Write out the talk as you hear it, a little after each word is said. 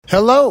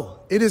Hello,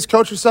 it is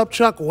Coach What's Up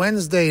Chuck,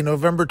 Wednesday,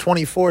 November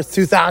 24th,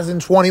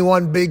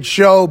 2021. Big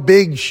show,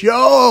 big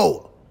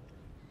show.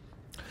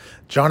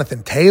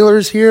 Jonathan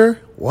Taylor's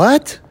here.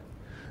 What?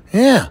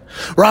 Yeah.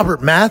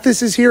 Robert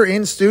Mathis is here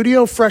in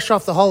studio, fresh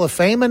off the Hall of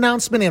Fame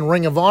announcement and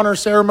Ring of Honor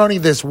ceremony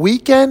this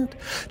weekend.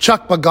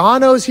 Chuck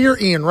Pagano's here.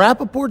 Ian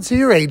Rapoport's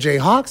here. AJ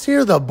Hawk's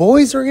here. The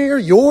boys are here.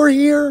 You're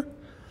here.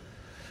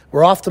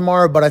 We're off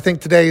tomorrow, but I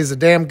think today is a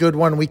damn good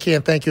one. We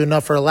can't thank you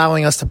enough for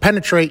allowing us to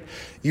penetrate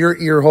your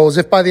ear holes.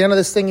 If by the end of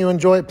this thing you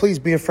enjoy it, please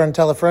be a friend,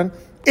 tell a friend.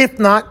 If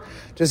not,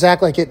 just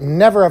act like it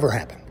never, ever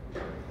happened.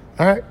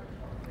 All right,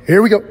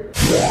 here we go.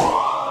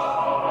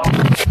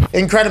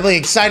 Incredibly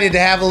excited to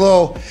have a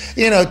little,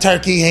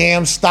 turkey,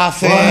 ham,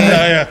 stuffing.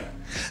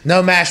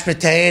 No mashed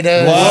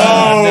potatoes.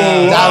 No.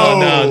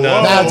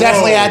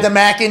 Definitely had the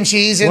mac and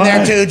cheese in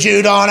there too,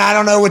 Judon. I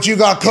don't know what you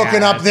got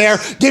cooking up there.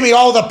 Give me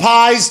all the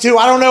pies too.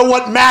 I don't know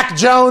what Mac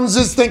Jones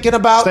is thinking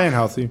about. Staying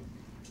healthy.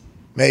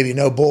 Maybe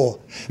no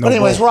bull. But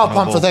anyways, we're all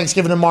pumped for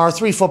Thanksgiving tomorrow.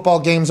 3 football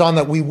games on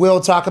that we will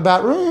talk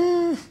about.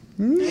 I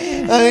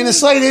mean, the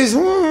slate is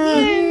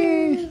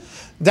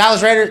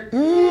Dallas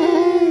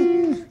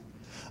Raiders.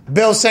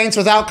 Bills Saints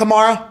without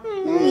Kamara.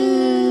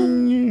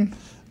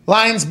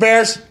 Lions,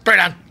 Bears, straight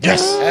on.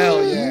 Yes.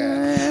 Hell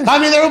yeah. I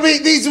mean, there will be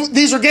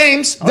these are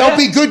games. They'll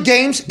be good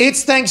games.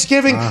 It's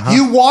Thanksgiving.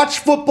 You watch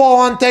football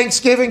on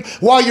Thanksgiving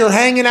while you're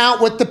hanging out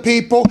with the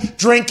people,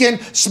 drinking,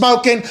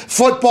 smoking,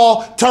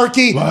 football,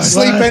 turkey,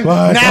 sleeping,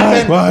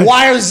 napping.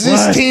 Why is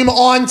this team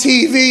on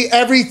TV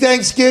every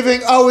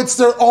Thanksgiving? Oh, it's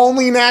their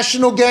only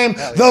national game.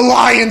 The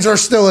Lions are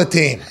still a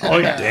team. Oh,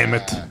 damn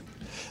it.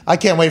 I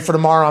can't wait for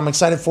tomorrow. I'm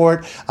excited for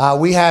it.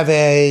 We have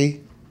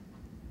a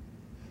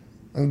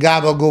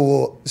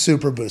Gabagool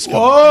Super Boost.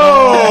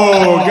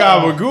 Oh,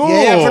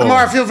 Gabagool. Yeah, for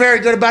tomorrow, I feel very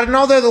good about it. And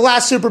although the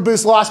last Super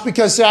Boost lost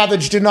because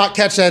Savage did not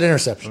catch that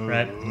interception.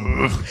 Right.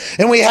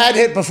 And we had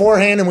hit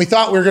beforehand, and we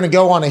thought we were going to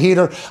go on a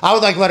heater. I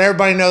would like to let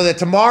everybody know that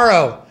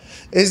tomorrow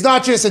is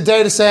not just a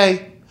day to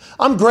say,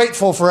 I'm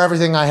grateful for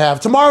everything I have.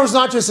 Tomorrow is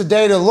not just a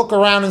day to look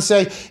around and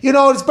say,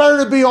 it's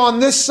better to be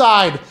on this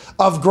side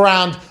of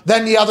ground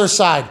than the other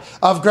side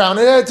of ground.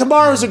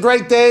 Tomorrow is a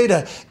great day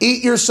to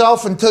eat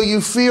yourself until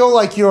you feel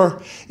like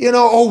you're,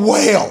 a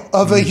whale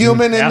of a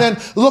human, and then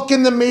look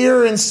in the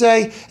mirror and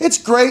say, it's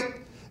great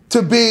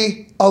to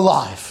be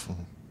alive.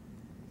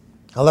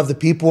 I love the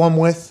people I'm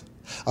with.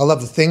 I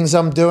love the things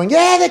I'm doing.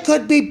 Yeah, they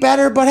could be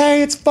better, but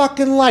hey, it's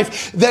fucking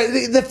life.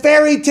 The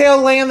fairy tale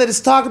land that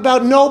is talked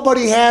about,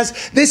 nobody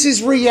has. This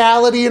is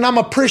reality, and I'm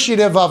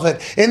appreciative of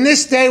it. In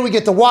this day, we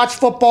get to watch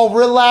football,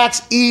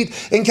 relax, eat,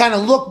 and kind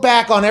of look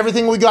back on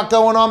everything we got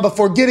going on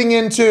before getting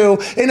into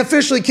and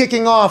officially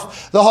kicking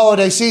off the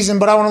holiday season.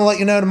 But I want to let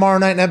you know tomorrow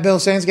night in that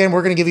Bills Saints game,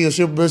 we're going to give you a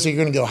Super Boost. So you're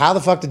going to go, how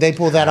the fuck did they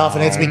pull that off?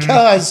 And it's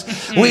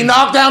because we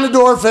knocked down the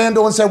door,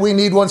 FanDuel, and said we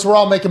need one. So we're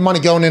all making money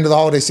going into the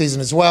holiday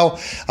season as well.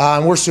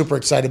 And we're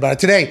super excited about it.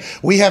 Today,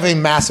 we have a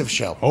massive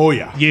show. Oh,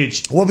 yeah.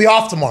 Huge. We'll be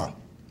off tomorrow.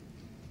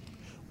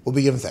 We'll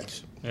be giving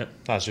thanks. Yep.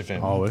 How's your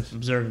family? Always.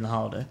 Observing the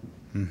holiday.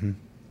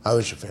 How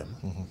is your family?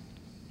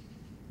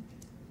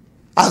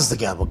 How's the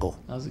gabagool?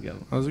 How's it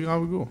going? How's it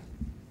Gabagool?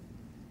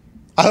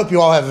 I hope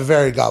you all have a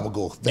very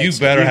gabagool. You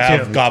better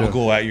have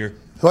gabagool at your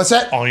What's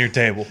that? on your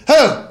table.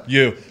 Who?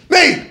 You.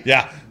 Me.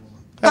 Yeah.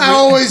 I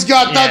always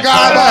got the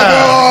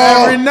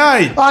gabagool. Every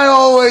night. I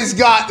always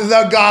got the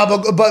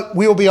gabagool. But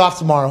we will be off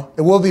tomorrow.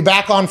 We'll be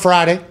back on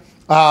Friday.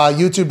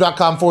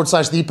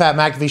 YouTube.com/The Pat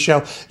McAfee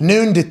Show,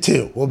 noon to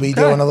 2. We'll be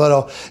doing a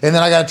little, and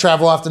then I got to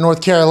travel off to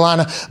North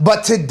Carolina.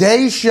 But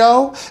today's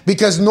show,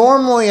 because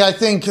normally I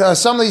think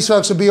some of these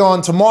folks will be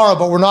on tomorrow,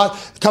 but we're not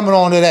coming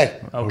on today.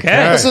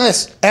 Okay. Listen to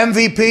this.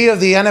 MVP of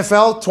the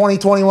NFL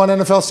 2021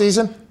 NFL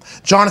season,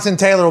 Jonathan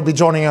Taylor will be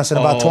joining us in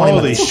about 20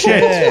 Holy minutes.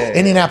 shit.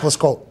 Indianapolis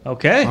Colt.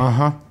 Okay.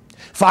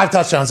 5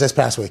 touchdowns this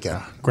past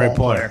weekend. Great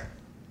player.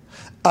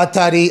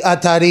 Atari.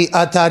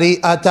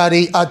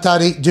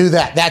 Do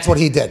that. That's what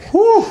he did.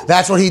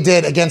 That's what he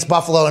did against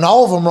Buffalo. And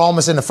all of them were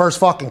almost in the first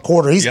fucking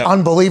quarter. He's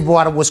unbelievable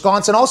out of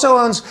Wisconsin. Also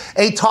owns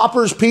a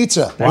Topper's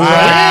Pizza.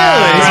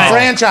 Wow. He's a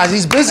franchise.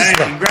 He's a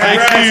businessman.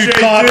 Thank you,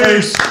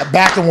 Toppers.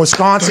 Back in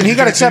Wisconsin. He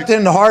got accepted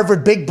into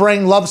Harvard. Big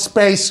brain, loves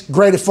space,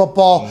 great at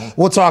football.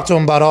 We'll talk to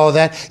him about all of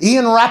that.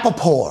 Ian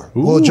Rapoport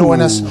will join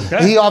us.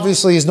 Okay. He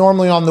obviously is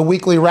normally on the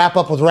weekly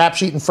wrap-up with Rap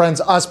Sheet and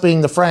Friends, us being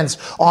the friends,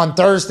 on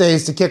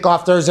Thursdays to kick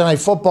off Thursday Night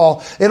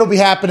Football. It'll be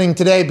happening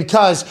today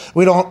because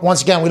we don't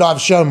have a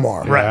show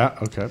tomorrow. Right. Yeah,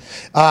 okay.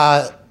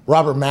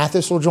 Robert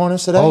Mathis will join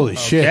us today. Holy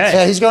shit. Okay.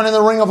 Yeah, he's going in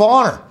the Ring of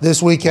Honor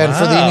this weekend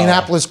for the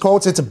Indianapolis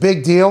Colts. It's a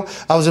big deal.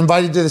 I was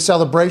invited to the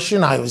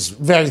celebration. I was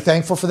very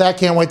thankful for that.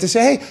 Can't wait to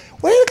say, hey,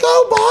 way to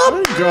go, Bob.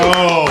 Way to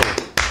go.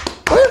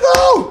 Way to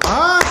go.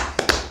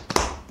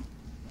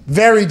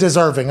 Very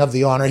deserving of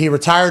the honor. He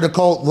retired a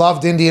Colt,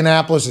 loved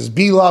Indianapolis, is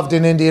beloved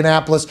in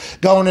Indianapolis,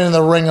 going into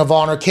the Ring of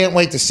Honor. Can't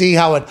wait to see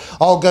how it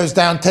all goes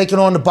down. Taking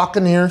on the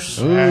Buccaneers.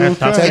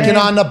 Taking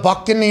on the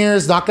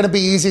Buccaneers. Not going to be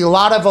easy. A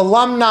lot of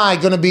alumni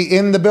going to be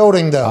in the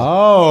building, though.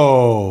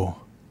 Oh,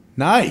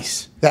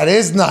 nice. That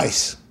is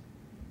nice.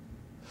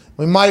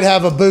 We might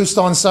have a boost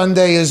on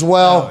Sunday as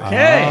well.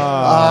 Okay.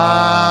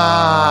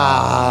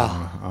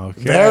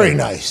 Okay. Very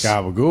nice.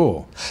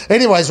 Gabagool.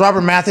 Anyways,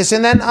 Robert Mathis,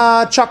 and then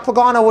Chuck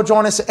Pagano will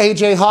join us.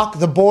 AJ Hawk,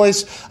 the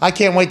boys. I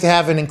can't wait to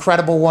have an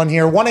incredible one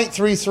here.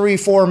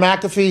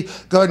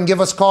 1-833-4-McAfee. Go ahead and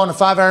give us a call on the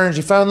 5-Hour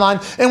Energy phone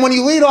line. And when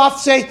you lead off,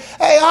 say,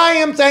 hey, I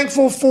am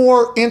thankful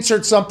for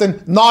insert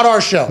something, not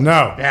our show.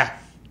 No. Yeah.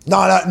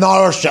 Not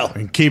our show.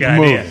 And keep Good it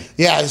moving. idea.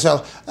 Yeah,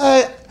 so,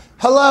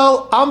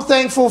 hello, I'm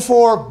thankful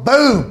for,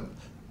 boom,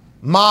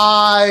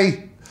 my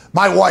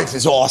wife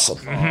is awesome.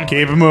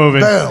 Keep it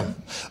moving. Boom.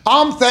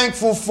 I'm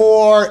thankful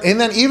for,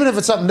 and then even if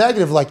it's something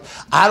negative, like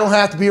I don't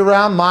have to be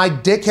around my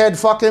dickhead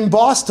fucking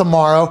boss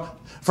tomorrow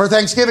for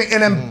Thanksgiving,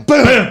 and then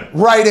boom,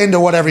 right into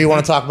whatever you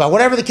want to talk about.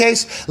 Whatever the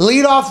case,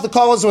 lead off the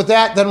callers with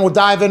that, then we'll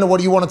dive into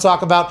what you want to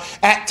talk about.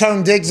 At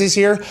Tone Diggs is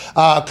here,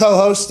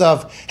 co-host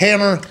of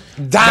Hammer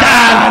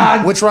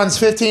Down, which runs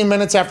 15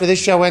 minutes after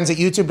this show ends at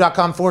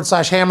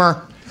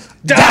youtube.com/Hammer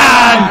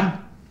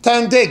Down.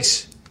 Tone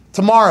Diggs.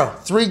 Tomorrow,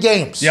 3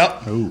 games.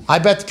 Yep. Ooh. I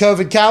bet the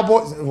COVID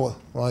Cowboys,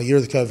 well, you're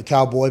the COVID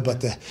Cowboy,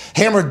 but the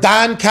Hammer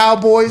Down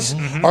Cowboys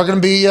are going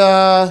to be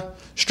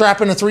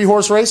strapping a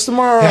 3-horse race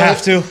tomorrow. You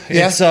have to.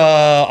 Yeah. It's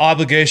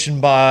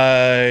obligation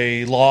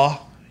by law.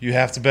 You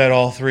have to bet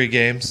all 3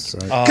 games.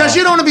 Because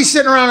you don't want to be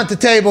sitting around at the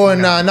table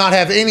and not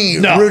have any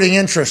No. rooting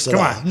interest at all.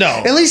 on, no.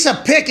 At least a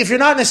pick. If you're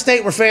not in a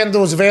state where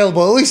FanDuel is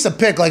available, at least a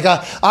pick. Like,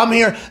 I'm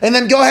here. And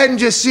then go ahead and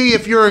just see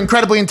if you're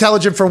incredibly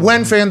intelligent for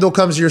when FanDuel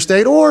comes to your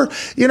state. Or,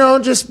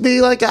 just be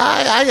like,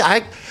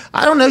 I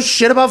don't know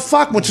shit about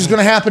fuck, which is going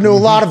to happen to a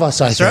lot of us,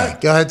 I think. right.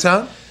 Go ahead,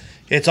 Tom.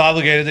 It's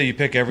obligated that you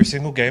pick every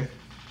single game.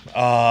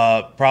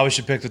 Probably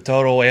should pick the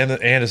total and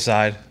a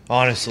side,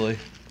 honestly.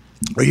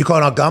 Are you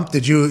calling out Gump?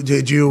 Did you?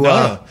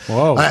 No.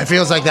 Whoa. It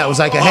feels like that was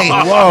like a hey.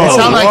 Whoa. It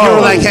sounded like you were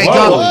like, hey, Whoa.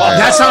 Gump.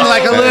 That sounded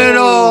like a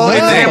little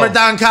Hammer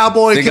Down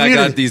Cowboy I think I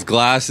community. got these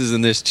glasses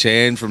and this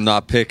chain from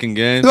not picking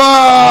games. Oh,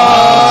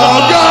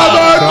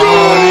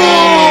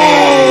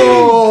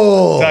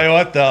 Tell you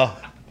what, though,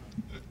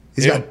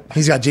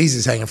 he's got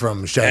Jesus hanging from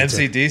him. Show it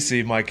to him.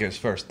 NCDC might get his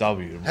first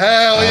W.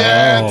 Hell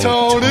yeah,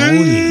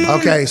 Tony.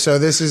 Okay, so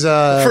this is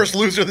First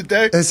loser of the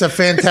day. it's a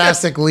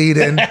fantastic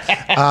lead-in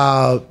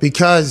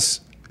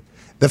because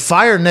the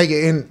fire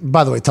negative. And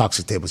by the way,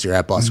 Toxic Tables here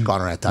at Boston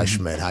Connor at Ty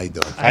Schmidt. How you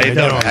doing? How you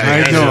doing? How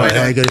you doing?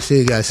 Hey, good to see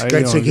you guys. How you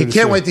Great. So doing? you Good to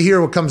can't see wait to hear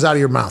what comes out of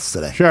your mouths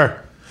today. Sure.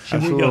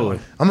 Absolutely.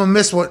 I'm gonna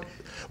miss what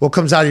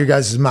comes out of your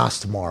guys' mouths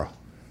tomorrow.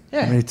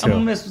 Yeah, Me too. I'm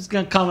gonna miss what's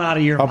gonna come out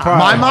of your I'll mouth. probably-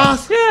 My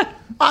mouth? Yeah,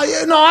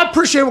 I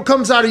appreciate what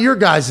comes out of your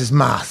guys'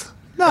 mouth.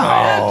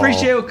 I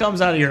appreciate what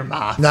comes out of your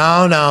mouth.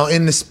 No.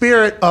 In the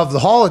spirit of the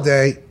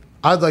holiday,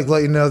 I'd like to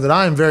let you know that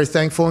I am very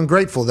thankful and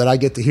grateful that I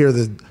get to hear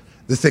the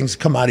things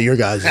come out of your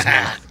guys'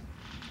 mouth.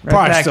 Right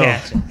Probably back still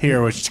at you.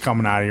 hear what's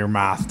coming out of your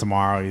mouth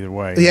tomorrow either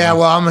way. Yeah,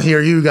 well, I'm going to hear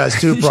you guys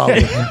too,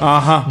 probably.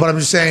 But I'm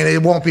just saying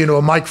it won't be into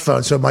a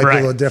microphone, so it might be a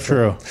little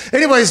different. True.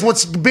 Anyways,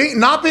 what's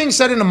not being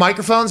said into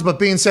microphones, but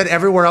being said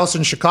everywhere else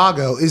in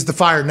Chicago is the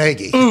Fire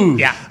Nagy.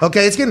 Yeah.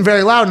 Okay, it's getting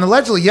very loud. And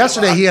allegedly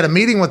yesterday he had a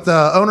meeting with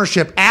the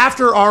ownership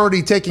after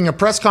already taking a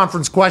press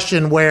conference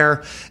question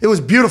where it was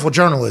beautiful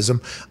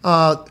journalism.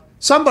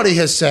 Somebody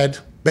has said,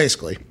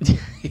 basically.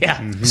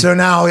 Yeah. So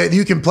now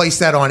you can place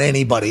that on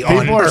anybody on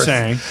People are Earth.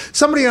 saying.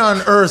 Somebody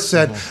on Earth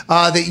said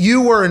that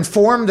you were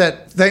informed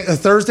that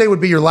Thursday would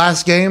be your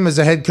last game as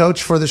a head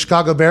coach for the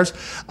Chicago Bears.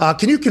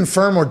 Can you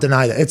confirm or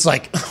deny that? It's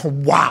like,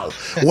 wow.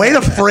 Way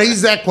to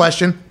phrase that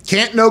question.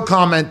 Can't no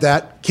comment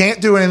that.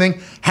 Can't do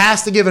anything.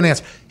 Has to give an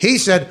answer. He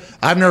said,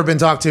 I've never been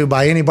talked to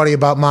by anybody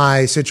about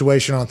my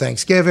situation on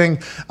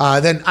Thanksgiving.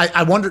 Then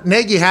I wonder,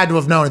 Nagy had to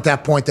have known at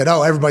that point that,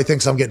 everybody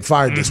thinks I'm getting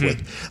fired this week.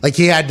 Like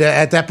he had to,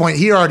 at that point,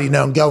 he already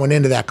known going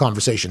into that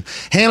conversation.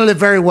 Handled it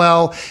very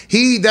well.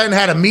 He then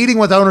had a meeting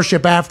with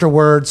ownership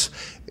afterwards.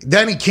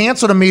 Then he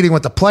canceled a meeting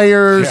with the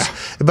players,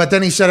 but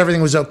then he said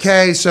everything was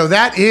okay. So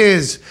that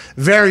is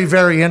very,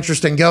 very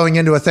interesting going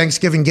into a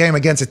Thanksgiving game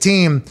against a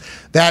team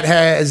that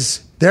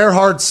has their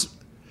hearts,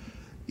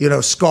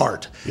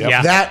 scarred.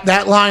 Yep.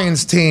 That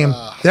Lions team,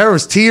 there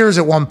was tears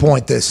at one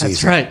point this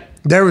season. That's right.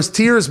 There was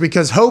tears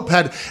because hope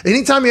had.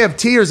 Anytime you have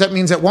tears, that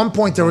means at one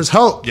point there was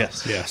hope.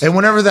 Yes. And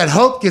whenever that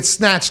hope gets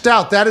snatched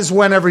out, that is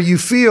whenever you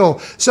feel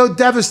so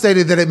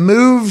devastated that it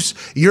moves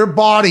your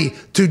body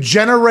to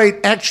generate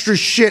extra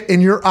shit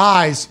in your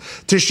eyes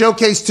to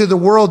showcase to the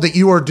world that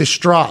you are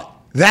distraught.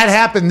 That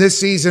happened this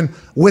season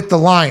with the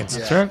Lions.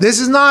 That's right.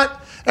 This is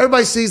not.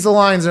 Everybody sees the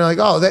Lions and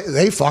they're like,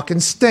 they fucking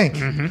stink.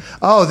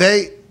 Oh,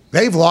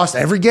 they've lost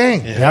every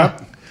game.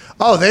 Yep.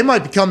 Oh, they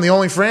might become the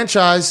only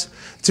franchise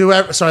to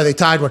ever. Sorry, they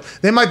tied one.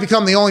 They might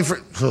become the only. The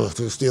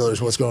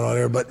Steelers, what's going on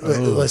here? But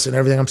listen,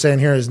 everything I'm saying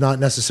here is not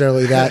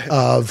necessarily that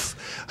of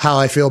how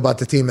I feel about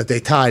the team that they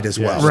tied as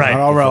well. Right. Not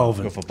all Good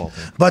relevant. football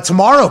team. But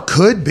tomorrow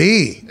could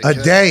be a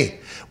day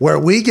where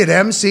we get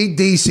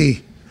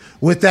MC-DC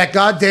with that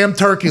goddamn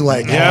turkey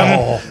leg.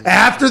 Yeah.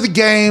 After the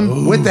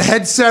game, with the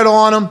headset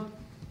on him,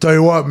 Tell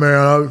you what,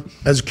 man,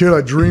 as a kid, I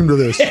dreamed of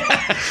this.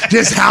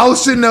 Just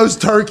housing those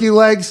turkey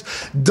legs,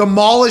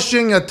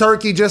 demolishing a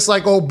turkey just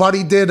like old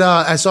Buddy did.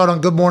 I saw it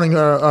on Good Morning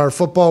or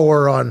Football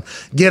or on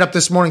Get Up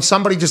this morning.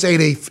 Somebody just ate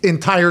an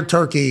entire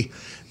turkey.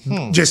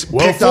 Just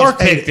picked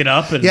it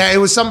up. And it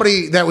was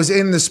somebody that was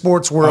in the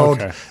sports world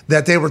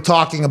that they were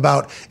talking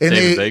about. And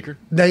David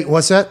Baker?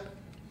 What's that?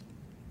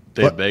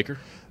 David Baker?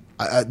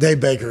 Dave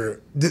Baker.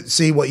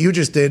 See, what you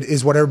just did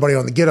is what everybody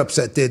on the Get Up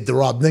set did to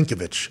Rob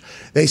Ninkovich.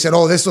 They said,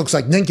 "Oh, this looks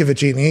like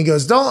Ninkovich eating." He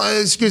goes,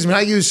 "Don't, excuse me,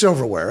 I use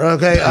silverware,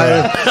 okay?"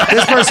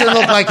 This person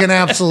looked like an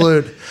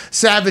absolute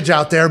savage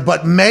out there,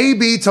 but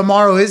maybe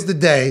tomorrow is the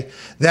day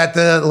that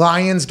the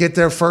Lions get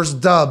their first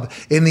dub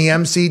in the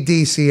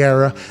MCDC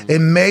era,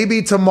 and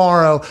maybe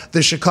tomorrow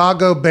the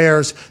Chicago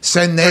Bears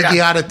send Nagy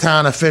out of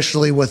town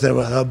officially with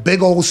a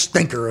big old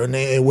stinker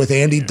with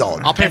Andy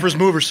Dalton. I'll pay for his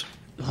movers.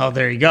 Oh,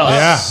 there you go.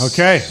 Yeah,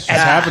 okay. It's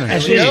happening.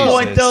 At this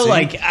point, though,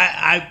 like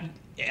I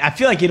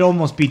feel like it'd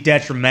almost be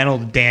detrimental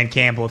to Dan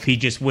Campbell if he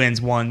just wins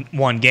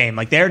one game.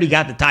 Like they already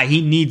got the tie.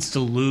 He needs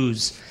to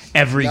lose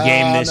every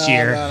game this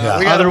year. No.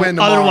 We gotta win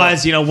tomorrow.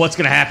 Otherwise, what's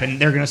going to happen?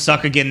 They're going to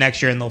suck again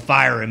next year and they'll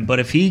fire him. But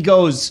if he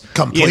goes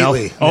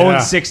completely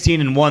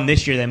 0-16-1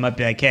 this year, they might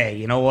be like, hey,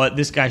 you know what?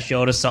 This guy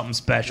showed us something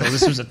special.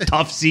 This was a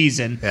tough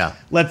season. Yeah.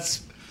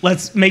 Let's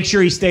make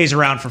sure he stays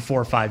around for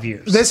 4 or 5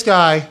 years. This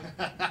guy,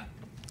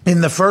 in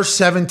the first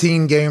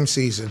 17-game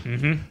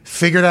season,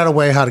 figured out a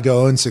way how to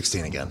go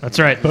 0-16 again. That's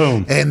right.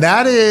 Boom. And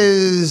that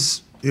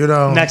is,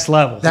 next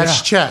level.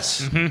 That's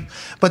chess.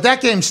 But that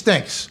game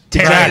stinks.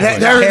 Terrible.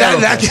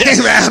 That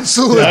game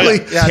absolutely.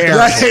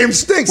 That game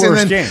stinks.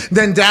 Worst And game.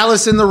 then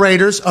Dallas and the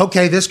Raiders.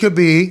 Okay, this could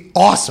be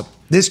awesome.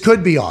 This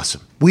could be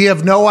awesome. We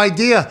have no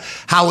idea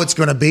how it's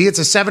going to be. It's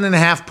a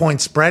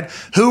 7.5-point spread.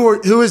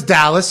 Who is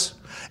Dallas?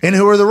 And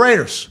who are the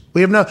Raiders?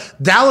 We have no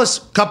Dallas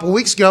a couple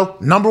weeks ago,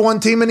 number 1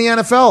 team in the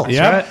NFL.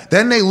 Yeah. Right.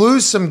 Then they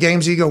lose some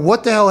games. You go,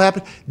 what the hell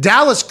happened?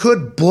 Dallas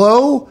could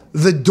blow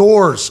the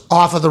doors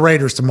off of the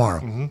Raiders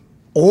tomorrow.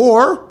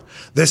 Or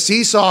the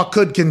seesaw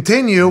could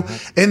continue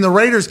and the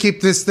Raiders keep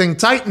this thing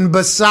tight in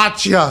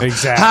Bisaccia.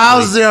 Exactly.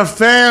 How's their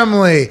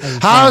family?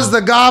 How's the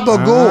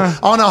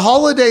gabagool? On a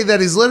holiday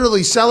that is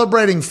literally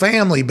celebrating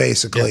family,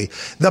 basically.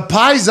 The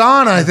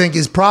Paisan, I think,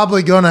 is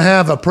probably going to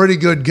have a pretty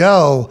good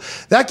go.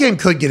 That game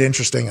could get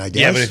interesting, I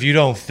guess. Yeah, but if you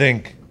don't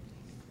think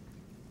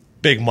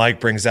Big Mike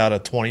brings out a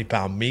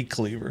 20-pound meat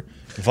cleaver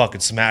and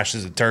fucking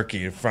smashes a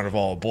turkey in front of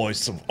all the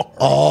boys tomorrow.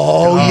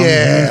 Oh,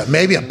 yeah.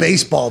 Maybe a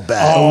baseball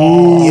bat.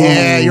 Oh.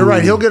 Yeah, you're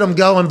right. He'll get them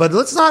going. But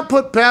let's not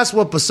put past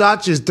what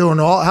Bisaccia's doing.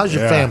 How's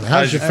your family?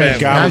 How's your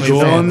family? How's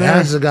your family?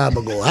 How's the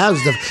gabagool? How's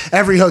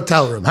every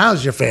hotel room?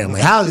 How's your family?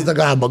 How's the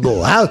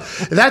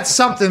gabagool? That's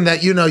something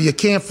that, you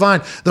can't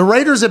find. The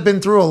Raiders have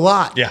been through a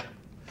lot. Yeah.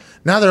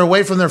 Now they're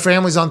away from their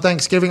families on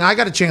Thanksgiving. I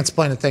got a chance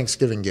playing a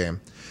Thanksgiving game.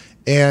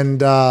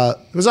 And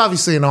it was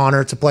obviously an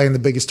honor to play in the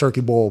biggest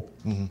turkey bowl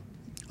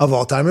of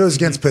all time. It was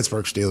against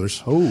Pittsburgh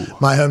Steelers,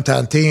 my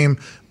hometown team,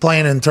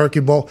 playing in Turkey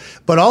Bowl.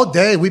 But all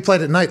day, we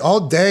played at night,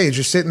 all day,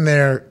 just sitting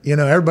there,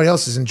 everybody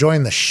else is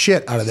enjoying the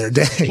shit out of their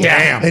day.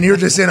 Damn. And you're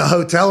just in a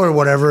hotel or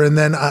whatever. And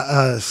then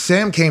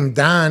Sam came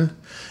down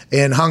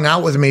and hung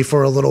out with me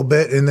for a little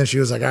bit, and then she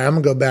was like, all right, I'm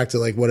going to go back to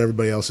like what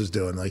everybody else is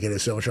doing. Like, it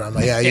is so much fun. I'm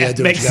like, you got to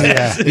do what you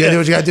got to do. You got to do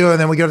what you got to do, and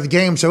then we go to the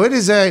game. So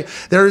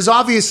there is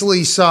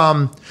obviously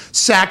some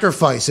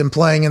sacrifice in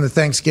playing in the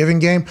Thanksgiving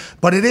game,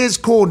 but it is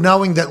cool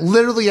knowing that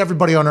literally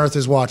everybody on earth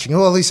is watching,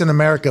 well, at least in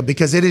America,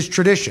 because it is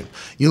tradition.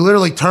 You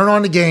literally turn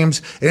on the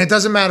games, and it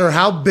doesn't matter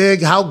how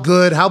big, how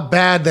good, how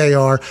bad they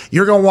are,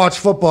 you're going to watch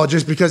football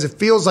just because it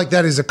feels like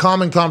that is a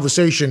common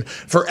conversation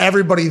for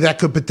everybody that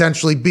could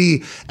potentially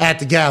be at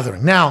the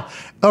gathering. Now,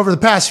 over the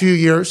past few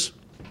years,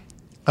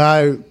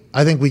 I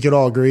think we could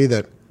all agree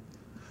that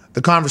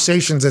the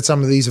conversations at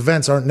some of these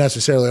events aren't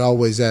necessarily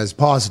always as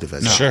positive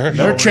as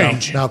They're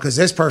changing. now, because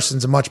this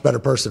person's a much better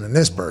person than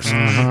this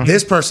person.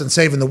 This person's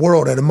saving the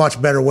world in a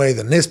much better way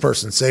than this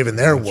person's saving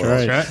their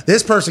world. right.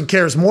 This person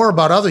cares more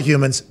about other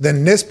humans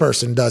than this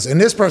person does. And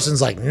this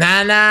person's like,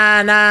 nah,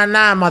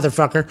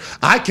 motherfucker.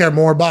 I care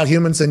more about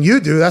humans than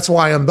you do. That's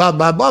why I'm blah,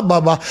 blah, blah,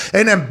 blah, blah.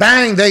 And then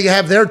bang, they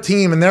have their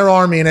team and their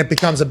army, and it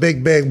becomes a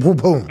big boom,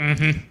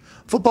 boom.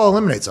 Football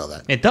eliminates all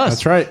that. It does.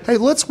 That's right. Hey,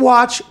 let's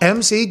watch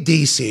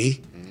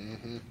MCDC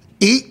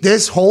eat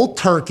this whole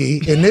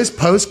turkey in this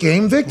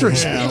post-game victory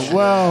speech.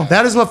 Well,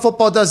 That is what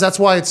football does. That's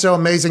why it's so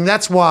amazing.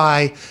 That's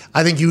why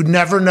I think you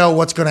never know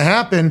what's going to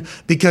happen,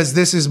 because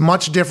this is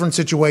much different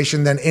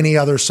situation than any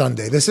other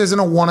Sunday. This isn't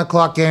a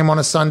 1:00 game on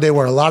a Sunday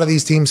where a lot of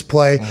these teams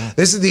play.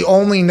 This is the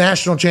only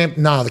national champ.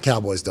 No, the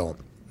Cowboys don't.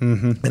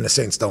 And the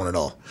Saints don't at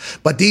all.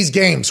 But these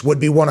games would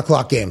be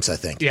 1:00 games, I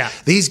think. Yeah.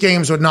 These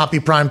games would not be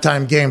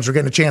primetime games. We're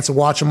getting a chance to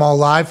watch them all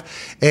live.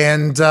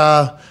 And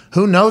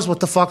who knows what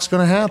the fuck's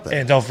going to happen.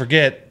 And don't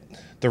forget,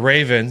 the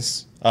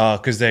Ravens,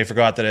 because they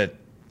forgot that it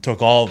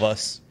took all of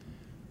us,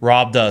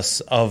 robbed us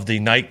of the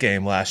night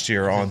game last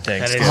year on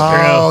Thanksgiving.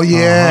 Oh,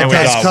 yeah. And we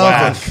That's got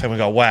covered. WAF. And we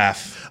got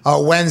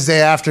WAF.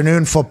 Wednesday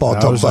afternoon football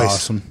That took was place.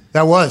 awesome.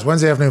 That was.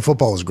 Wednesday afternoon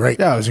football was great.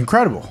 yeah, it was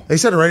incredible. They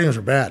said the ratings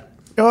were bad.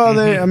 Well,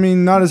 I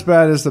mean, not as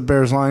bad as the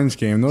Bears-Lions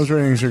game. Those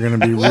ratings are going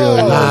to be really,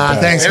 really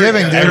bad.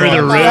 Thanksgiving, dude.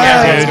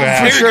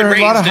 For sure.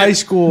 A lot of high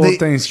school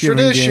Thanksgiving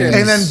games.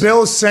 And then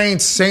Bills,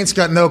 Saints. Saints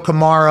got no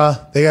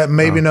Kamara. They got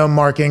maybe no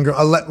Mark Ingram.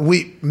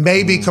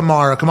 Maybe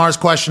Kamara. Kamara's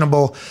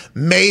questionable.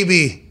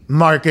 Maybe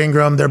Mark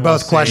Ingram. They're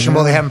both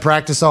questionable. They haven't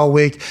practiced all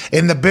week.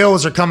 And the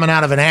Bills are coming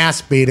out of an ass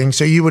beating.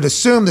 So you would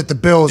assume that the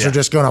Bills are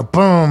just going to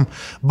boom.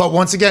 But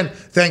once again,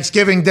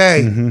 Thanksgiving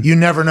Day, you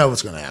never know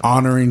what's going to happen.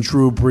 Honoring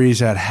Drew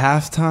Brees at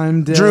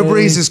halftime day. Drew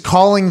Brees is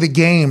calling the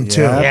game,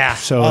 too. Yeah.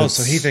 So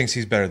he thinks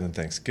he's better than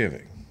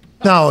Thanksgiving.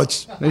 No,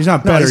 he's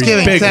not better. He's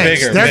giving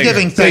thanks. They're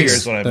giving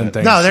thanks.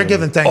 No, they're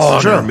giving thanks to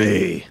Drew. Honor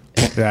me.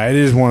 Yeah, it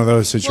is one of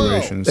those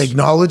situations.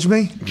 Acknowledge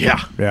me? Yeah.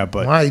 Yeah,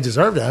 but Well, he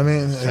deserved it. I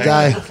mean, the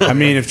guy. I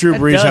mean, if Drew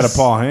Brees had a does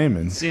Paul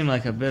Heyman, Seemed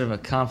like a bit of a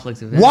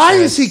conflict of interest. Why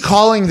is he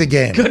calling the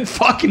game? Good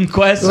fucking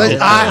question. Like,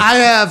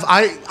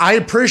 I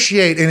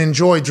appreciate and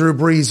enjoy Drew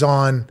Brees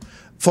on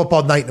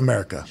Football Night in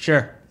America.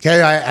 Sure.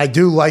 Okay, I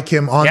do like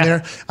him on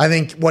there. I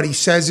think what he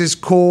says is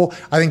cool.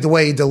 I think the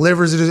way he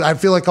delivers it is. I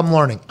feel like I'm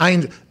learning.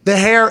 The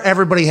hair,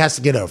 everybody has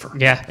to get over.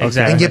 Yeah,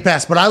 exactly. And get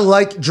past. But I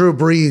like Drew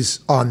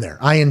Brees on there.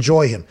 I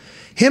enjoy him.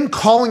 Him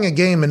calling a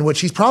game in which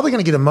he's probably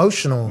going to get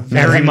emotional.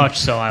 Very much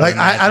so.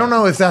 I don't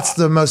know if that's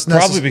the most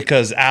Probably necessary.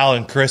 because Al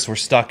and Chris were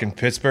stuck in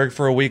Pittsburgh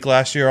for a week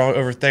last year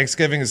over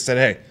Thanksgiving and said,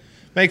 hey,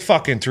 make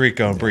fucking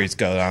Tirico and Breeze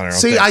go down there.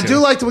 See, I do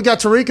like that we got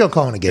Tirico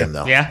calling a game,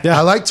 though. Yeah.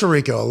 I like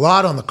Tirico a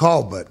lot on the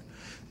call, but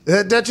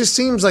that just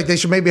seems like they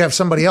should maybe have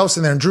somebody else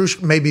in there, and Drew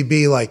should maybe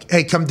be like,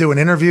 hey, come do an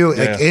interview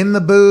in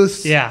the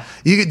booth. Yeah.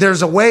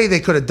 There's a way they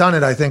could have done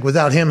it, I think,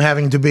 without him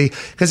having to be,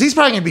 because he's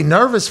probably going to be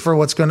nervous for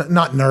what's going to,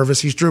 not nervous,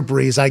 he's Drew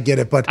Brees, I get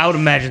it, but I would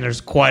imagine there's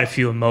quite a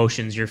few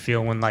emotions you're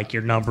feeling when, like,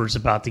 your number's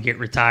about to get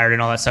retired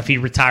and all that stuff. He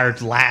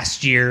retired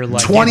last year.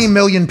 Like 20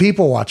 million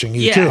people watching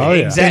you, too.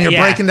 Exactly. And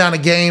you're breaking down a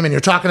game, and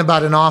you're talking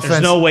about an offense.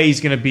 There's no way he's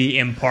going to be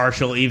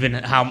impartial,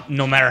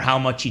 no matter how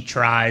much he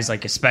tries,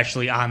 like,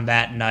 especially on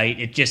that night.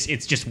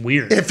 It's just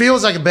weird. It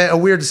feels like a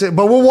weird decision,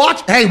 but we'll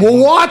watch. Hey,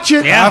 we'll watch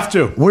it. Yeah. have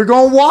to. We're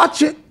going to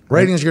watch it.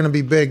 Ratings are going to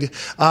be big.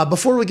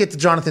 Before we get to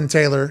Jonathan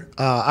Taylor,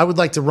 I would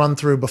like to run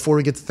through, before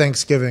we get to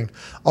Thanksgiving,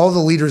 all the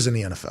leaders in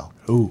the NFL.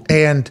 Ooh.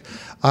 And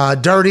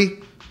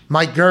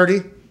Mike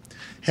Gertie,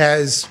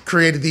 has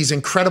created these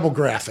incredible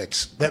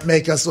graphics that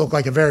make us look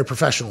like a very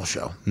professional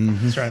show. Mm-hmm.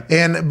 That's right.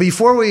 And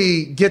before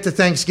we get to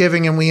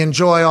Thanksgiving and we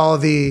enjoy all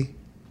the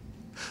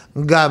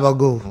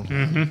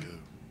gabagool,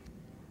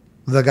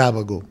 the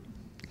gabagool,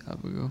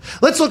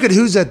 let's look at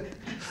who's at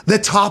the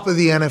top of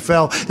the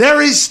NFL.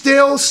 There is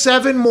still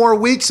 7 more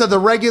weeks of the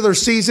regular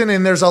season,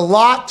 and there's a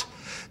lot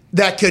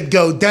that could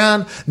go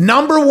down.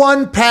 Number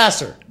 1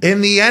 passer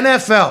in the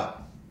NFL,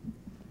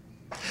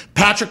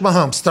 Patrick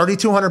Mahomes,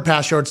 3,200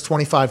 pass yards,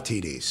 25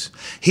 TDs.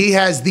 He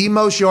has the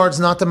most yards,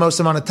 not the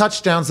most amount of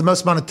touchdowns. The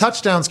most amount of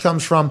touchdowns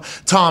comes from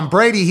Tom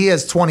Brady. He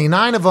has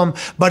 29 of them,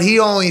 but he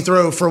only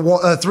threw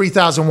for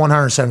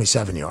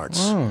 3,177 yards.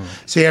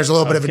 So here's a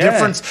little bit of a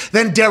difference.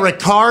 Then Derek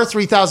Carr,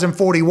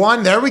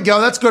 3,041. There we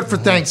go. That's good for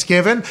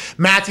Thanksgiving.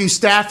 Matthew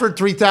Stafford,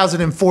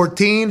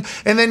 3,014.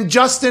 And then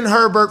Justin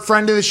Herbert,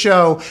 friend of the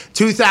show,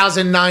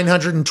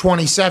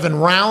 2,927,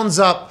 rounds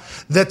up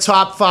the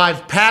top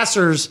 5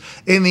 passers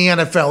in the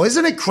NFL.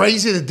 Isn't it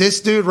crazy that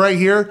this dude right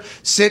here,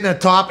 sitting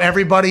atop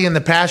everybody in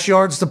the pass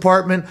yards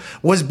department,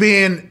 was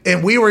being,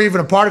 and we were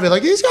even a part of it,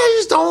 like, these guys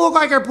just don't look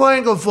like they're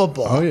playing good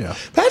football. Oh, yeah.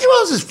 Patrick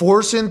Mahomes is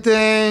forcing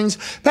things.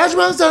 Patrick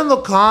Mahomes doesn't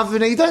look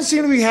confident. He doesn't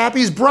seem to be happy.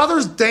 His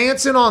brother's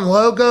dancing on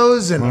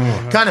logos and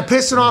kind of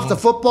pissing off the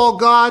football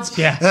gods.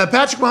 Yeah.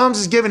 Patrick Mahomes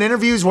is giving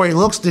interviews where he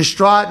looks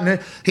distraught,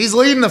 and he's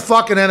leading the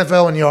fucking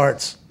NFL in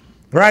yards.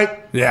 Right?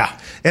 Yeah.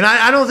 And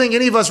I don't think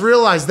any of us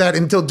realized that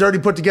until Dirty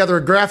put together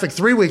a graphic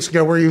 3 weeks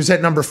ago where he was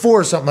at number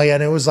 4 or something like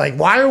that. And it was like,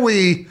 why are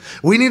we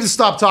need to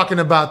stop talking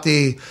about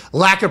the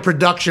lack of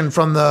production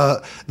from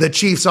the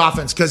Chiefs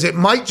offense, because it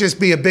might just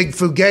be a big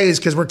fugazi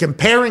because we're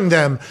comparing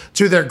them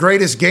to their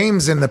greatest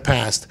games in the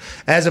past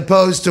as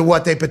opposed to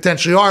what they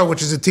potentially are,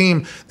 which is a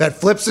team that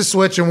flips the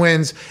switch and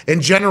wins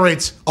and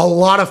generates a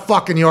lot of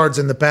fucking yards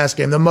in the pass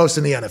game, the most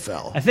in the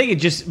NFL. I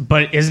think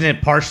but isn't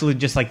it partially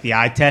just like the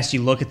eye test?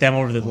 You look at them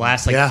over the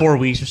last 4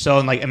 weeks or so,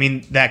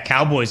 and that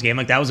Cowboys game,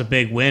 that was a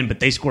big win,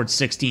 but they scored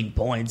 16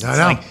 points. It's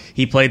like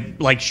he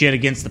played like shit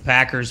against the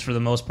Packers for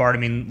the most part. I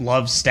mean,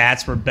 Love's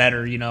stats were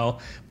better,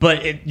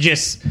 but it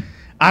just,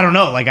 I don't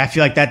know. I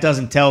feel like that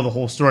doesn't tell the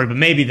whole story, but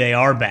maybe they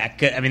are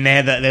back. I mean,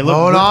 they look.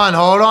 Hold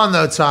on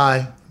though,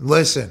 Ty.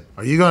 Listen,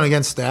 are you going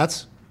against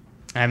stats?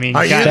 I mean,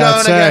 are you going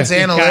against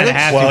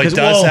analytics? Well, he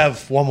does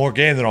have one more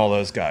game than all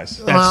those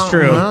guys. That's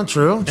true. Well,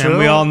 true. And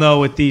we all know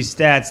with these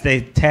stats,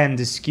 they tend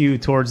to skew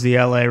towards the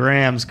LA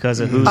Rams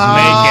because of who's making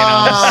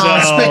them.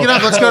 So. Speaking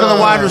of, let's go to the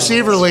wide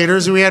receiver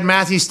leaders. We had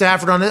Matthew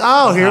Stafford on it.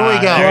 Oh, here we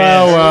go.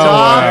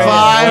 Top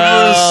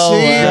 5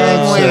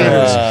 receiving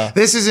leaders.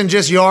 This isn't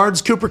just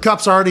yards. Cooper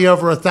Kupp's already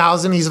over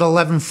 1,000. He's at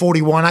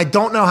 1,141. I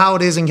don't know how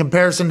it is in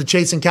comparison to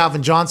Chase and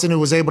Calvin Johnson, who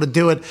was able to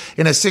do it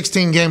in a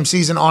 16-game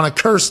season on a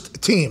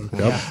cursed team.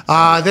 Yep.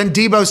 Then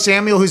Deebo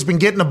Samuel, who's been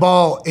getting the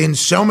ball in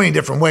so many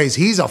different ways.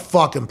 He's a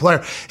fucking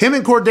player. Him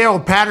and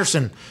Cordero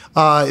Patterson.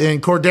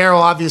 And Cordero,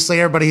 obviously,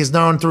 everybody has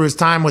known through his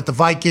time with the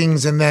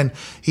Vikings, and then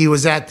he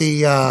was at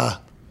the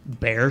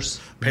Bears,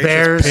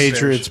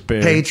 Patriots,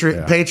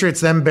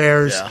 then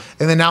Bears,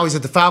 and then now he's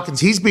at the Falcons.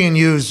 He's being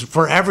used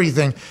for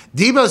everything.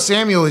 Deebo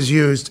Samuel is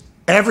used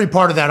every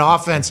part of that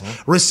offense.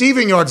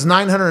 Receiving yards,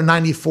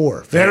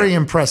 994. Very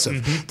impressive.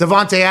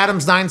 Devontae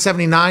Adams,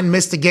 979.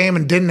 Missed a game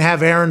and didn't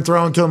have Aaron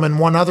thrown to him in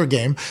one other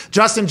game.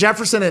 Justin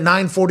Jefferson at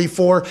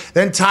 944.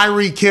 Then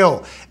Tyreek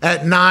Hill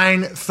at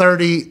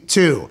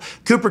 932.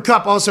 Cooper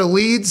Kupp also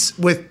leads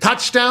with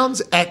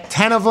touchdowns at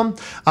 10 of them.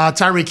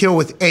 Tyreek Hill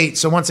with 8.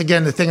 So once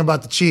again, the thing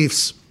about the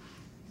Chiefs,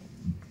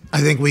 I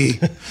think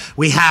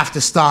we have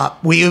to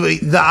stop.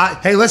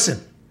 Hey,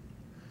 listen.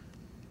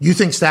 You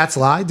think stats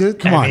lie, dude?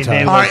 Come on,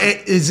 Ty. All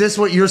right, is this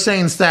what you're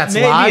saying? Stats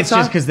maybe lie? it's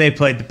Ty? just because they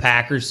played the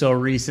Packers so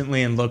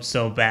recently and looked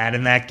so bad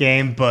in that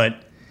game, but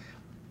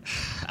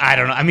I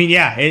don't know. I mean,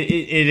 yeah, it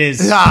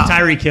is. Yeah.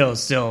 Tyreek Hill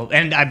is still,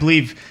 and I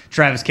believe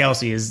Travis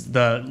Kelce is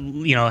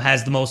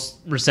has the most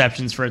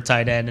receptions for a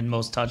tight end and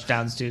most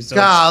touchdowns too. So,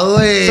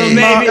 golly. so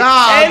maybe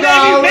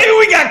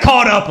we got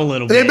caught up a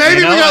little bit. Maybe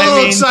we got a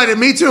little excited.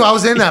 Me too. I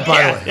was in that,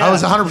 by the way. Yeah. I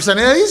was 100%.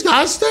 Yeah, these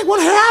guys think,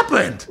 what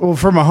happened? Well,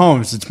 for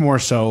Mahomes, it's more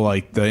so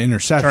like the Turning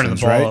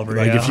interceptions, the ball right? over,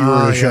 Like yeah. if you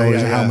were to show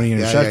how many Yeah,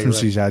 interceptions you're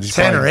right. he's had, he's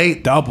 10 or probably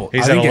 8. double.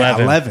 He's I at think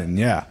 11. 11,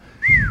 yeah.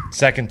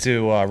 Second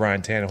to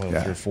Ryan Tannehill,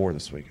 Yeah. threw 4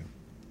 this weekend.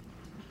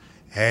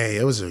 Hey,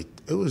 it was a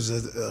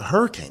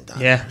hurricane down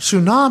Yeah. there.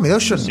 Tsunami.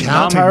 Those shouldn't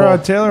count.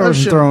 Tyrod Taylor That was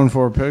shouldn't- throwing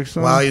 4 picks.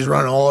 Wow, he's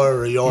running all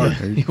over the yard.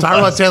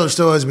 Tyrod Taylor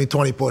still owes me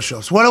 20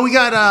 push-ups. What do we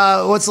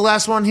got? What's the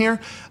last one here?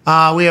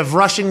 We have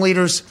rushing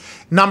leaders.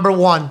 Number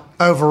 1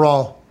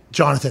 overall,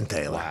 Jonathan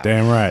Taylor.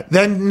 Damn right.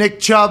 Then Nick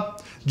Chubb,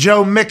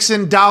 Joe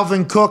Mixon,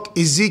 Dalvin Cook,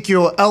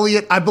 Ezekiel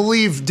Elliott. I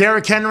believe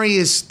Derrick Henry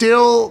is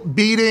still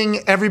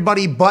beating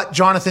everybody but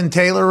Jonathan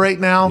Taylor right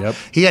now. Yep.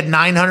 He had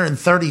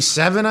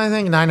 937, I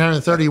think,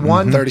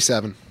 931.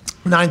 37.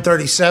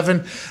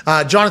 937.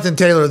 Jonathan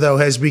Taylor, though,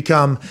 has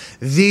become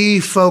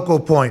the focal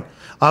point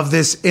of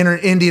this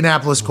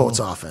Indianapolis Colts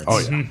offense. Oh,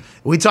 yeah.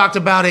 We talked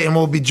about it, and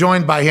we'll be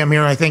joined by him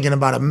here, I think, in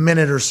about a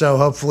minute or so.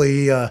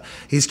 Hopefully,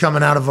 he's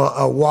coming out of a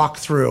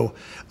walkthrough.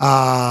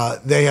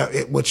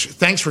 Which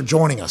thanks for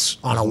joining us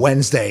on a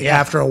Wednesday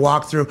after a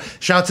walkthrough.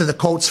 Shout out to the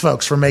Colts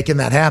folks for making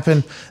that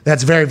happen.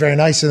 That's very, very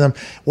nice of them.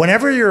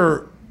 Whenever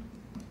you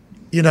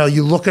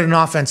look at an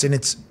offense and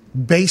it's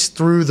based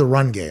through the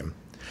run game,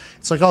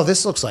 it's like, oh,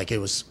 this looks like it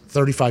was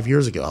 35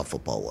 years ago how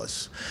football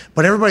was.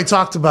 But everybody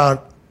talked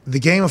about the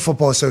game of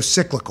football is so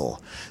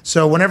cyclical.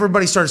 So when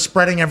everybody started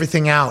spreading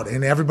everything out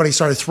and everybody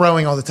started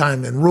throwing all the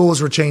time and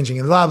rules were changing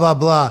and blah, blah,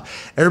 blah,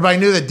 everybody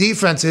knew that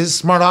defenses,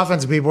 smart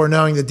offensive people were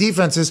knowing the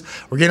defenses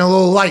were getting a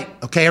little light.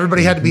 Okay,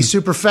 everybody had to be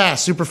super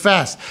fast, super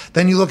fast.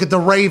 Then you look at the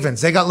Ravens.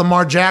 They got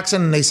Lamar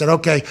Jackson and they said,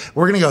 okay,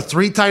 we're going to go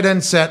 3 tight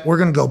end set. We're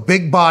going to go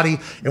big body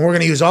and we're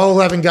going to use all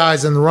 11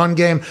 guys in the run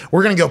game.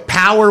 We're going to go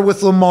power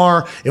with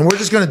Lamar and we're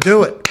just going to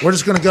do it. We're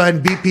just going to go ahead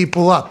and beat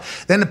people up.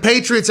 Then the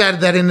Patriots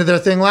added that into their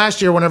thing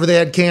last year whenever they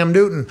had Cam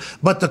Newton.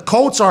 But the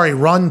Colts are a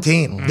run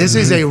team. This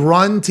is a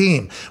run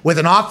team with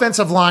an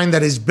offensive line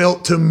that is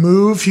built to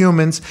move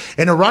humans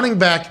and a running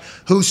back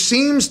who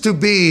seems to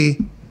be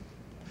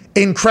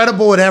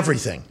incredible at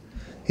everything.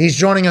 He's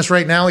joining us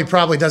right now. He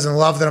probably doesn't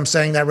love that I'm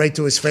saying that right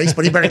to his face,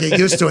 but he better get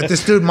used to it.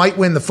 This dude might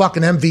win the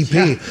fucking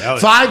MVP.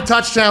 5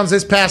 touchdowns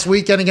this past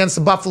weekend against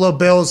the Buffalo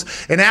Bills.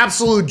 An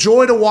absolute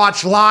joy to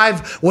watch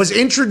live. Was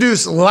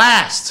introduced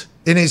last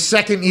in his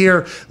second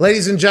year.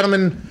 Ladies and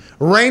gentlemen,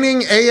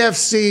 reigning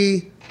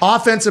AFC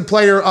Offensive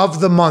Player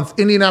of the Month,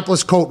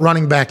 Indianapolis Colt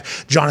running back,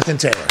 Jonathan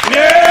Taylor.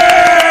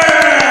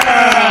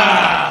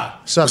 Yeah!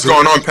 What's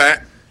going on,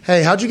 Pat?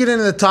 Hey, how'd you get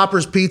into the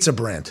Toppers Pizza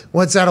brand?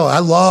 What's that all? I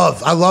love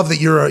that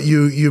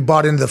you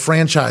bought into the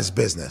franchise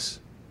business.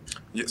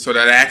 Yeah, so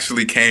that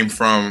actually came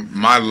from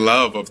my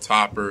love of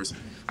Toppers.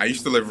 I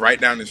used to live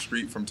right down the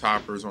street from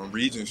Toppers on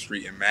Regent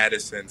Street in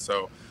Madison.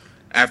 So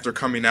after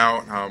coming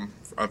out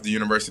of the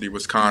University of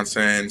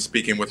Wisconsin,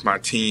 speaking with my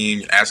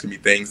team, asking me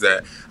things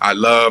that I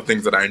love,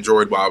 things that I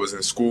enjoyed while I was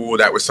in school,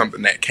 that was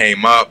something that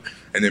came up.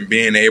 And then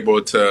being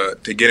able to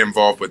get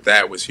involved with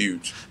that was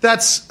huge.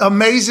 That's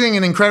amazing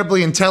and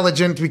incredibly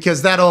intelligent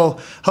because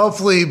that'll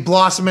hopefully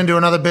blossom into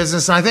another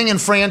business. And I think in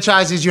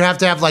franchises, you have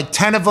to have like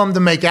 10 of them to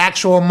make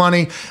actual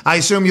money. I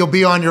assume you'll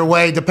be on your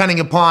way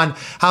depending upon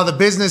how the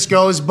business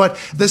goes. But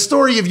the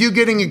story of you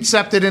getting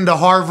accepted into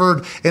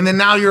Harvard and then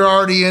now you're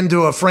already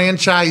into a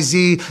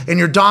franchisee and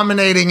you're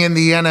dominating in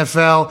the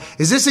NFL.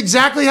 Is this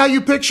exactly how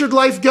you pictured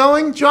life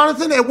going,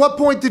 Jonathan? At what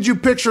point did you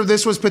picture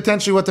this was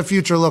potentially what the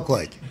future looked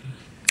like?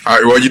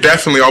 Well, you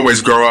definitely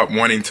always grow up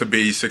wanting to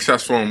be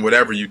successful in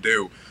whatever you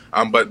do.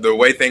 But the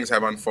way things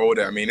have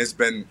unfolded, I mean, it's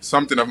been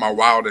something of my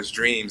wildest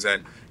dreams.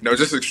 And,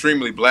 just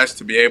extremely blessed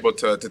to be able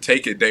to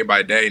take it day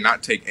by day,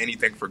 not take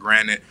anything for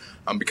granted.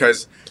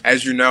 Because,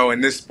 as you know,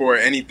 in this sport,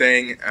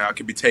 anything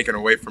can be taken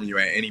away from you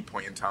at any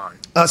point in time.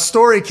 A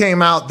story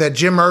came out that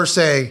Jim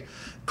Irsay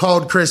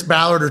called Chris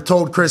Ballard or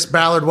told Chris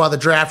Ballard while the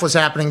draft was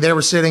happening. They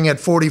were sitting at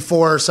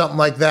 44 or something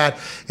like that,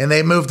 and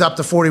they moved up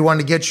to 41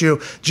 to get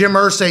you. Jim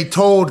Irsay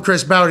told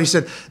Chris Ballard, he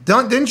said,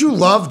 didn't you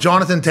love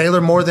Jonathan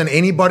Taylor more than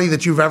anybody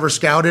that you've ever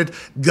scouted?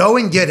 Go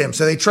and get him.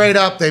 So they trade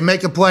up, they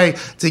make a play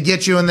to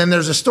get you, and then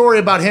there's a story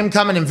about him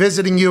coming and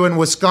visiting you in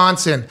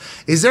Wisconsin.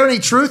 Is there any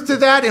truth to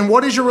that, and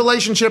what is your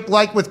relationship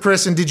like with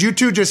Chris, and did you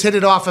two just hit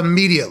it off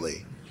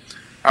immediately?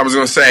 I was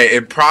going to say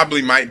it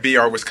probably might be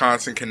our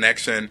Wisconsin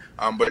connection,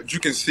 but you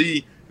can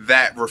see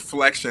that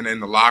reflection in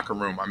the locker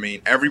room. I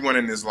mean, everyone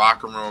in this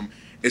locker room,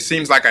 it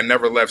seems like I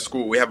never left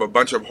school. We have a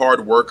bunch of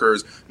hard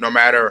workers, no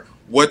matter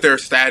what their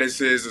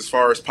status is as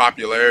far as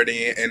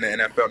popularity in the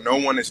NFL. No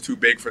one is too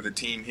big for the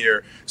team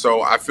here.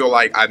 So I feel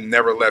like I've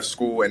never left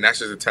school, and that's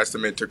just a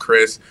testament to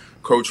Chris,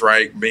 Coach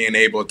Wright, being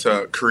able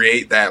to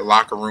create that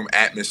locker room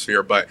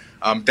atmosphere. But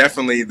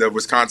definitely the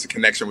Wisconsin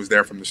connection was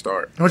there from the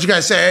start. What you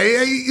guys say?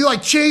 Hey, you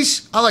like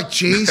cheese? I like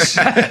cheese.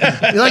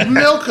 You like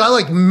milk? I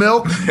like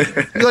milk.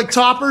 You like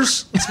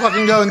toppers? Let's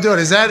fucking go and do it.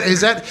 Is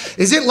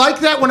it like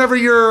that whenever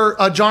you're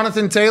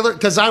Jonathan Taylor?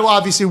 Because I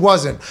obviously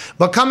wasn't.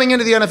 But coming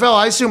into the NFL,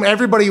 I assume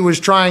everybody was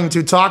trying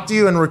to talk to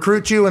you and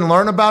recruit you and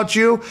learn about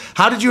you.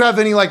 How did you have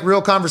any like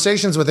real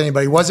conversations with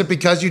anybody? Was it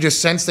because you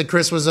just sensed that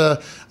Chris was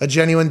a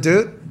genuine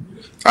dude?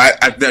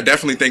 I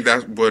definitely think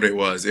that's what it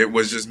was. It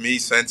was just me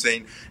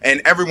sensing,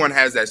 and everyone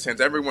has that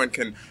sense. Everyone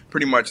can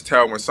pretty much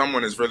tell when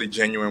someone is really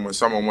genuine, when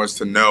someone wants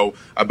to know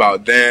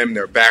about them,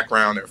 their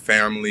background, their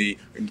family,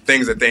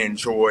 things that they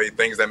enjoy,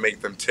 things that make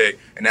them tick,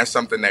 and that's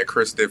something that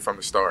Chris did from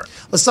the start.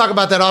 Let's talk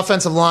about that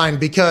offensive line,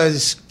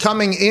 because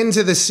coming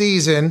into the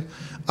season,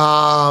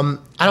 I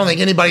don't think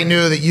anybody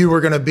knew that you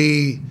were going to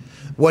be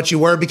what you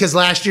were, because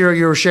last year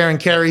you were sharing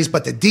carries,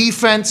 but the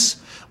defense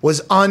was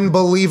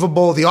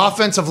unbelievable. The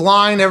offensive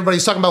line,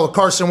 everybody's talking about with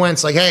Carson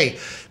Wentz. Like, hey,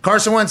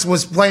 Carson Wentz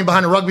was playing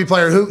behind a rugby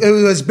player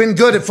who has been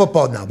good at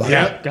football now.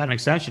 Got an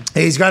extension.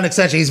 He's got an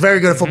extension. He's very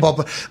good at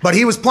football. But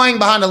he was playing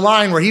behind a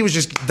line where he was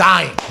just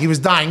dying. He was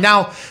dying.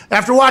 Now,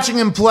 after watching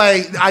him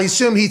play, I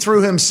assume he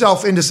threw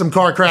himself into some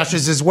car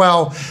crashes as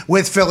well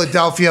with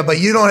Philadelphia. But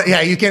you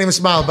can't even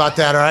smile about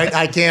that, all right?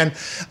 I can.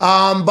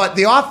 But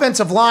the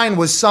offensive line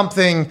was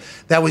something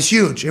that was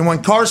huge. And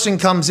when Carson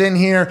comes in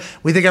here,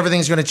 we think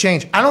everything's going to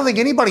change. I don't think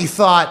anybody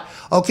thought,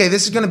 okay,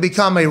 this is going to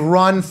become a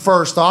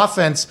run-first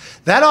offense.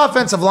 That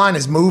offensive line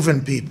is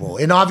moving people.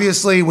 And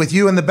obviously, with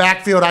you in the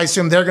backfield, I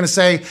assume they're going to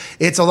say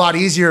it's a lot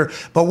easier.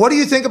 But what do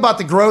you think about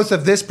the growth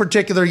of this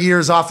particular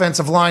year's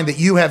offensive line that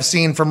you have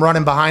seen from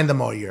running behind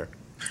them all year?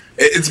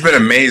 It's been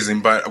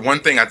amazing, but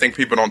one thing I think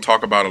people don't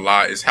talk about a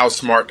lot is how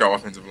smart the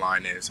offensive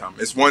line is.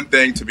 It's one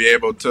thing to be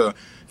able to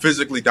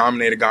physically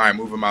dominate a guy and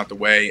move him out the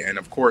way, and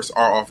of course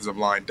our offensive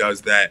line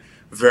does that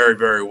very,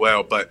 very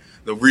well. But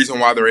the reason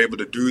why they're able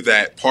to do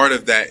that, part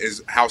of that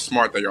is how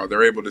smart they are.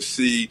 They're able to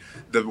see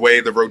the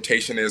way the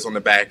rotation is on the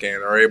back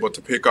end. They're able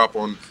to pick up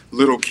on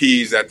little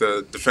keys that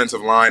the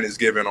defensive line is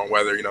given on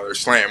whether, they're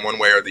slanting one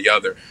way or the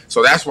other.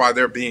 So that's why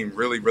they're being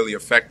really, really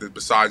effective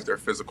besides their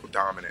physical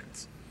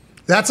dominance.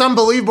 That's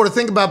unbelievable to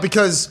think about,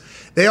 because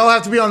they all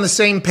have to be on the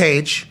same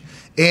page.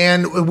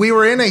 And we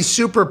were in a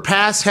super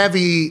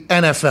pass-heavy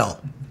NFL.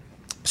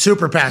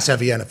 Super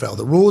pass-heavy NFL.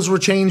 The rules were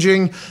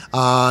changing.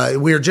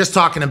 We were just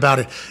talking about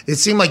it. It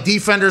seemed like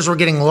defenders were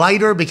getting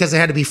lighter because they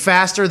had to be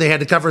faster. They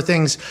had to cover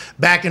things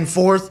back and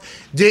forth.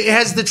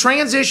 Has the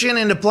transition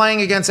into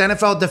playing against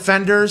NFL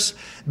defenders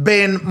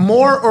been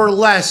more or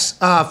less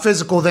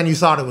physical than you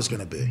thought it was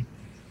going to be?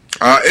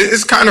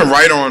 It's kind of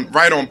right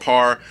on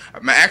par.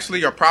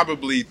 Actually, I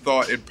probably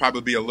thought it'd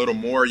probably be a little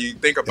more. You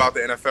think about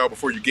the NFL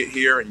before you get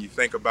here, and you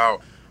think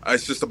about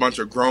it's just a bunch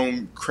of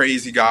grown,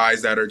 crazy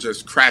guys that are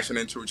just crashing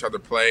into each other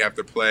play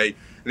after play.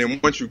 And then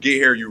once you get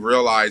here, you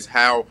realize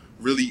how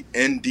really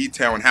in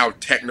detail and how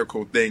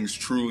technical things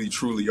truly,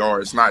 truly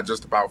are. It's not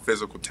just about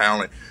physical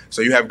talent.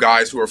 So you have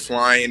guys who are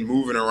flying,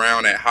 moving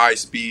around at high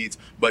speeds,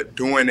 but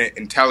doing it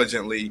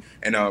intelligently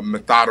in a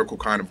methodical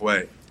kind of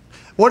way.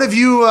 What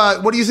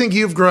do you think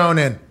you've grown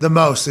in the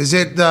most? Is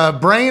it the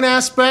brain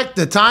aspect,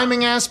 the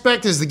timing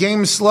aspect? Is the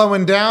game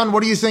slowing down?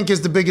 What do you think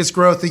is the biggest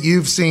growth that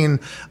you've seen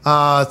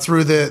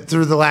through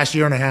the last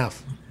year and a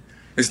half?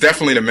 It's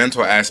definitely the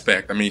mental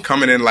aspect. I mean,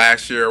 coming in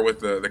last year with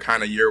the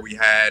kind of year we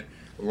had,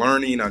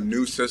 learning a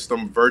new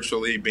system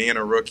virtually, being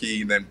a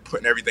rookie, then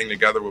putting everything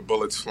together with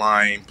bullets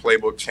flying,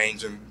 playbook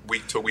changing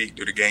week to week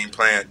through the game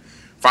plan,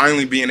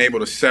 finally being able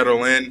to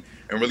settle in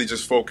and really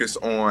just focus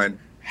on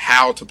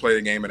how to play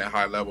the game at a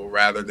high level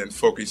rather than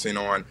focusing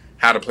on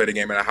how to play the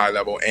game at a high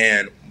level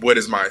and what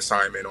is my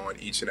assignment on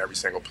each and every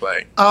single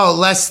play. Oh,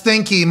 less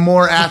thinky,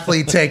 more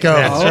athlete take over.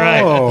 That's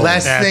right.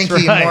 Less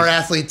thinky, more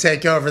athlete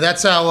take over.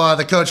 That's how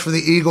the coach for the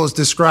Eagles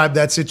described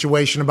that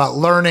situation about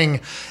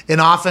learning in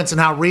offense and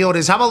how real it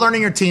is. How about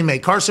learning your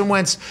teammate? Carson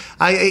Wentz,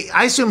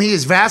 I assume he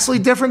is vastly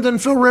different than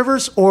Phil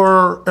Rivers,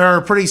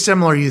 or pretty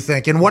similar, you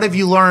think? And what have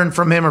you learned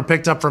from him or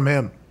picked up from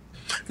him?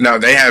 No,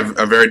 they have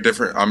a very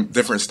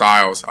different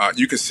styles.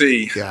 You can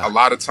see a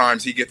lot of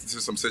times he gets into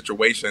some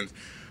situations.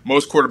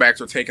 Most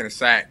quarterbacks are taking a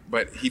sack,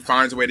 but he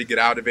finds a way to get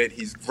out of it.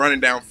 He's running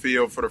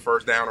downfield for the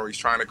first down, or he's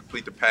trying to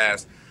complete the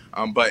pass.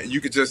 But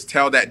you could just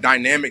tell that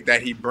dynamic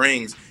that he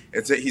brings.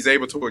 He's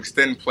able to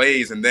extend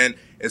plays, and then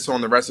it's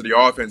on the rest of the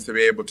offense to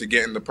be able to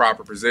get in the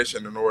proper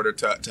position in order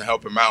to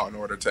help him out in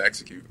order to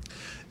execute.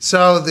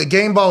 So the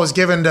game ball was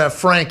given to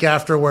Frank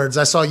afterwards.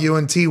 I saw you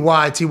and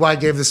T.Y. T.Y.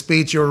 gave the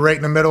speech. You were right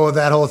in the middle of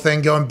that whole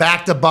thing, going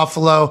back to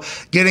Buffalo,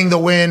 getting the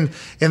win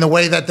in the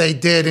way that they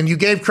did. And you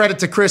gave credit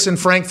to Chris and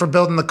Frank for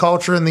building the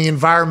culture and the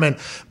environment.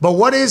 But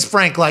what is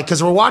Frank like?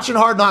 Because we're watching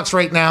Hard Knocks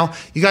right now.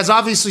 You guys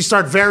obviously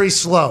start very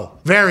slow.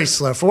 Very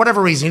slow. For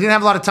whatever reason. You didn't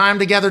have a lot of time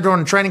together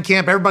during training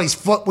camp. Everybody's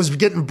foot was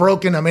getting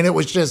broken. I mean, it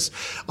was just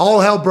all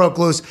hell broke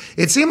loose.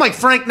 It seemed like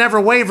Frank never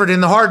wavered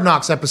in the Hard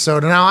Knocks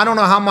episode. And now I don't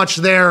know how much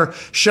they're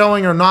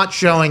showing or not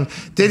showing.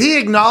 Did he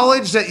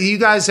acknowledge that you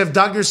guys have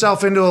dug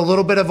yourself into a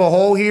little bit of a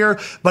hole here?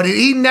 But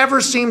he never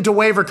seemed to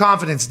waver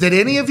confidence. Did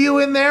any of you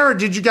in there, or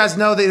did you guys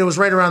know that it was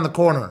right around the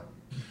corner?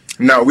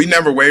 No, we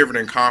never wavered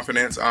in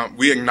confidence.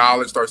 We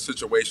acknowledged our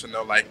situation,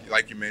 though,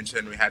 like you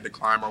mentioned, we had to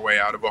climb our way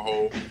out of a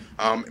hole.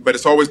 But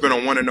it's always been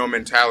a want-to-know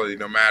mentality,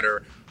 no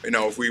matter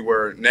if we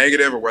were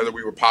negative or whether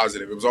we were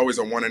positive. It was always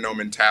a want-to-know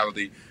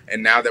mentality.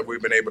 And now that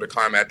we've been able to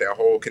climb at that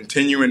hole,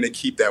 continuing to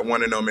keep that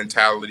want-to-know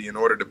mentality in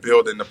order to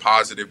build in the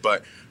positive.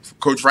 But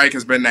Coach Reich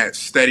has been that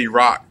steady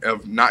rock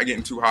of not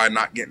getting too high,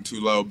 not getting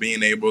too low,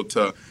 being able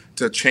to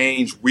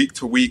change week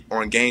to week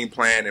on game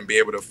plan and be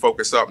able to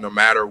focus up no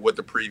matter what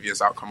the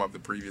previous outcome of the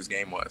previous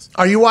game was.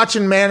 Are you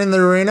watching Man in the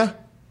Arena?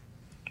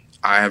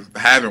 I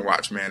haven't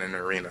watched Man in the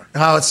Arena.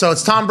 Oh, so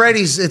it's Tom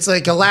Brady's. It's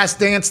like a Last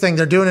Dance thing.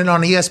 They're doing it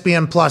on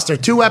ESPN Plus. They're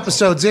 2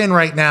 episodes in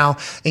right now,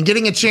 and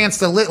getting a chance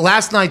to.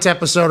 Last night's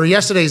episode or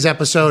yesterday's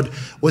episode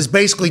was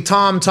basically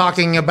Tom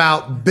talking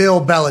about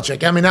Bill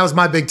Belichick. I mean, that was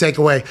my big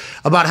takeaway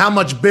about how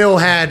much Bill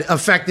had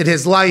affected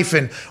his life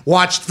and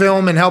watched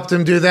film and helped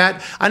him do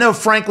that. I know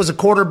Frank was a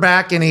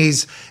quarterback, and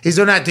he's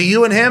doing that. Do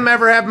you and him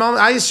ever have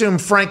moments? I assume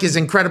Frank is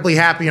incredibly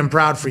happy and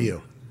proud for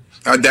you.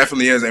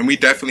 Definitely is, and we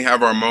definitely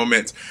have our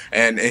moments,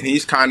 and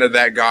he's kind of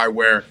that guy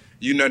where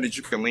you know that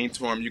you can lean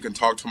to him, you can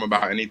talk to him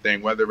about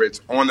anything, whether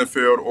it's on the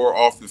field or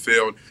off the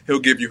field.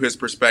 He'll give you his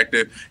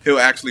perspective. He'll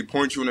actually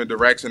point you in a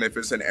direction if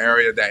it's an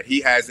area that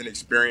he hasn't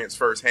experienced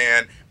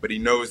firsthand, but he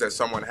knows that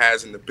someone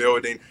has in the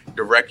building,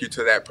 direct you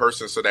to that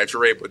person so that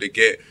you're able to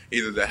get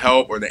either the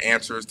help or the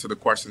answers to the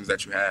questions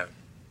that you have.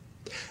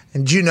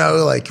 And do you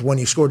know, like, when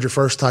you scored your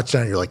first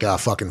touchdown, you're like,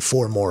 fucking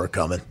 4 more are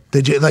coming. Do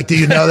you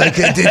know that?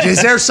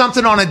 Is there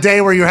something on a day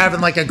where you're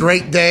having, like, a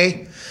great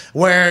day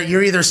where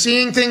you're either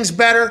seeing things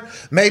better,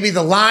 maybe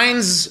the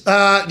lines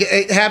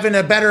having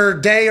a better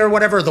day or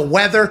whatever, the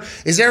weather?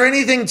 Is there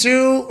anything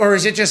to, or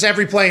is it just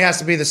every play has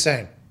to be the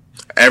same?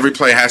 Every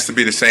play has to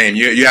be the same.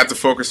 You have to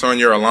focus on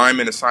your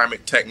alignment,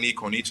 assignment,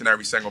 technique on each and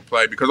every single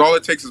play, because all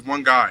it takes is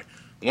one guy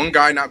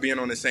not being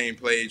on the same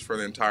page for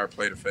the entire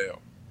play to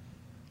fail.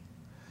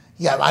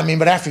 Yeah, I mean,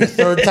 but after your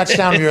third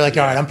touchdown, you're like,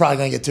 all right, I'm probably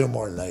going to get 2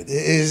 more tonight.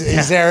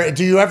 Is there?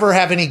 Do you ever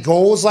have any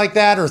goals like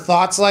that or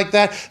thoughts like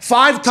that?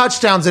 5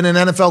 touchdowns in an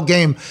NFL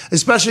game,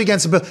 especially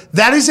against the Bills,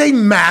 that is a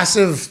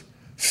massive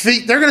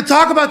feat. They're going to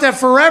talk about that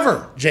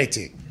forever,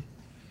 JT.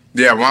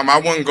 Yeah, my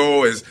one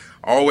goal is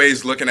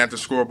always looking at the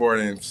scoreboard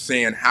and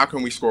seeing how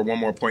can we score 1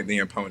 more point than the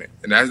opponent.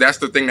 And that's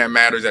the thing that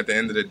matters at the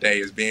end of the day,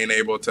 is being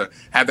able to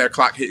have that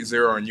clock hit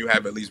 0 and you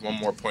have at least 1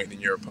 more point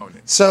than your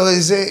opponent. So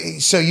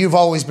you've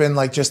always been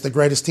like just the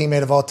greatest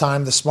teammate of all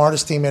time, the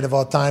smartest teammate of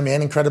all time,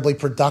 and incredibly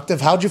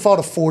productive. How'd you fall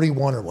to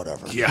 41 or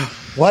whatever? Yeah.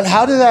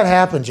 How did that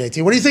happen,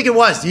 JT? What do you think it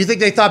was? Do you think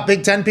they thought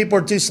Big Ten people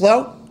were too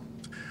slow?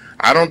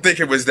 I don't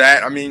think it was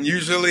that. I mean,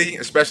 usually,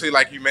 especially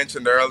like you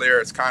mentioned earlier,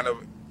 it's kind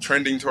of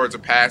trending towards a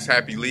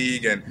pass-happy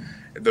league, and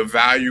the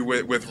value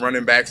with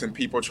running backs, and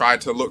people try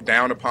to look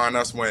down upon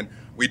us when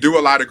we do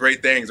a lot of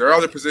great things. There are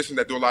other positions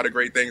that do a lot of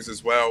great things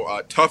as well,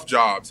 tough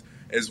jobs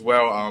as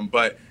well.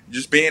 But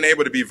just being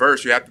able to be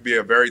versed, you have to be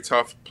a very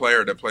tough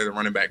player to play the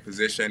running back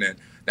position. And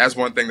that's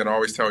one thing that I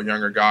always tell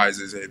younger guys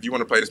is if you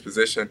want to play this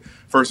position,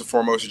 first and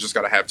foremost, you just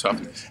got to have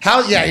toughness.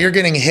 You're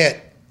getting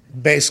hit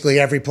basically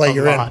every play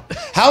you're in.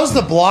 How's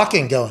the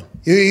blocking going?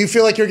 You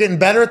feel like you're getting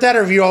better at that,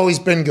 or have you always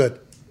been good?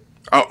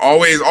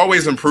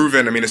 Always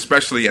improving. I mean,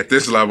 especially at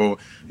this level,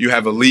 you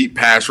have elite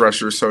pass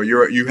rushers, so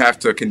you have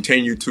to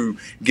continue to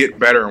get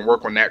better and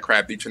work on that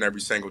craft each and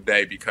every single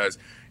day, because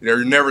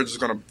you're never just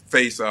going to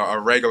face a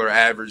regular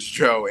average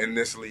Joe in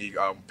this league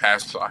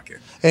pass blocking.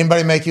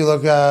 Anybody make you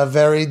look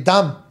very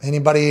dumb?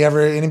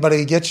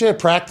 Anybody get you at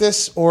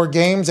practice or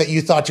games that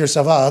you thought to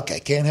yourself, oh, okay,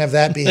 can't have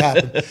that be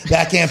happen.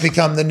 That can't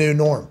become the new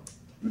norm?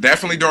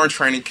 Definitely during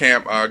training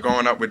camp,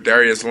 going up with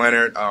Darius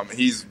Leonard.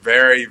 He's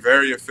very,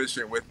 very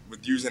efficient with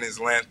using his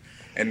length,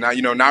 and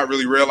not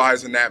really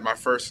realizing that my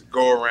first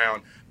go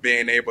around,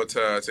 being able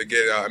to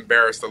get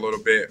embarrassed a little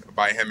bit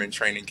by him in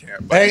training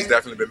camp. But he's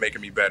definitely been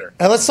making me better.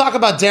 And let's talk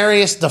about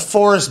Darius,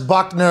 DeForest,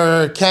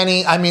 Buckner,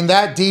 Kenny. I mean,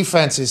 that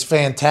defense is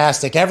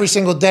fantastic. Every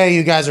single day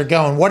you guys are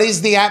going. What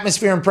is the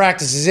atmosphere in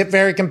practice? Is it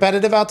very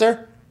competitive out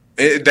there?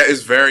 That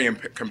is very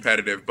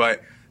competitive,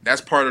 but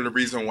that's part of the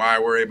reason why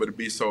we're able to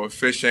be so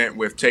efficient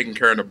with taking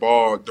care of the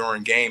ball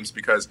during games,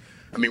 because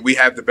I mean, we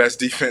have the best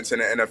defense in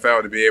the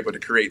NFL to be able to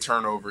create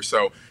turnovers.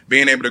 So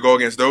being able to go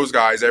against those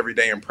guys every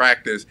day in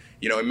practice,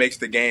 it makes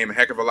the game a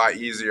heck of a lot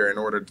easier in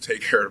order to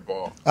take care of the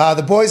ball.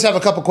 The boys have a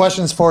couple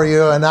questions for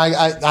you, and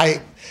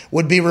I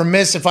would be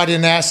remiss if I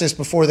didn't ask this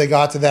before they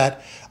got to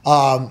that.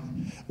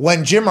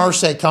 When Jim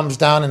Irsay comes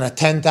down in a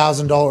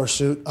 $10,000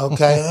 suit,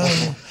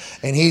 okay,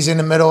 and he's in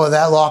the middle of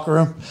that locker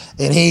room,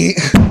 and he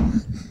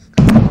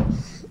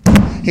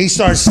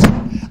starts.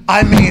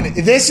 I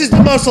mean, this is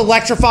the most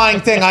electrifying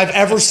thing I've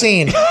ever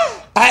seen.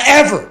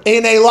 Ever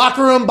in a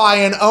locker room by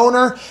an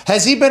owner.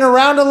 Has he been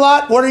around a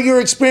lot? What are your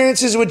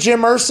experiences with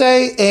Jim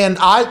Irsay? And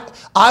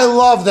I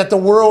love that the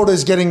world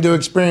is getting to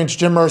experience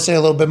Jim Irsay a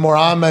little bit more.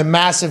 I'm a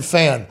massive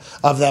fan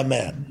of that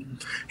man.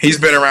 He's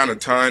been around a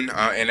ton,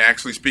 and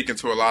actually speaking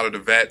to a lot of the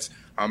vets,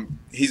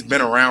 he's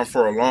been around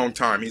for a long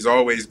time. He's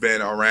always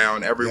been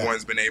around.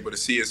 Everyone's been able to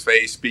see his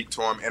face, speak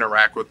to him,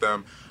 interact with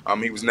him.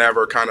 He was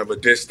never kind of a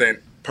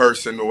distant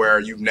person where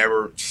you've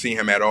never seen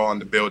him at all in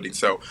the building.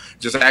 So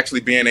just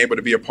actually being able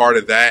to be a part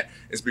of that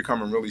is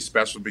becoming really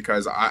special,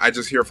 because I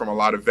just hear from a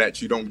lot of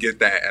vets, you don't get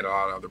that at a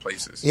lot of other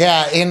places.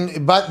 Yeah,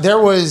 but there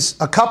was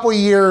a couple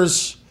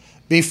years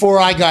before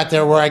I got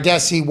there where I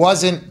guess he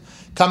wasn't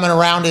coming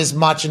around as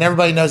much, and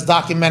everybody knows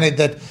documented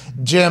that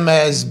Jim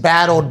has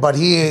battled, but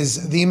he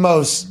is the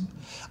most,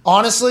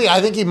 honestly, I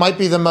think he might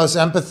be the most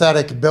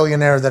empathetic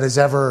billionaire that has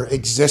ever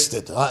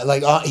existed.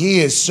 He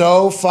is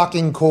so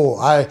fucking cool.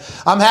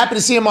 I'm happy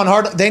to see him on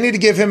Hard. They need to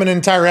give him an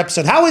entire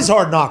episode. How is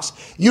Hard Knocks?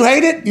 You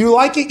hate it? You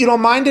like it? You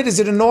don't mind it? Is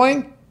it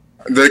annoying?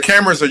 The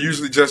cameras are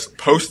usually just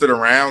posted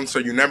around, so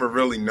you never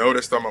really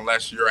notice them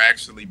unless you're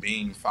actually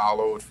being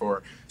followed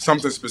for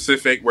something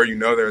specific where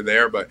they're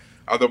there. But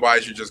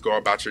otherwise, you just go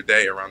about your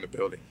day around the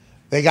building.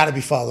 They got to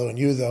be following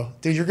you, though.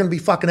 Dude, you're going to be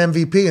fucking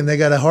MVP, and they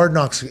got a Hard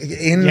Knocks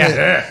in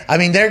there. I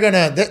mean, they're going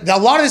to – a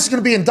lot of this is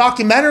going to be in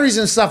documentaries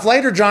and stuff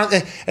later,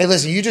 Jonathan. Hey,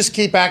 listen, you just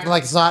keep acting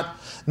like it's not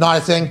a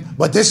thing,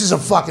 but this is a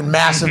fucking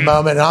massive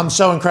moment, and I'm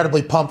so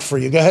incredibly pumped for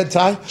you. Go ahead,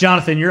 Ty.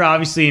 Jonathan, you're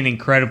obviously an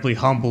incredibly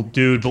humble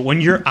dude, but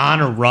when you're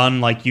on a run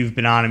like you've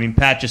been on, I mean,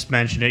 Pat just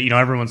mentioned it.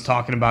 Everyone's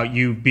talking about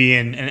you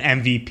being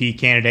an MVP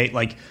candidate.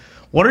 Like,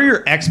 what are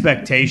your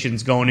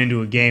expectations going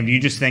into a game? Do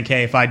you just think,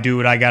 hey, if I do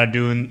what I got to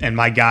do and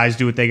my guys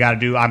do what they got to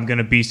do, I'm going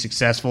to be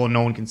successful and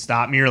no one can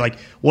stop me? Or, like,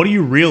 what are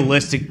you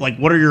realistic? Like,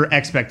 what are your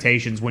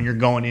expectations when you're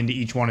going into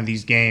each one of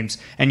these games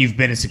and you've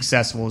been as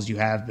successful as you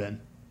have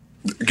been?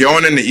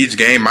 Going into each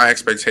game, my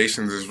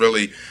expectations is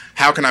really,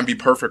 how can I be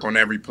perfect on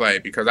every play?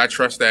 Because I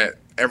trust that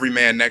every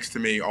man next to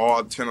me,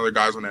 all 10 other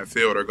guys on that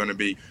field, are going to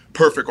be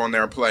perfect on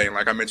their play. And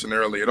like I mentioned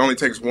earlier, it only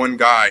takes one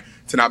guy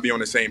to not be on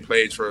the same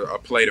page for a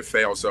play to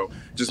fail. So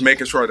just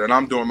making sure that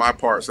I'm doing my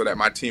part so that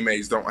my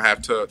teammates don't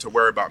have to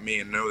worry about me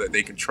and know that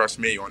they can trust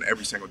me on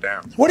every single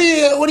down. What do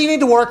you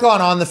need to work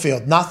on the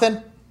field?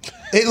 Nothing?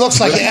 It looks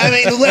like it. I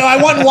mean, I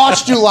went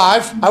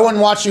and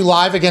watched you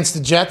live against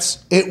the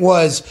Jets. I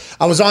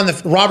was on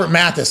the Robert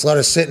Mathis let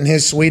us sit in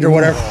his suite or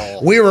whatever.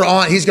 We were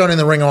on. He's going in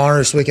the Ring of Honor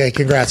this week. Hey,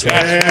 congrats,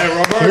 Bob.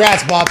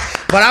 Congrats, Bob.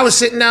 But I was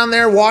sitting down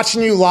there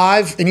watching you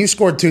live, and you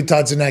scored 2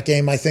 tuds in that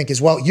game, I think,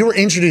 as well. You were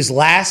introduced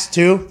last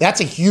too.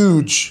 That's a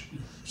huge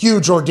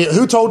ordeal.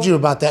 Who told you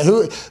about that?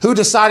 Who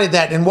decided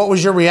that, and what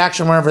was your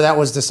reaction whenever that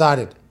was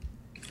decided?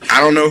 I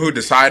don't know who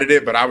decided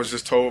it, but I was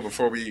just told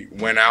before we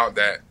went out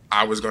that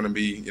I was going to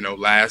be,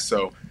 last.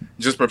 So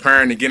just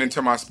preparing to get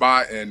into my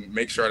spot and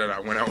make sure that I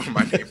went out with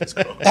my name was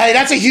called. Hey,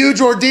 that's a huge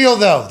ordeal,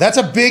 though. That's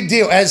a big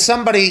deal. As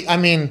somebody, I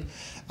mean,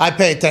 I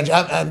pay attention.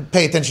 I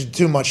pay attention to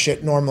too much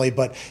shit normally,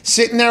 but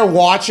sitting there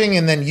watching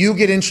and then you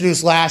get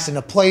introduced last and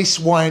the place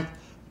went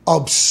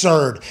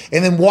absurd.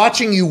 And then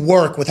watching you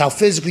work with how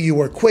physical you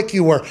were, quick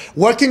you were.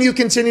 What can you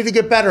continue to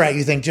get better at,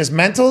 you think? Just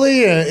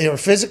mentally or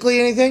physically,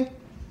 anything?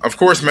 Of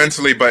course,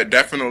 mentally, but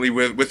definitely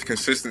with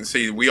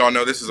consistency. We all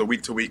know this is a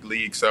week-to-week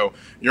league, so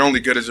you're only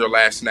good as your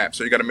last snap.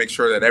 So you got to make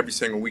sure that every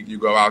single week you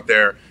go out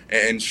there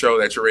and show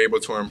that you're able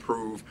to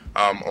improve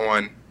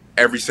on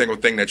every single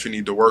thing that you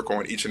need to work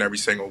on each and every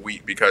single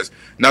week, because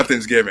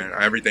nothing's given.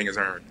 Everything is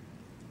earned.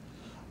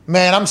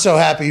 Man, I'm so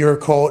happy you're a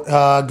Colt.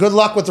 Good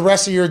luck with the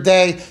rest of your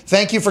day.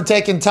 Thank you for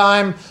taking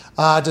time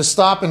to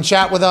stop and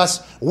chat with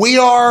us. We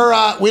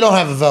don't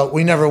have a vote.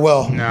 We never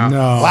will. No.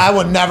 Well, I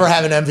would never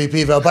have an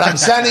MVP vote, but I'm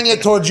sending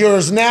it towards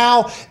yours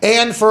now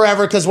and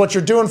forever, because what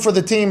you're doing for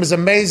the team is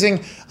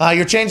amazing.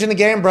 You're changing the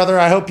game, brother.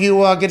 I hope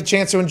you get a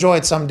chance to enjoy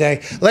it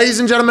someday. Ladies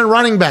and gentlemen,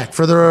 running back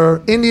for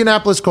the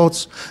Indianapolis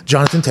Colts,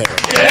 Jonathan Taylor.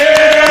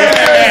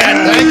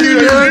 Yeah! Thank you,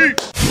 dude.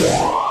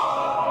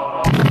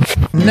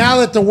 Now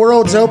that the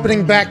world's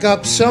opening back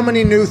up, so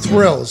many new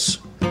thrills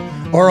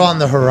are on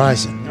the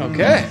horizon.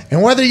 Okay.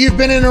 And whether you've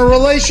been in a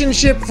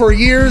relationship for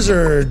years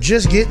or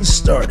just getting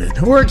started,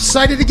 we're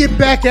excited to get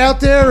back out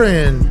there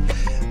and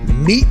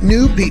meet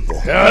new people.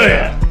 Hell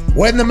yeah.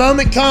 When the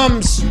moment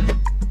comes,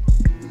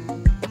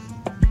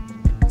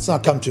 let's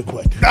not come too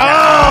quick.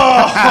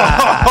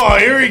 Oh,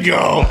 here we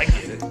go.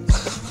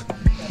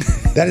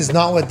 That is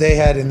not what they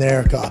had in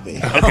their copy.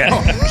 Okay.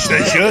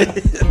 They should.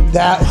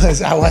 That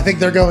was, I think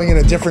they're going in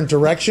a different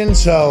direction,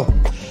 so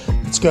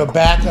let's go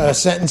back a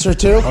sentence or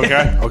two.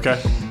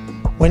 Okay.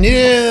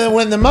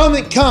 when the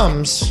moment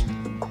comes,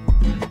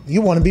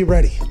 you want to be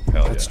ready.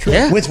 That's true.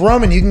 Yeah. With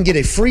Roman, you can get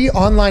a free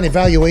online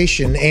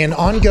evaluation and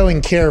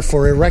ongoing care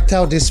for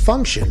erectile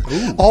dysfunction,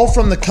 all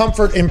from the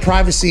comfort and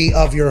privacy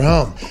of your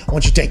home.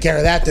 Once you take care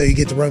of that, though, you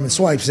get the Roman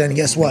swipes, and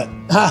guess what?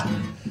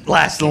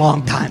 Lasts a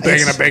long time.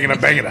 Banging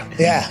it.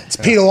 Yeah, it's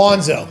Pete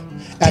Alonso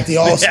at the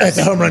at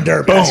the home run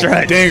derby. That's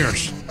right.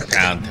 Dingers.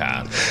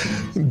 Downtown.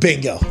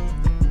 Bingo.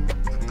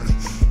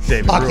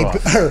 David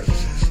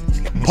Ruoff.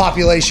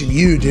 Population,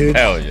 you, dude.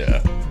 Hell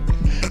yeah.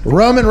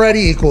 Roman Ready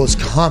equals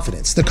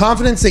confidence. The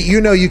confidence that you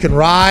know you can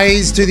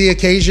rise to the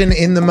occasion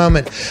in the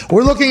moment.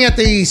 We're looking at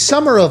the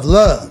Summer of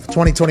Love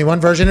 2021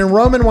 version, and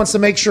Roman wants to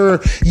make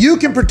sure you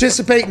can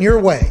participate in your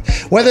way.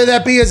 Whether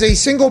that be as a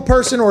single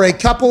person or a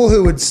couple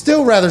who would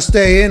still rather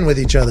stay in with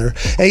each other,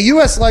 a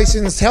U.S.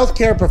 licensed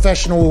healthcare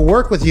professional will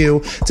work with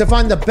you to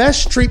find the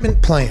best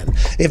treatment plan.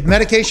 If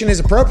medication is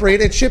appropriate,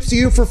 it ships to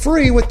you for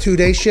free with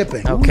 2-day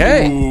shipping.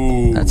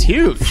 Okay. That's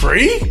huge.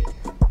 Free?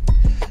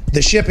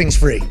 The shipping's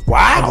free.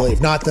 Wow. I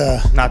believe, not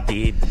the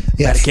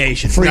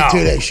Medication. Free No.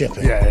 2-day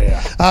shipping.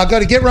 Yeah. Go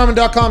to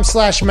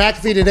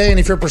GetRoman.com/McAfee today, and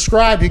if you're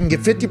prescribed, you can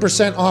get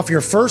 50% off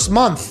your first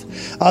month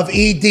of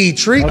ED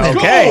treatment.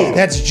 Okay.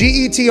 That's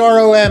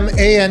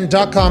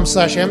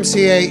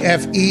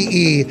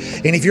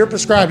GetRoman.com/MCAFEE. And if you're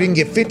prescribed, you can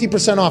get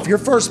 50% off your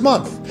first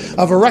month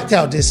of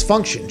erectile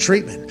dysfunction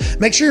treatment.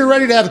 Make sure you're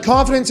ready to have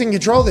confidence and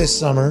control this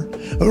summer.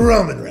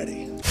 Roman Ready.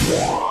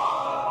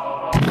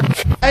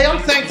 Hey, I'm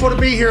thankful to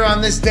be here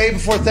on this day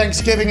before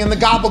Thanksgiving, and the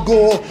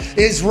Gabagool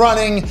is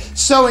running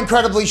so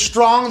incredibly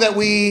strong that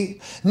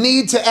we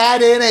need to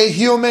add in a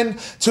human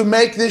to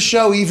make this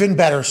show even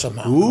better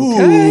somehow.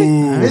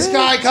 Ooh. This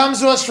guy comes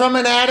to us from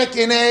an attic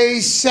in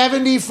a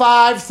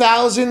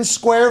 75,000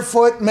 square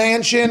foot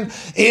mansion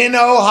in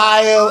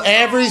Ohio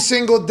every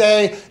single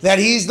day that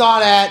he's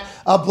not at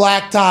a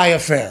black tie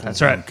affair.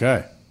 That's right.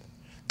 Okay.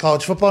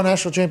 College football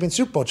national champion,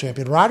 Super Bowl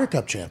champion, Ryder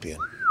Cup champion.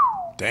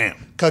 Damn.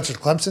 Coach of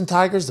the Clemson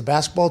Tigers, the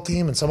basketball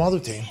team, and some other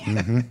team.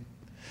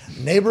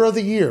 Neighbor of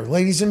the year,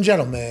 ladies and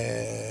gentlemen,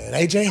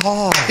 AJ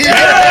Hall.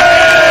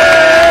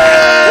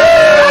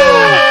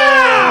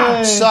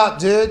 What's up,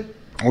 dude?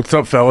 What's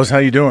up, fellas? How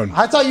you doing?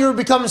 I thought you were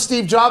becoming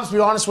Steve Jobs, to be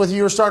honest with you.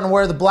 You were starting to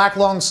wear the black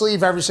long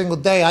sleeve every single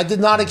day. I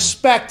did not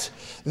expect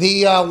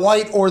the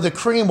white or the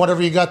cream,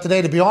 whatever you got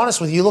today, to be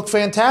honest with you. You look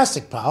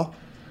fantastic, pal.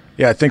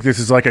 Yeah, I think this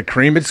is like a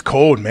cream. It's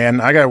cold, man.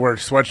 I gotta wear a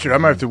sweatshirt. I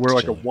might have to wear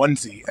like a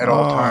onesie at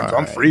all times.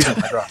 I'm freezing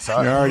when I go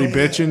outside. You're already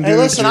bitching, dude. Hey,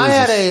 listen, I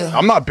had a...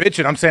 I'm not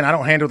bitching. I'm saying I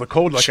don't handle the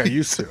cold like I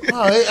used to.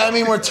 Well, I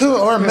mean, we're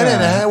a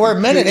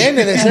minute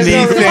into this. Be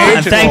There's no reason-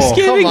 thankful.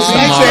 Thanksgiving. Come on. Be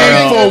Be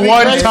thankful grateful.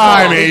 one Be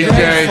time, grateful. AJ.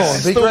 Be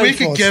It's grateful. the Be week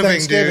grateful. of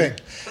It's giving,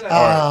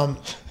 Thanksgiving.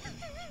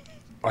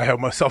 I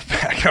held myself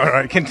back. All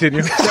right,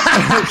 continue.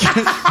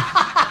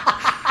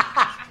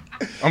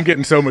 I'm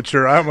getting so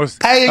mature. I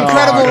almost. Hey,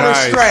 incredible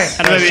nice. restraint.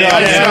 I'm grateful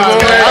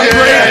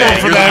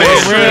for that.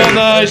 Real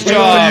nice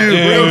job, dude.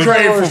 Real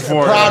grateful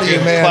for Proud of you,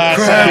 man. I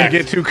Proud. can't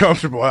get too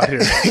comfortable out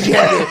here.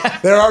 Yeah,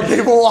 there are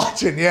people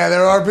watching. Yeah,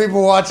 there are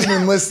people watching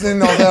and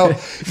listening. Although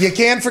you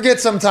can forget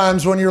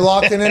sometimes when you're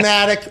locked in an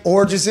attic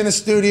or just in a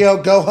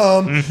studio, go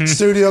home.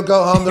 Studio,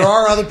 go home. There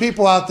are other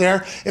people out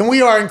there, and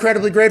we are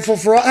incredibly grateful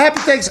for all.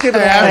 Happy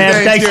Thanksgiving.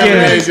 Happy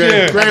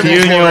Thanksgiving. Grateful You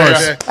and for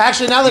yours. it.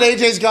 Actually, now that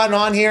AJ's gotten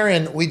on here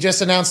and we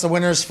just announced the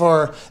winners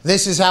for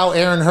This Is How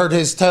Aaron Hurt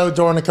His Toe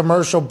during a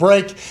commercial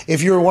break.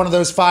 If you were one of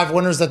those 5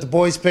 winners that the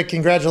boys picked,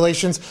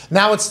 congratulations.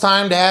 Now it's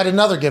time to add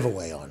another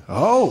giveaway on.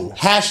 Oh.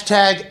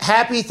 Hashtag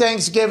Happy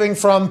Thanksgiving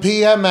from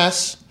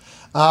PMS.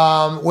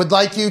 Would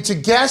like you to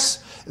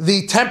guess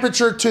the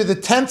temperature to the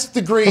 10th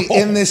degree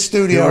in this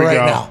studio Here we right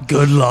go. now.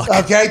 Good luck.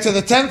 Okay, to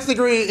the 10th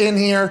degree in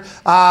here,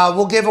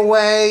 we'll give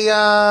away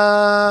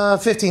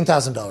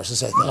 $15,000 to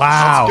say that.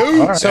 Wow.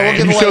 So we'll Can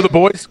give you away. show the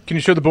boys? Can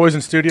you show the boys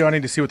in studio? I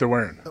need to see what they're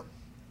wearing.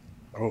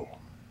 Oh,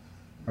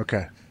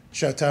 okay,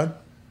 Showtime.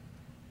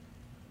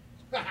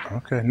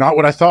 okay. Not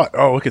what I thought.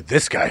 Oh, look at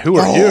this guy. Who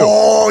are you?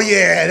 Oh,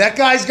 yeah. That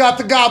guy's got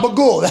the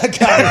gabagool. That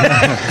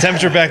guy.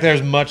 Temperature back there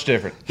is much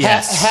different.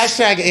 Yes.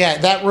 Hashtag, yeah,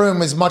 that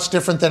room is much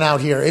different than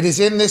out here. It is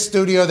in this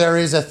studio. There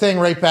is a thing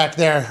right back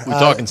there. We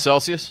talking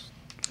Celsius?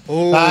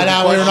 No,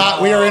 we're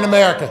not. We are in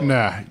America.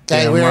 Nah. Okay,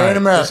 damn we are right. in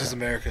America. This is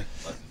America.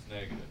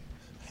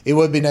 It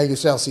would be negative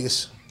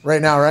Celsius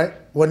right now, right?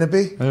 Wouldn't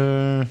it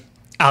be?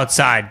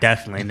 Outside,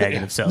 definitely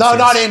negative Celsius. No,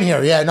 not in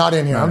here. Yeah, not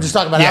in here. I'm just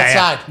talking about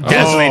outside.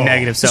 Definitely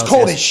negative It's Celsius.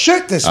 cold as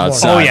shit this morning.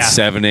 Outside, Oh, yeah.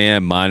 7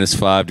 a.m., minus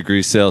 5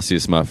 degrees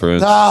Celsius, my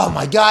friend. Oh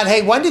my God!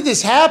 Hey, when did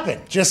this happen?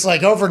 Just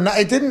like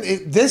overnight? It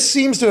didn't. This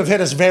seems to have hit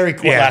us very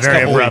quick. Yeah, last very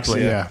couple abruptly.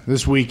 weeks. Yeah,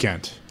 this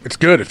weekend. It's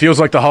good. It feels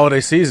like the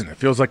holiday season. It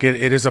feels like it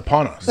is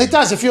upon us. It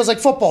does. It feels like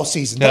football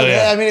season.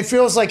 Yeah. I mean, it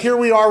feels like here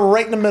we are. We're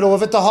right in the middle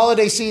of it. The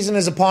holiday season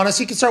is upon us.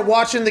 You can start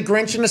watching The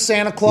Grinch and the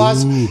Santa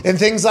Claus and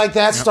things like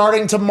that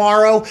starting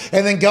tomorrow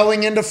and then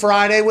going into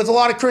Friday with a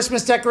lot of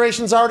Christmas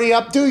decorations already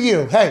up. Do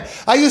you? Hey,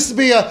 I used to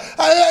be a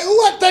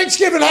let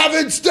Thanksgiving have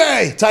its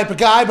day type of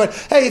guy. But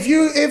hey,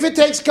 if it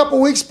takes a couple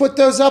weeks to put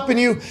those up and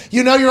you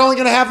know you're only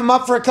going to have them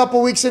up for a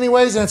couple weeks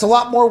anyways, and it's a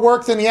lot more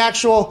work than the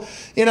actual,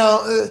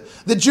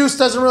 the juice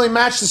doesn't really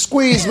match the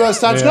squeeze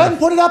most times. Go ahead and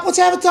put it up. Let's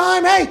have a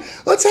time. Hey,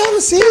 let's have a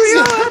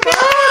season.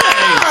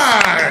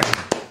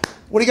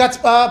 What do you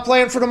got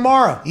planned for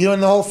tomorrow? You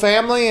and the whole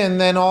family, and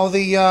then all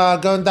the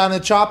going down to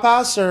the Chop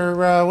House,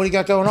 or what do you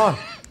got going on?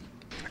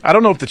 I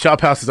don't know if the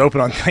Chop House is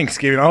open on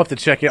Thanksgiving. I'll have to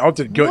check it. I'll have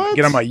to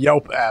get on my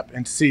Yelp app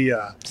and see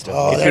if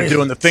they're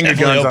doing the finger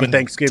guns on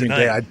Thanksgiving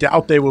Day. I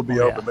doubt they will be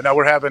open. But now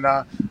we're having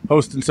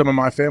hosting some of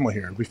my family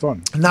here. It'll be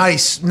fun.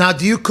 Nice. Now,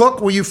 do you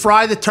cook? Will you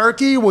fry the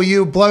turkey? Will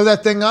you blow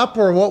that thing up,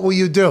 or what will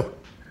you do?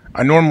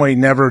 I normally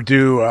never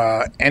do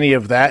any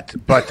of that,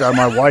 but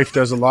my wife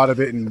does a lot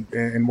of it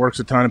and works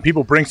a ton. And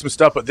people bring some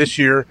stuff, but this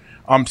year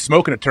I'm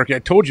smoking a turkey. I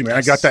told you, man,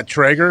 I got that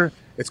Traeger.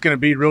 It's going to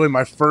be really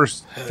my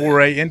first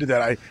foray into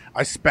that.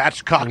 I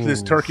spatchcocked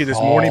this turkey this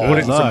morning, put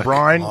it in some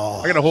brine.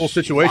 I got a whole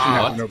situation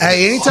happening over there.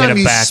 Hey, anytime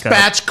you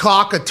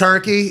spatchcock a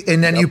turkey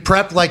and then you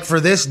prep like for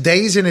this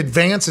days in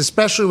advance,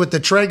 especially with the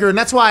Traeger, and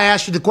that's why I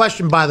asked you the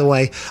question, by the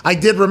way. I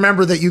did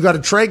remember that you got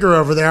a Traeger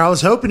over there. I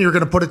was hoping you were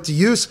going to put it to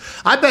use.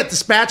 I bet the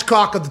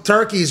spatchcock of the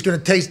turkey is going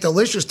to taste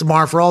delicious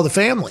tomorrow for all the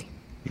family.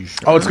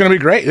 Oh, it's going to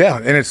be great, yeah.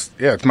 And it's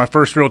my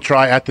first real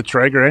try at the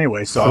Traeger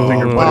anyway, so I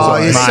figured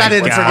you said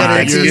it and forget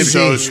it. It's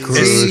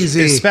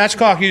easy. Is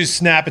spatchcock, you just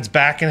snap its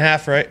back in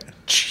half, right?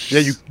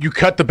 Yeah, you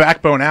cut the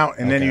backbone out,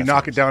 and then you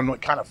knock it down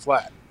kind of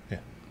flat.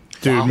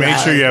 Dude, make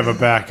sure you have a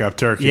backup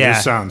turkey. Yeah.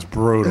 This sounds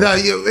brutal. No,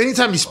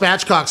 anytime you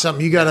spatchcock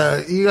something, you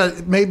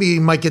gotta maybe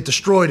you might get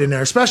destroyed in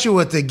there, especially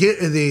with the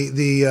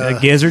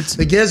gizzards.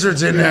 The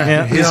gizzards in there.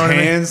 Yeah. You His know what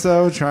hands,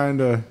 though, trying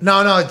to...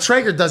 No,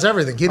 Traeger does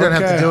everything. He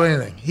doesn't have to do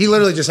anything. He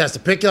literally just has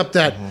to pick up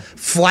that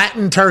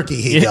flattened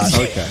turkey he does.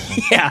 Okay.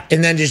 Yeah.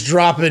 And then just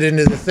drop it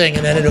into the thing,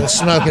 and then it'll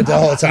smoke it the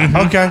whole time.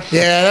 Okay.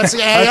 Yeah,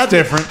 that's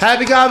different.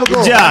 Happy gabagool.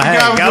 Good job. Hey,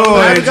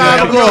 Happy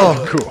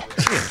gabagool. Cool.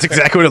 That's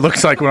exactly what it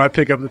looks like when I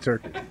pick up the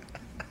turkey.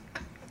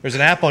 There's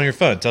an app on your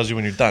phone. It tells you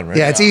when you're done, right?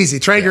 Yeah, it's easy.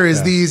 Traeger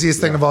is the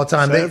easiest thing of all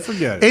time.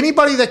 Forget it.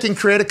 Anybody that can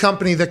create a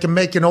company that can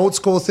make an old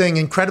school thing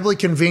incredibly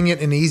convenient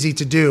and easy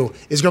to do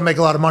is going to make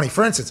a lot of money.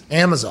 For instance,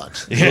 Amazon.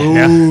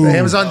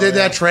 Amazon did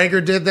that.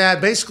 Traeger did that.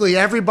 Basically,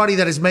 everybody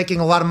that is making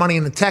a lot of money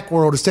in the tech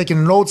world is taking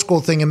an old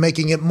school thing and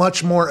making it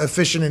much more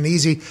efficient and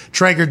easy.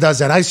 Traeger does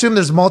that. I assume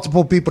there's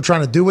multiple people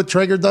trying to do what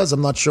Traeger does.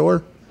 I'm not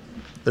sure.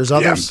 There's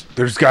others. Yeah,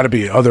 there's got to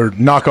be other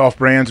knockoff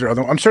brands or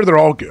other. I'm sure they're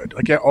all good,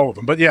 like all of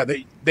them. But yeah,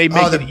 they make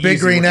the it Big easy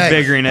Green Egg.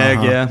 Big Green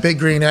Egg, yeah. Big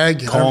Green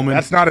Egg. Coleman.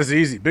 That's not as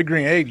easy. Big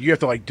Green Egg, you have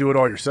to do it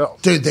all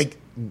yourself. Dude,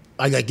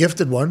 I got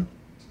gifted one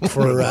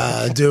for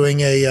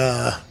doing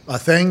a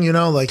thing.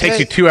 Takes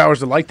you 2 hours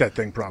to light that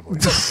thing, probably.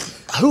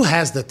 Who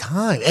has the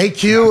time?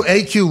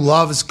 AQ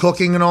loves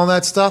cooking and all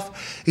that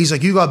stuff. He's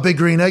like, you got Big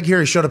Green Egg here?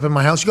 He showed up in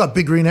my house. You got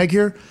Big Green Egg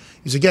here?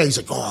 He's like, yeah. He's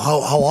like,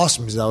 oh, how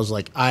awesome is that? I was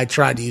like, I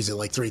tried to use it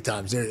like 3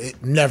 times.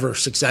 It never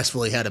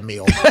successfully had a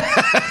meal.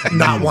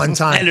 Not one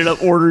time. Ended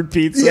up ordering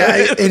pizza.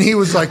 Yeah, and he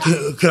was like,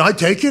 can I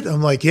take it?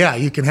 I'm like, yeah,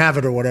 you can have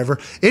it or whatever.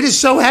 It is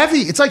so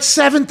heavy. It's like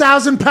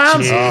 7,000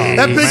 pounds.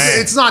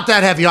 It's not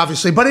that heavy,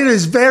 obviously, but it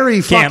is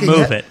very Can't fucking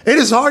move it. It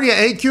is hard.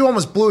 Yeah, AQ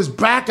almost blew his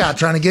back out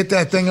trying to get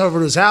that thing over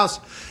to his house.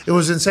 It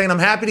was insane. I'm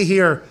happy to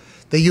hear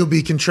that you'll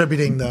be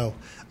contributing, though.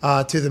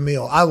 To the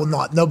meal. I will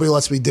not. Nobody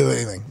lets me do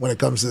anything when it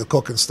comes to the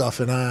cooking stuff,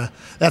 and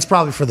that's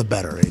probably for the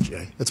better,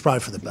 AJ. That's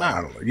probably for the better.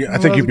 I don't know. Yeah, I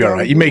think you'd be all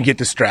right. You may get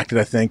distracted,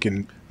 I think,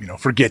 and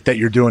forget that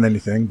you're doing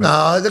anything.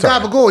 But the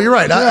gabagool. You're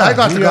right. I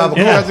got the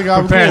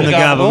gabagool. Preparing the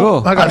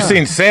gabagool. I've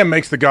seen Sam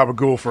makes the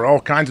gabagool for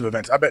all kinds of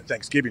events. I bet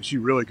Thanksgiving she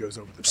really goes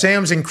over the top.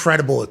 Sam's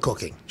incredible at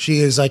cooking. She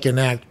is like an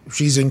act.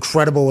 She's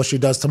incredible what she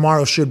does.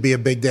 Tomorrow should be a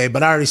big day,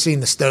 but I already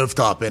seen the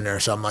stovetop in there,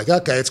 so I'm like,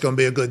 okay, it's going to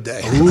be a good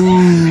day.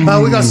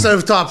 We got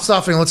stovetop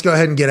stuffing. Let's go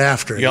ahead and get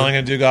after it. You're only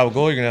going to do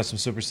gabagool? You're going to have some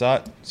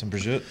supersat, some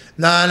prosciutto?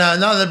 No,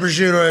 the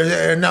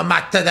prosciutto, no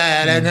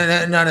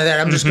none of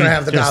that. I'm just going to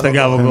have the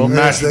gabagool.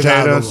 Mashed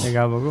potatoes.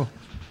 Gabagool.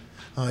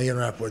 Oh, Ian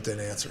Rapoport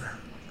didn't answer.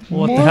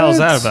 What the hell is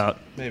that about?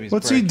 Maybe he's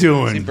What's breaking- he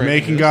doing? is he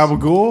breaking Making news?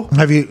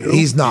 gabagool?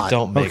 He's not.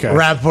 Don't make Okay. it.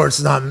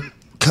 Rapoport's not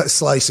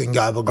slicing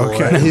gabagool.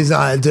 Okay. He's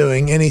not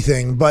doing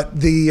anything. But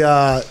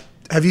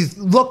have you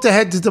looked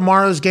ahead to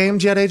tomorrow's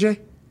games yet, AJ?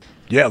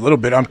 Yeah, a little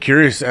bit. I'm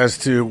curious as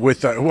to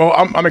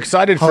I'm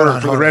excited for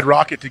the Red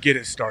Rocket to get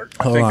its start.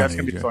 I think that's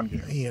going to be a fun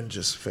game. Ian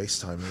just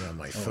FaceTimed me on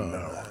my phone.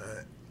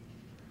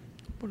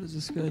 What is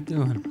this guy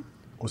doing?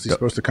 Was he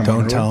supposed to come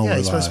Don't on tell early? him. Yeah,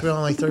 he's supposed to be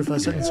on like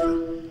 35 seconds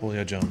ago.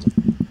 Julio Jones.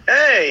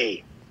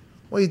 Hey!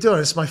 What are you doing?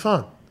 It's my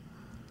phone.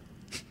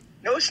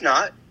 No, it's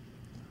not.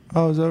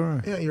 Oh, is that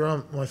right? Yeah, you're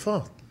on my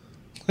phone.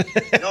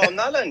 No, I'm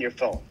not on your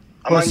phone.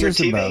 I'm What's on your this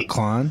TV. about,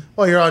 Klon?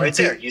 Well, you're on Right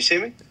there. You see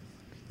me?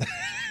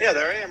 Yeah,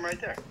 there I am right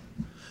there.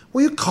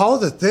 Will you call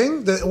the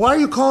thing? Why are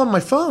you calling my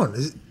phone?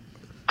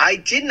 I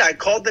didn't. I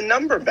called the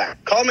number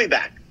back. Call me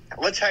back.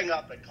 Let's hang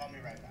up and call me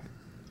right back.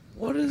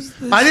 What is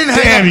this? I didn't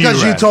hang up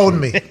because you told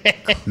me.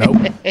 Nope.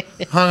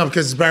 Hung up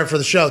because it's better for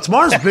the show.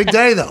 Tomorrow's a big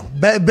day, though.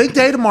 Big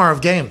day tomorrow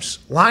of games.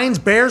 Lions,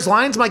 Bears.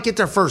 Lions might get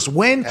their first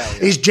win. Yeah.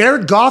 Is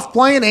Jared Goff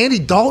playing? Andy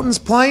Dalton's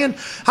playing?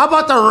 How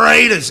about the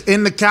Raiders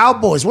and the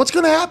Cowboys? What's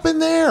going to happen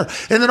there?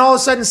 And then all of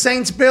a sudden,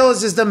 Saints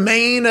Bills is the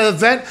main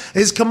event.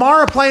 Is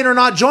Kamara playing or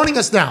not? Joining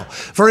us now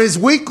for his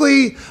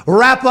weekly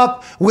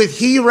wrap-up with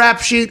He Rap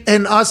Sheet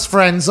and Us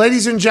Friends.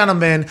 Ladies and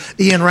gentlemen,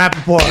 Ian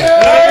Rapoport.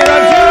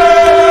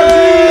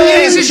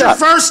 Is this your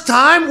first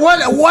time?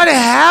 What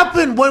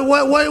happened? What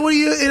are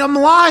you? I'm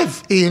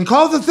live, Ian.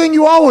 Call the thing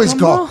you always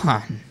call.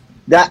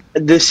 That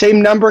the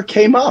same number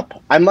came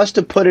up. I must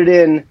have put it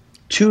in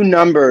 2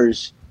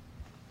 numbers.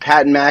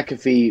 Pat and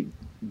McAfee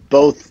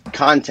both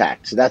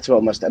contact. So that's what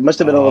it must have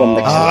been a little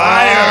mixed up.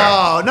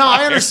 Oh, no,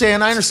 I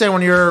understand. I understand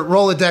when your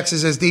Rolodex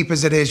is as deep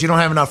as it is, you don't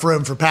have enough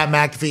room for Pat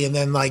McAfee and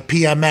then like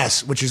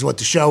PMS, which is what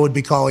the show would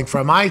be calling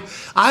from.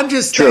 I'm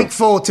just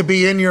thankful to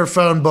be in your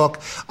phone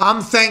book.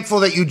 I'm thankful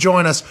that you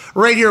join us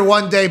right here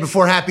one day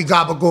before Happy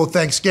Gabagool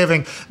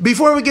Thanksgiving.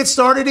 Before we get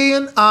started,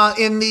 Ian,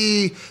 in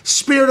the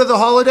spirit of the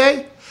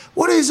holiday,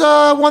 what is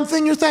one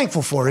thing you're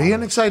thankful for,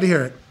 Ian? Excited to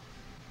hear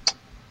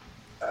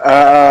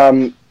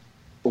it.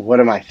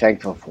 What am I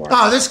thankful for?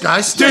 Oh, this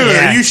guy stinks. Dude,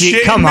 are you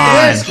shitting come me?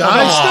 on. This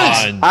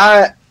guy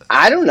stinks.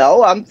 I don't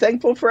know. I'm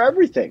thankful for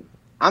everything.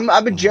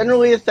 I'm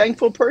generally a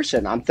thankful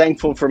person. I'm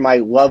thankful for my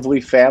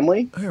lovely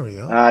family. There we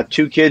go.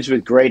 2 kids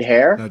with great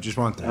hair. No, just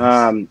one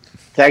thing.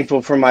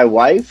 Thankful for my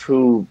wife,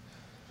 who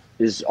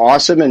is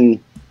awesome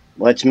and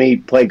lets me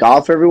play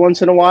golf every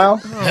once in a while.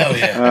 Hell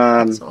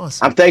yeah. That's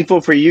awesome. I'm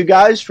thankful for you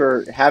guys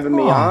for having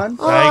me on. Thank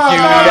you.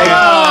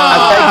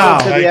 I'm thankful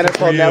to the Thank you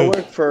NFL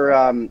Network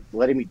for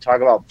letting me talk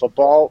about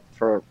football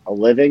for a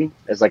living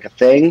as like a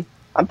thing.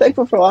 I'm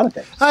thankful for a lot of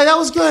things. Hey, that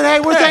was good.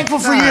 Hey, we're thankful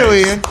for you,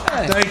 Ian.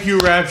 Thank you,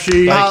 Rap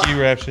Sheet. Thank you,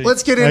 Rap Sheet.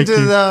 Let's get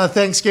into the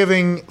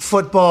Thanksgiving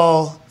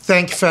football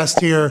Thank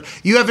Fest here.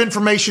 You have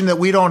information that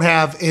we don't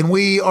have, and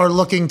we are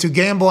looking to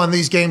gamble on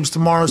these games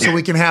tomorrow so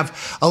we can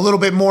have a little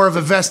bit more of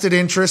a vested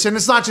interest. And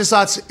it's not just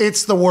us,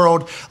 it's the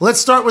world. Let's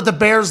start with the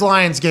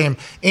Bears-Lions game.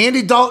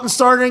 Andy Dalton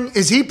starting.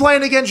 Is he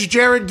playing against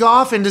Jared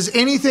Goff? And does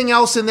anything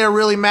else in there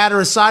really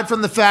matter aside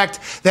from the fact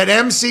that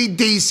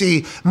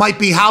MCDC might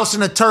be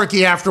housing a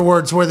turkey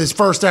afterwards with his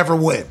first ever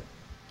win?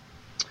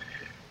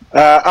 All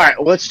right,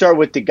 well, let's start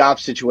with the Goff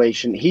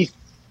situation. He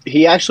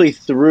actually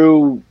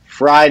threw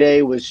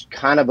Friday, was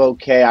kind of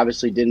okay.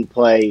 Obviously didn't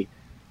play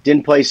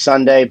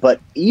Sunday, but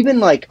even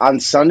like on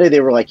Sunday they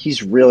were like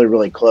he's really,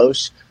 really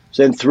close.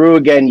 So then threw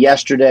again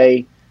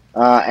yesterday,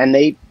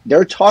 and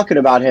they're talking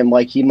about him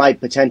like he might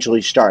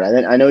potentially start.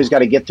 I know he's got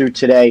to get through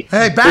today.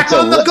 Hey, back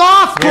on the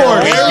golf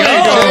course.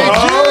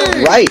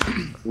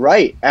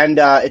 Right, and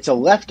it's a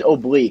left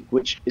oblique,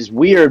 which is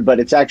weird, but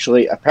it's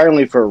actually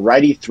apparently for a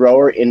righty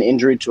thrower, an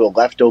injury to a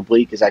left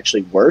oblique is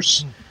actually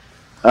worse.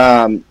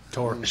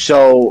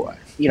 So.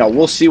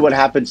 We'll see what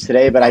happens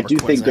today, but I do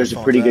think there's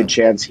a pretty good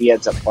chance he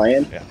ends up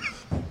playing.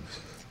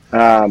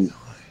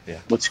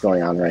 What's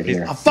going on right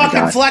here? I'm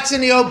fucking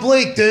flexing the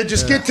oblique, dude.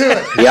 Just get to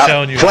it.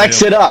 Yep,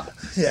 flex it up.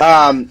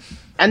 Yeah.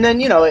 And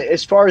then,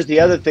 as far as the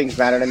other things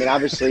matter, I mean,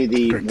 obviously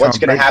what's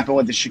going to happen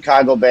with the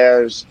Chicago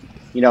Bears,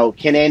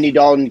 can Andy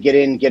Dalton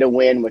get a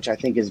win, which I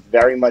think is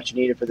very much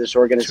needed for this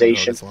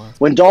organization.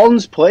 When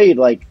Dalton's played,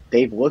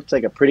 they've looked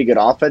like a pretty good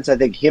offense. I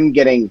think him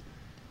getting,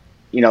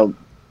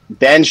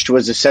 benched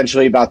was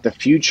essentially about the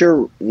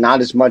future, not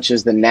as much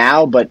as the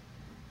now, but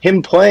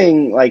him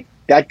playing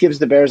that gives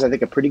the Bears, I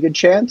think, a pretty good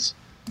chance.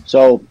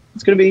 So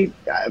it's going to be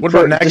what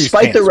about Nagy's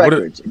despite chance? the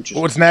records.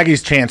 What's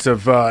Nagy's chance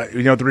of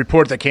the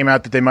report that came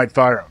out that they might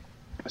fire him?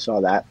 I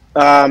saw that.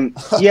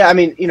 Yeah, I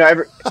mean,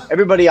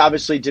 everybody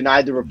obviously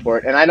denied the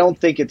report, and I don't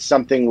think it's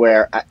something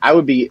where I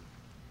would be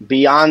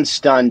beyond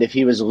stunned if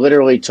he was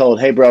literally told,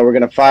 "Hey, bro, we're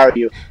going to fire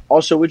you."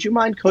 Also, would you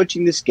mind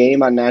coaching this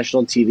game on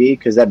national TV?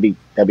 Because that'd be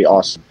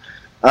awesome.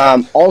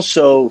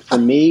 Also, for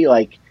me,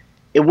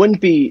 it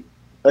wouldn't be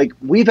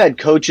we've had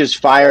coaches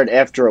fired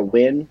after a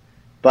win,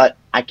 but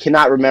I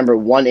cannot remember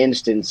one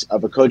instance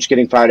of a coach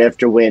getting fired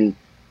after a win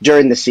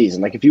during the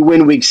season. If you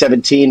win week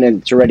 17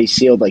 and it's already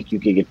sealed, you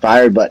could get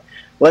fired. But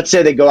let's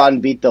say they go out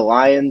and beat the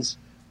Lions.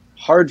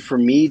 Hard for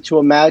me to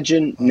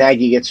imagine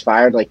Nagy gets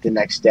fired the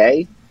next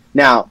day.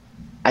 Now,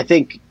 I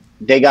think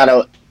they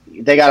gotta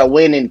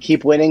win and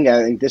keep winning.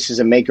 I think this is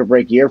a make or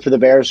break year for the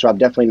Bears, so I'm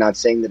definitely not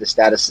saying that the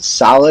status is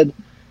solid.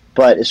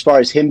 But as far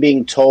as him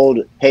being told,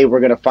 "Hey, we're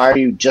going to fire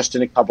you just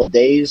in a couple of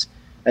days,"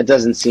 That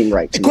doesn't seem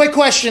right to me. Quick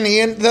question,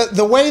 Ian.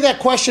 The way that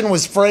question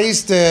was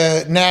phrased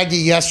to Nagy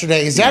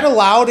yesterday, is that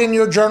allowed in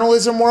your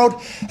journalism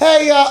world?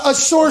 Hey, a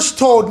source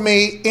told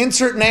me,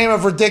 insert name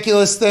of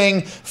ridiculous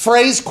thing,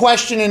 phrase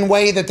question in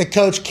way that the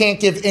coach can't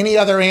give any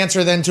other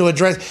answer than to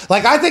address.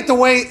 Like, I think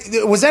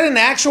was that an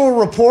actual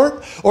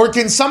report? Or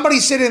can somebody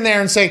sit in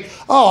there and say,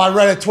 oh, I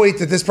read a tweet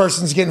that this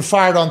person's getting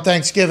fired on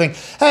Thanksgiving.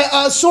 Hey,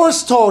 a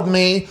source told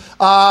me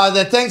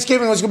that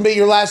Thanksgiving was going to be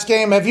your last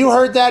game. Have you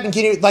heard that? And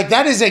can you, like,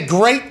 that is a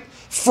great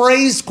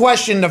phrased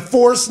question to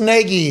force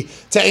Nagy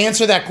to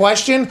answer that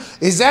question.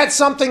 Is that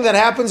something that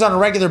happens on a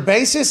regular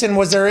basis? And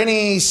was there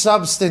any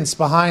substance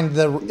behind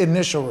the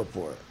initial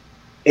report?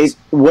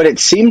 What it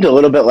seemed a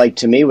little bit like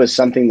to me was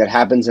something that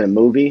happens in a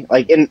movie.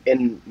 Like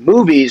in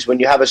movies, when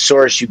you have a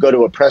source, you go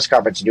to a press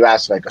conference and you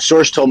ask, like, a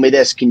source told me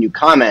this, can you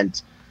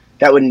comment?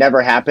 That would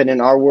never happen in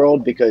our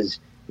world,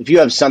 because if you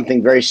have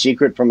something very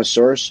secret from a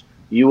source,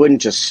 you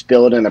wouldn't just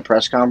spill it in a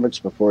press conference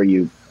before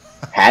you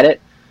had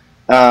it.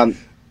 I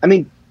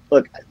mean,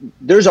 look,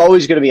 there's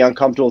always going to be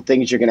uncomfortable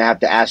things you're going to have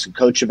to ask a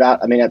coach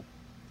about. I mean,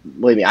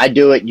 believe me, I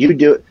do it. You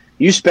do it.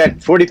 You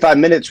spent 45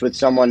 minutes with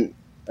someone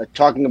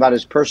talking about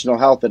his personal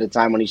health at a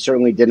time when he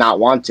certainly did not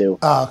want to.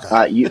 Oh,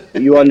 okay.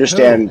 You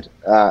understand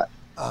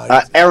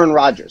Aaron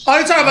Rodgers. Oh,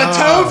 you're talking about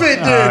COVID,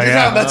 dude. You're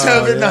talking about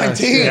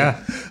COVID-19.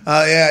 Yeah.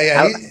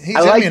 He's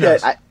I like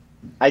immunized. that.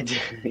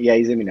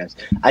 He's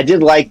immunized. I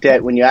did like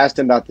that when you asked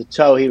him about the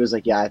toe, he was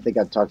like, yeah, I think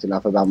I've talked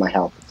enough about my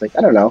health. It's like,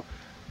 I don't know.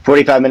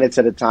 45 minutes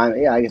at a time.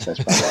 Yeah, I guess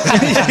that's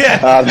probably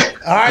right.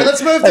 All right,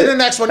 let's move to the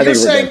next one.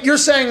 You're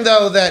saying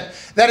though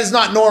that is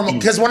not normal,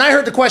 because when I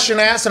heard the question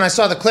asked and I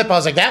saw the clip, I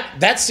was like,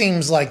 that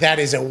seems like that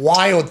is a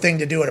wild thing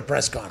to do at a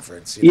press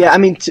conference. Yeah, I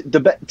mean,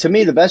 to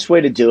me, the best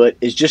way to do it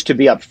is just to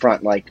be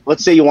upfront. Like,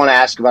 let's say you want to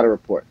ask about a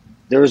report.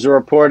 There was a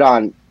report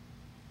on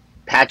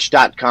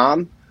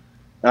Patch.com.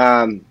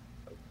 I'm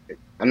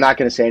not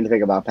going to say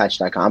anything about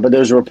Patch.com, but there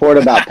was a report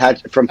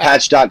about from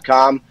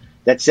Patch.com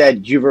that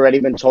said, you've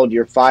already been told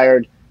you're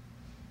fired.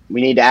 We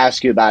need to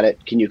ask you about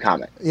it. Can you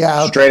comment?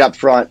 Yeah. Okay. Straight up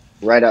front,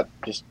 right up.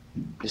 Just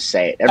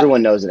say it.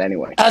 Everyone knows it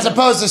anyway. As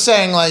opposed to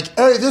saying, like,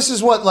 hey, this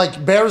is what,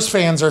 like, Bears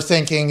fans are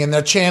thinking, and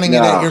they're chanting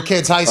it at your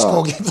kid's high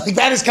school game. Like,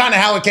 that is kind of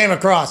how it came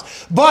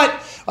across. But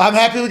I'm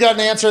happy we got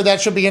an answer.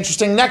 That should be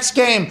interesting. Next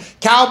game,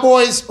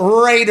 Cowboys,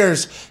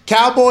 Raiders.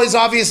 Cowboys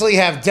obviously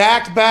have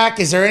Dak back.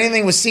 Is there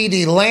anything with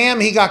CD Lamb?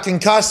 He got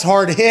concussed,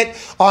 hard hit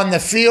on the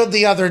field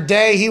the other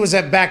day. He was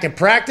back at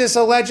practice,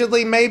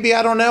 allegedly, maybe.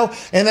 I don't know.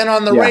 And then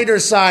on the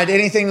Raiders side,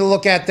 anything to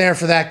look at there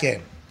for that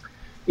game?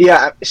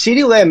 Yeah,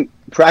 CD Lamb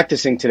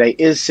practicing today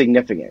is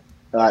significant.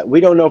 We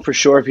don't know for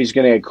sure if he's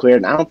going to get cleared,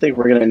 and I don't think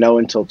we're going to know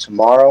until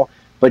tomorrow.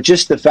 But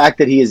just the fact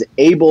that he is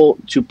able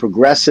to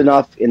progress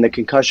enough in the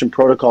concussion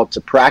protocol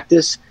to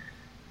practice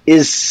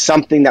is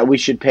something that we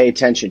should pay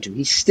attention to.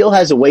 He still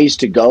has a ways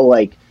to go.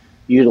 Like,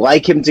 you'd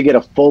like him to get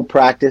a full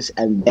practice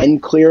and then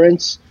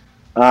clearance.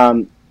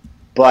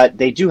 But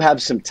they do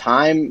have some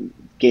time.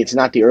 It's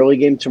not the early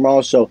game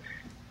tomorrow, so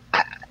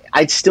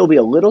I'd still be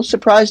a little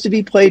surprised if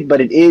he played, but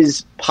it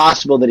is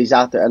possible that he's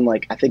out there. And,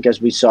 like, I think as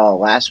we saw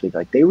last week,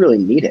 like, they really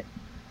need it.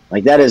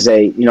 Like, that is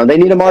they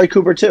need Amari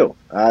Cooper too.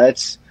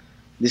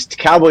 This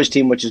Cowboys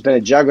team, which has been a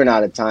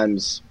juggernaut at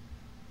times,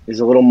 is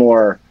a little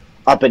more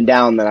up and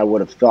down than I would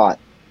have thought.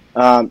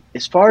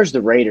 As far as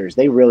the Raiders,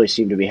 they really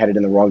seem to be headed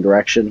in the wrong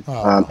direction.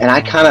 And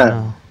I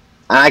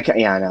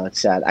know it's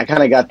sad. I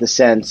kind of got the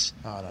sense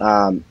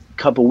a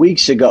couple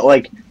weeks ago,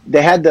 like,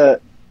 they had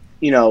the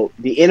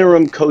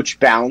interim coach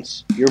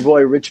bounce. Your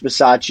boy Rich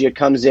Bisaccia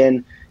comes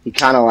in. He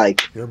kind of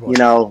like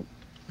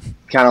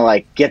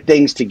get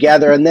things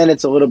together, and then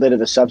it's a little bit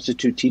of a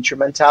substitute teacher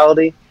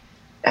mentality.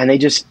 And they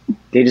just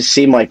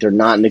seem like they're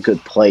not in a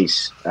good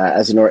place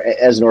as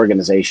an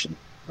organization.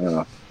 I don't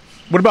know.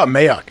 What about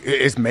Mayock?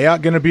 Is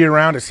Mayock going to be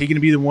around? Is he going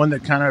to be the one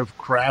that kind of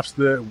crafts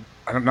the?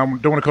 I don't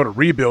want to call it a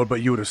rebuild,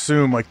 but you would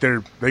assume like they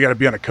got to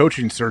be on a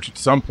coaching search at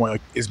some point.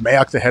 Like, is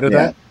Mayock the head of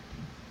that?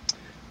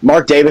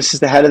 Mark Davis is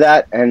the head of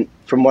that, and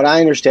from what I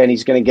understand,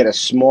 he's going to get a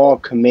small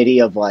committee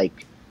of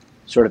like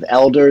sort of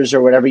elders or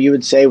whatever you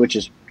would say, which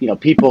is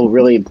people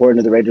really important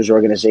to the Raiders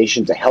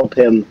organization to help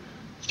him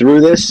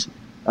through this.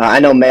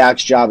 I know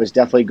Mayock's job is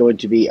definitely going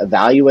to be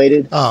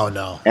evaluated. Oh,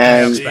 no.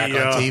 And Mayock's back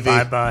on TV.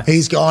 Bye-bye.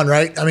 He's gone,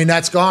 right? I mean,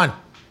 that's gone.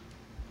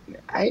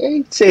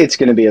 I'd say it's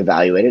going to be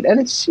evaluated. And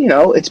it's,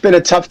 it's been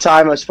a tough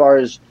time as far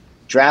as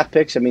draft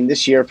picks. I mean,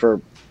 this year for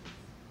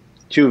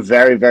two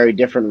very, very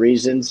different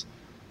reasons.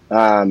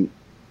 They've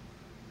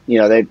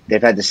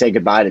had to say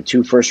goodbye to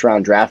 2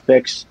 first-round draft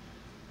picks.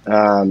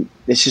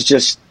 This is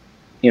just,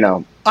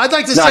 I'd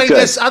like to say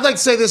this. I'd like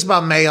to say this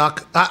about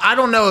Mayock. I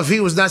don't know if he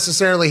was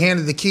necessarily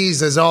handed the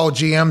keys as all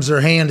GMs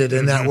are handed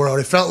in that world.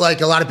 It felt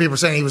like a lot of people were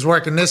saying he was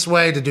working this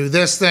way to do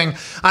this thing.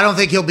 I don't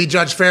think he'll be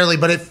judged fairly.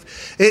 But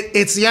if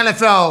it's the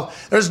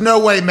NFL, there's no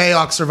way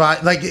Mayock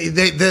survived. Like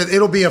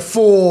it'll be a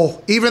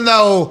full. Even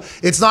though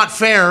it's not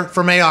fair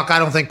for Mayock, I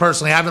don't think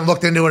personally. I haven't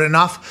looked into it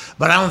enough,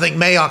 but I don't think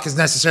Mayock has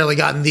necessarily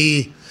gotten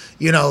the.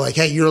 Like,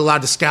 hey, you're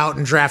allowed to scout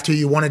and draft who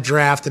you want to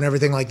draft and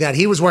everything like that.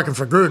 He was working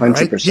for Gruden,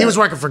 100%. Right? He was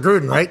working for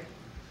Gruden, right?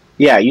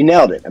 Yeah, you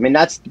nailed it. I mean,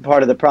 that's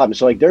part of the problem.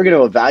 So, like, they're going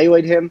to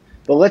evaluate him,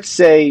 but let's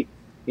say,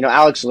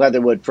 Alex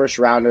Leatherwood, first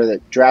rounder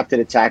that drafted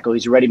a tackle,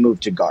 he's already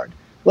moved to guard.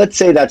 Let's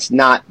say that's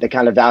not the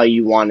kind of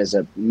value you want as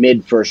a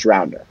mid-first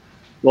rounder.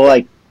 Well,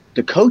 like,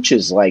 the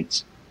coaches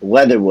liked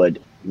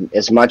Leatherwood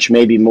as much,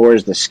 maybe more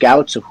as the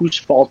scout, so whose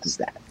fault is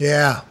that?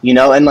 Yeah.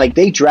 And, like,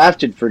 they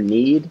drafted for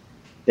need.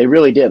 They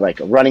really did, like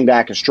a running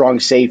back, a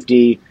strong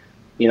safety,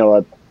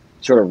 a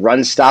sort of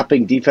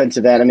run-stopping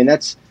defensive end. I mean,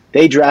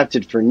 they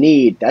drafted for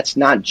need. That's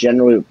not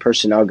generally what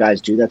personnel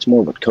guys do. That's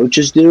more what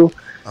coaches do.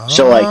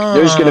 So, like,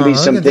 there's going to be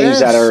some things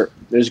that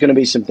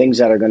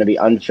are going to be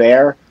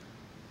unfair,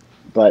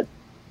 but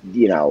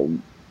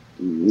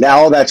now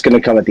all that's going to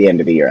come at the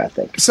end of the year, I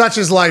think. Such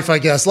is life, I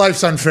guess.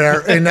 Life's unfair,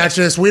 and that's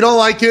just, we don't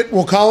like it.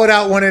 We'll call it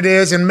out when it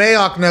is, and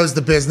Mayock knows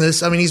the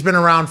business. I mean, he's been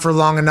around for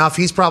long enough.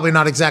 He's probably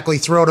not exactly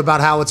thrilled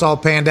about how it's all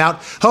panned out.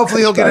 Hopefully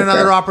he'll get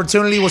another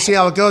opportunity. We'll see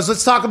how it goes.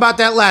 Let's talk about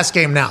that last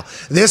game now.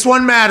 This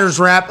one matters,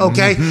 Rap,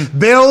 okay? Mm-hmm.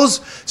 Bills,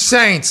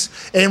 Saints.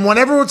 And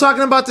whenever we're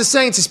talking about the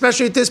Saints,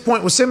 especially at this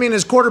point with Simeon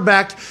as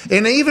quarterback,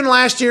 and even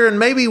last year, and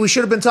maybe we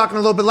should have been talking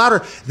a little bit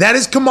louder, that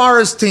is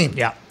Kamara's team.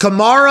 Yeah.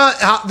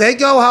 Kamara, they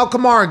go how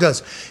Kamara goes.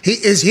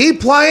 Is he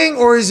playing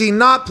or is he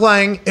not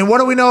playing? And what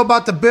do we know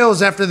about the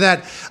Bills after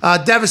that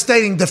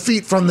devastating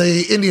defeat from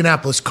the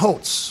Indianapolis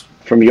Colts?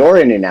 From your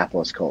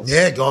Indianapolis Colts.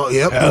 Yeah, yep,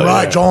 you're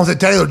right. Yeah. Jonathan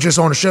Taylor just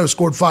on the show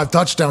scored 5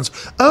 touchdowns.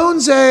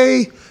 Owns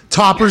a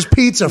Topper's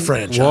Pizza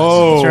franchise.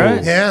 Whoa. That's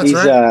right. Yeah, that's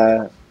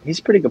right. He's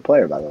a pretty good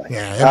player, by the way.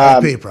 Yeah,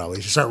 MVP probably.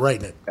 You should start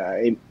writing it.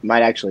 It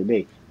might actually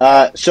be.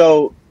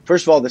 So,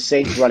 first of all, the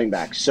Saints running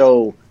back.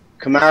 So,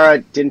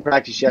 Kamara didn't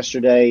practice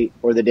yesterday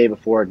or the day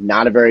before.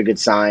 Not a very good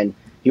sign.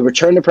 He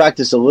returned to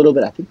practice a little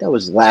bit. I think that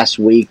was last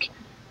week,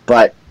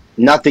 but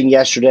nothing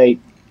yesterday.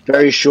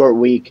 Very short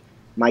week.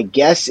 My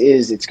guess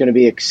is it's going to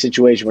be a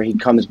situation where he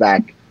comes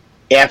back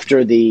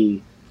after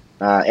the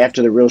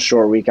real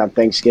short week on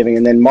Thanksgiving.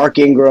 And then Mark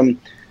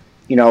Ingram,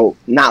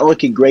 not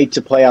looking great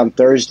to play on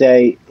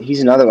Thursday.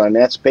 He's another one.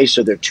 That's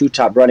basically their 2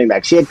 top running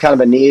backs. He had kind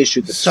of a knee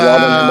issue that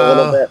swelled him a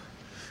little bit.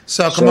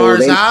 So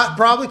Kamara's out,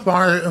 probably.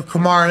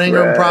 Kamara and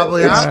Ingram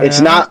probably out.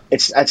 It's not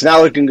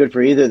looking good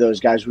for either of those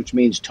guys, which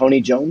means Tony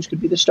Jones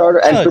could be the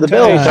starter. And for the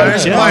Bills,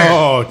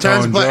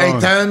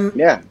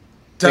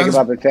 pick him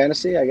up in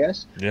fantasy, I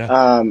guess. Yeah.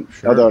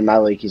 Sure. Although in my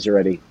league,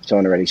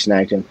 someone already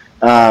snagged him.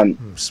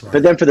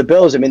 But then for the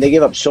Bills, I mean, they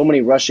gave up so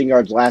many rushing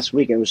yards last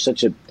week, and it was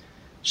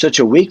such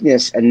a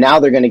weakness. And now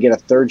they're going to get a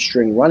third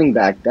string running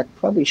back. That's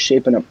probably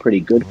shaping up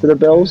pretty good for the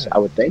Bills, I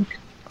would think.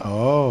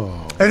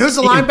 Oh. And who's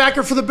the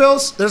linebacker for the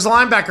Bills? There's a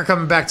linebacker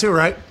coming back too,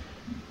 right?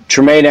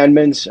 Tremaine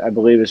Edmonds, I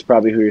believe, is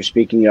probably who you're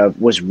speaking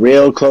of, was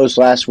real close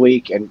last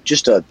week, and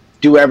just to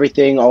do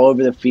everything all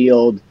over the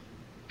field,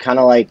 kind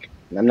of like,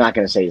 I'm not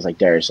going to say he's like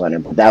Darius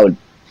Leonard, but that would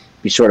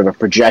be sort of a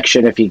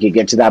projection if he could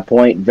get to that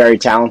point. Very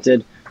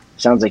talented.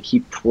 Sounds like he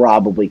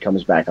probably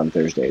comes back on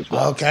Thursday as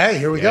well. Okay,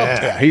 here we go.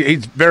 Yeah,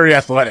 he's very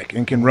athletic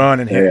and can run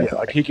and hit.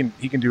 Like he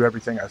can do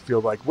everything, I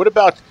feel like. What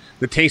about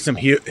the Taysom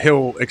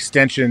Hill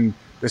extension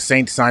the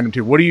Saints signed him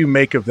to? What do you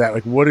make of that?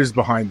 Like, what is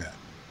behind that?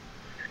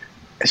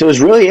 So it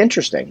was really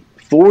interesting.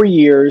 4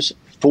 years,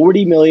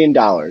 $40 million,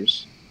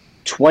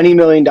 $20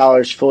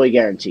 million fully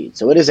guaranteed.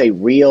 So it is a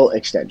real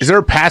extension. Is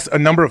there a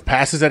number of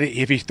passes that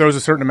if he throws a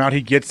certain amount,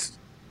 he gets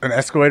an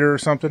escalator or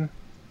something?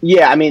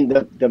 Yeah, I mean,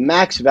 the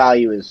max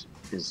value is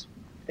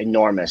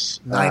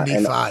enormous.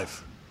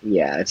 95.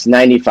 It's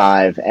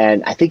 95.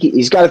 And I think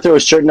he's got to throw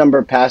a certain number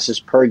of passes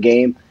per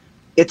game.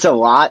 It's a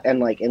lot. And,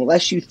 like,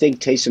 unless you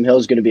think Taysom Hill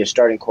is going to be a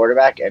starting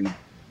quarterback, and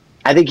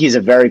I think he's a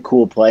very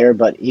cool player,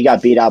 but he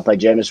got beat out by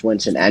Jameis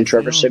Winston and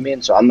Trevor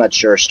Siemian, so I'm not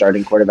sure a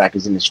starting quarterback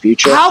is in his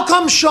future. How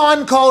come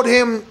Sean called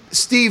him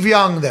Steve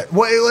Young then?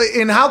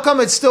 And how come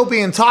it's still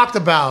being talked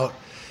about?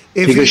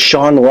 Because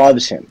Sean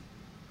loves him.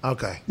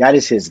 Okay. That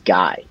is his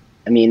guy.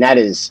 I mean, I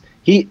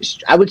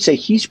would say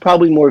he's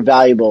probably more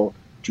valuable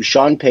to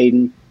Sean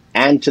Payton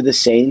and to the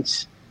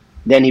Saints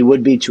than he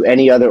would be to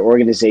any other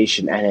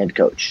organization and head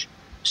coach.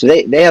 So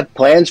they have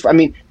plans for,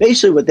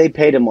 basically what they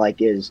paid him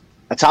like is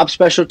a top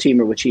special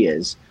teamer, which he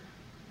is,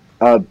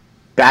 a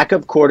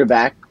backup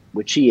quarterback,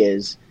 which he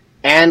is,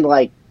 and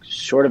like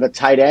sort of a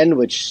tight end,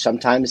 which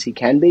sometimes he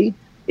can be.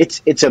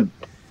 It's an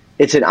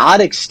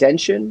odd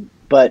extension,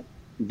 but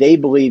they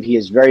believe he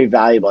is very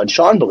valuable, and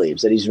Sean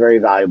believes that he's very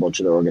valuable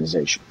to the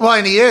organization. Well,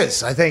 and he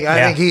is. I think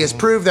he has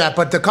proved that.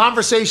 But the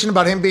conversation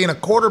about him being a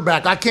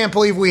quarterback, I can't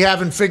believe we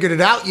haven't figured it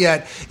out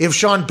yet. If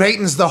Sean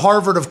Payton's the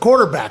Harvard of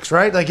quarterbacks,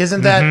 right? Like,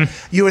 isn't that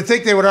you would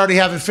think they would already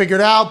have it figured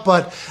out?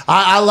 But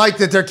I like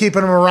that they're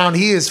keeping him around.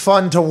 He is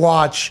fun to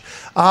watch.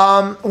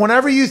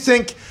 Whenever you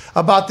think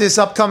about this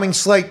upcoming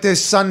slate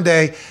this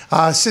Sunday,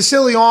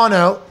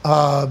 Siciliano,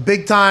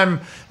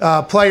 big-time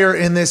player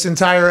in this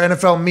entire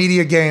NFL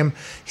media game,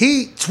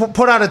 he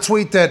put out a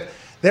tweet that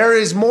there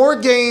is more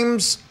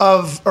games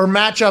or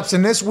matchups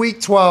in this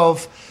Week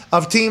 12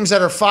 of teams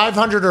that are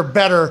 500 or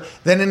better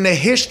than in the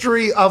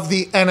history of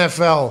the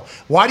NFL.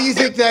 Why do you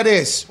think that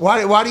is?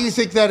 Why do you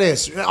think that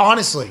is?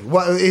 Honestly,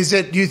 what is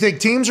it? Do you think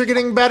teams are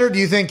getting better? Do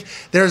you think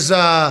there's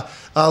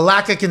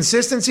lack of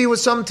consistency with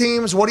some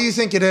teams? What do you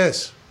think it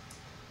is?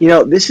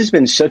 This has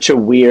been such a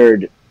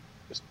weird.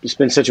 It's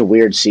been such a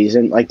weird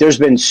season. Like, there's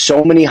been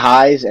so many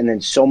highs and then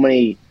so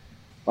many,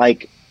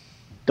 like,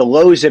 the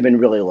lows have been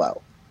really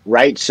low,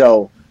 right?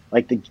 So,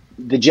 like,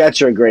 the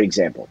Jets are a great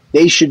example.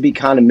 They should be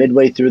kind of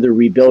midway through the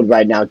rebuild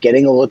right now,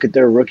 getting a look at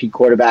their rookie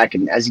quarterback,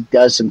 and as he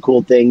does some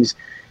cool things,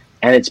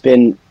 and it's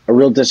been a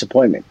real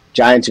disappointment.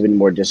 Giants have been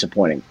more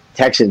disappointing.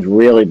 Texans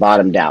really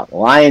bottomed out.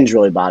 Lions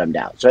really bottomed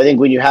out. So I think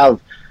when you have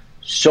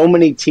so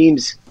many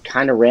teams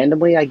kind of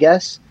randomly, I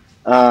guess,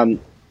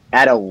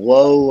 at a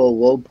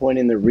low point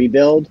in the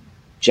rebuild,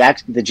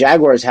 the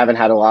Jaguars haven't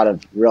had a lot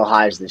of real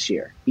highs this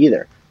year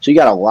either. So you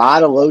got a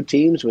lot of low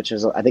teams, which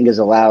I think has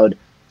allowed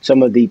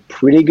some of the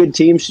pretty good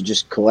teams to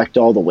just collect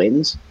all the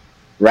wins,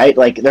 right?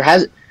 Like,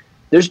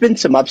 there's been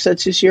some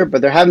upsets this year,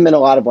 but there haven't been a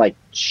lot of, like,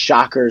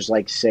 shockers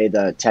like, say,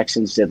 the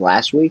Texans did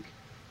last week.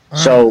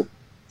 So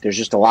there's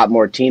just a lot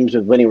more teams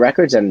with winning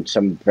records and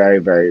some very,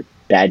 very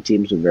bad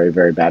teams with very,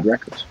 very bad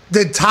records.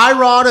 Did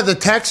Tyrod of the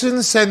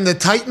Texans send the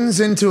Titans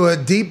into a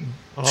deep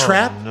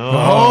trap?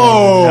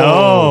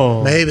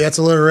 No. Maybe that's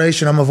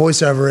alliteration. I'm a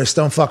voiceoverist.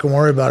 Don't fucking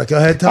worry about it. Go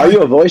ahead, Ty. Are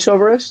you a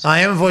voiceoverist? I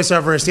am a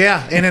voiceoverist,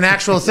 yeah, in an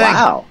actual thing.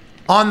 Wow.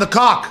 On the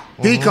cock.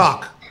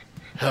 Peacock.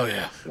 Hell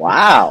yeah.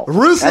 Wow.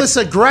 Ruthless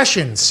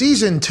Aggression,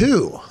 Season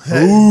 2.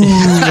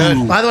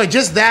 By the way,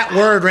 just that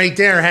word right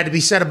there had to be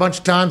said a bunch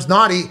of times.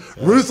 Naughty.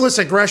 Ruthless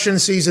Aggression,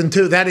 Season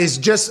 2. That is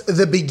just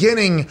the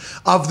beginning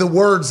of the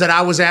words that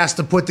I was asked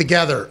to put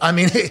together. I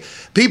mean,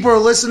 people are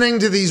listening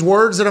to these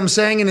words that I'm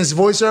saying in this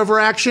voiceover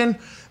action.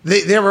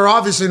 They were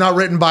obviously not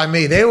written by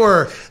me. They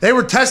were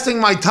testing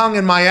my tongue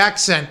and my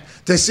accent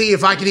to see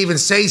if I could even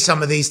say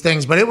some of these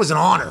things, but it was an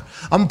honor.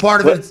 I'm a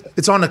part of it.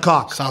 It's on the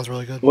cock. Sounds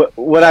really good.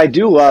 What I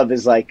do love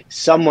is, like,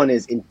 someone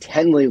is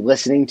intently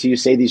listening to you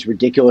say these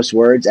ridiculous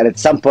words and at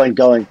some point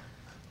going,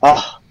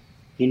 oh,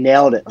 he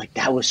nailed it. Like,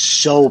 that was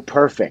so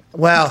perfect.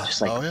 Well,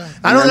 just like,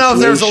 I don't know if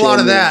there's a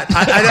lot of that.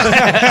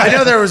 I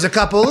know there was a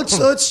couple.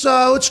 Let's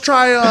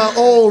try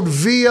old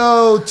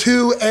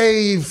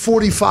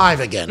VO2A45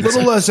 again. A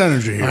little less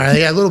energy here. All right,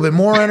 yeah, a little bit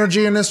more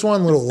energy in this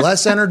one, a little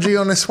less energy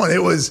on this one. I'm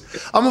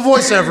a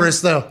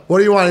voiceoverist, though. What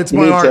do you want? It's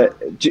my art.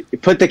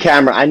 Put the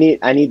camera. I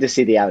need to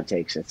see the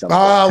outtakes at some point.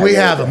 Oh, we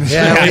have them.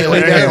 Yeah, we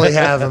definitely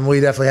have them.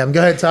 We definitely have them.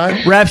 Go ahead,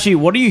 Ty. Rap Sheet,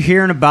 what are you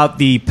hearing about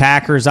the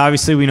Packers?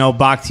 Obviously, we know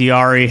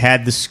Bakhtiari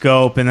had the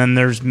scope, and then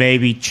there's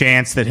maybe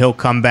chance that he'll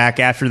come back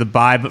after the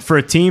bye. But for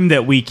a team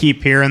that we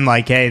keep hearing,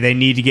 like, hey, they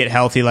need to get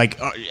healthy, like,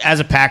 as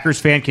a Packers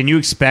fan, can you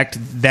expect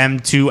them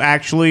to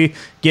actually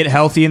get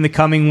healthy in the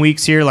coming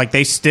weeks here? Like,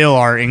 they still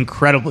are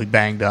incredibly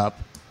banged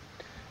up.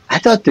 I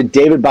thought the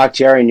David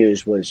Bakhtiari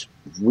news was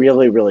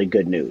really, really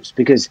good news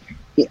because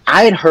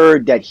I had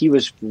heard that he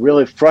was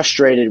really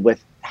frustrated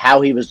with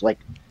how he was, like,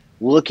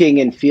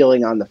 looking and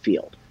feeling on the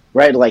field,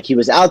 right? Like, he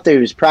was out there,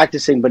 he was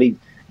practicing, but he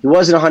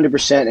wasn't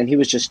 100%, and he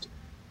was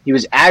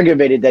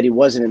aggravated that he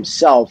wasn't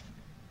himself.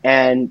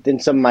 And then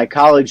some of my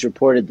colleagues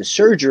reported the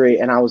surgery,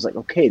 and I was like,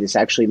 okay, this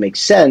actually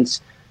makes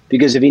sense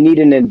because if he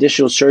needed an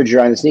additional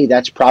surgery on his knee,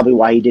 that's probably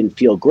why he didn't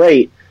feel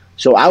great.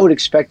 So I would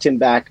expect him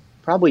back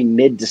probably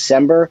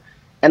mid-December.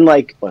 And,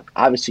 like, look,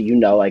 obviously,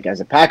 like,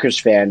 as a Packers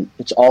fan,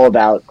 it's all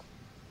about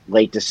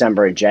late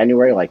December and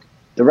January. Like,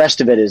 the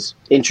rest of it is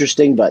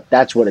interesting, but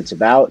that's what it's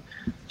about.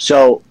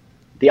 So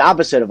the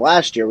opposite of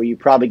last year, where you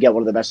probably get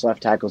one of the best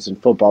left tackles in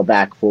football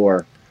back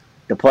for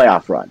the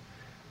playoff run.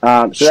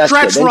 So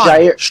stretch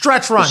run.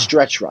 Stretch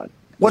run.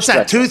 What's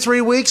that, 2,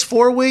 3 weeks,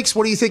 4 weeks?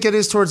 What do you think it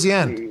is towards the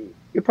end?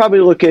 You're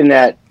probably looking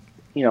at,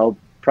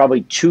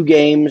 probably 2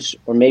 games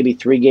or maybe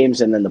 3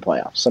 games and then the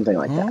playoffs, something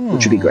like that,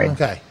 which would be great.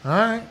 Okay, all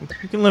right.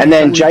 And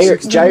then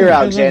Jair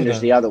Alexander's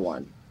the other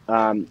one.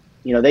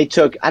 They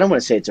took, I don't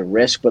want to say it's a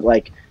risk, but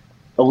like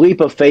a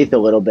leap of faith a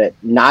little bit,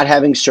 not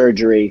having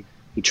surgery.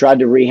 He tried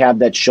to rehab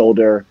that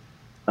shoulder,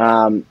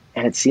 and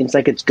it seems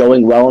like it's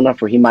going well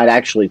enough where he might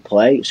actually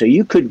play. So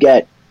you could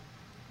get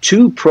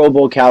 2 Pro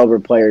Bowl caliber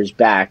players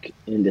back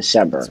in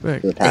December for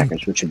the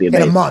Packers, which would be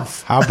amazing. In a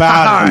month. How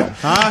about it?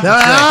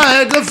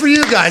 No, good for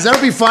you guys.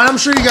 That'll be fun. I'm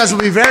sure you guys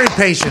will be very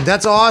patient.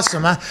 That's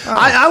awesome.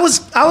 I was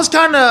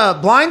kind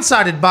of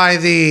blindsided by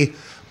the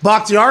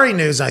Bakhtiari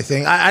news, I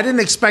think. I didn't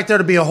expect there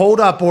to be a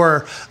holdup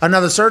or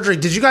another surgery.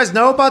 Did you guys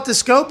know about the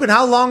scope, and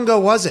how long ago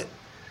was it?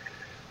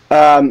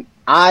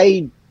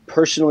 I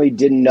personally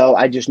didn't know.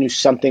 I just knew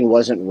something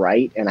wasn't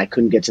right, and I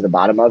couldn't get to the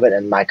bottom of it.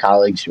 And my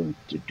colleagues who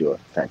do a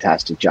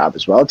fantastic job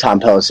as well,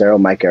 Tom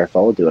Pelissero, Mike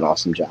Garafolo, do an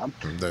awesome job.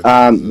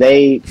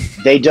 They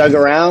dug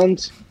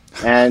around,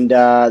 and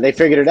they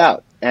figured it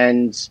out.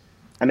 And,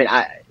 I mean,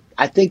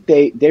 I think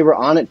they were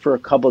on it for a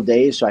couple of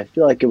days, so I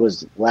feel like it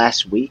was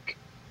last week.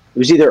 It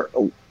was either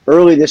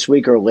early this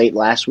week or late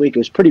last week. It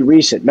was pretty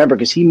recent. Remember,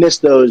 because he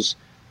missed those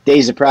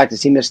days of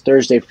practice. He missed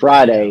Thursday,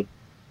 Friday,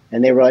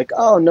 and they were like,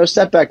 oh, no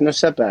setback. And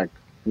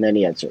then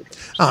he had surgery.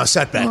 Oh,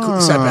 setback.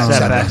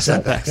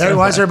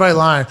 Why is everybody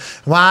lying?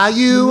 Why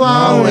you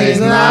always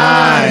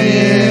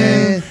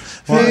lying?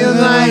 Feel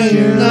like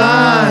you're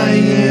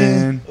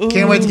lying.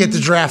 Can't wait to get the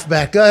draft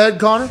back. Go ahead,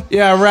 Connor.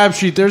 Yeah, Rap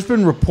Sheet, there's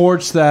been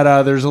reports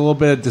that there's a little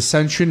bit of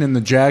dissension in the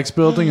Jags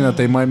building and that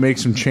they might make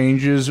some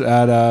changes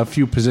at a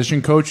few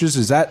position coaches.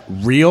 Is that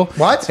real?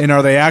 What? And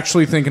are they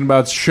actually thinking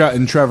about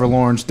shutting Trevor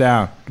Lawrence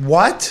down?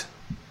 What?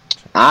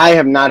 I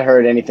have not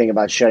heard anything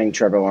about shutting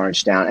Trevor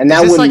Lawrence down. And that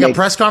Is this wouldn't like a make-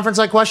 press conference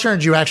like question, or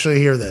did you actually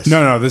hear this?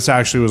 No, this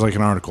actually was like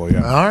an article,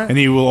 yeah. All right. And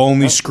he will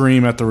only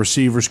scream at the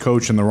receivers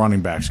coach and the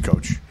running backs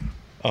coach.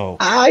 Oh,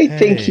 I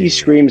think he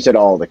screams at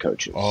all the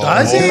coaches.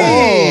 Does he?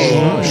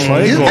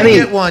 You can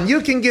get one. You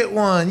can get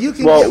one. You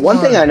can Well, get one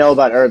thing I know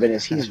about Urban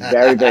is he's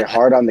very, very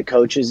hard on the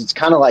coaches. It's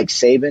kind of like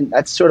Saban.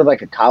 That's sort of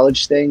like a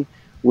college thing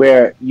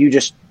where you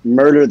just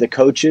murder the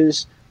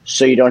coaches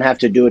so you don't have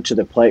to do it to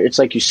the player. It's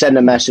like you send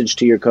a message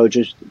to your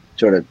coaches,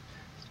 sort of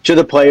to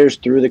the players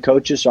through the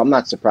coaches. So I'm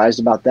not surprised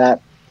about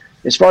that.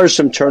 As far as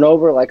some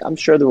turnover, like I'm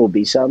sure there will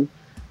be some.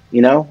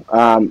 You know,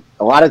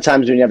 a lot of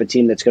times when you have a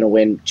team that's going to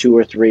win 2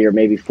 or 3 or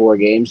maybe 4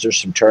 games, there's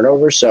some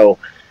turnover. So,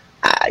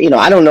 I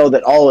don't know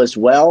that all is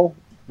well,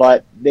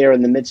 but they're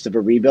in the midst of a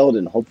rebuild,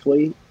 and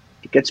hopefully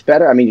it gets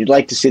better. I mean, you'd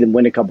like to see them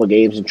win a couple of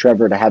games and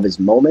Trevor to have his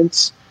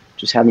moments.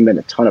 Just haven't been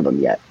a ton of them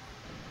yet.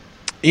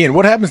 Ian,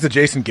 what happens to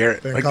Jason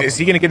Garrett? Like, is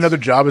he going to get another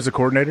job as a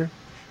coordinator?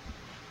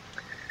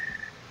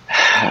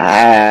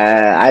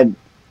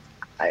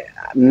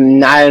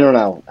 I don't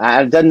know.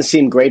 It doesn't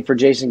seem great for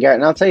Jason Garrett.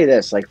 And I'll tell you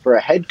this, like for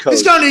a head coach.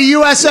 He's going to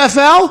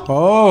USFL?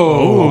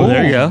 Oh,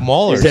 there you go.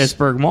 Maulers.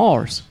 Pittsburgh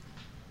Maulers.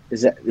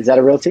 Is that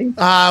a real team?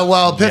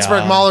 Well,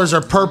 Pittsburgh Maulers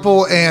are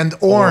purple and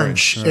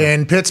orange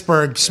in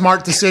Pittsburgh.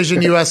 Smart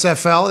decision,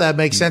 USFL. That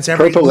makes sense.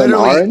 Purple and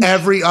orange?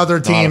 Every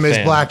other team is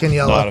black and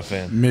yellow. Not a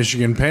fan.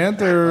 Michigan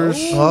Panthers.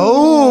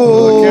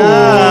 Oh. Look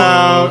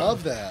out.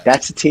 Love that.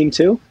 That's a team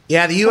too?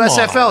 Yeah, the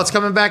USFL. It's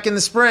coming back in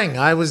the spring.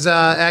 I was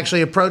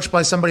actually approached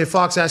by somebody at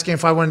Fox asking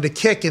if I wanted to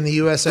kick in the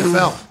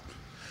USFL.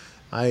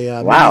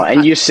 Wow,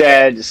 and you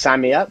said,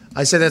 sign me up?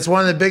 I said that's one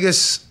of the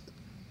biggest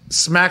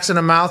smacks in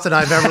the mouth that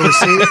I've ever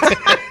received.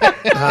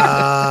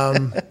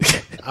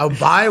 I'll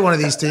buy one of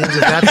these teams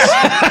if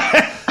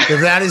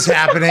that is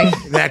happening.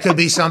 That could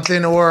be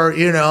something, or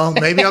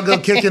maybe I'll go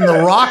kick in the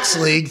Rocks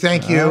League.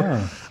 Thank you.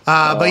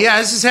 But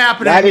yeah, this is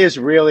happening. That is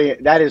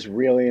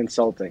really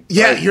insulting.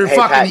 Yeah, Like, you're hey,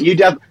 fucking.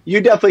 Pat,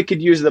 you definitely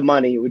could use the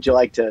money. Would you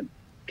like to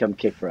come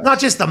kick for us? Not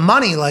just the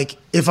money. Like,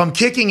 if I'm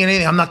kicking in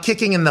anything, I'm not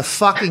kicking in the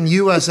fucking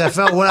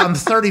USFL. I'm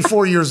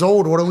 34 years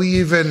old. What are we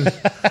even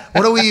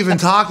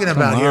talking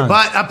about here?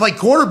 But I play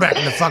quarterback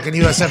in the fucking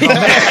USFL.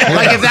 Man,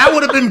 like, if that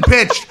would have been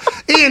pitched,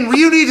 Ian,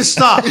 you need to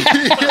stop.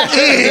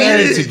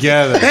 Ian,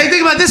 together. Hey,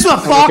 think about this. Is a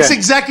Fox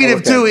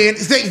executive too, Ian.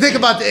 Think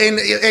about and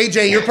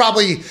AJ.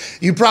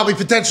 You probably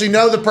potentially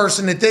know the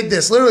person that did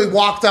this. Literally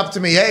walked up to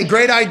me. Hey,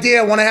 great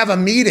idea. I want to have a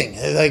meeting.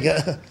 Like.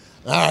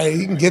 All right,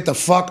 you can get the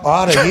fuck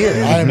out of here.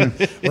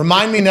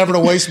 Remind me never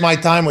to waste my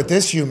time with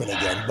this human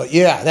again. But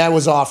yeah, that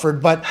was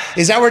offered. But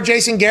is that where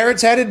Jason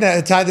Garrett's headed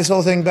to tie this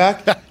whole thing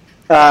back?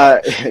 Yeah,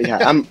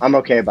 I'm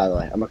okay, by the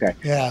way. I'm okay.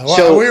 Yeah,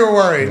 well, we were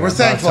worried. We're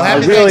thankful.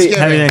 Happy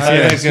Thanksgiving.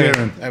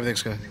 Happy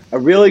Thanksgiving. A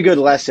really good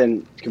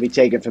lesson can be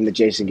taken from the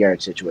Jason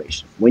Garrett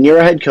situation. When you're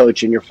a head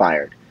coach and you're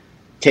fired,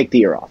 take the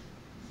year off.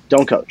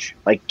 Don't coach.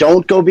 Like,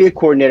 don't go be a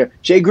coordinator.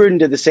 Jay Gruden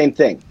did the same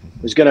thing.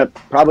 Was going to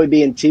probably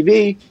be in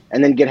TV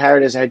and then get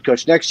hired as a head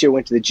coach next year.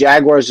 Went to the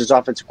Jaguars as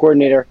offensive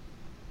coordinator.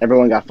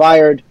 Everyone got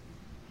fired.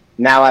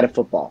 Now out of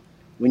football.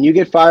 When you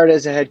get fired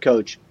as a head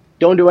coach,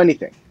 don't do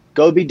anything.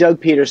 Go be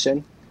Doug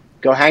Peterson.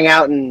 Go hang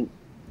out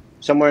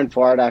somewhere in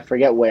Florida. I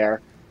forget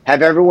where.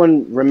 Have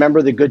everyone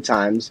remember the good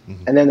times.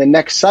 And then the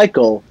next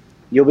cycle,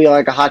 you'll be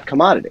like a hot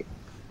commodity.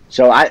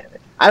 So I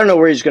don't know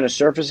where he's going to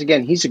surface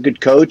again. He's a good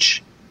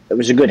coach. It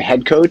was a good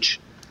head coach.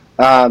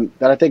 But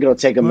I think it'll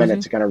take a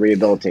minute to kind of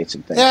rehabilitate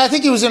some things. Yeah, I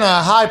think he was in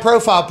a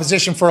high-profile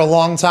position for a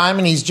long time,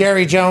 and he's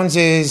Jerry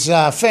Jones's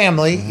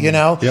family,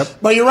 Yep.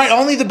 But you're right.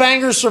 Only the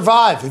bangers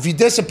survive. If you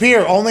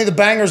disappear, only the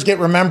bangers get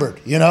remembered.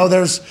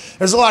 There's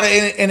a lot of,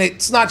 and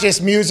it's not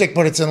just music,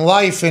 but it's in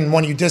life. And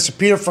when you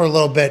disappear for a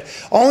little bit,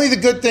 only the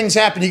good things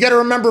happen. You got to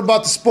remember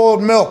about the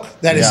spoiled milk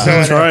that is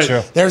still in there. Right.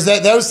 Sure. There's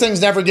those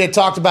things never get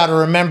talked about or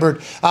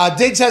remembered.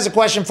 Diggs has a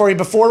question for you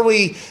before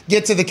we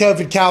get to the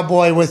COVID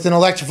Cowboy with an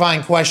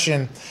electrifying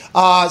question.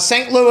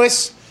 St.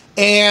 Louis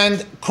and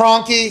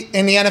Kroenke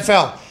in the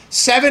NFL.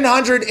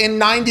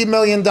 $790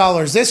 million.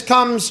 This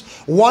comes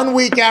 1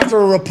 week after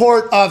a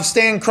report of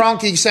Stan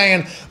Kroenke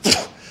saying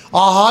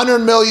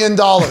 $100 million.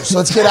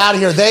 Let's get out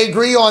of here. They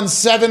agree on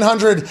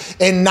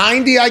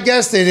 790, I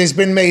guess, that has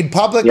been made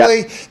publicly.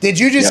 Yep. Did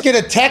you just get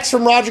a text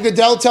from Roger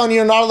Goodell telling you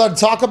you're not allowed to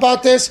talk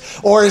about this?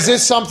 Or is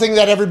this something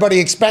that everybody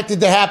expected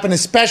to happen,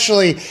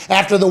 especially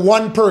after the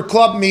one per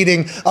club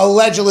meeting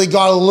allegedly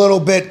got a little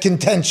bit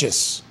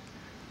contentious?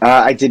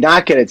 I did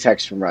not get a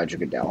text from Roger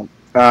Goodell.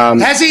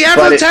 Has he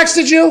ever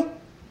texted you?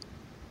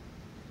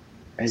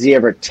 Has he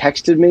ever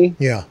texted me?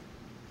 Yeah.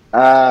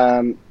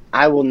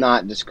 I will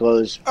not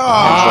disclose. So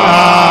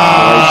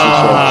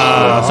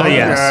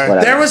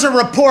yes. There was a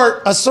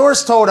report, a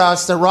source told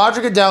us that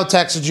Roger Goodell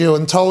texted you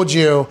and told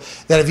you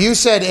that if you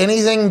said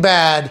anything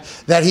bad,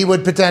 that he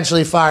would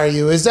potentially fire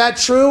you. Is that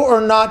true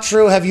or not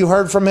true? Have you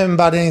heard from him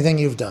about anything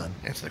you've done?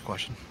 Answer the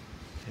question.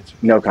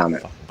 No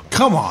comment.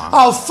 Come on.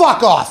 Oh,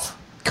 fuck off.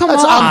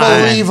 That's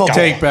unbelievable.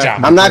 Take back.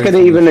 I'm not going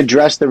to even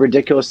address the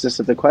ridiculousnous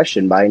of the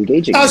question by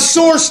engaging. A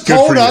source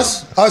told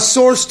us. A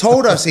source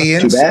told us,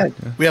 Ian. Too bad.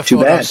 We have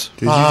Too bad.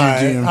 photos. All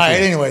right.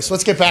 Anyways,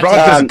 let's get back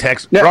Raj to doesn't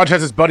text. Raj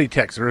has his buddy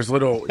text or his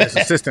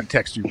assistant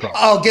text you probably.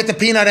 Oh, get the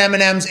peanut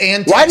M&Ms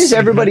and Why does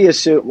everybody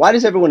assume? Why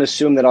does everyone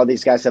assume that all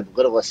these guys have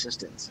little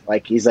assistants?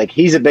 He's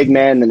a big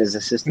man and his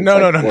assistant. No.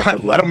 I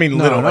don't mean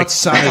little. No, Like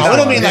I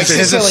don't mean like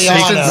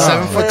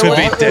Siciliano. Could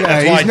be.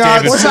 That's why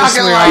not- David. We're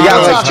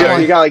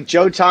talking You got like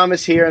Joe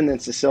Thomas here and then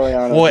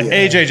Siciliano. Well, here.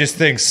 AJ just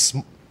thinks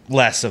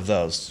less of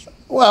those.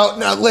 Well,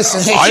 no, listen.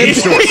 I am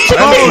short.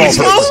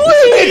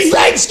 It's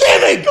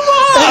Thanksgiving.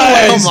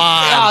 Come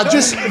on.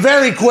 Just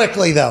very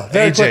quickly, though.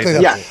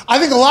 Yeah. I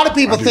think a lot of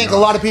people think a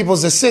lot of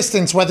people's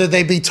assistants, whether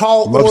they be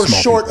tall or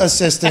short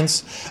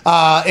assistants,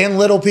 and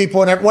little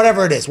people, and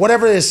whatever it is,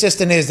 whatever the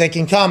assistant is, they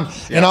can come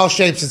in all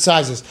shapes and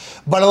sizes.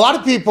 But a lot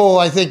of people,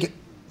 I think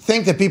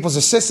that people's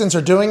assistants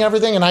are doing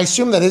everything, and I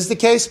assume that is the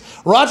case.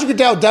 Roger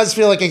Goodell does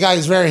feel like a guy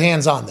who's very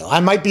hands-on, though. I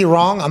might be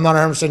wrong. I'm not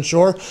 100%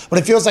 sure, but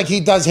it feels like he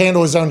does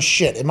handle his own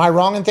shit. Am I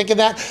wrong in thinking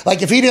that?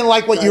 Like, if he didn't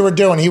like what you were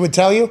doing, he would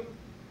tell you?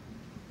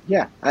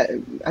 Yeah, I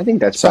think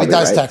that's So he probably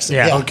does right. text it.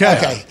 Yeah.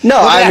 Okay. No,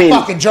 Look at I that mean,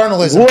 fucking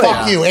journalism.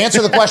 Fuck you.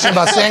 Answer the question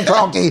about San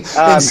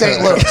Kroenke in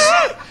St. Louis.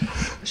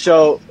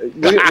 So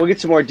we'll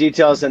get some more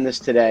details on this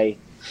today,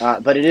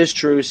 but it is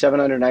true,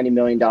 $790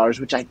 million,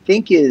 which I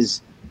think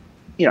is,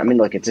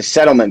 look, it's a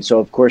settlement, so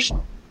of course,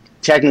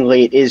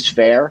 technically it is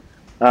fair.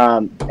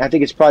 I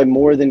think it's probably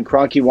more than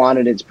Kroenke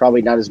wanted. It's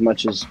probably not as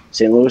much as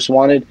St. Louis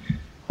wanted.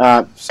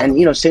 And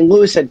St.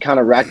 Louis had kind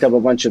of racked up a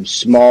bunch of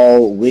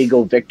small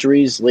legal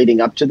victories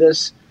leading up to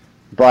this.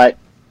 But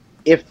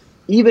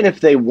even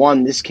if they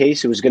won this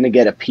case, it was going to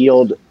get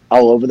appealed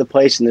all over the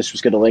place, and this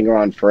was going to linger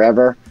on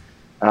forever.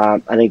 I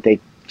think they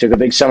took a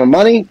big sum of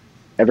money.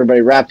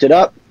 Everybody wrapped it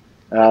up.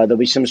 There'll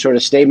be some sort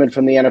of statement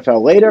from the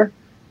NFL later.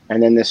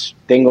 And then this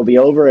thing will be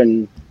over,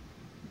 and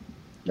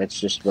that's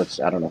just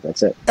I don't know if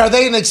that's it. Are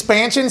they an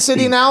expansion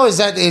city now? Is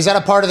that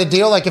a part of the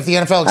deal? Like if the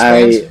NFL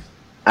expands?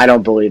 I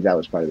don't believe that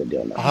was part of the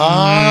deal. No.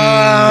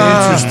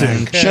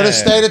 Interesting. Should have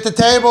stayed at the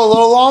table a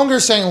little longer,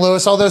 St.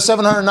 Louis, although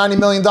 $790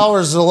 million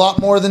is a lot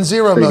more than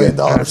 $0 million.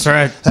 That's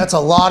right. That's a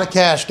lot of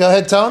cash. Go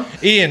ahead, Tone.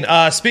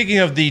 Ian, speaking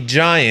of the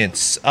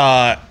Giants,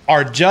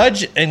 are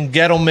Judge and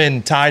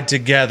Gettleman tied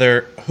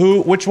together?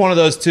 Which one of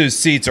those two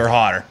seats are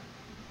hotter?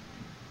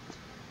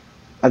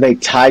 Are they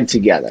tied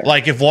together?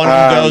 Like if one of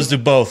them goes, do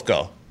both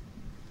go?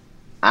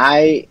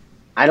 I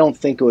don't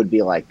think it would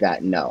be like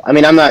that. No, I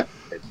mean I'm not.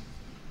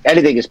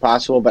 Anything is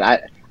possible, but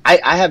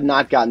I have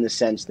not gotten the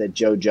sense that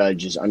Joe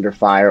Judge is under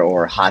fire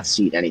or hot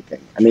seat anything.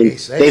 I mean,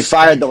 they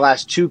fired the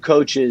last two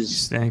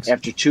coaches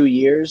after 2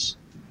 years.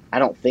 I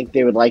don't think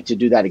they would like to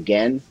do that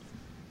again.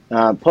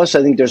 Plus,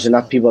 I think there's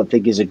enough people that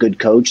think he's a good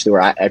coach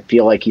where I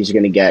feel like he's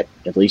going to get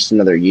at least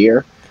another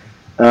year.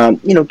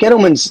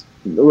 Gettleman's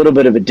a little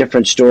bit of a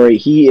different story.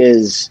 He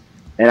is,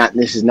 and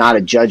this is not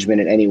a judgment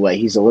in any way,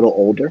 he's a little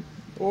older.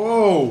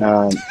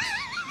 Whoa.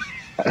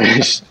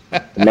 The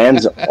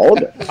man's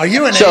older. Are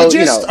you an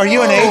ageist? Are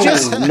you an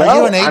ageist? No, Are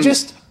you an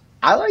ageist?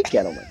 I like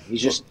Gettleman.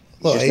 He's just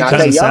not that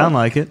Doesn't young. sound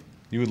like it.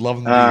 You would love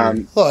him to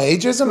be Look,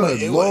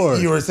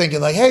 ageism. You were thinking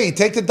like, hey,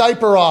 take the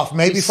diaper off.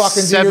 Maybe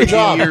fucking do your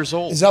job. years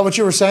old. Is that what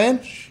you were saying,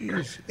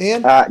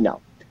 Ian?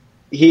 No.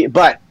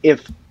 But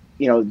if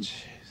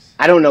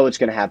I don't know what's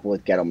going to happen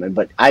with Gettleman,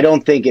 but I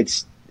don't think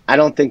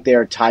they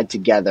are tied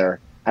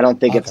together. I don't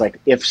think it's like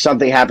if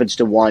something happens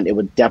to one, it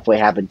would definitely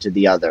happen to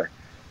the other.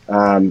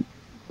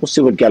 We'll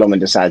see what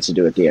Gettleman decides to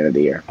do at the end of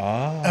the year.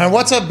 And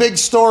what's a big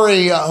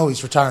story?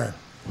 He's retiring.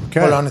 Okay.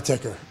 Put on the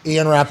ticker.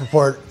 Ian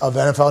Rapoport of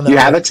NFL Network. You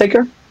have a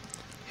ticker?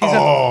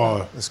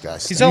 This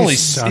guy's He's only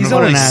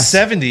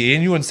 70,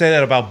 and you wouldn't say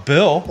that about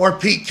Bill. or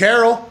Pete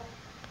Carroll.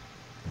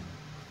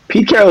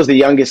 Pete Carroll is the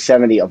youngest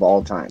 70 of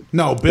all time.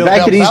 No, Bill. The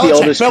fact that he's the Belichick.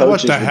 oldest Bill, coach what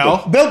is the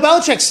hell? Bill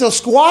Belichick's still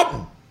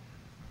squatting.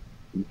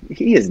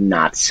 He is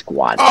not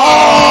squatting. What's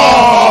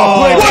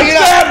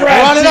that,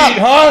 Run it up.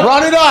 Huh?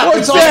 Run it up.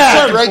 It's on the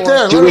shirt right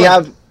there.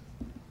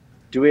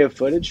 Do we have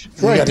footage?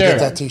 You gotta get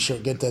that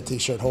T-shirt. Get that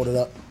T-shirt. Hold it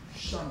up.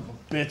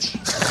 Bitch.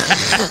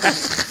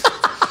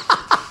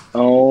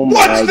 Oh my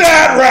What's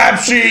that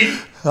rap sheet?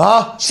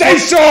 Huh? Say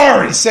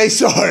sorry. Say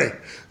sorry.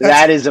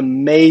 That is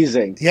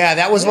amazing. Yeah,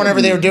 that was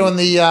whenever they were doing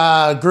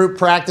the group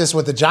practice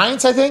with the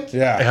Giants, I think.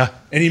 Yeah.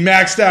 And he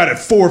maxed out at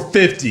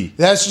 450.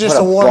 That's just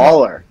a warm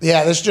up.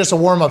 Yeah, that's just a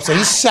warm up. So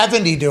he's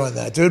 70 doing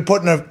that, dude.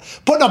 Putting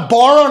a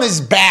bar on his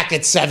back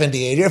at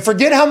 70.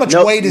 Forget how much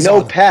weight is on.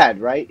 No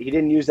pad, right? He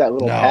didn't use that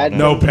little pad.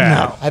 No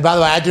pad. No. By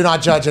the way, I do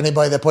not judge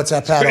anybody that puts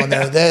that pad on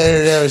there.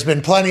 There's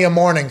been plenty of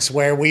mornings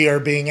where we are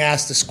being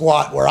asked to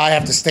squat, where I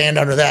have to stand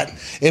under that,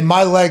 and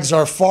my legs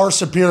are far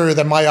superior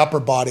than my upper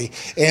body,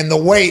 and the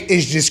weight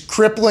is just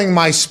crippling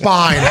my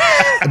spine.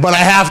 But I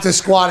have to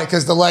squat it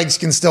because the legs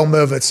can still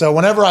move it. So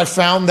whenever I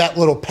found that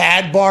little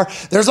pad bar,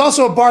 there's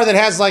also a bar that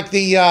has like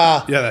the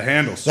the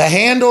handles. The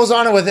handles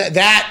on it. With it.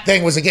 That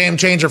thing was a game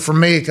changer for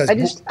me because I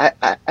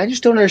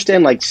just don't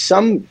understand. Like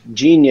some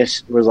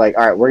genius was like,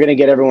 all right, we're gonna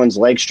get everyone's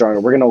legs stronger.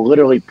 We're gonna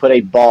literally put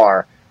a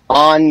bar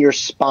on your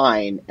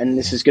spine, and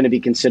this is going to be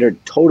considered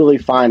totally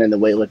fine in the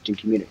weightlifting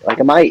community. Like,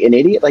 am I an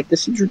idiot? Like,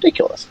 this seems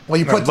ridiculous. Well,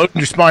 loading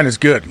your spine is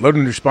good.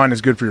 Loading your spine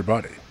is good for your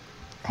body.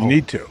 You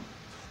need to.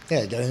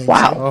 Yeah, got anything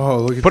wow. Oh,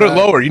 look at put that. it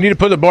lower. You need to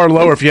put the bar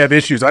lower if you have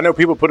issues. I know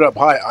people put it up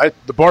high.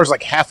 The bar's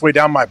like halfway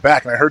down my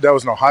back, and I heard that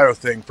was an Ohio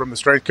thing from the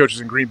strength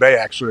coaches in Green Bay,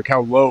 actually, like how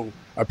low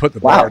I put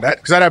the bar.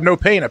 Because I'd have no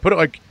pain. I put it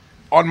like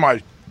on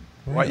my...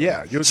 Well,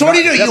 yeah. So what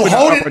do? You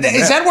hold it?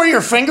 Is that where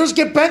your fingers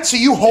get bent? So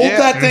you hold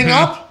that thing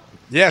up?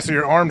 Yeah, so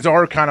your arms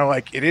are kind of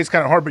like, it is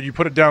kind of hard, but you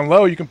put it down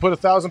low, you can put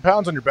 1,000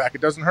 pounds on your back.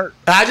 It doesn't hurt.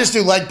 I just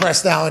do leg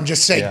press now and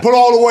just say, put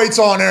all the weights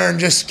on there and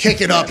just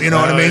kick it up. You know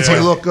what I mean? So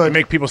you look good. You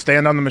make people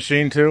stand on the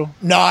machine too?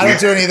 No, I don't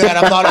do any of that.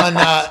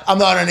 I'm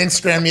not on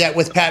Instagram yet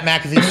with Pat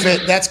McAfee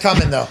Fit. That's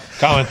coming though.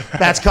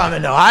 That's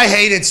coming though. I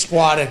hated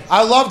squatting.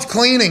 I loved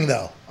cleaning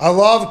though. I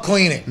love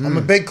cleaning. I'm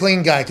a big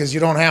clean guy because you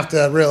don't have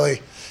to really,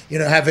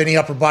 have any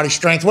upper body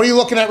strength. What are you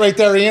looking at right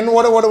there, Ian?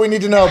 What do we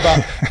need to know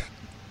about?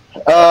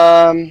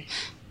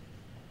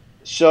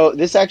 So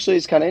this actually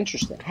is kind of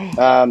interesting.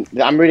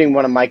 I'm reading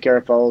one of Mike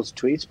Garafolo's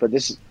tweets, but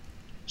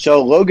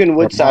so Logan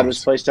Woodside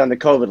was placed on the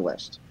COVID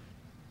list.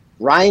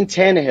 Ryan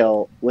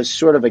Tannehill was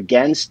sort of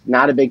against,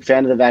 not a big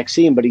fan of the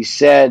vaccine, but he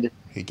said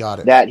he got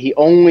it. That he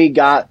only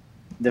got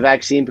the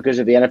vaccine because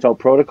of the NFL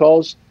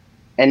protocols.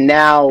 And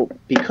now,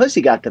 because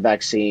he got the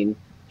vaccine,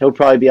 he'll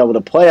probably be able to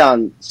play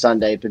on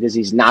Sunday because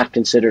he's not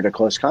considered a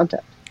close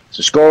contact.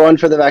 So score one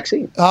for the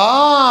vaccine. Okay.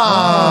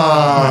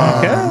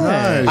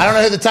 Nice. I don't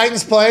know who the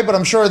Titans play, but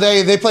I'm sure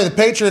they play the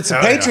Patriots. The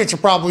Patriots are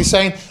probably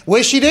saying,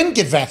 wish he didn't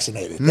get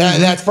vaccinated.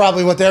 That's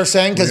probably what they're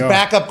saying because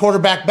backup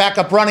quarterback,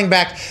 backup running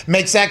back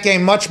makes that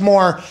game much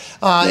more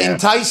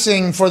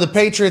enticing for the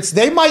Patriots.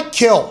 They might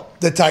kill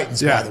the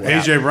Titans, by the way.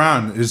 A.J.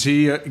 Brown, is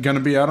he going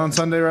to be out on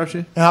Sunday, Rapshi?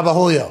 And how about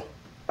Julio?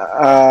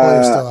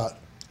 Julio's still out.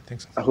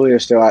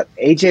 Julio's still out.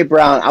 A.J.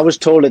 Brown, I was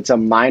told it's a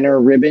minor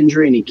rib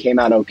injury, and he came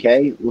out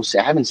okay. We'll see.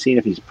 I haven't seen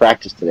if he's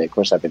practiced today. Of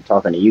course, I've been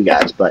talking to you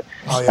guys, but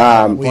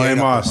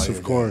blame us,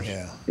 of course.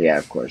 Yeah,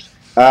 of course.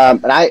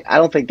 But I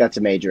don't think that's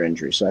a major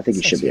injury, so I think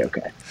he should be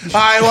okay. All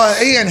right,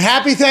 well, Ian,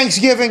 happy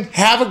Thanksgiving.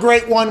 Have a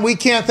great one. We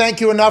can't thank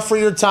you enough for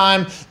your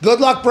time. Good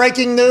luck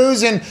breaking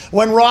news, and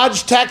when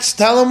Raj texts,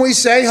 tell him we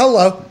say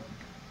hello.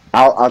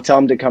 I'll tell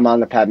him to come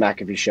on the Pat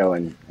McAfee show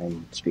and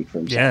speak for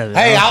himself. Yeah,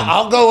 hey,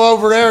 I'll go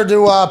over there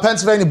to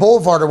Pennsylvania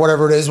Boulevard or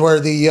whatever it is,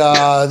 where the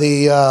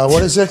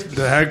what is it?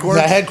 The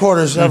headquarters. The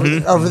headquarters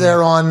over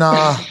there on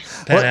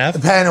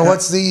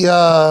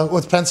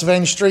what's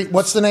Pennsylvania Street?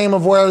 What's the name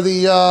of where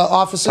the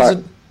office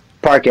is?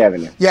 Park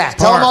Avenue. Yeah,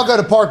 tell him I'll go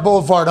to Park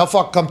Boulevard. I'll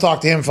come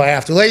talk to him if I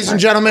have to. Ladies and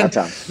gentlemen,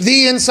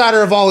 the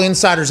insider of all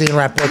insiders, Ian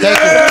Rapoport.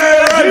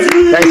 Thank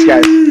you. Thanks,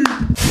 guys.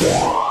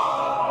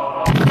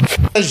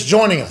 Is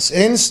joining us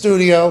in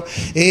studio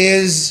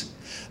is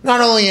not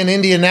only an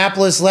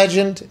Indianapolis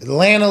legend,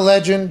 Atlanta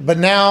legend, but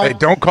now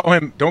don't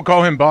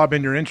call him Bob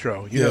in your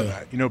intro. You know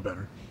that. You know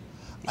better.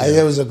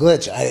 There was a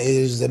glitch.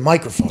 It was the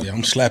microphone. Yeah,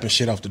 I'm slapping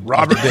shit off the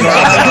Robert. Off the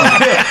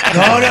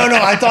No.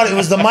 I thought it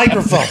was the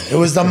microphone. It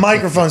was the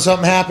microphone.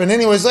 Something happened.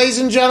 Anyways, ladies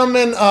and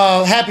gentlemen,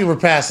 happy we're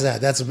past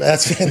that. That's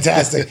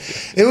fantastic.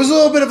 It was a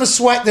little bit of a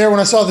sweat there when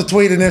I saw the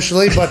tweet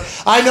initially, but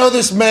I know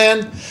this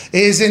man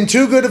is in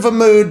too good of a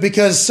mood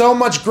because so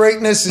much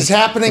greatness is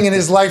happening in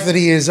his life that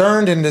he has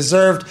earned and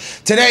deserved.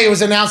 Today, it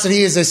was announced that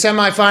he is a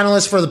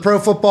semifinalist for the Pro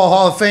Football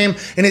Hall of Fame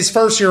in his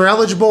first year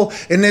eligible.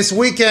 And this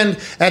weekend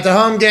at the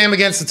home game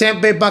against the Tampa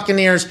Bay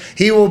Buccaneers,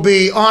 he will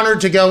be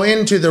honored to go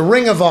into the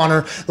Ring of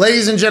Honor.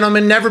 Ladies and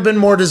gentlemen, never been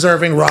more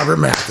deserving, Robert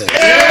Mathis.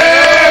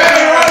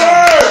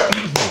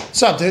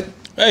 What's up, dude?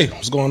 Hey,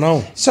 what's going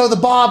on? So the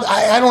Bob,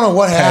 I don't know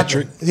what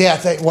Patrick. happened.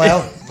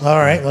 Yeah, all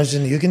right.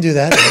 Listen, you can do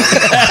that.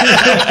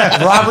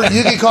 Robert,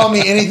 you can call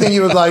me anything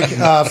you would like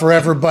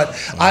forever, but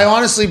I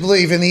honestly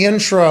believe in the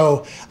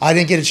intro, I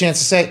didn't get a chance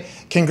to say,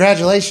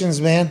 congratulations,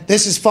 man.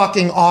 This is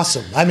fucking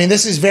awesome. I mean,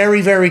 this is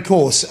very, very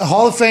cool.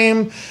 Hall of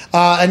Fame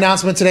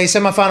announcement today,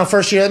 semifinal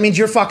first year. That means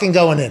you're fucking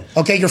going in.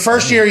 Okay, your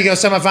first year, you go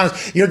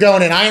semifinals, you're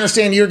going in. I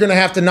understand you're going to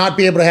have to not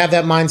be able to have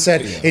that mindset,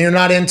 and you're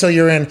not in until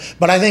you're in.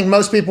 But I think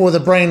most people with a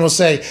brain will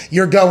say,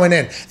 you're going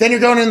in. Then you're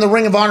going in the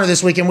Ring of Honor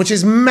this weekend, which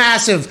is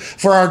massive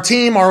for our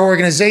team, our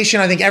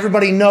organization. I think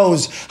everybody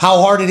knows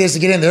how hard it is to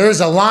get in there.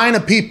 There's a line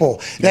of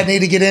people that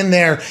need to get in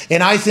there,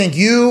 and I think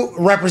you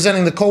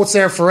representing the Colts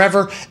there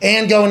forever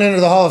and going into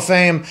to the Hall of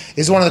Fame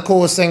is one of the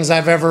coolest things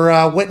I've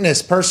ever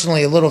witnessed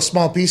personally, a little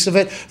small piece of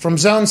it. From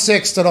Zone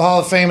 6 to the Hall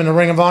of Fame and the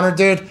Ring of Honor,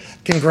 dude,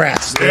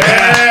 congrats.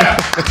 Yeah.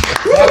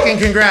 Fucking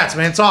congrats,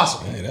 man. It's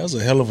awesome. Hey, that was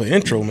a hell of an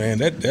intro, man.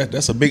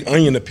 That's a big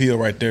onion to peel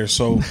right there.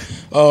 So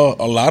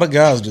a lot of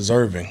guys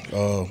deserving.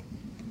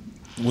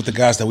 With the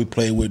guys that we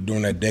played with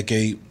during that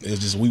decade,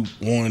 it's just we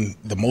won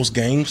the most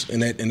games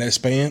in that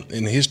span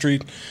in history.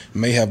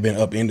 May have been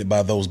upended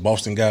by those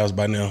Boston guys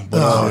by now.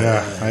 But,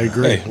 I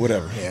agree. Hey,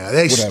 whatever. Yeah,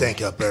 they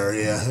stink up there.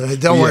 Yeah,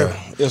 don't worry.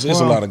 It's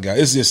a lot of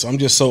guys. I'm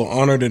just so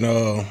honored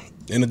and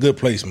in a good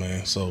place,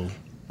 man. So.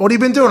 What have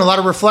you been doing? A lot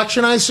of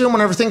reflection, I assume,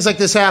 whenever things like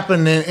this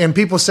happen, and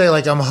people say,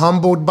 like, I'm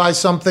humbled by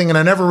something, and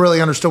I never really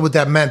understood what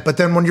that meant. But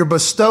then when you're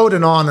bestowed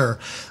an honor,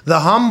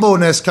 the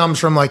humbleness comes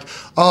from, like,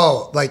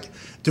 oh, like,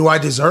 do I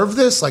deserve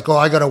this? Like, oh,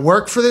 I got to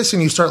work for this?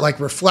 And you start, like,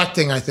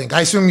 reflecting, I think.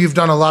 I assume you've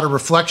done a lot of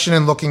reflection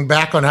and looking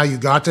back on how you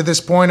got to this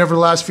point over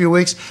the last few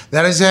weeks.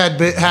 That has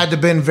had to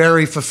been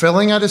very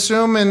fulfilling, I'd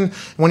assume, and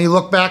when you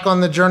look back on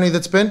the journey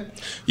that's been?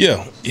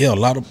 Yeah, a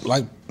lot of,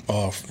 like,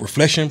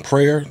 reflection,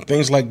 prayer,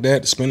 things like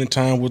that, spending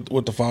time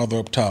with the Father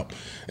up top.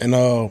 And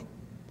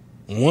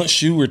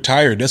once you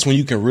retire, that's when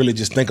you can really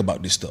just think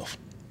about this stuff.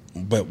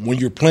 But when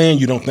you're playing,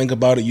 you don't think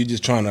about it. You're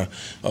just trying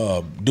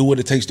to do what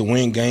it takes to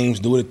win games,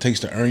 do what it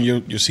takes to earn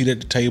your seat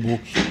at the table,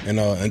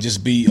 and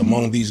just be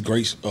among these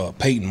greats,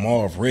 Peyton,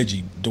 Marv,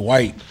 Reggie,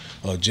 Dwight,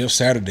 Jeff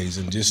Saturdays,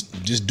 and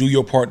just do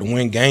your part to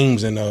win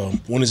games. And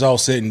when it's all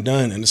said and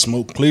done and the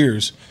smoke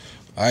clears,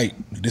 all right,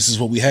 this is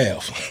what we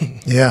have.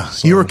 Yeah.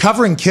 So, you were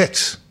covering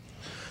kicks.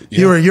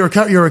 Yeah. You were a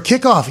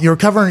kickoff.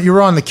 You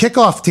were on the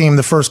kickoff team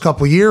the first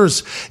couple of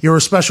years. You were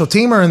a special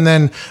teamer, and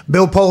then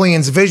Bill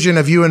Polian's vision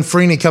of you and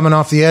Freeney coming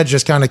off the edge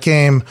just kind of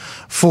came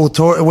full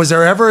tour. Was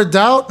there ever a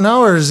doubt?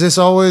 No, or is this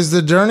always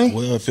the journey?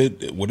 Well,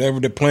 whatever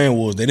the plan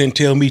was, they didn't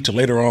tell me till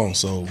later on.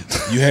 So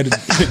you got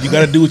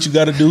to do what you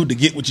got to do to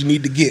get what you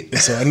need to get. And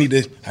so I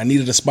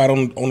needed a spot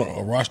on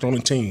a roster on the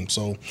team.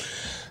 So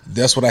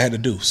that's what I had to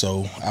do.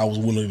 So I was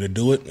willing to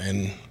do it,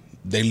 and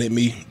they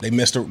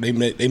messed up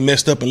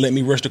and let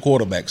me rush the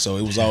quarterback. So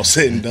it was all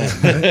said and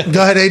done.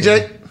 Go ahead,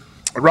 AJ.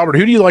 Robert,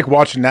 who do you like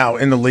watching now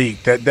in the league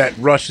that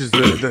rushes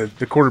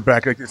the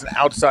quarterback? Like it's an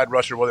outside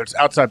rusher, whether it's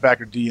outside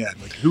back or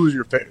DN. Like who's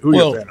your fan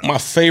of? My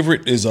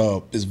favorite is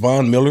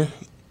Von Miller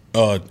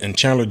and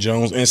Chandler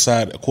Jones.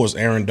 Inside, of course,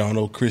 Aaron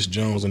Donald, Chris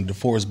Jones, and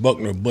DeForest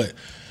Buckner. But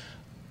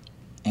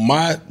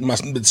my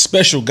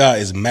special guy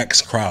is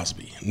Max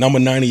Crosby, number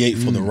 98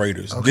 for the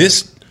Raiders. Okay.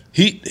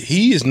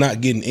 He is not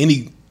getting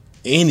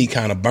any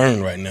kind of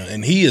burn right now,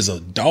 and he is a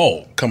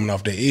dog coming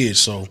off the edge.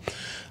 So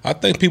I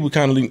think people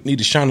kind of need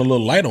to shine a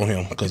little light on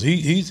him because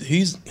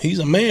he's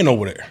a man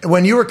over there.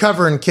 When you were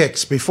covering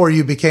kicks before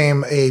you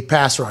became a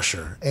pass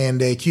rusher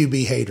and a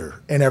QB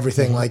hater and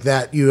everything like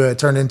that, you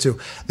turned into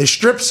the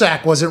strip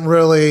sack wasn't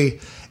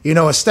really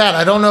a stat.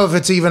 I don't know if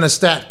it's even a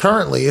stat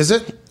currently. Is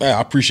it? I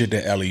appreciate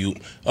that, alley-oop.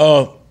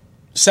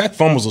 Sack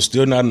fumbles are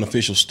still not an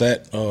official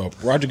stat.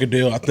 Roger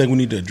Goodell, I think we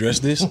need to address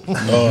this.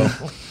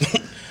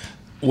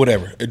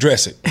 Whatever,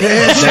 address it.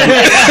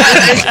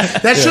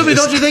 That should be.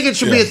 Don't you think it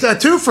should be a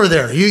twofer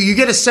there? You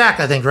get a sack,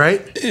 I think,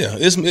 right? Yeah.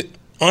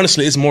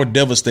 Honestly, it's more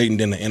devastating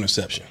than the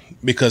interception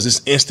because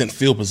it's instant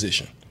field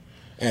position,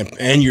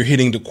 and you're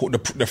hitting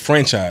the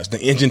franchise,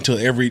 the engine to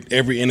every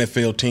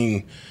NFL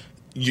team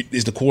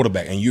is the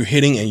quarterback, and you're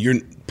hitting and you're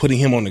putting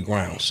him on the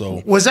ground.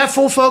 So was that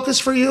full focus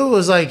for you? It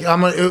was like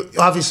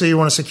obviously you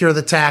want to secure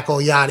the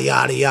tackle, yada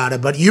yada yada,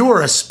 but you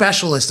were a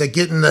specialist at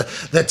getting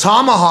the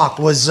tomahawk.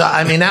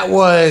 That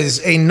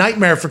was a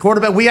nightmare for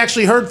quarterback. We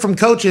actually heard from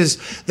coaches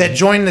that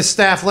joined the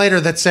staff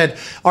later that said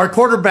our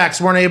quarterbacks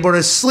weren't able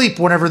to sleep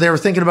whenever they were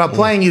thinking about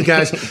playing you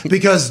guys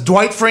because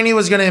Dwight Freeney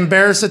was going to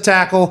embarrass the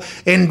tackle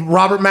and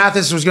Robert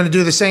Mathis was going to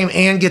do the same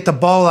and get the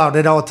ball out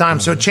at all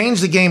times. So it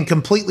changed the game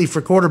completely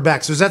for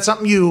quarterbacks. Was that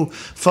something you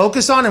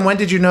focused on, and when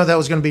did you know that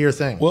was going to be your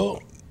thing?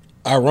 Well,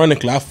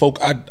 ironically,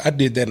 I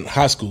did that in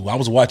high school. I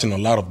was watching a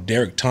lot of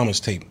Derek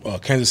Thomas tape,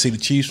 Kansas City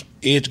Chiefs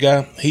edge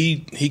guy. He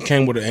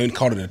came with and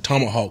called it a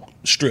tomahawk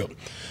strip,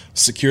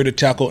 secure the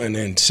tackle and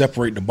then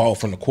separate the ball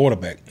from the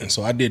quarterback. And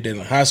so I did that in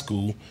high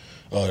school.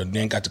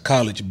 Then got to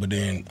college, but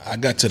then I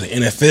got to the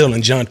NFL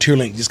and John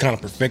Tierlink just kind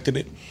of perfected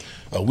it.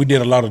 We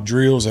did a lot of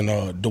drills,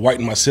 and Dwight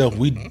and myself,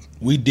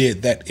 we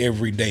did that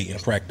every day in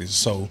practice.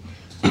 So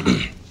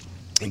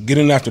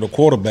getting after the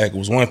quarterback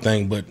was one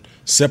thing, but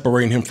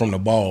separating him from the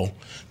ball,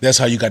 that's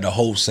how you got the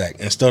whole sack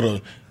instead of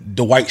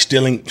Dwight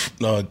stealing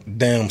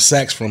damn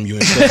sacks from you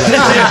and stuff like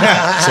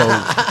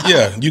that. So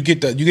yeah, you get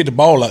the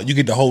ball out, you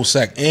get the whole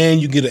sack,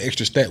 and you get an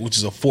extra stat, which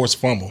is a forced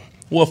fumble.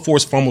 Well,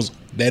 forced fumbles,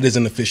 that is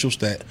an official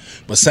stat,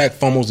 but sack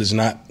fumbles is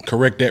not.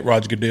 Correct that,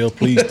 Roger Goodell,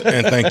 please,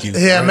 and thank you.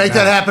 Yeah, make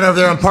that happen over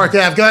there on Park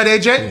Ave. Go ahead,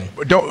 AJ.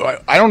 Yeah.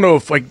 I don't know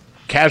if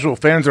casual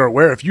fans are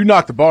aware. If you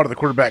knock the ball to the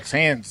quarterback's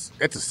hands,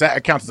 it's a sack.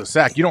 It counts as a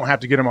sack. You don't have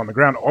to get him on the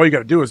ground. All you got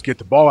to do is get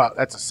the ball out.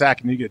 That's a sack,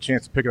 and you get a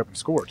chance to pick it up and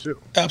score too.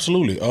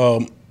 Absolutely.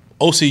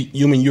 OC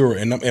Human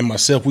and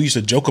myself, we used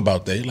to joke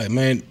about that. Like,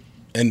 man,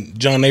 and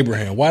John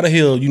Abraham, why the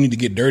hell you need to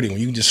get dirty when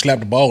you can just slap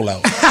the ball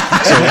out?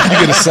 So you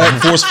get a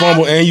sack, forced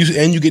fumble, and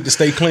you get to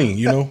stay clean.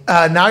 You know.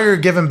 Now you're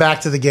giving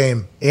back to the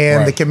game and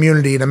Right. the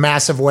community in a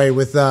massive way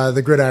with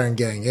the Gridiron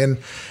Gang, and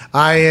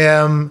I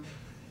am,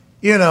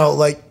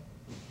 like.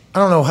 I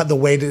don't know how the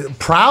way to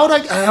proud.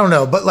 I don't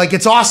know, but like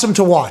it's awesome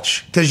to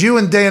watch because you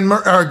and Dan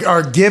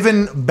are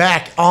giving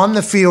back on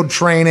the field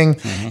training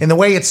and the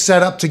way it's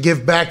set up to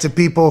give back to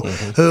people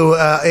who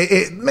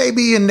it may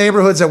be in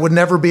neighborhoods that would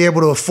never be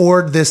able to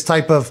afford this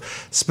type of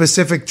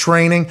specific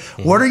training.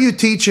 What are you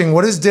teaching?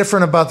 What is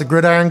different about the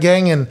Gridiron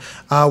Gang, and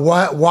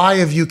why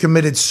have you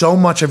committed so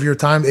much of your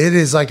time? It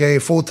is like a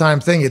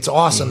full-time thing. It's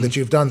awesome that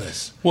you've done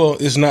this. Well,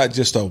 it's not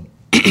just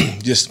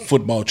just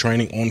football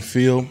training on the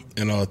field,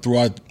 and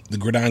throughout the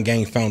Gridiron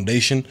Gang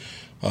Foundation,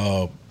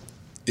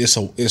 it's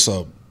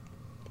a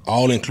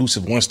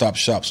all-inclusive one-stop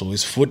shop. So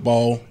it's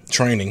football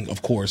training,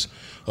 of course,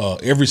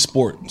 every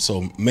sport,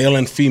 so male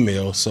and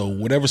female. So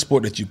whatever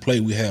sport that you play,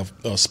 we have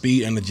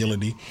speed and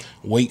agility,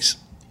 weights,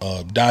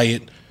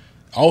 diet.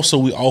 Also,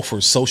 we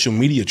offer social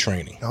media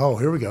training. Oh,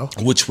 here we go.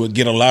 Which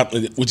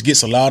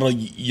gets a lot of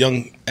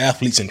young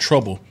athletes in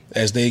trouble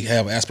as they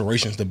have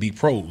aspirations to be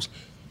pros.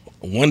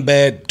 One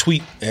bad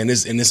tweet and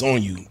it's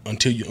on you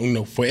until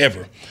you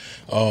forever.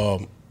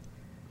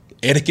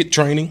 Etiquette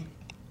training,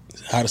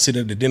 how to sit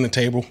at the dinner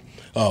table,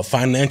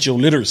 financial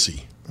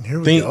literacy. Here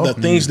we go. The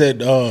things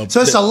that.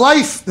 So it's a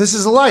life. This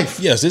is a life.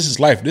 Yes, this is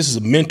life. This is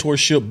a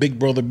mentorship, big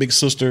brother, big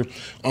sister,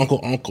 uncle,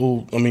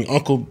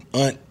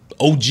 aunt,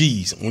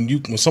 OGs.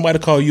 When somebody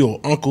call you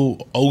an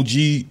uncle,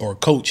 OG, or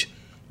coach,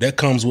 that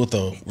comes with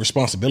a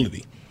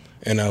responsibility,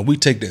 and we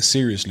take that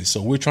seriously.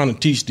 So we're trying to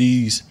teach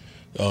these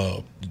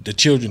the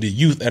children, the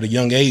youth at a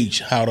young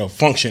age, how to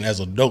function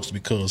as adults,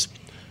 because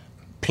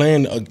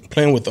playing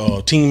with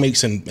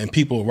teammates and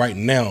people right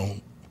now,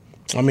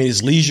 I mean,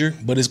 it's leisure,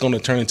 but it's going to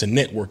turn into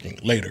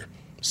networking later.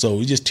 So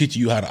we just teach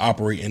you how to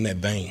operate in that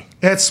vein.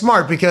 It's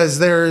smart because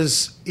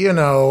there's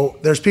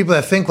people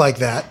that think like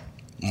that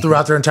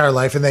throughout their entire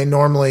life and they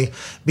normally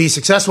be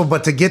successful.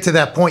 But to get to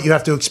that point, you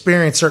have to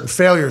experience certain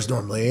failures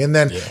normally. And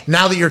then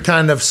now that you're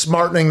kind of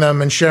smartening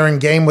them and sharing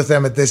game with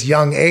them at this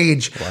young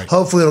age,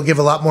 hopefully it'll give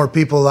a lot more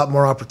people a lot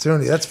more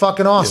opportunity. That's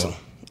fucking awesome.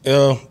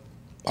 Yeah.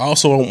 I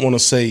also want to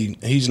say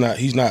he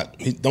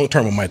don't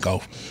turn my mic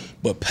off,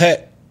 but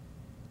Pat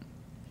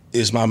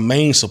is my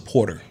main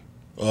supporter,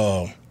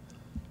 a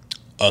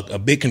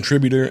big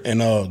contributor,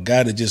 and a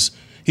guy that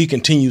he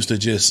continues to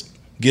just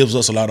gives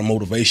us a lot of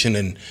motivation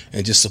and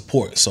just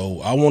support.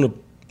 So I want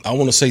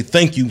to say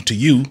thank you to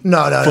you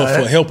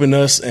for helping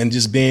us and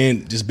just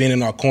being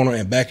in our corner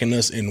and backing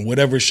us in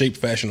whatever shape,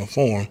 fashion, or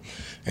form.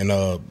 And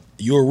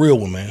you're a real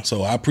one, man.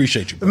 So I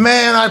appreciate you, bro.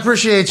 Man, I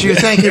appreciate you.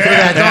 Thank you for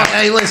that.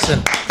 Hey,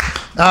 listen.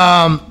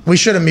 We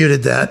should have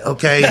muted that,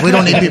 okay? We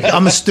don't need people.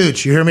 I'm a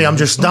stooge, you hear me? I'm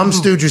just dumb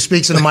stooge who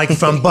speaks in the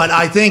microphone. But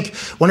I think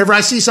whenever I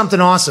see something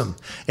awesome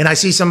and I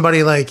see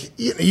somebody like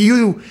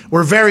you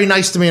were very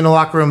nice to me in the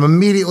locker room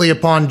immediately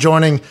upon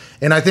joining,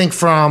 and I think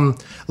from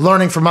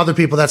learning from other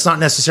people, that's not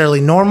necessarily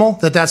normal,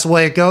 that's the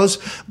way it goes.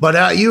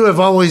 But you have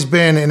always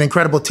been an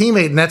incredible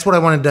teammate, and that's what I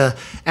wanted to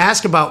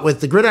ask about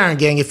with the Gridiron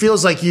Gang. It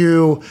feels like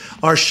you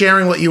are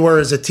sharing what you were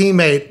as a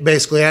teammate,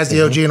 basically, as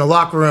the OG in the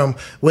locker room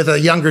with a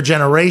younger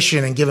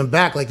generation and giving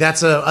back. Like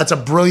that's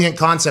a brilliant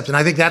concept, and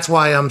I think that's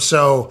why I'm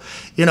so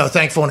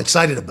thankful and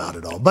excited about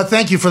it all. But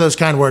thank you for those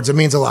kind words. It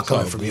means a lot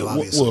coming from you,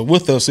 obviously. Well,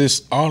 with us,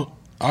 it's our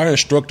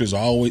instructors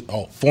are always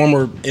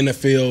former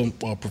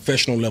NFL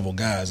professional level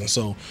guys, and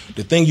so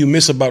the thing you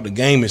miss about the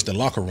game is the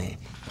locker room.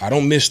 I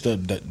don't miss the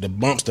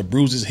bumps, the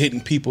bruises, hitting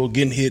people,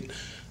 getting hit.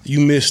 You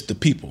miss the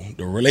people,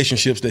 the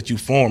relationships that you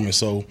form, and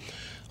so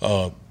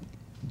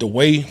the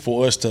way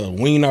for us to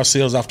wean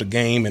ourselves off the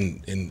game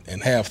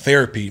and have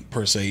therapy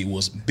per se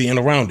was being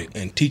around it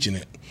and teaching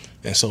it.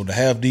 And so to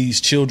have these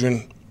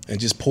children and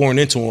just pouring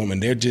into them, and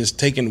they're just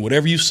taking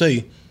whatever you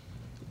say,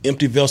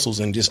 empty vessels,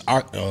 and just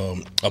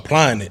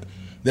applying it.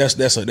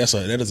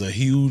 That is a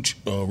huge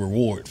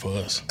reward for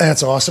us.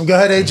 That's awesome. Go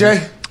ahead,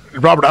 AJ.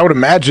 Robert, I would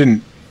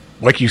imagine,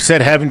 like you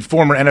said, having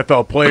former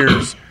NFL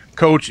players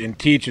coach and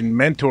teach and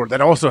mentor,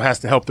 that also has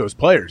to help those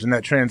players in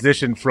that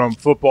transition from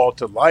football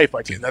to life.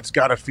 I think that's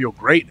got to feel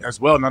great as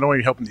well. Not only are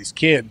you helping these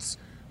kids,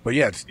 but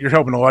you're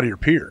helping a lot of your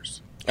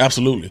peers.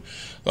 Absolutely.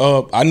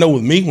 I know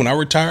with me, when I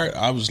retired,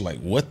 I was like,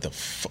 what the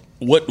fuck?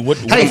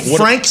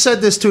 Frank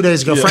said this 2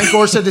 days ago. Yeah. Frank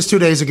Gore said this 2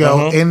 days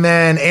ago, and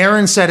then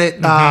Aaron said it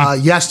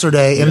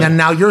yesterday, and then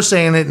now you're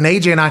saying it, and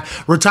AJ and I.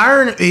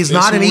 Retiring is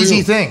not an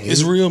easy thing.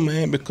 It's real,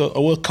 man, because,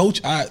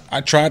 coach,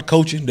 I tried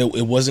coaching.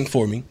 It wasn't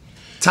for me.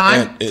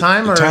 Time, it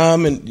was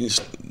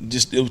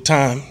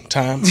time.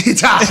 Time.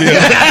 That's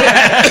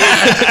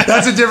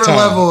a different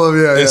level of,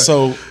 And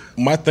so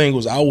my thing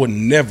was I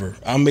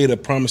made a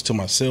promise to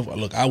myself,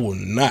 look, I will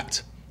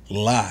not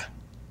lie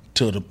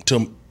to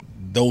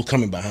those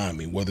coming behind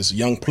me, whether it's a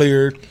young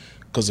player,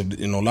 because a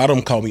lot of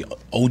them call me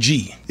OG.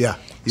 Yeah,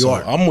 you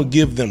are. I'm gonna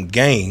give them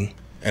game,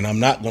 and I'm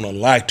not gonna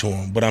lie to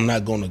them, but I'm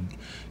not gonna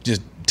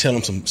just tell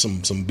them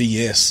some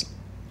BS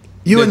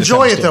You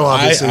enjoy it, though,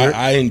 obviously.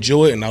 I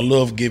enjoy it, and I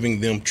love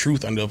giving them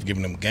truth. I love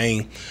giving them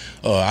game.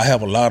 I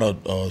have a lot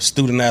of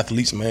student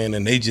athletes, man,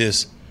 and they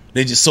just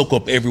soak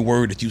up every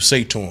word that you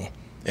say to them.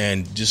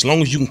 And just as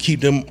long as you can keep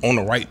them on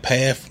the right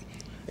path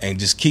and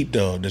just keep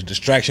the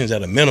distractions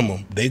at a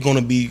minimum, they're going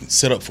to be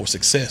set up for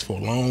success for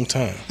a long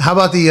time. How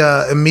about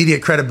the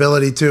immediate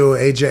credibility, too,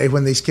 AJ,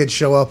 when these kids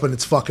show up and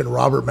it's fucking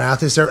Robert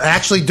Mathis? They're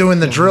actually doing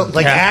the drill.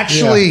 Like,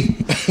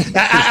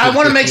 I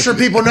want to make sure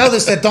people know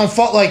this, that don't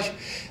fall. Like,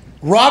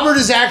 Robert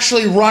is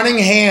actually running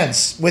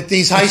hands with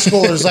these high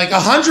schoolers, like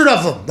 100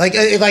 of them, like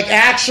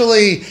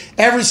actually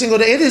every single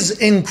day. It is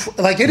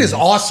it is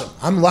awesome.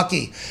 I'm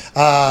lucky.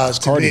 It's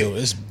cardio.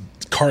 It's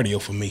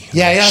cardio for me.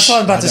 Yeah, that's what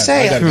I'm about to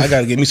say. I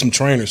got to get me some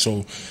trainers.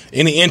 So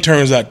any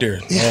interns out there,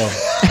 we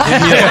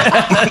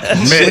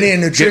need a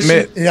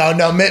nutrition.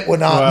 No, Mitt would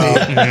not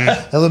be.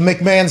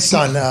 McMahon's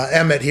son,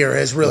 Emmett here,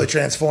 has really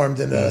transformed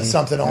into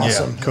something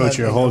awesome. Yeah. Coach,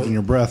 you're holding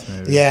your breath,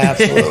 maybe. Yeah,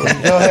 absolutely.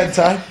 Go ahead,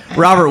 Ty.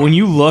 Robert, when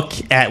you look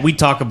at, we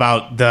talk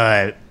about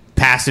the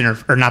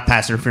not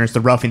pass interference,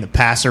 the roughing the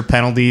passer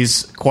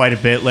penalties quite a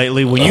bit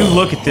lately. When you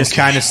look at this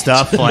kind of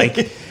stuff,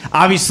 like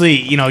obviously,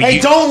 hey,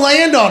 don't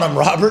land on them,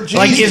 Robert. Jesus.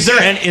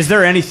 Like, is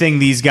there anything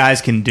these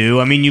guys can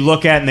do? I mean, you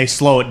look at it and they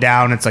slow it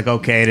down. It's like,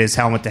 okay, it is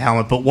helmet to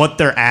helmet, but what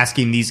they're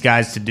asking these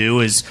guys to do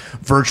is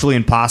virtually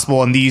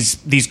impossible, and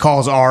these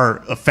calls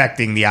are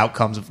affecting the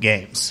outcomes of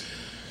games.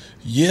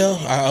 Yeah,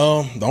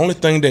 the only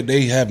thing that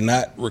they have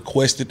not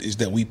requested is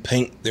that we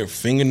paint their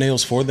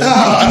fingernails for them.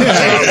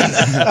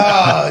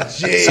 Oh,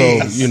 jeez.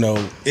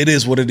 So it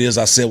is what it is.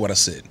 I said what I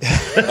said.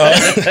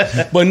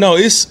 But no,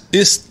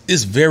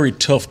 it's very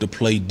tough to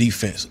play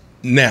defense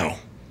now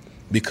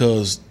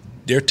because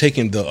they're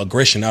taking the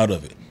aggression out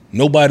of it.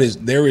 You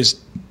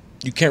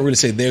can't really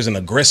say there's an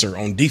aggressor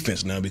on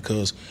defense now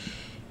because.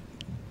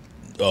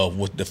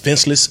 With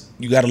defenseless,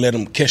 you got to let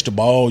him catch the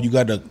ball. You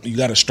got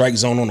a strike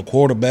zone on the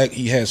quarterback.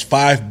 He has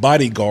 5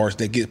 bodyguards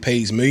that get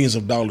paid millions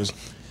of dollars,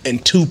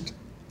 and 2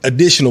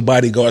 additional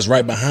bodyguards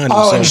right behind him.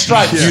 Oh, so and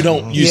stripes.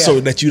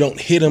 So that you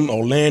don't hit him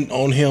or land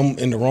on him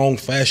in the wrong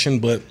fashion.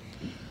 But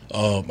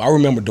I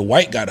remember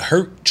Dwight got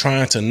hurt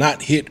trying to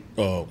not hit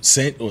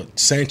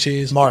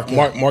Sanchez,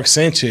 Mark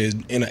Sanchez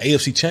in an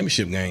AFC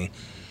Championship game.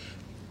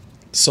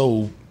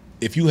 So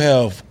if you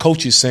have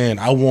coaches saying,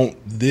 I want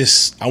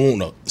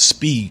a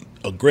speed,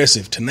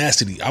 aggressive,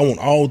 tenacity, I want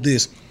all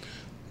this,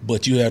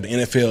 but you have the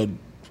NFL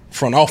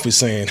front office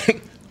saying,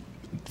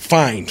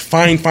 fine.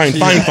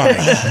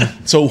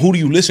 So who do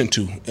you listen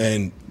to?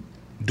 And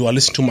do I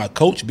listen to my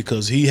coach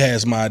because he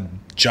has my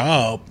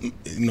job,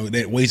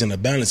 that weighs in the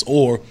balance,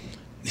 or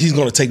he's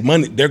going to take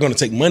money? They're going to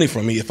take money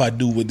from me if I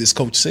do what this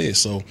coach says.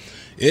 So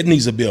it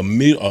needs to be a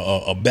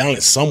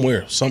balance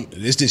somewhere.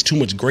 It's just too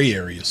much gray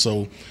area.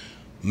 So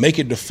make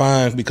it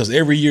defined because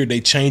every year they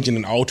changing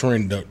and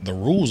altering the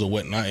rules or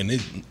whatnot, and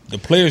the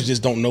players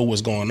just don't know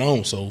what's going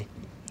on, so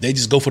they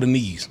just go for the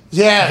knees.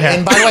 Yeah.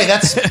 And by the way,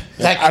 that's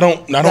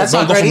don't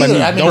go for my knees.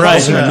 I mean, Don't go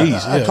for my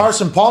knees. Yeah.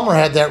 Carson Palmer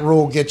had that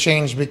rule get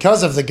changed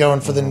because of the going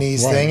for the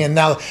knees thing, and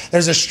now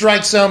there's a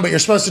strike zone, but you're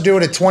supposed to do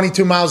it at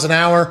 22 miles an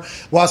hour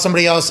while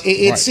somebody else.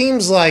 It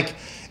seems like.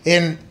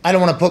 And I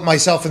don't want to put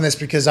myself in this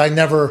because I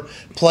never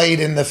played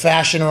in the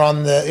fashion or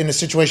in the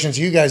situations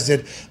you guys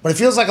did, but it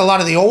feels like a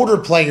lot of the older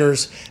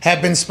players have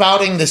been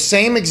spouting the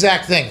same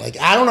exact thing. Like,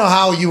 I don't know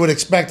how you would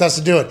expect us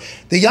to do it.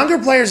 The younger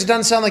players, it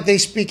doesn't sound like they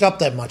speak up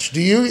that much.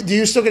 Do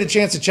you still get a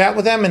chance to chat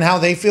with them and how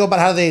they feel about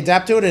how they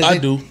adapt to it? I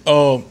do.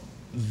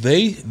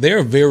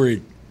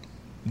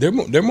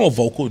 They're more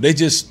vocal. They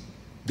just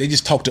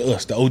talk to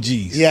us, the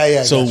OGs.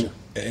 Yeah. So. Gotcha.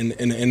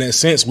 In that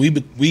sense,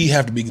 we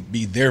have to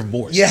be their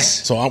voice.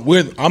 Yes. So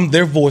I'm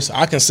their voice.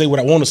 I can say what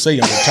I want to say.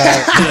 I'm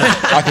retired.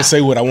 I can say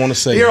what I want to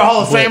say. You're a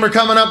Hall of Famer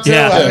coming up too.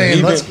 Yeah. I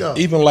mean, let's go.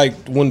 Even like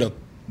when the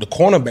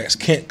cornerbacks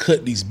can't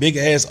cut these big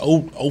ass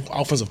old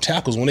offensive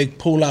tackles when they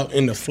pull out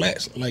in the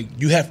flats, like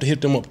you have to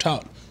hit them up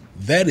top.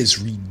 That is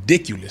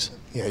ridiculous.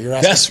 Yeah, you're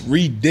asking. That's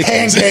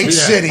ridiculous. Pancake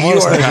City.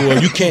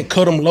 You can't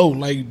cut them low.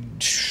 Like.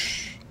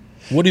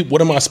 What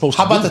am I supposed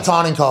to do? How about the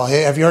taunting call?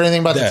 Have you heard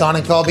anything about the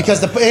taunting call?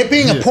 Because it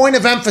being a point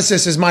of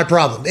emphasis is my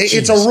problem.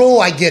 It's a rule,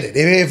 I get it.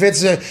 If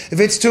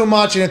it's too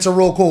much and it's a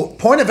rule, cool.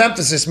 Point of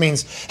emphasis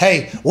means,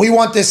 hey, we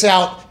want this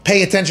out,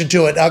 pay attention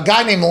to it. A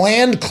guy named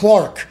Land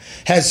Clark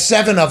has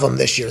 7 of them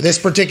this year, this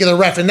particular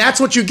ref. And that's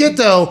what you get,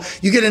 though.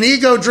 You get an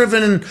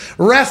ego-driven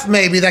ref,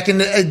 maybe, that can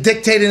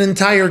dictate an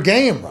entire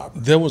game,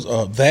 Robert. There was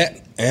that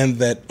and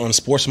that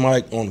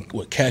unsportsmanlike on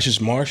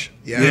Cassius Marsh.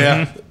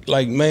 Yeah.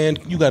 Like, man,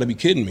 you got to be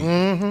kidding me.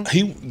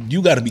 Mm-hmm.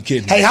 You got to be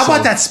kidding me. Hey, how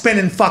about that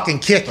spinning fucking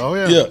kick? Oh,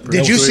 yeah.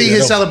 Did you see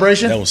his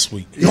celebration? That was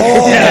sweet.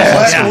 Oh,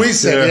 that's what we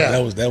said. Yeah.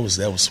 That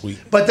was sweet.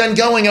 But then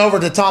going over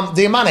to Tom,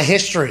 the amount of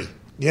history,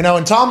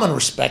 and Tomlin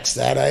respects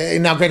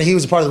that. Now, granted, he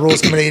was a part of the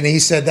rules committee, and he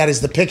said that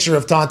is the picture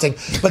of taunting.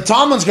 But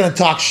Tomlin's going to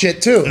talk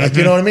shit, too. Like,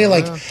 you know what I mean?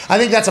 Like, I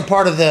think that's a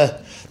part of the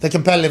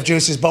competitive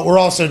juices, but we're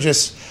also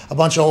just a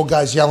bunch of old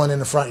guys yelling in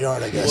the front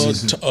yard, I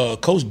guess. Well,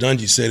 Coach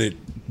Dungy said it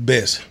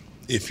best.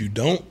 If you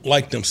don't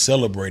like them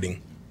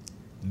celebrating,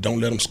 don't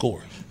let them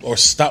score or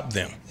stop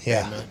them.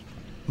 Yeah.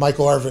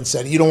 Michael Irvin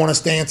said, "You don't want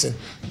us dancing.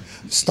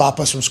 Stop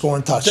us from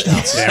scoring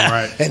touchdowns." Damn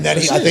right. And then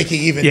I think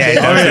he even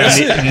Yeah,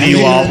 did. knee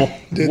wobble.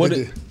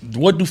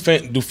 What do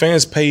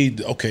fans pay?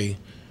 Okay,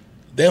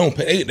 they don't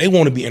pay. They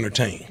want to be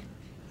entertained.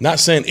 Not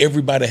saying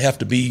everybody have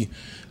to be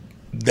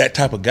that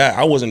type of guy.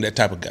 I wasn't that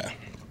type of guy.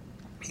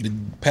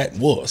 Pat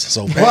was.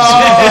 So Pat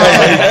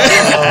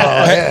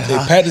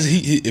is,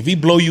 if he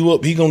blow you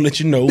up, he gonna let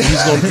you know.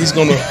 He's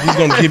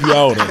gonna give you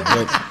all that.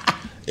 But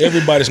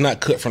everybody's not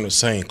cut from the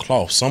same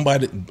cloth.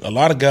 A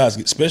lot of guys,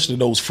 especially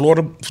those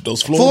Florida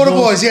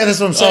boys. Yeah,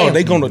 that's what I'm saying.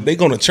 Oh, they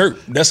gonna chirp.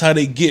 That's how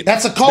they get.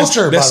 That's a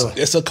culture, by the way.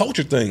 It's a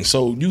culture thing.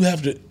 So you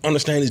have to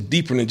understand it's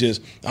deeper than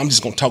just I'm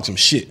just gonna talk some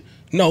shit.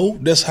 No,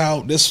 that's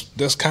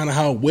kind of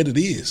how what it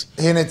is.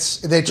 And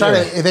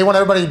they want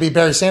everybody to be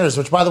Barry Sanders,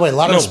 which, by the way, a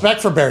lot of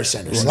respect for Barry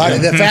Sanders.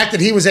 The fact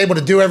that he was able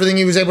to do everything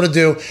he was able to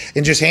do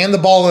and just hand the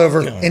ball over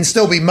and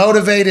still be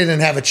motivated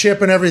and have a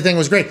chip and everything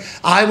was great.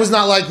 I was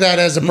not like that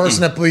as a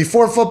person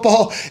before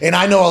football, and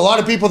I know a lot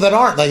of people that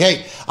aren't. Like,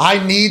 hey,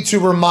 I need to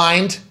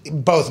remind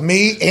both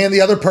me and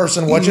the other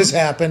person what just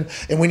happened,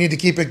 and we need to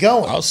keep it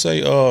going. I'll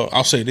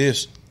say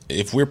this: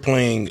 if we're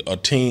playing a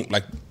team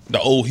like the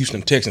old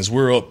Houston Texans,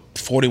 we're up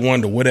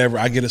 41 to whatever,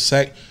 I get a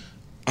sack,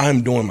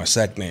 I'm doing my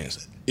sack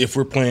dance. If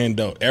we're playing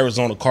the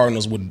Arizona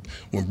Cardinals when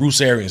Bruce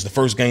Arians, the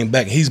first game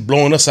back, he's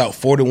blowing us out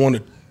 41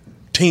 to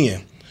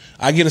 10,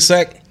 I get a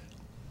sack,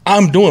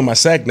 I'm doing my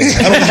sack dance.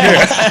 I don't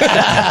care.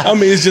 I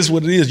mean, it's just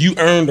what it is. You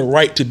earn the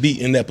right to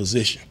be in that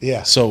position.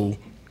 Yeah. So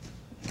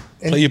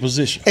play your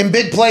position. And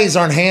big plays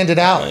aren't handed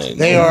out.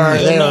 They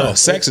are.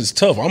 Sacks is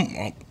tough.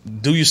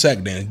 Do your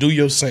sack dance. Do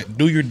your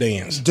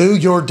dance. Do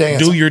your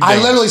dance. Do your dance.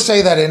 I literally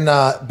say that in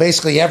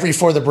basically every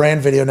For the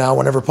Brand video now.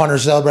 Whenever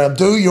punters celebrate,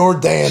 do your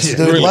dance, dude.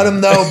 Really? Let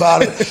them know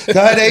about it. Go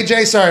ahead,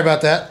 AJ. Sorry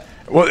about that.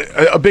 Well,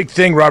 a big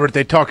thing, Robert.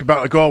 They talk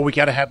about like, oh, we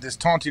got to have this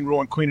taunting rule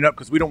and clean it up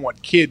because we don't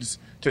want kids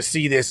to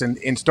see this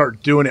and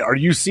start doing it. Are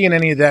you seeing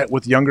any of that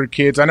with younger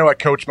kids? I know I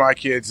coach my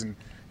kids, and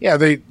yeah,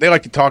 they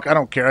like to talk. I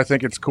don't care. I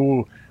think it's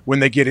cool when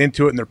they get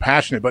into it and they're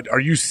passionate. But are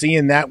you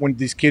seeing that when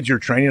these kids you're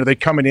training? Are they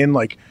coming in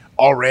like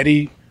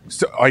already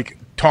like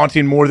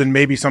taunting more than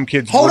maybe some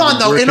kids? Hold on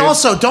though, and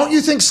also, don't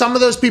you think some of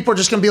those people are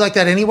just going to be like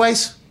that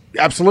anyways?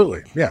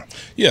 Absolutely, yeah.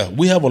 Yeah,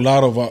 we have a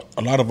lot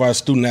of our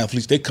student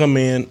athletes. They come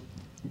in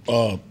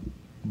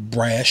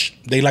brash.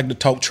 They like to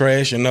talk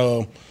trash, and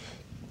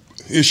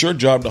it's your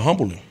job to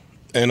humble them.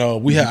 And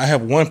I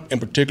have one in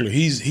particular.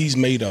 He's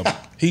made a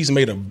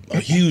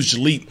huge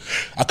leap.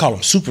 I call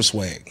him super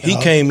swag. He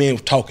came in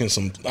talking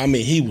some. I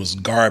mean, he was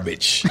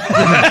garbage,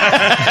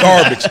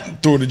 garbage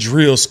through the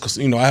drills. Because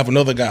I have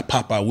another guy,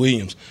 Popeye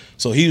Williams.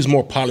 So he was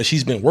more polished.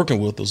 He's been working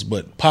with us,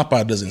 but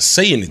Popeye doesn't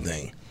say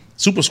anything.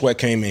 Super swag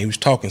came in. He was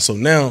talking. So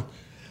now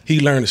he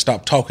learned to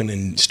stop talking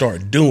and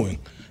start doing.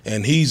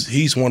 And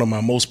he's one of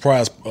my most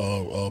prized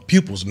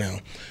pupils now.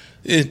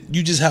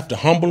 You just have to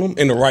humble him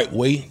in the right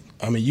way.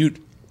 I mean,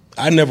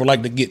 I never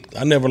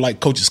like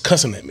coaches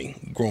cussing at me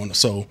growing up.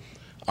 So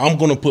I'm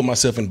going to put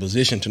myself in a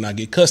position to not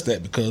get cussed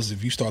at, because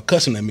if you start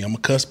cussing at me, I'm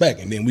going to cuss back,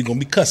 and then we're going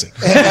to be cussing.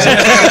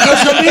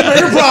 That's going to be a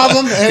bigger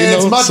problem, and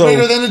it's much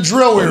bigger than the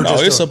drill we were just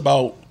doing. It's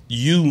about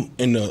you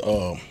in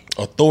the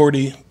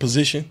authority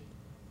position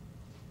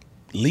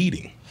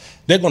leading.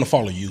 They're going to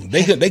follow you.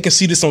 They can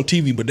see this on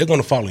TV, but they're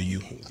going to follow you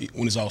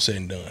when it's all said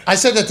and done. I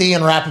said that to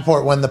Ian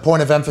Rapoport when the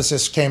point of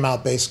emphasis came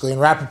out, basically.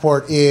 And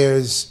Rapoport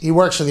he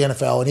works for the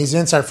NFL, and he's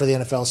inside for the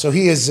NFL. So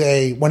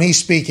when he's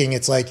speaking,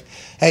 it's like,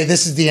 hey,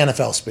 this is the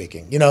NFL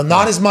speaking.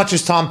 Not as much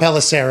as Tom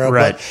Pelissero,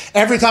 right. But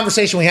every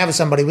conversation we have with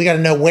somebody, we got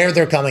to know where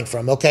they're coming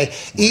from, okay?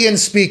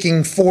 Ian's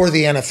speaking for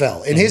the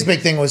NFL. And his big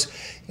thing was,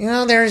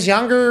 there's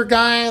younger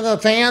the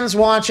fans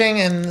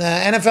watching, and the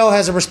NFL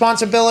has a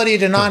responsibility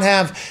to not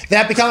have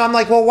that become. I'm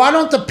like, well, why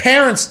don't the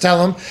parents tell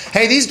them,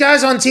 hey, these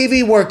guys on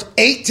TV worked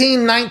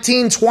 18,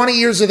 19, 20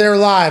 years of their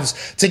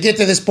lives to get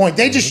to this point.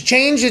 They just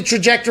changed the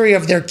trajectory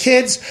of their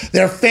kids,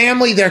 their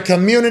family, their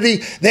community.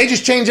 They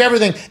just change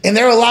everything, and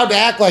they're allowed to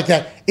act like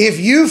that. If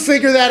you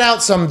figure that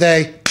out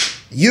someday,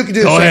 you can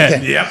do the same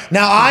thing. Yep.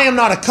 Now, I am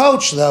not a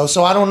coach, though,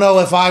 so I don't know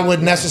if I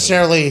would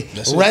necessarily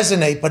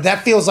resonate, but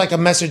that feels like a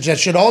message that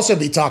should also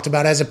be talked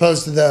about, as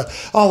opposed to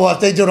if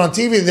they do it on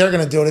TV, they're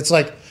going to do it. It's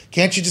like,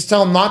 can't you just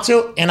tell them not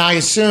to? And I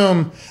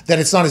assume that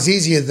it's not as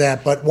easy as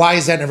that, but why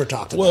is that never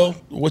talked about? Well,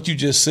 what you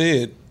just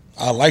said,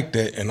 I like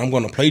that, and I'm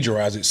going to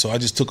plagiarize it, so I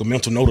just took a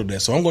mental note of that,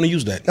 so I'm going to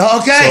use that.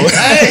 Okay.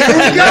 Hey,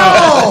 here we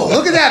go.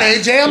 Look at that,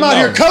 AJ. I'm out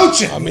here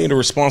coaching. I mean, the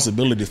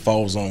responsibility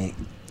falls on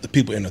the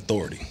people in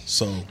authority.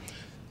 So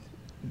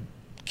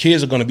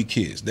kids are going to be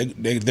kids.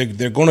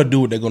 They're going to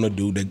do what they're going to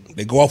do.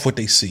 They go off what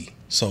they see.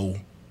 So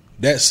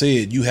that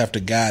said, you have to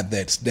guide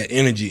that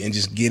energy and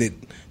just get it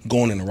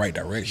going in the right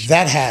direction.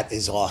 That hat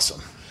is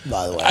awesome,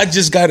 by the way. I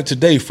just got it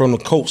today from the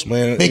coach,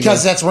 man.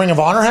 Because that's Ring of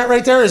Honor hat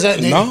right there? Is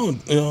that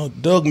No,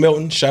 Doug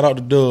Melton. Shout out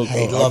to Doug,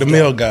 the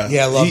mail guy.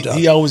 Yeah, I love Doug.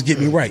 He always get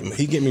me right, man.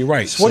 He get me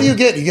right. So what do you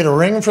get? You get a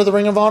ring for the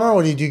Ring of Honor,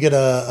 or do you get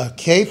a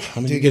cape?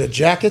 Do you get a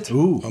jacket?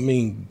 Ooh. I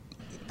mean,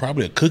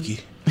 probably a cookie.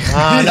 You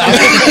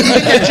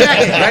get a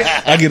jacket,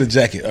 right? I get a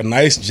jacket, a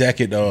nice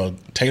jacket,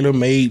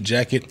 tailor-made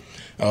jacket.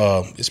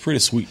 It's pretty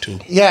sweet too.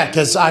 Yeah,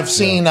 because I've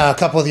seen a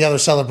couple of the other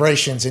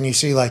celebrations, and you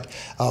see like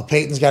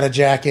Peyton's got a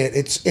jacket.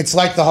 It's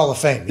like the Hall of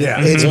Fame. Yeah,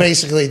 it's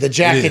basically the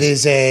jacket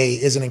is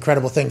an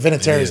incredible thing.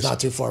 Vinatieri's not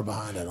too far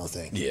behind, I don't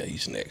think. Yeah,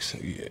 he's next.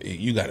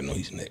 You got to know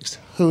he's next.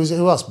 Who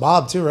else?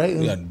 Bob too, right?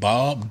 You got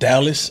Bob,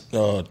 Dallas,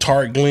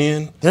 Tarek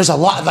Glenn. There's a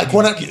lot. Like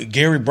when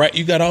Gary Bratt.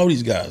 You got all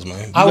these guys,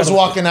 man. I was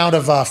walking out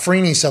of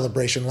Freeney's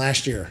celebration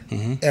last year,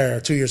 or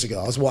 2 years ago.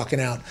 I was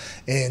walking out,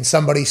 and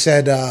somebody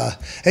said,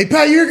 "Hey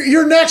Pat,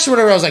 you're next," or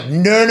whatever. I was like,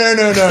 no.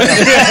 Now,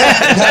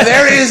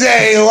 there is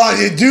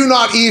do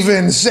not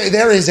even say,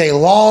 there is a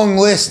long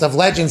list of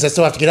legends that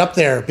still have to get up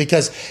there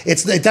because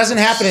it doesn't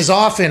happen as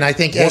often, I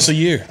think, once a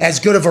year. As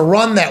good of a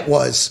run that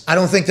was. I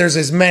don't think there's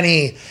as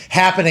many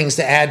happenings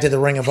to add to the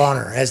Ring of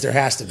Honor as there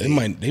has to be.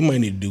 They might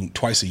need to do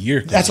twice a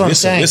year. That's what I'm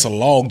saying. It's a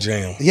log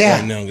jam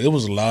right now. It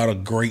was a lot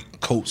of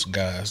great Colts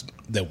guys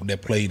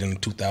that played in the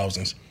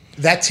 2000s.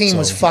 That team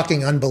was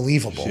fucking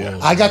unbelievable. Yeah,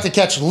 I got to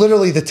catch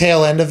literally the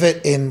tail end of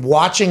it in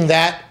watching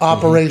that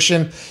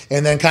operation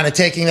and then kind of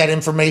taking that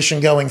information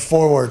going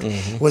forward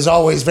was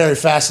always very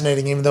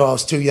fascinating, even though I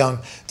was too young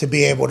to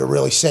be able to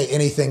really say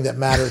anything that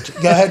mattered.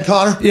 Go ahead,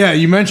 Connor. Yeah,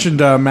 you mentioned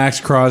Max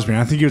Crosby.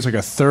 I think he was like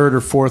a third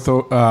or fourth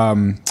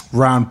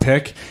round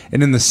pick.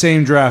 And in the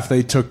same draft,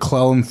 they took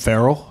Clellan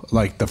Ferrell,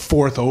 like the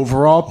fourth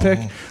overall pick.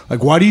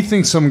 Like, why do you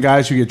think some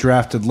guys who get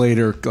drafted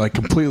later like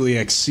completely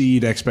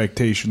exceed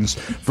expectations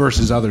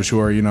versus others who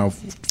are,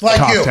 like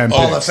top you, 10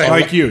 picks?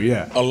 Like you,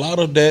 yeah. A lot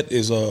of that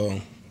is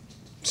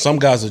some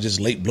guys are just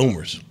late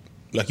bloomers.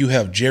 Like you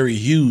have Jerry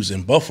Hughes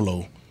in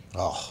Buffalo.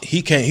 Oh.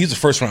 He's a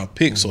first round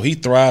pick, so he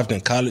thrived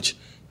in college.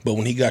 But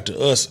when he got to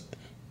us,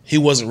 he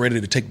wasn't ready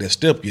to take that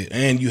step yet.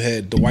 And you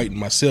had Dwight and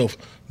myself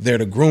there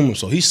to groom him.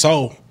 So he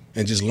saw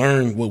and just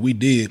learned what we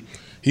did.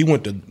 He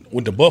went to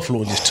Buffalo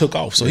and just took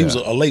off. So he was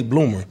a late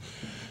bloomer.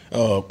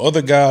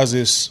 Other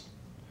guys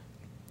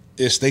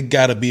they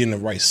got to be in the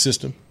right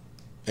system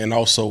and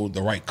also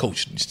the right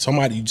coach.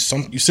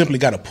 You simply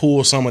got to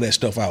pull some of that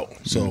stuff out.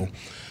 So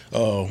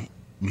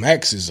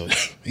Max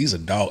he's a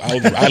dog.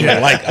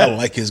 I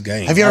like his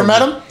game. Have you ever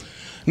met him?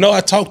 No,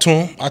 I talked to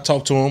him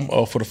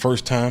for the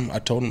first time. I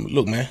told him,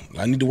 "Look, man,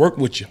 I need to work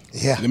with you.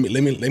 Yeah, let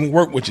me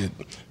work with you.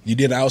 You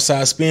did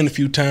outside spin a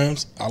few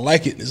times. I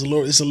like it. It's a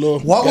little.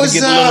 What was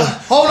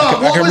hold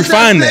on? What was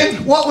that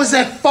thing? What was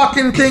that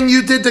fucking thing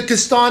you did to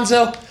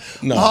Costanzo?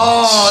 No.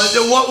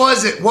 Oh, what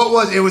was it?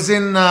 It was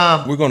in.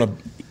 We're gonna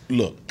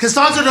look.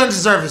 Costanzo doesn't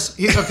deserve this.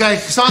 Okay,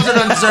 Costanzo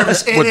doesn't deserve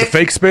this. With the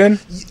fake spin?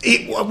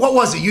 What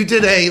was it? You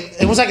did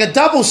it was like a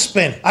double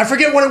spin. I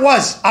forget what it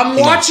was. I'm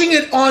watching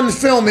it on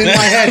film in my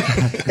head,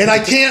 and I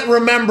can't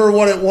remember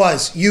what it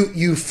was.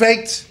 You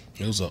faked.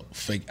 It was a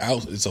fake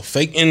out. It's a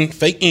fake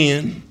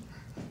in,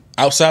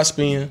 outside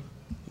spin,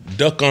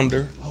 duck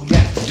under. Oh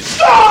yeah.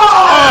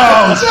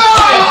 Oh!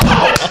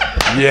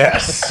 No!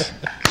 Yes.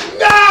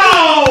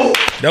 No!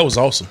 That was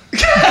awesome.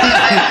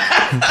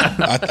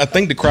 I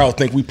think the crowd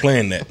think we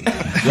playing that.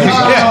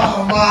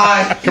 Oh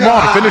my! Come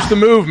on, finish the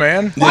move,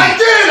 man. I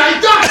did.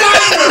 I ducked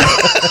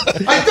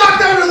under. I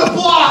ducked under the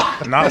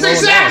block. That's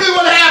exactly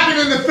what happened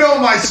in the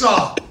film I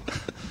saw.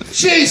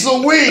 Jeez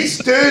Louise,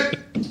 dude.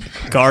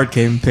 Guard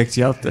came and picked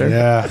you up there.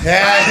 Yeah.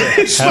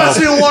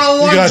 Especially a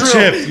one-on-one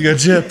drill. You got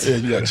chipped. Yeah,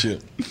 you got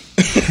chipped.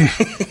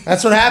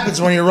 That's what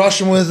happens when you're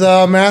rushing with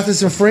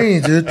Mathis and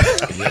Freeney, dude.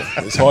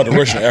 Yeah, it's hard to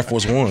rush in Air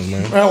Force One,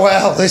 man.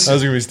 Well, listen. That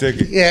was gonna be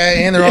sticky. Yeah,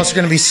 and they're also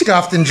going to be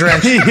scuffed and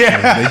drenched.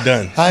 Yeah, they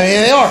done. I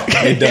mean, they are.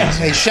 They done.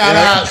 Hey, shout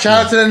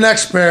out to the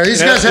next pair.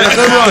 These guys had a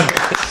good run.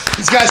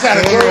 These guys had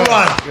a good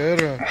run.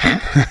 Good run.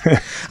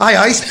 I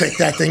ice picked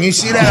that thing. You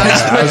see that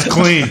ice pick? That was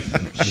clean.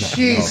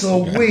 Jeez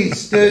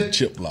Louise, dude.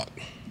 Chip block.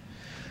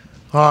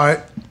 All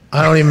right.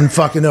 I don't even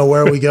fucking know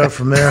where we go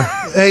from there.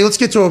 Hey, let's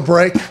get to a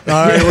break.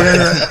 All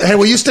right. Hey,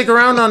 will you stick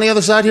around on the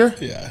other side here?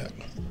 Yeah.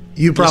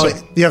 You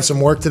have some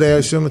work today, I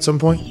assume, at some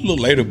point? A little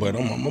later, but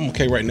I'm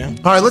okay right now.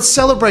 All right, let's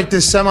celebrate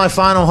this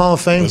semifinal Hall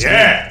of Fame.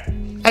 Yeah.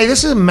 Hey,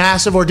 this is a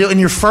massive ordeal. In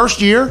your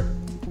first year?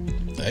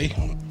 Hey,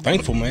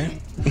 thankful, man.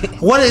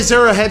 What, is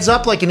there a heads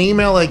up, like an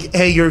email, like,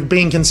 hey, you're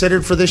being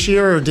considered for this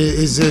year, or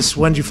is this,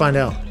 when did you find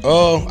out?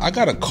 I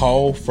got a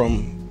call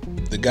from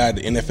the guy at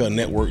the NFL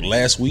Network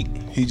last week.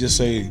 He just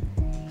said,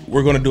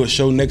 we're going to do a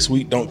show next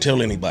week. Don't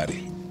tell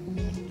anybody.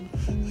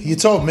 You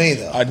told me,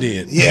 though. I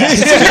did. Yeah.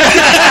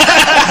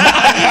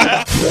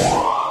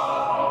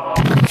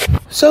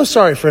 So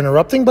sorry for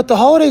interrupting, but the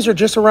holidays are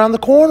just around the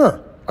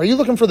corner. Are you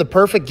looking for the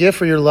perfect gift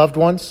for your loved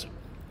ones?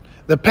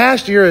 The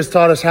past year has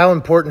taught us how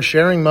important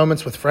sharing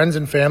moments with friends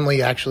and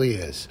family actually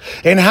is,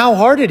 and how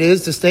hard it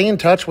is to stay in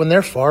touch when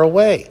they're far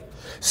away.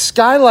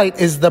 Skylight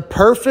is the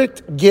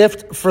perfect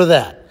gift for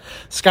that.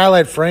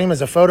 Skylight Frame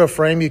is a photo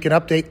frame you can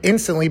update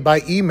instantly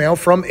by email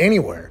from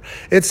anywhere.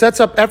 It sets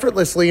up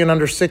effortlessly in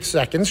under 6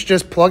 seconds.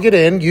 Just plug it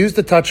in, use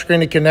the touchscreen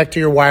to connect to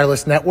your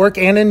wireless network,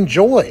 and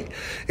enjoy.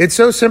 It's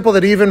so simple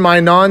that even my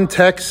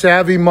non-tech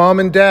savvy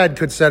mom and dad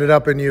could set it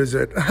up and use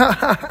it.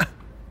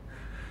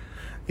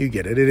 You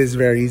get it. It is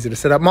very easy to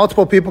set up.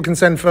 Multiple people can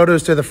send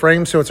photos to the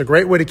frame, so it's a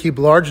great way to keep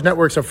large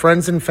networks of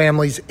friends and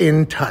families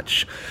in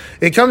touch.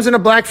 It comes in a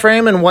black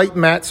frame and white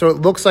matte, so it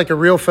looks like a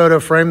real photo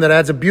frame that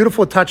adds a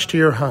beautiful touch to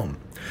your home.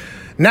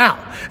 Now,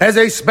 as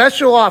a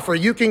special offer,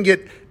 you can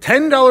get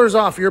 $10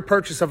 off your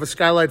purchase of a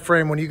skylight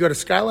frame when you go to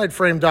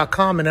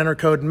skylightframe.com and enter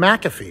code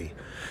McAfee.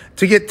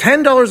 To get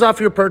 $10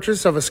 off your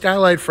purchase of a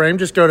skylight frame,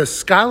 just go to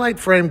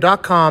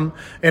skylightframe.com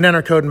and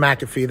enter code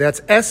McAfee. That's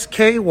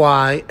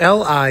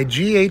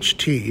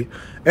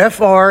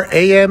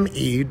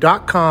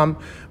SKYLIGHTFRAME.com,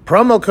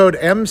 promo code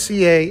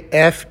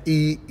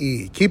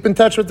MCAFEE. Keep in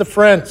touch with the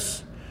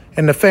friends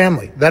and the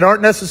family that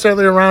aren't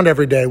necessarily around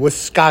every day with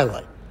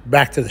Skylight.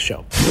 Back to the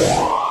show.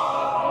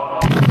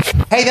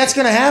 Hey, that's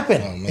going to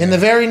happen in the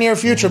very near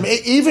future,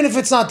 even if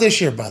it's not this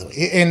year, by the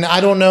way. And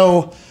I don't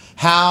know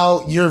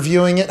how you're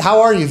viewing it.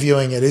 How are you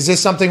viewing it? Is this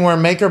something where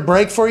make or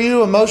break for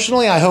you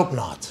emotionally? I hope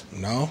not.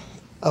 No.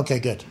 Okay,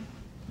 good.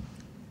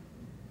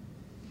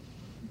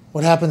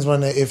 What happens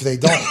if they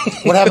don't?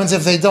 What happens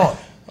if they don't?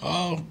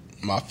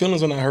 My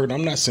feelings are not hurt.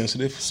 I'm not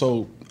sensitive.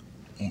 So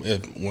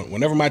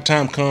whenever my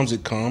time comes,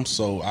 it comes.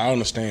 So I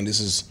understand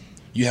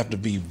you have to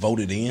be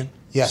voted in.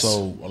 Yes.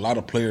 So a lot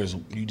of players,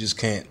 you just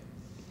can't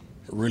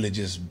really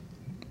just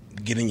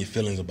get in your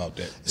feelings about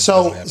that.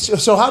 So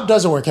how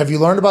does it work? Have you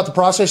learned about the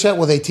process yet?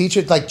 Will they teach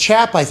it? Like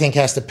Chap, I think,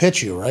 has to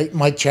pitch you, right?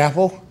 Mike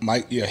Chappell?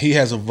 Mike, yeah, he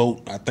has a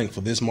vote, I think,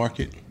 for this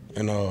market.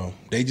 And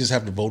they just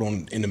have to vote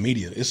in the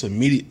media. It's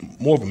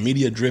more of a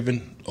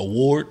media-driven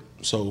award.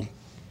 So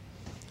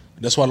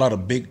that's why a lot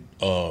of big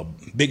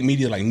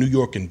media like New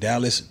York and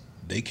Dallas,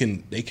 they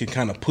can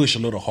kind of push a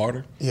little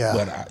harder. Yeah.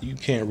 But you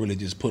can't really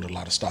just put a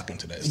lot of stock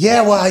into that.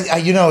 Yeah,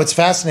 well, it's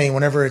fascinating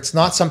whenever it's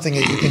not something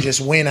that you can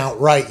just win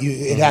outright.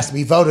 It has to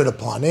be voted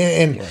upon.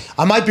 And right.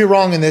 I might be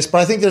wrong in this, but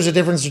I think there's a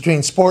difference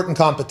between sport and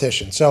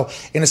competition. So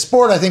in a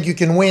sport, I think you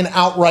can win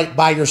outright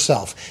by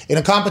yourself. In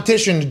a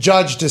competition, the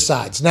judge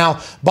decides. Now,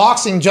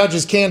 boxing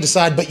judges can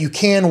decide, but you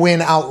can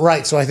win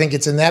outright. So I think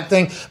it's in that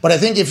thing. But I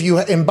think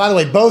and by the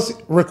way,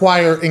 both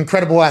require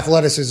incredible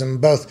athleticism,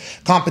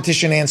 both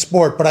competition and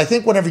sport. But I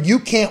think whenever you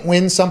can't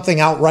win something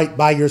outright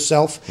by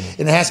yourself,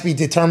 and it has to be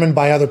determined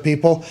by other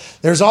people,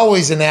 there's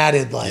always an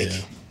added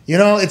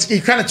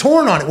you're kind of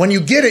torn on it. When you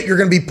get it, you're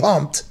going to be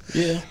pumped.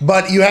 Yeah.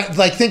 But you have,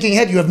 thinking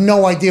ahead, you have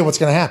no idea what's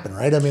going to happen,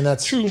 right? I mean,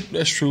 that's true.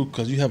 That's true,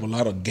 because you have a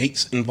lot of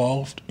gates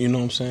involved. You know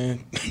what I'm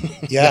saying?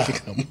 Yeah.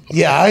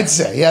 Yeah, I'd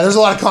say. Yeah, there's a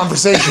lot of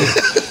conversation.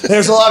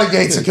 There's a lot of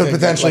gates that could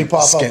potentially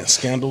pop up.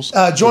 Scandals.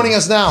 Joining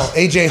us now,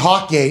 AJ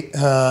Hawkgate.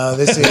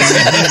 This is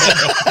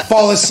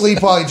fall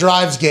asleep while he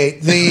drives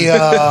gate.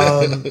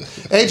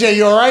 AJ,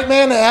 you all right,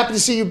 man? Happy to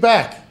see you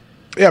back.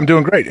 Yeah, I'm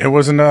doing great. It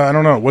wasn't, I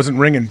don't know, it wasn't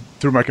ringing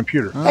through my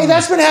computer. Hey,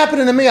 that's been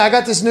happening to me. I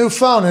got this new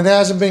phone, and it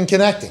hasn't been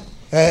connecting.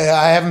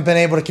 I haven't been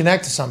able to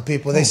connect to some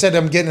people. They said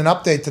I'm getting an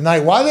update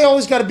tonight. Why they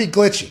always got to be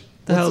glitchy?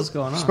 What the hell's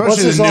going on?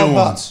 Especially the new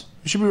ones.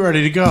 You should be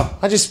ready to go.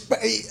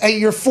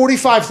 You're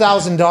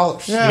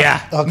 $45,000.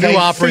 Yeah. Okay? New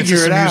operating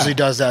system usually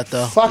does that,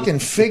 though. Fucking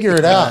figure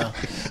it out.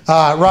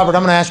 Robert,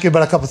 I'm going to ask you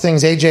about a couple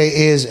things. AJ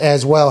is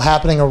as well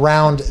happening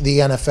around the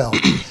NFL.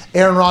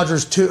 Aaron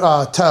Rodgers'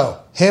 toe.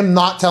 Him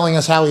not telling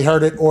us how he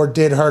hurt it or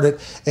did hurt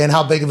it, and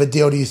how big of a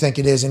deal do you think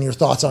it is, and your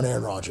thoughts on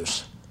Aaron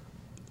Rodgers?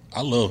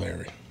 I love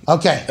Aaron.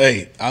 Okay.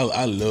 Hey,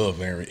 I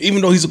love Aaron.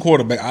 Even though he's a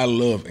quarterback, I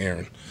love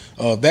Aaron.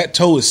 That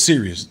toe is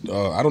serious.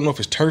 I don't know if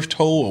it's turf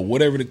toe or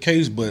whatever the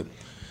case, but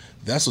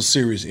that's a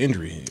serious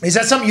injury. Is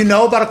that something you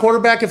know about a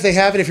quarterback if they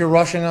have it, if you're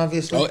rushing,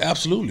 obviously? Oh,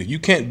 absolutely. You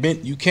can't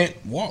bend. You can't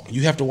walk.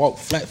 You have to walk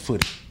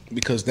flat-footed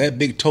because that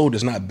big toe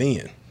does not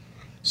bend.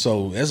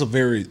 So that's a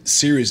very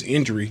serious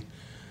injury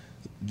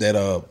that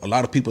a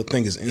lot of people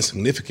think is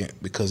insignificant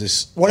because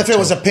it's. What if it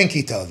was a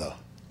pinky toe, though?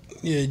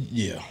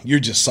 Yeah. You're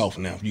just soft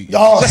now. So it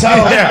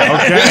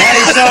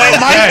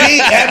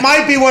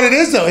might be what it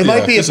is, though. It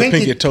might be a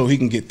pinky toe. He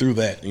can get through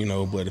that,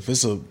 But if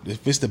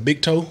it's the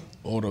big toe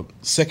or the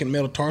second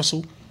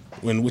metatarsal,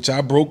 which I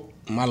broke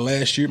my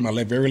last year,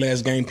 my very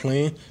last game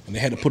playing, and they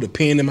had to put a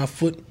pin in my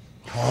foot.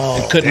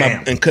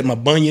 And cut my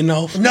bunion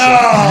off. No,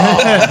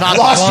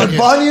 lost your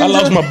bunion. I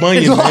lost my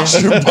bunion, man. I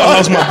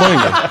lost my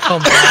bunion.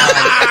 Come on.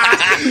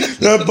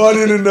 That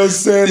bunion and those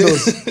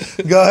sandals.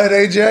 Go ahead,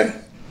 AJ.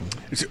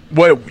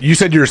 What you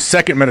said? Your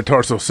second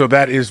metatarsal. So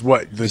that is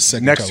what the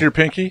next toe. To your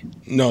pinky?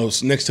 No,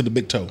 it's next to the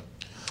big toe.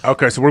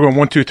 Okay, so we're going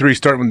 1, 2, 3.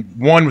 Starting with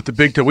one with the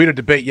big toe. We had a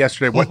debate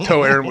yesterday what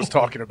toe Aaron was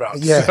talking about.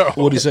 Yeah. So.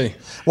 What did he say?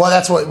 Well,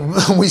 that's what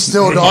we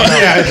still don't know.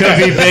 Yeah, it could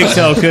be big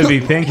toe, could be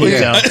pinky toe.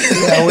 Yeah,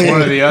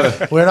 one or the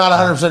other. We're not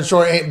 100%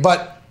 sure.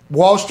 But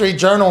Wall Street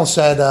Journal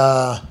said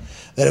that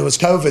it was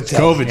COVID toe.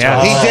 COVID toe.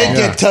 Yeah. He did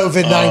get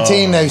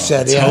COVID-19, they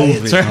said.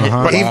 COVID.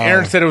 Yeah. But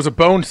Aaron said it was a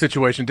bone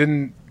situation.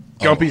 Didn't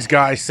Gumpy's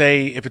guy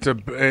say if it's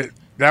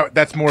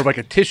that's more of like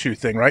a tissue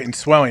thing, right? And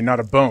swelling,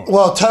 not a bone.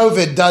 Well,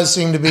 COVID does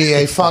seem to be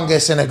a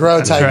fungus and a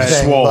grow type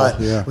thing. Swole.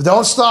 But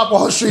don't stop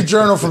Wall Street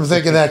Journal from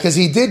thinking that, because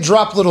he did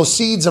drop little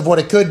seeds of what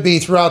it could be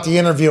throughout the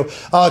interview.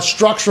 It's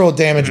structural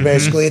damage,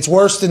 basically. It's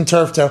worse than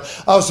turf toe.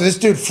 Oh, so this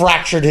dude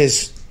fractured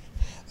his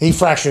He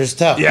fractured his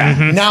toe. Yeah.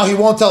 Mm-hmm. Now he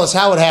won't tell us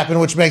how it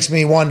happened, which makes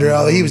me wonder.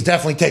 Oh, he was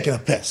definitely taking a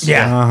piss.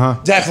 Yeah.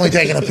 Definitely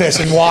taking a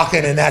piss and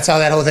walking, and that's how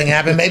that whole thing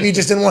happened. Maybe he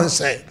just didn't want to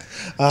say it.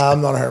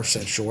 I'm not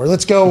 100% sure.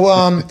 Let's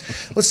go.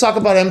 Let's talk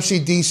about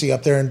MCDC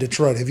up there in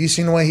Detroit. Have you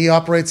seen the way he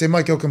operates? They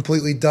might go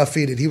completely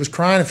defeated. He was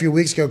crying a few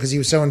weeks ago because he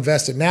was so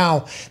invested.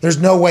 Now, there's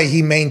no way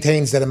he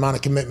maintains that amount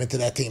of commitment to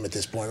that team at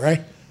this point,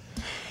 right?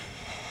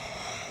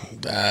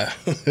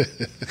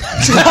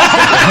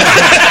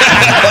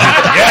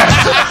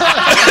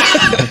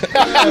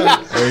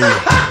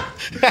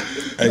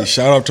 Hey,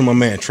 shout out to my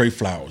man Trey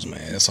Flowers,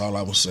 man. That's all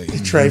I will say.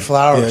 Trey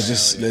Flowers.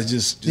 Yeah, let's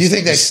just. You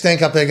think they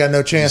stink up there? Got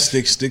no chance.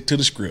 Stick to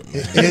the script,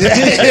 man.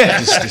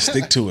 just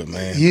stick to it,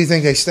 man. You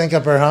think they stink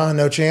up there, huh?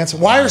 No chance.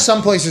 Why are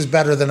some places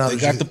better than others?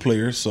 They got the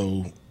players,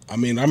 so I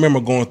mean, I remember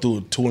going through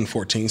a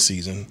 2-14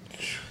 season,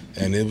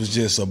 and it was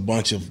just a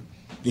bunch of,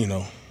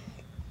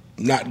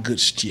 not good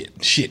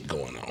shit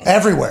going on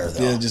everywhere.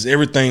 Though. Yeah, just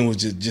everything was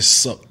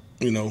just suck,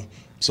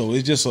 So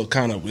it's just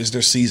it's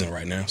their season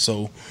right now.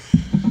 So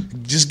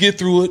just get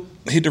through it,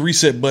 hit the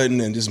reset button,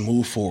 and just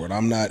move forward.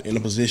 I'm not in a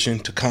position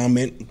to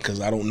comment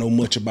because I don't know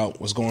much about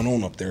what's going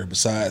on up there.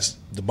 Besides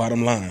the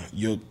bottom line,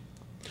 your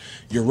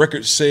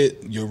record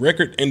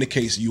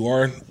indicates you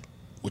are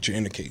what you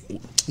indicate.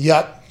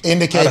 Yep,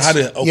 indicates.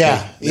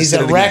 He's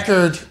a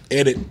record.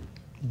 Edit.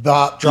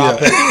 Drop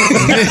it.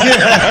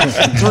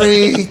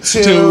 3,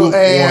 2,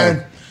 and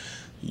 1.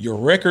 Your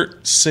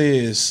record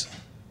says.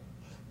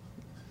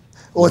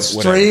 Well, it's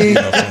 3.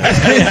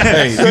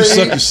 Hey, you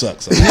suck.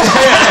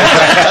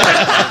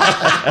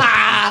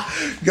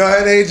 Go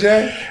ahead,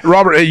 AJ.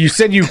 Robert, you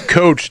said you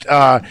coached.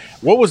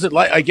 What was it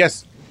like? I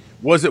guess,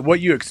 was it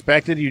what you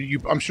expected?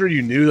 I'm sure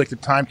you knew, like, the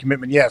time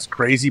commitment. Yeah, it's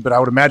crazy, but I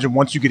would imagine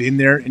once you get in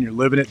there and you're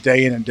living it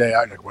day in and day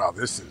out, you're like, wow,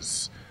 this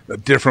is a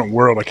different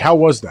world. Like, how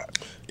was that?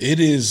 It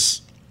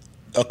is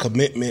a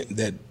commitment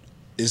that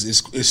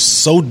is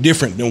so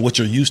different than what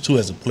you're used to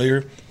as a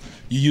player.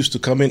 You used to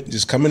come in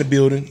the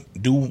building,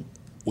 do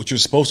what you're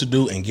supposed to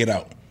do, and get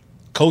out.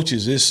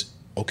 Coaches, it's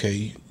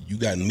okay. You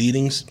got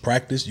meetings,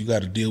 practice. You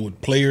got to deal with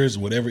players,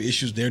 whatever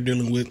issues they're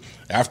dealing with.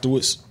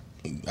 Afterwards,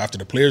 after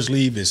the players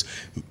leave, is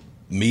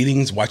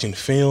meetings, watching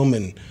film,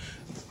 and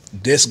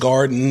desk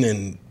guarding,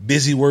 and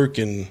busy work,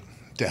 and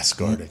desk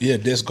guarding. Yeah,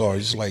 desk guard.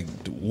 It's like,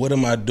 what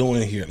am I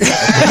doing here?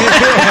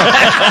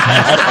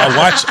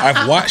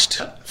 I've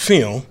watched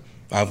film.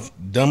 I've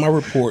done my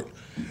report.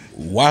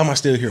 Why am I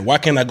still here? Why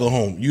can't I go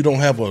home? You don't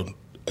have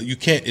you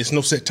can't. It's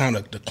no set time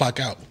to clock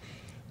out.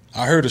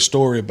 I heard a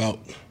story about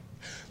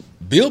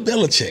Bill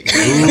Belichick.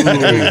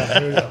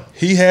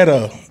 He had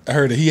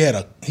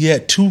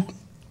two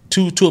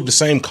of the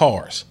same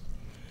cars.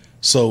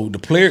 So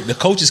the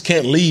coaches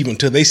can't leave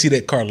until they see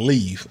that car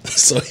leave.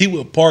 So he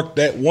would park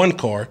that one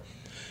car,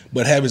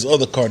 but have his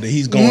other car that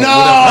he's going. No,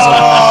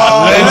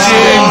 I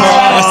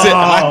said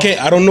I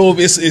can't. I don't know if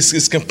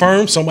it's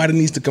confirmed. Somebody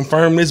needs to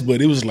confirm this,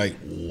 but it was like,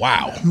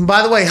 wow.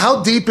 By the way,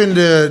 how deep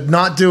into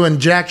not doing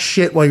jack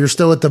shit while you're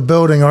still at the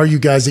building are you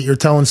guys that you're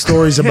telling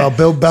stories about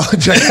Bill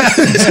Belichick?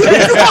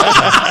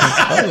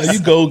 You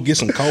go get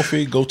some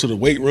coffee, go to the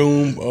weight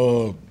room,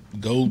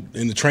 go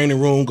in the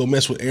training room, go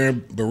mess with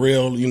Aaron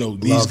Burrell.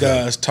 These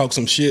guys talk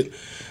some shit.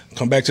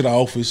 Come back to the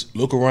office,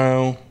 look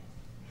around.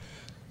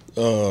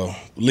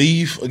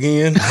 Leave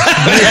again,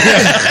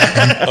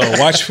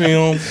 watch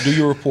film, do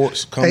your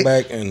reports, come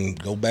back and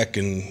go back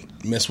and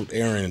mess with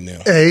Aaron and them.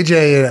 Hey,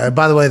 AJ,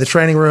 by the way, the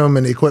training room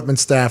and the equipment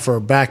staff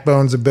are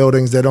backbones of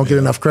buildings. They don't get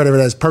enough credit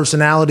as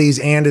personalities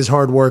and as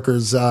hard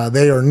workers.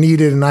 They are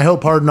needed, and I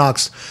hope Hard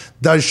Knocks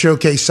does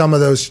showcase some of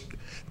those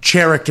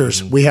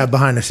characters we have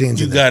behind the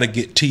scenes. You got to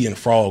get T and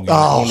Frog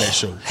on that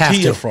show.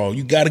 T and Frog,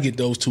 you got to get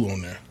those two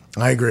on there.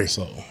 I agree.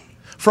 So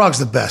Frog's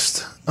the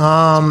best.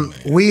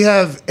 We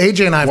have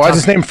AJ and I. Why is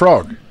his name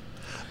Frog?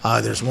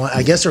 There's one.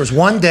 I guess there was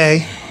one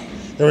day.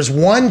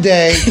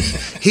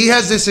 He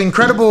has this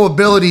incredible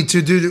ability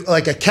to do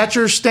like a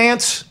catcher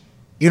stance.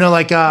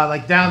 Like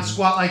down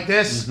squat like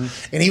this,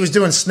 and he was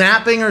doing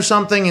snapping or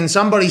something, and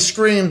somebody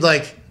screamed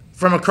like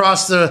from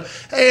across the,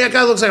 hey, that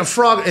guy looks like a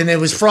frog, and it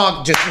was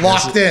Frog just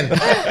locked in,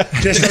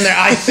 just from there.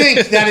 I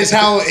think that is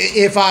how,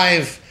 if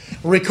I've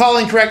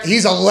recalling correct,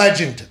 he's a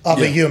legend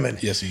of a human.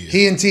 Yes, he is.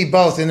 He and T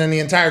both, and then the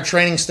entire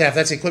training staff.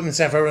 That's the equipment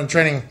staff. Everyone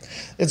training.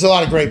 It's a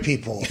lot of great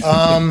people.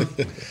 I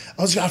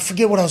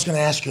forget what I was going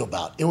to ask you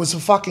about. It was a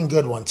fucking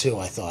good one too.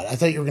 I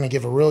thought you were going to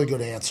give a really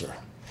good answer.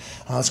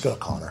 Let's go to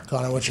Connor.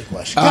 Connor, what's your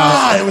question?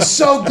 God, it was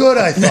so good.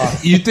 I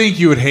thought. You think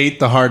you would hate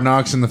the Hard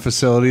Knocks in the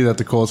facility that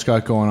the Colts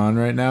got going on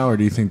right now, or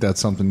do you think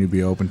that's something you'd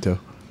be open to?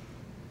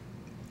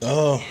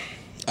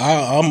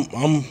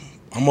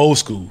 I'm old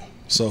school,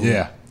 so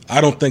yeah. I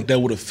don't think that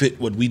would have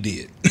fit what we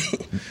did,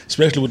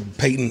 especially with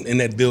Peyton in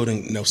that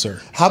building. No, sir.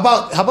 How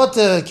about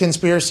the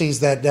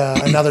conspiracies that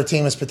another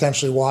team is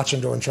potentially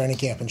watching during training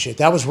camp and shit?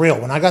 That was real.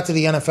 When I got to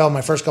the NFL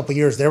my first couple of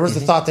years, there was the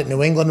thought that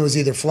New England was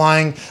either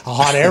flying a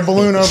hot air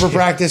balloon over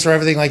practice or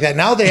everything like that.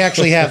 Now they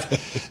actually have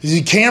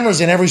cameras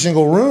in every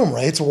single room,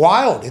 right? It's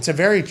wild. It's a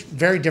very,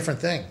 very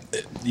different thing.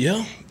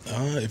 Yeah.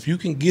 If you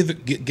can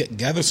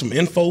gather some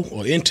info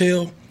or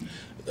intel,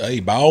 hey,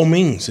 by all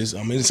means,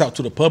 it's out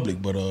to the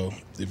public. But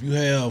if you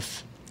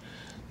have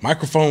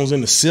microphones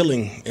in the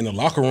ceiling in the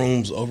locker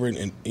rooms over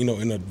in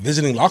a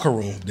visiting locker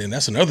room, then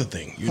that's another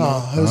thing. You know?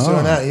 Who's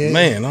doing that? Yeah.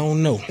 Man, I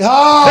don't know.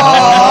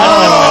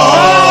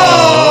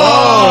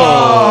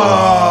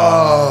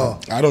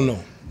 I don't know.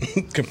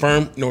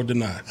 Confirm nor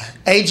deny.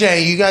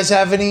 AJ, you guys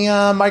have any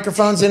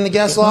microphones in the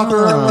guest locker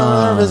room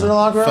or visitor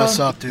locker room? Fess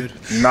up, dude.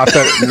 Not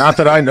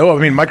that I know of.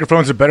 I mean,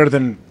 microphones are better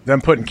than them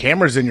putting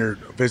cameras in your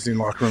visiting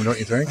locker room, don't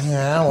you think?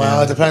 Yeah,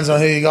 well, it depends on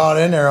who you got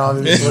in there,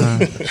 obviously.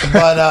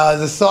 But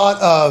the thought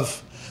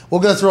of,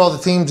 we'll go through all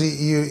the teams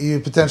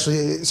you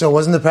potentially. So it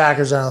wasn't the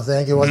Packers, I don't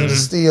think. It wasn't the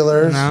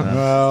Steelers.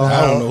 No.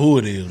 I don't know who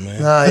it is,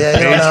 man. No, yeah,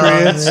 you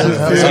Patriots.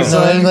 don't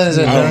know. England is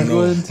it? I don't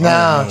know.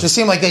 No, just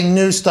seemed like they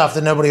knew stuff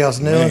that nobody else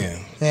knew. Man.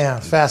 Yeah,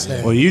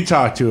 fascinating. Well, you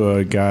talked to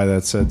a guy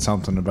that said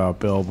something about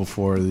Bill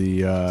before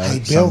the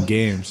some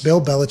games. Bill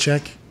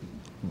Belichick,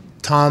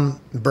 Tom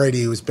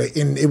Brady was,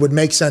 and it would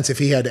make sense if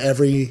he had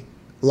every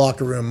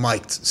locker room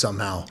mic'd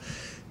somehow.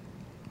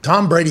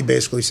 Tom Brady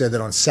basically said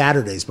that on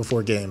Saturdays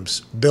before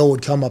games, Bill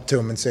would come up to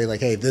him and say, like,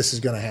 hey, this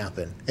is going to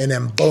happen. And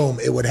then, boom,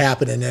 it would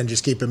happen, and then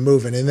just keep it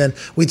moving. And then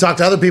we talked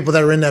to other people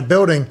that were in that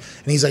building,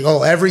 and he's like,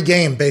 oh, every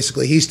game,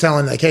 basically, he's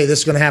telling, like, hey, this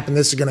is going to happen,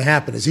 this is going to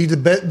happen. Is he the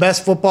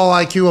best football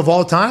IQ of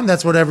all time?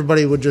 That's what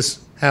everybody would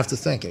just have to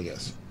think, I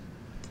guess.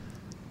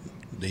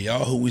 They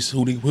are who we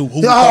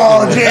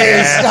Oh, jeez.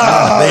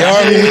 They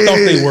are who we thought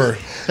they were.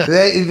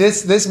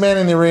 This man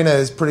in the arena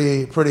is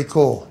pretty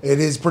cool. It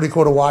is pretty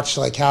cool to watch,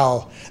 like,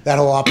 how that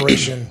whole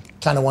operation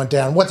kind of went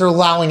down. What they're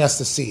allowing us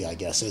to see, I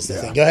guess, is the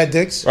thing. Go ahead,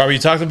 Diggs. Robert, you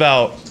talked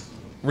about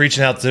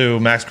reaching out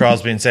to Max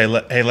Crosby and say,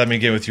 hey, let me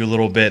get with you a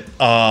little bit.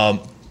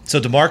 So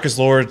DeMarcus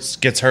Lawrence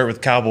gets hurt with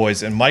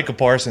Cowboys, and Micah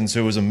Parsons,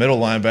 who was a middle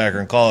linebacker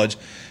in college,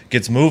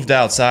 gets moved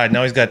outside.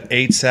 Now he's got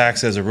 8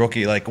 sacks as a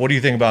rookie. Like, what do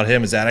you think about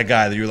him? Is that a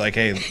guy that you're like,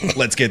 hey,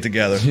 let's get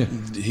together?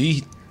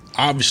 He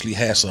obviously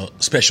has a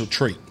special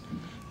trait.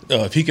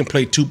 If he can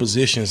play 2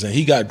 positions, and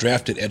he got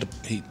drafted at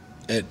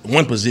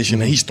one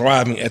position, and he's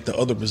thriving at the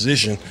other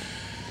position,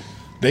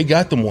 they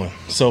got them one.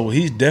 So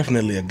he's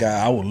definitely a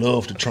guy I would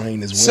love to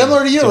train as well.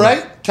 Similar to you,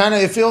 right? Kind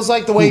of, it feels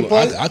like the way he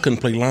plays. I couldn't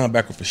play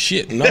linebacker for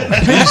shit. No,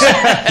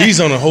 he's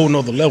on a whole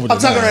nother level. I'm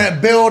talking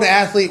about build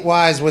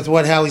athlete-wise with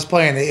how he's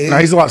playing. No,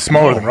 he's a lot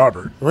smaller than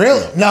Robert.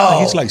 Really? No.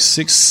 He's like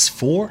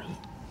 6'4".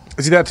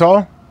 Is he that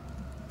tall?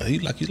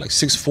 He's like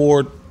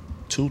 6'4",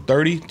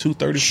 230,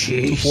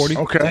 240.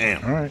 Okay.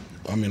 Damn. All right.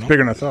 I mean, bigger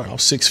than I thought. I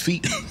was 6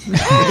 feet.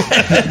 He's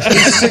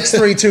 6'3",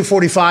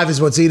 245 is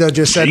what Zito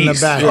just said in the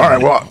back. All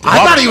right, well,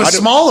 I thought he was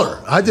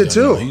smaller. I did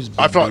too.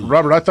 I thought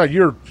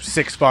you're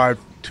 6'5",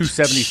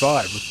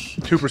 275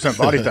 with 2%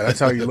 body fat. That's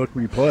how you look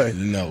when you play.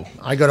 No.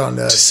 I got on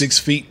the 6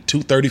 feet,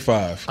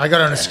 235. I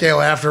got on a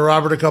scale after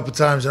Robert a couple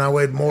times, and I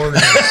weighed more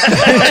than him.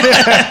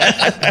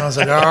 I was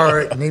like, all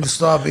right, I need to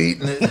stop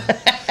eating it.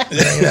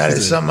 That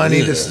is something I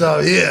need to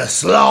stop. Yeah,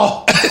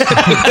 slaw.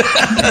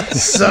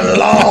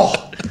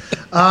 Slaw.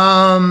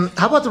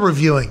 How about the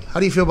reviewing?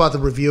 How do you feel about the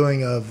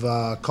reviewing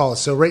of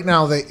calls? So right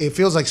now, it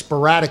feels like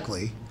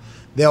sporadically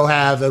they'll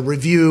have a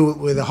review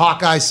with a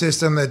Hawkeye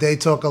system that they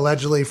took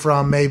allegedly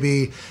from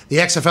maybe the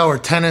XFL or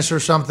tennis or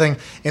something,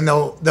 and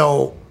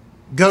they'll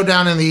go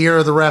down in the ear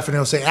of the ref and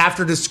he'll say,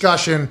 after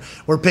discussion,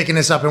 we're picking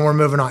this up and we're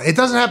moving on. It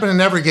doesn't happen in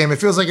every game. It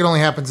feels like it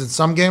only happens in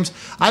some games.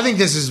 I think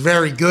this is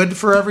very good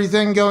for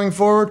everything going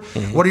forward.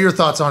 Mm-hmm. What are your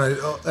thoughts on it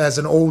as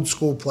an old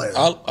school player?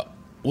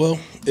 Well,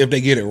 if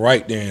they get it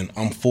right, then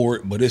I'm for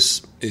it. But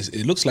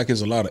it looks like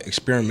there's a lot of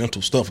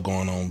experimental stuff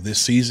going on this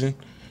season.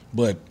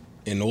 But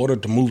in order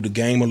to move the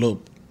game a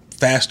little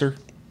faster,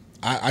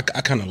 I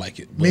kind of like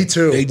it. But me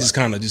too. They just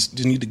kind of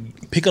just need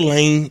to pick a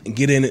lane and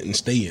get in it and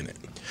stay in it.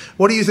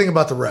 What do you think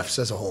about the refs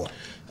as a whole?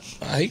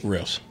 I hate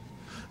refs.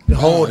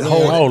 Hold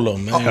all of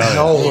them, man. I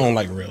don't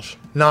like refs.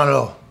 Not at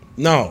all.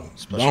 No,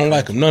 I don't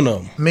like them. None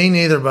of them. Me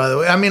neither, by the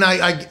way. I mean,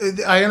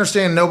 I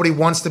understand nobody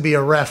wants to be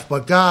a ref,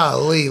 but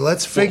golly,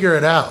 let's figure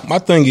it out. My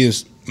thing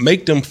is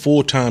make them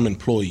full-time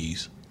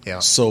employees. Yeah.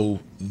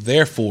 So,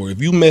 therefore,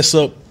 if you mess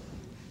up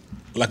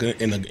like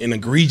an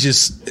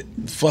egregious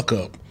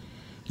fuck-up,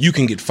 you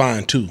can get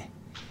fined too,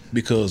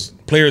 because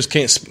players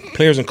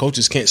and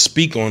coaches can't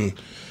speak on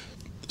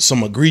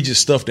some egregious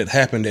stuff that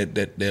happened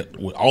that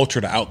would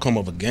alter the outcome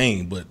of a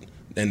game,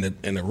 and the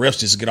refs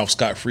just get off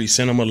scot-free,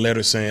 send them a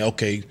letter saying,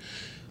 okay,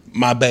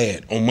 my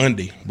bad on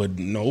Monday. But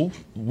no,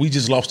 we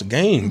just lost the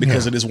game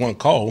because of this one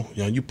call.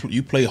 You know,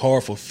 you play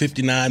hard for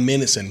 59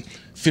 minutes and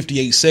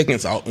 58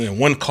 seconds, and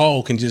one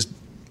call can just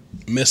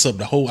mess up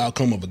the whole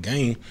outcome of a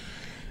game,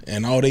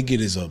 and all they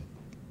get is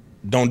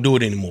don't do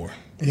it anymore.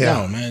 Yeah.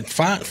 No, man,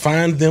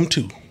 find them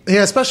too.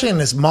 Yeah, especially in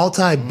this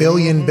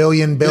multi-billion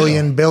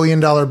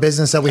billion-dollar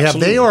business that we have.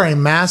 They are a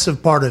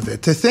massive part of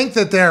it. To think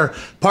that they're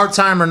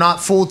part-time or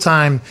not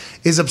full-time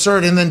is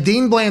absurd. And then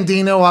Dean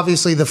Blandino,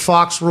 obviously the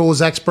Fox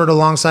rules expert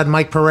alongside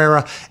Mike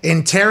Pereira,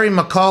 and Terry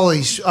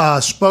McAuley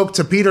spoke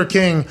to Peter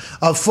King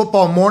of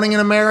Football Morning in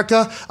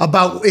America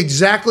about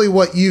exactly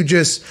what you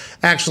just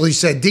actually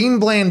said. Dean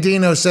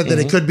Blandino said that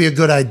it could be a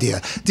good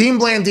idea. Dean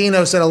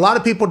Blandino said a lot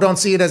of people don't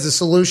see it as a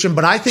solution,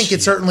 but I think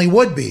it certainly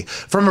would be.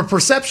 From a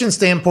perception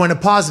standpoint, a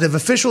positive.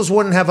 Officials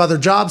wouldn't have other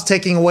jobs,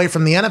 taking away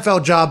from the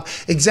NFL job.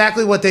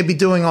 Exactly what they'd be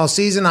doing all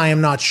season, I am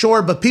not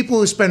sure, but people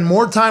who spend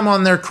more time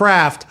on their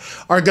craft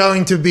are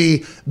going to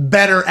be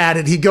better at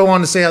it. He'd go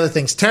on to say other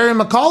things. Terry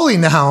McAuley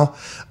now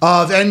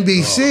of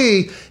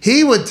NBC,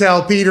 he would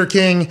tell Peter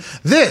King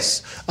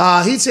this.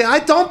 He'd say, I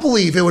don't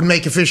believe it would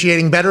make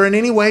officiating better in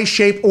any way,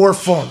 shape, or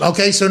form.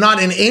 Okay, so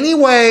not in any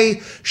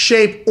way,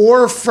 shape,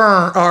 or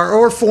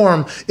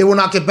form, it will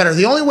not get better.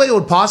 The only way it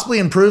would possibly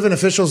improve an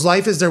official's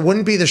life is there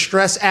wouldn't be the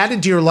stress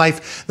added to your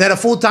life that a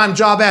full-time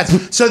job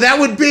adds. So that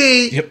would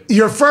be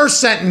your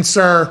first sentence,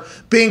 sir,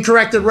 being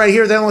corrected right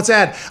here. Then let's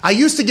add, I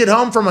used to get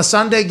home from a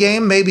Sunday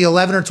game, maybe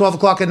 11 or 12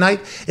 o'clock at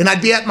night, and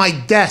I'd be at my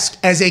desk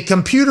as a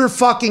computer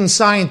fucking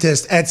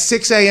scientist at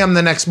 6 a.m.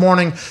 the next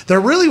morning. There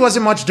really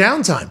wasn't much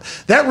downtime.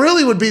 That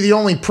really would be the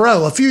only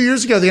pro. A few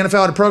years ago, the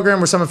NFL had a program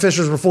where some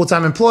officials were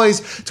full-time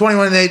employees.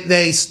 21,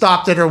 they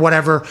stopped it or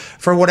whatever,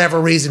 for whatever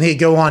reason. He'd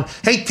go on,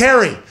 hey,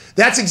 Terry,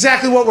 that's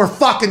exactly what we're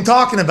fucking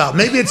talking about.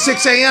 Maybe at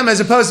 6 a.m.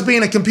 as opposed to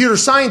being a computer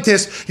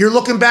scientist, you're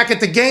looking back at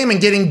the game and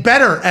getting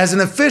better as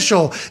an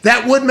official.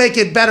 That would make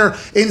it better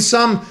in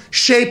some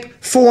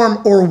shape,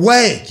 form, or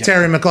way,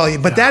 Terry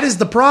McAuley. But that is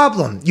the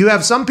problem. You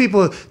have some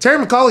people,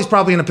 Terry McAuley's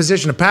probably in a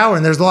position of power,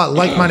 and there's a lot of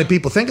like-minded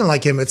people thinking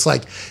like him. It's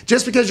like,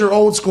 just because you're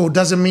old school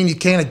doesn't mean you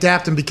can't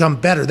adapt and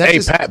become better.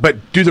 Pat,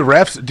 but do the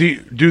refs,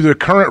 do the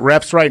current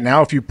refs right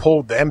now, if you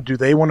polled them, do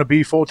they want to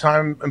be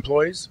full-time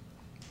employees?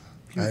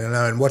 I don't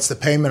know. And what's the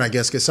payment, I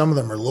guess, because some of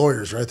them are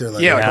lawyers, right? They're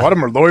like, like a lot of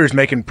them are lawyers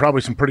making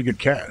probably some pretty good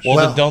cash. Well,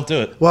 then don't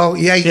do it. Well,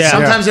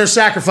 sometimes there's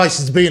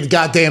sacrifices to be in the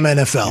goddamn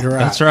NFL. You're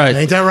right. That's right.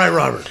 Ain't that right,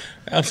 Robert?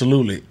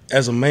 Absolutely.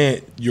 As a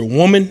man, your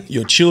woman,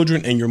 your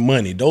children, and your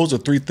money, those are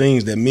three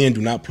things that men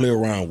do not play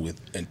around with.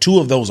 And two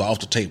of those are off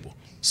the table.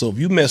 So if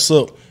you mess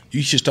up,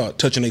 you should start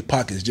touching their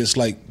pockets, just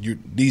like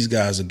these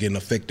guys are getting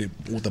affected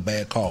with a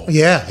bad call.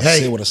 Yeah. I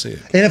said what I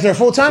said. And if they're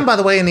full-time, by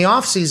the way, in the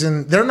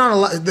offseason, they're not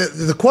allowed.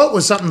 The quote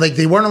was something like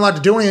they weren't allowed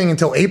to do anything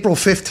until April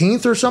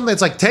 15th or something.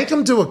 It's like, take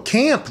them to a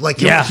camp. Like,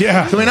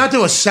 can we not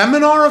do a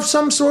seminar of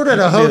some sort at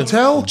a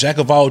hotel? Jack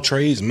of all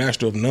trades,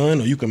 master of none,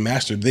 or you can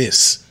master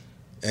this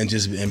and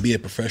be a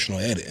professional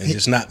at it. And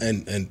just not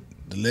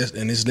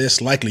and it's less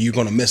likely you're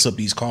going to mess up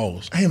these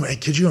calls. Hey, man,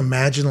 could you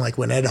imagine like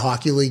when Ed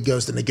Hockey League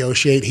goes to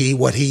negotiate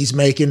what he's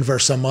making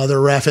versus some other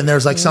ref, and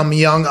there's like some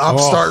young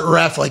upstart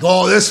ref like,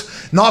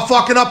 this not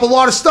fucking up a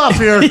lot of stuff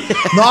here,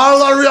 not a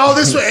lot of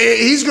this.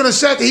 He's going to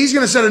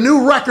set a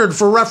new record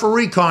for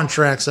referee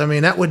contracts. I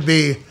mean, that would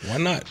be why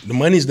not? The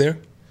money's there,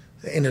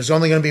 and there's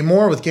only going to be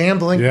more with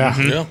gambling. Yeah.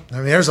 I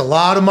mean, there's a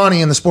lot of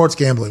money in the sports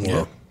gambling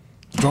world.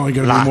 There's only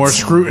going to be more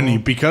scrutiny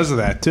because of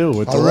that too.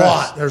 With the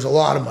refs. There's a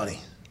lot of money.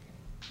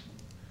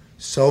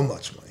 So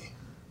much money.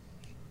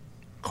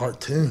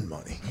 Cartoon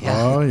money.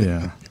 Yeah. Oh,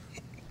 yeah.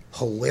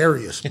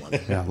 Hilarious money.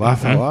 Yeah,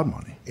 laughing a lot of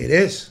money. It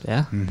is.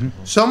 Yeah. Mm-hmm.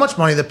 So much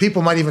money that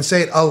people might even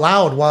say it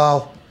aloud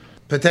while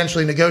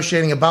potentially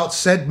negotiating about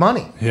said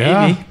money.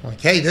 Yeah. Maybe. Like,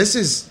 hey, this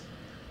is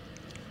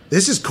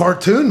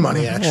cartoon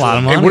money, actually. A lot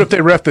of money. Hey, what if they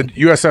ref the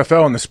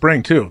USFL in the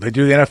spring, too? They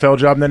do the NFL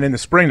job, and then in the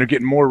spring, they're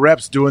getting more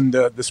reps doing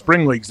the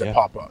spring leagues that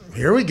pop up.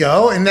 Here we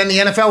go. And then the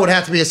NFL would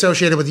have to be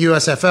associated with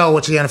USFL,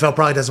 which the NFL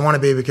probably doesn't want to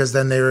be because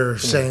then they were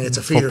saying it's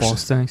a feeder. Football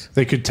stinks.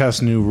 They could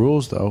test new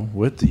rules, though,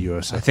 with the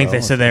USFL. I think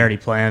they said they already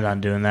planned on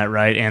doing that,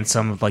 right? And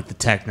some of like the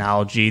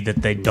technology that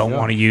they don't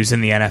want to use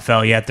in the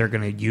NFL yet, they're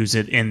going to use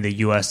it in the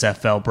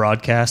USFL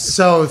broadcast.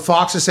 So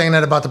Fox is saying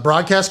that about the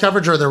broadcast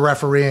coverage or the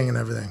refereeing and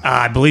everything?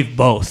 I believe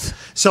both.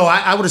 So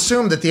I would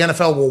assume that the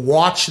NFL will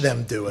watch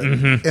them do it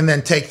and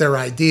then take their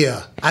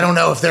idea. I don't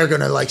know if they're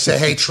going to like say,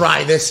 hey,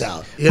 try this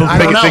out. I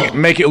don't know.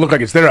 Make it look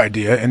like it's their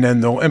idea, and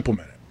then they'll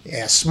implement it.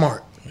 Yeah,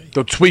 smart.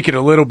 They'll tweak it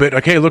a little bit.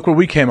 Okay, look what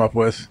we came up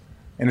with.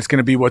 And it's going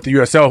to be what the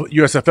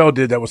USFL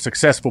did that was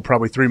successful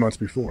probably 3 months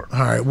before.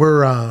 All right,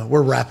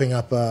 we're wrapping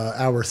up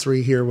hour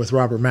 3 here with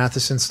Robert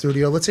Mathis in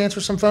studio. Let's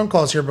answer some phone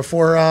calls here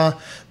before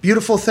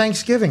beautiful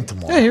Thanksgiving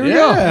tomorrow. Hey, here we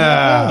go.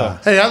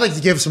 Hey, I'd like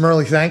to give some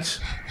early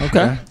thanks.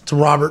 Okay. To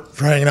Robert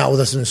for hanging out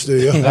with us in the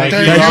studio. Thank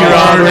you,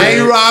 Robert.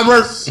 Hey,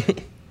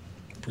 Robert.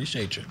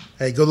 Appreciate you.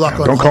 Hey, good luck.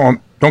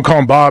 Don't call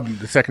him Bob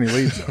the second he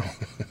leaves, though.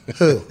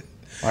 Who?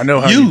 I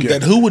know how you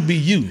get. Who would be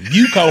you?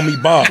 You call me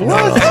Bob.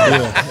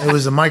 It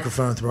was a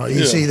microphone throw.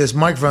 You see, this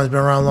microphone's been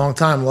around a long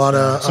time. A lot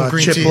of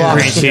chip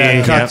blocks.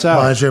 Cuts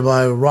out.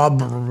 By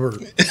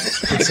Robert.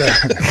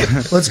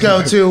 Let's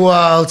go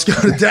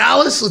to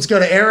Dallas. Let's go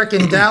to Eric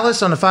in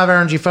Dallas on the 5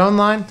 Energy phone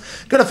line.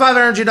 Go to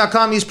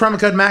 5energy.com. Use promo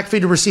code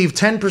McAfee to receive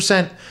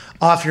 10%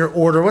 off your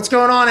order. What's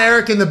going on,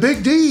 Eric, in the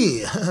Big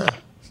D?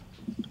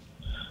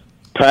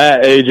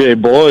 Pat,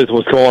 AJ, boys,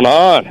 what's going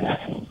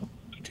on?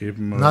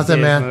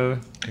 Nothing,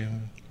 man.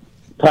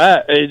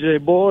 Pat,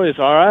 AJ, boys,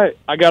 all right.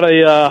 I got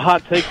a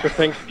hot take for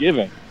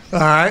Thanksgiving. All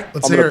right,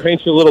 let's I'm hear going to it.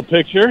 paint you a little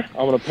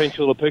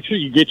picture.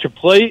 You get your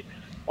plate,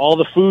 all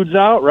the food's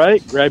out,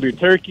 right? Grab your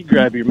turkey,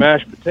 grab your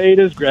mashed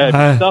potatoes, grab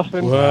your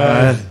stuffing.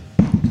 Grab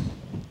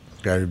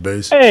your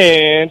base.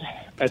 And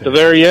at the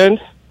very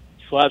end,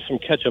 slap some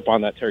ketchup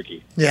on that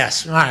turkey.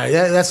 Yes. All right.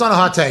 That's not a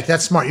hot take.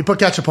 That's smart. You put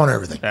ketchup on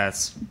everything.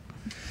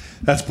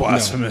 That's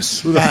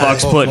blasphemous. Who the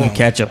fuck's putting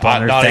ketchup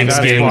on their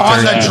Thanksgiving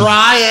On turkey? the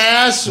dry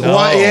ass? No.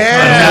 What?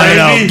 Yeah.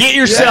 No. Get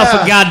yourself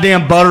a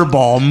goddamn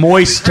butterball,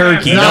 moist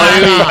turkey.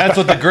 That's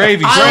what the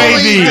gravy's I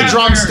only eat the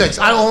drumsticks.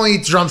 I only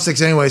eat drumsticks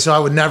anyway, so I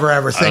would never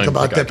ever think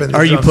about dipping the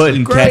Are you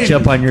drumstick. putting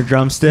ketchup on your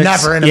drumsticks?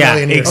 Never in a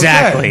million years.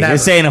 Exactly. Okay,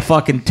 This ain't a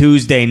fucking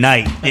Tuesday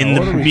night in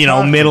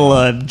the middle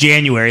of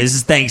January. This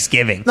is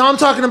Thanksgiving. No, I'm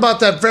talking about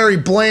that very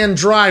bland,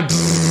 dry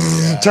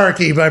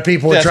turkey by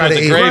people who That's try what to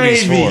the eat.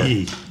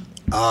 gravy's for.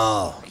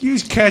 Oh.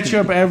 Use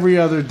ketchup every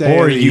other day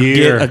Or of the you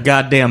year. get a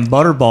goddamn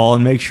butterball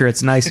and make sure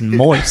it's nice and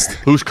moist.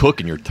 Who's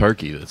cooking your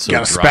turkey? That's so You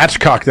got to dry?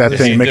 spatchcock that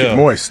thing, make it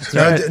moist.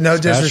 No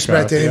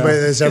disrespect to anybody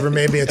that's ever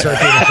made me a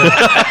turkey.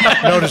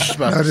 No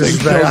disrespect. No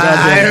disrespect.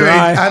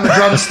 I'm a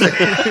drumstick.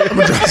 I'm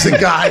a drumstick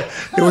guy.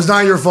 It was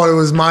not your fault. It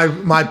was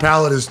my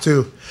palate is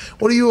too.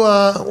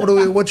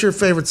 What's your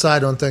favorite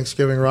side on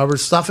Thanksgiving, Robert?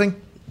 Stuffing?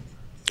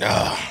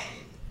 Nah.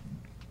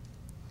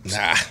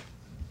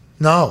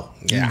 No.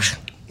 Yeah.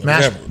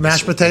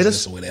 Mashed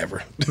potatoes?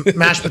 Whatever.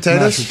 Mashed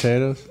potatoes? Mashed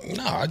potatoes?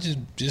 No, I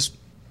just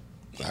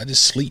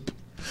sleep.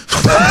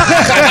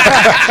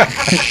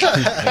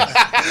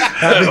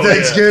 Happy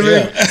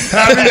Thanksgiving.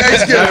 Happy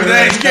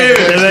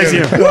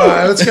Thanksgiving. All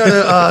right, let's go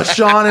to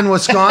Sean in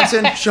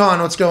Wisconsin. Sean,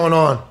 what's going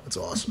on? That's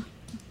awesome.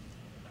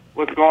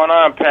 What's going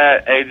on,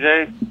 Pat,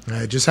 AJ?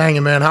 Hey, just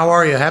hanging, man. How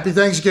are you? Happy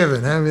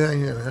Thanksgiving.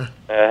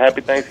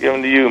 Happy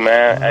Thanksgiving to you,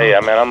 man. Hey,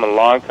 I'm a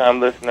long-time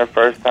listener,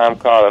 first-time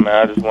caller,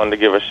 man. I just wanted to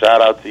give a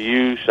shout-out to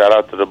you,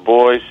 shout-out to the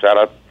boys,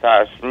 shout-out to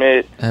Ty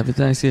Schmidt. Happy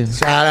Thanksgiving.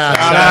 Shout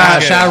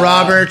out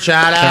Robert.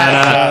 Shout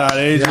out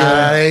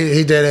AJ.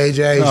 He did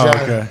AJ.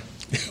 Okay.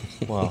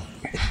 Wow.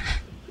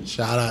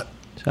 Shout out.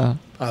 Ciao.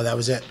 Oh, that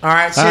was it. All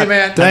right, see you,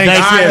 man. Thanks.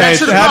 All right, thanks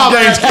for the call,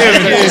 man.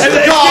 Thanks for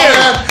the call,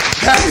 man.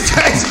 Happy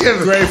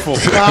Thanksgiving. Grateful. All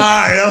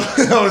right,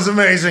 that was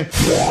amazing.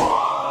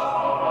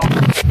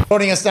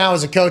 Joining us now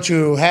is a coach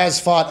who has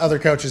fought other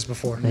coaches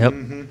before. Yep.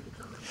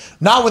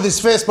 Not with his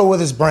fist, but with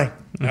his brain.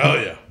 Oh,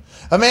 yeah.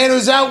 A man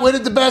who's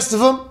outwitted the best of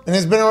them and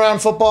has been around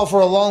football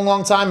for a long,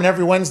 long time. And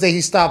every Wednesday he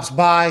stops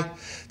by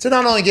to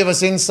not only give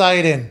us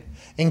insight and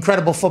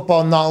incredible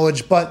football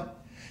knowledge, but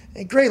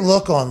a great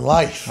look on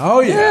life.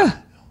 Oh, yeah.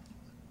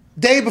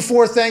 Day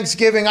before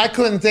Thanksgiving, I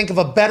couldn't think of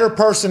a better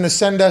person to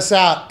send us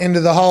out into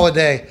the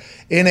holiday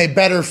in a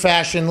better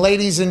fashion.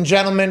 Ladies and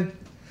gentlemen,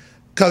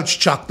 Coach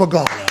Chuck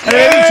Pagano.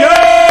 Hey,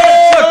 Chuck!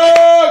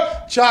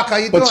 Chuck, how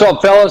you doing? What's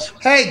up, fellas?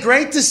 Hey,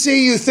 great to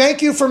see you.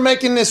 Thank you for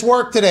making this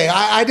work today.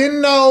 I didn't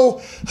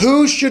know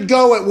who should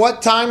go at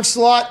what time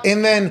slot,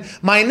 and then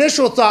my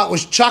initial thought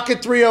was Chuck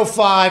at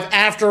 3:05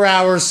 after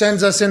hours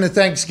sends us into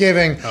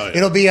Thanksgiving. Oh, yeah.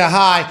 It'll be a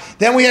high.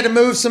 Then we had to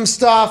move some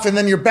stuff, and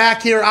then you're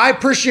back here. I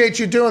appreciate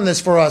you doing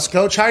this for us,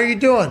 Coach. How are you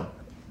doing?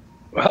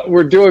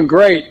 We're doing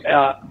great.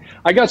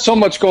 I got so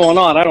much going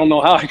on, I don't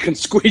know how I can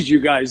squeeze you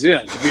guys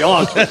in, to be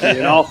honest with you,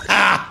 you know.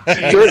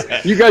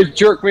 You guys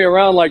jerk me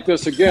around like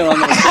this again. I'm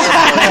gonna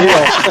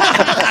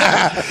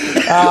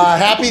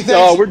happy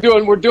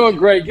Thanksgiving. We're doing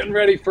great. Getting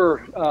ready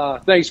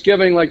for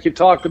Thanksgiving, like you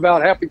talked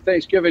about. Happy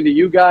Thanksgiving to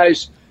you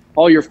guys,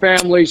 all your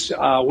families.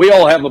 We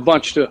all have a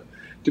bunch to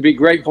be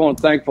grateful and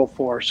thankful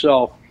for.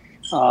 So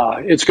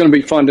it's going to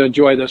be fun to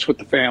enjoy this with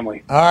the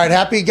family. All right,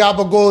 happy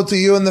gabagool to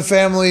you and the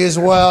family as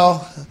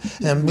well.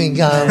 And we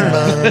got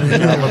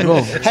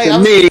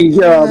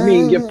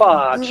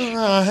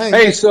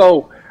Hey,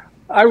 so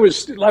I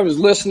was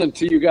listening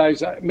to you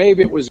guys.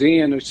 Maybe it was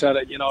Ian who said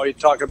it. You know, he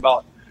talked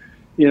about,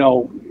 you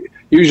know,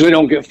 usually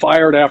don't get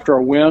fired after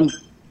a win.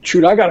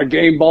 Shoot, I got a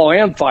game ball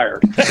and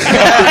fired.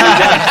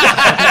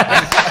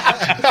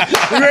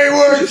 Great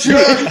work,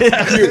 Chuck.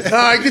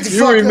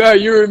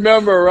 You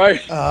remember,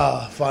 right?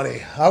 Oh,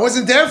 funny. I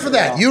wasn't there for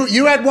that.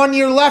 You had 1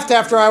 year left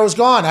after I was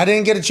gone. I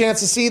didn't get a chance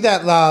to see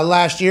that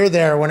last year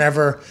there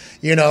whenever,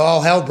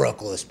 all hell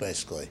broke loose,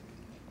 basically.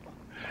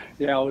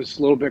 Yeah, it was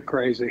a little bit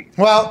crazy.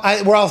 Well,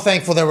 we're all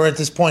thankful that we're at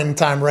this point in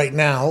time right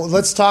now.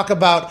 Let's talk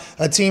about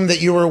a team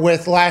that you were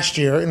with last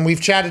year, and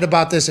we've chatted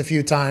about this a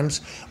few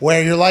times,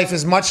 where your life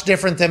is much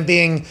different than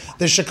being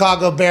the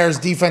Chicago Bears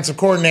defensive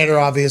coordinator,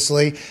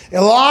 obviously. A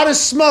lot of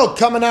smoke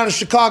coming out of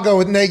Chicago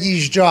with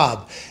Nagy's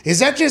job. Is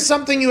that just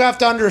something you have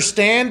to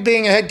understand,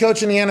 being a head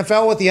coach in the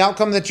NFL with the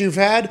outcome that you've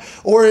had?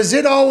 Or is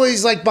it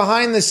always like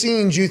behind the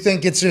scenes you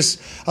think it's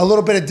just a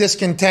little bit of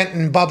discontent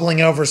and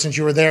bubbling over since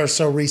you were there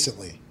so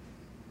recently?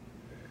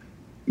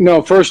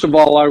 No, first of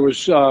all, I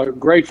was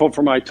grateful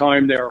for my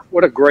time there.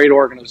 What a great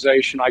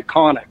organization,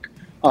 iconic,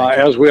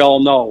 as we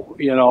all know.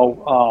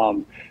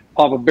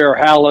 Papa Bear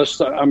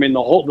Hallis, I mean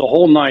the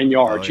whole 9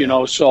 yards.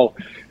 So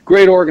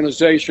great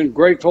organization.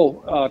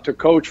 Grateful to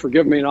Coach for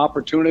giving me an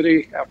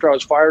opportunity after I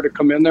was fired to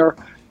come in there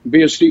and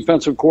be his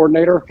defensive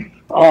coordinator.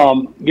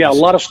 Yeah, a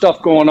lot of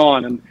stuff going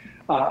on. And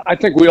I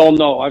think we all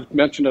know, I've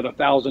mentioned it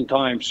 1,000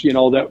 times,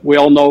 that we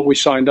all know what we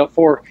signed up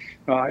for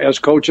as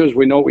coaches.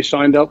 We know what we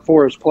signed up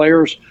for as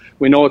players.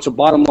 We know it's a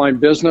bottom line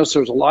business.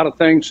 There's a lot of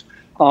things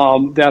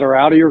that are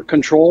out of your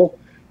control.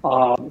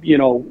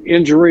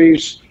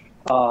 Injuries,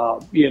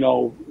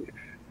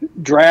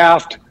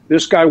 draft,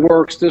 this guy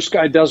works, this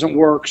guy doesn't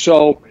work.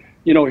 So,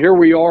 here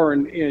we are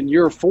in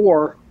year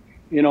 4,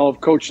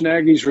 of Coach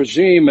Nagy's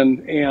regime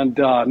and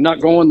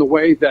not going the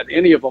way that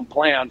any of them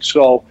planned.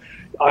 So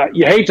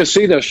you hate to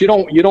see this. You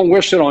don't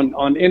wish it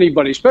on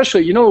anybody,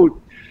 especially,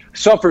 who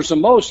suffers the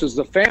most is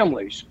the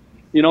families,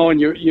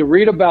 and you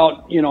read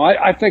about,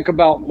 I think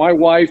about my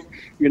wife,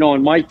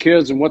 and my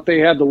kids and what they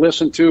had to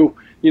listen to,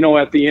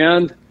 at the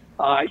end.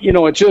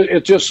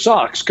 It just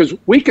sucks because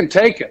we can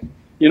take it,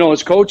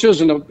 as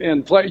coaches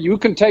and play, you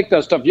can take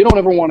that stuff. You don't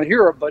ever want to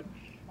hear it, but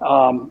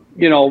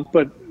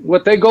but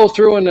what they go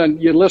through, and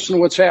then you listen to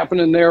what's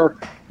happening there,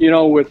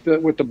 with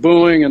the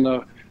booing and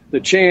the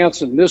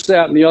chants and this,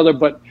 that, and the other.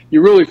 But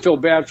you really feel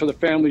bad for the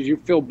families. You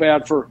feel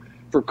bad for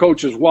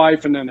Coach's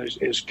wife and then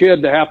his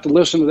kid to have to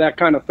listen to that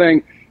kind of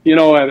thing,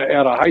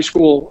 at a high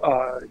school,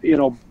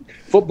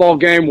 football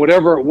game,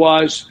 whatever it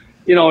was.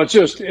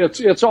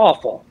 It's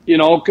awful.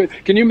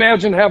 Can you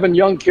imagine having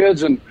young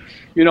kids and,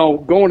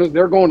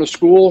 they're going to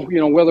school,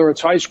 whether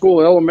it's high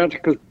school, elementary,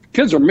 because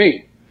kids are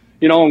mean,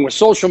 and with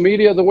social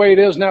media the way it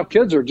is now,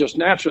 kids are just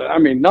natural. I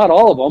mean, not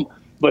all of them,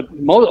 but a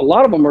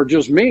lot of them are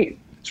just mean,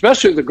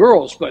 especially the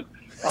girls. But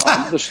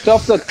the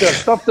stuff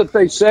that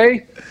they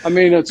say, I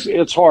mean,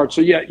 it's hard.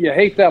 So yeah, you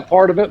hate that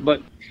part of it,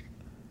 but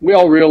we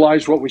all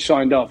realize what we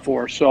signed up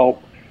for.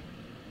 So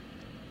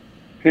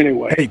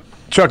anyway. Hey,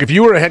 Chuck, if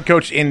you were a head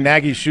coach in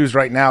Nagy's shoes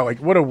right now, like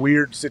what a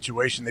weird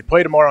situation. They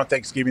play tomorrow on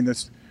Thanksgiving.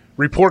 This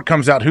report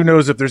comes out. Who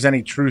knows if there's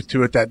any truth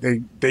to it that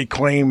they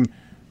claim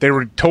they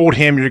were told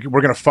him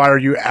we're going to fire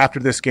you after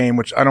this game,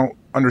 which I don't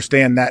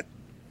understand that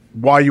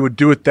why you would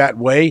do it that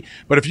way.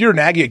 But if you're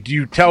Nagy, do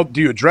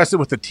you address it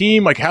with the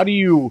team? Like how do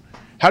you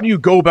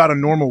go about a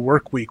normal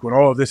work week when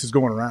all of this is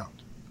going around?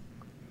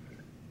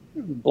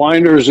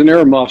 Blinders and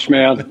earmuffs,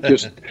 man.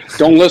 Just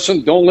don't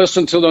listen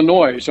to the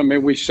noise. I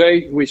mean, we say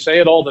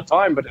it all the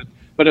time,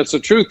 but it's the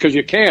truth because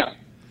you can't.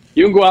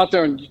 You can go out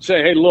there and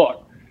say, hey,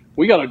 look,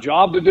 we got a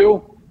job to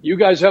do. You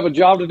guys have a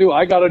job to do.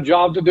 I got a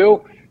job to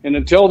do. And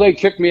until they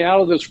kick me out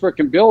of this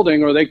freaking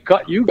building or they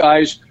cut you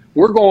guys,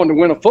 we're going to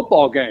win a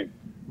football game.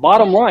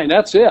 Bottom line,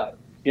 that's it.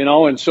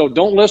 And so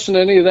don't listen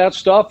to any of that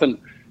stuff. And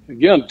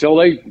again, until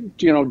they,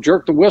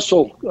 jerk the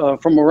whistle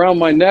from around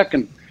my neck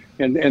and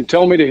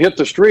tell me to hit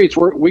the streets,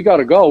 we got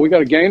to go. We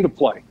got a game to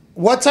play.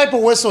 What type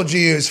of whistle do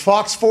you use?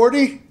 Fox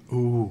 40?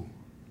 Ooh.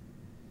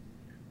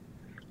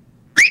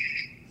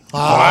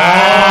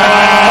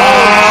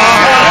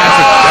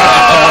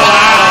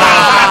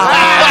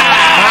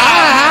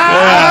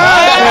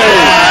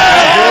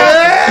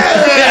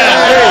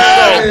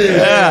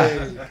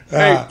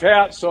 Hey,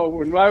 Pat, so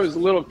when I was a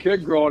little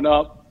kid growing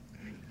up,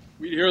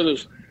 we'd hear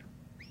this.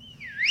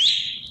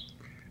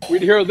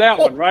 We'd hear that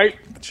one, right?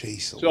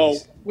 Jeez. So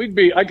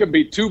I could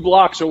be 2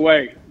 blocks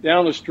away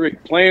down the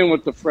street playing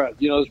with the friends.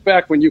 It's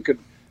back when you could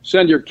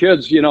send your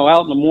kids,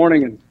 out in the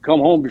morning and come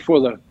home before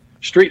the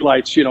street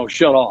lights,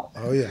 shut off.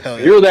 Oh, yeah.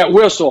 Hear that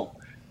whistle.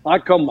 I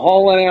come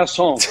hauling ass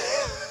home.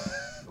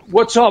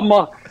 What's up,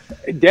 Ma?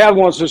 Dad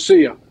wants to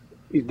see you.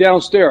 He's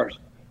downstairs.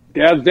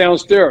 Dad's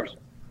downstairs.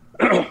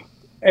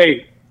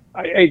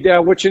 Hey, Dad,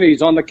 what you need?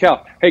 He's on the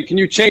couch. Hey, can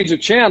you change the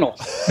channel?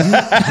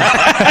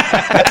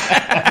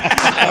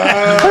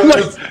 I'm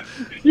like,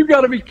 you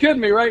got to be kidding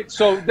me, right?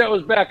 So that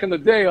was back in the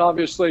day,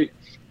 obviously,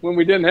 when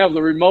we didn't have the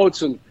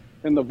remotes and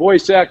the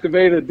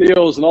voice-activated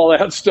deals and all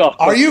that stuff.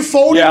 Are you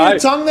folding your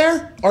tongue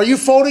there? Are you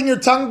folding your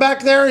tongue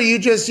back there? Or are you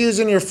just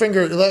using your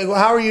finger? Like,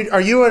 how are you?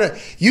 Are you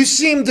you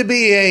seem to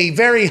be a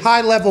very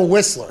high-level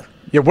whistler.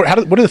 Yeah, what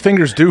do the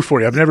fingers do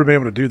for you? I've never been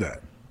able to do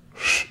that.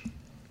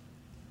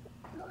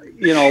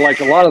 Like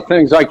a lot of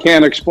things I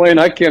can't explain.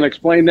 I can't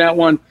explain that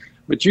one.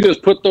 But you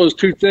just put those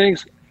 2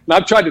 things. And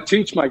I've tried to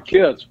teach my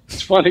kids.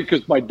 It's funny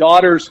because my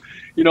daughters,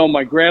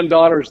 my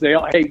granddaughters, they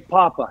all, hey,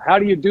 Papa, how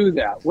do you do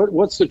that?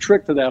 What's the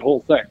trick to that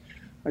whole thing?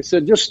 I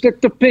said, just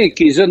stick the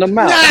pinkies in the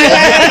mouth.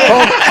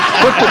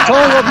 Put the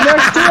tongue up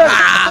next to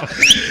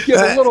it.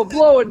 Get a little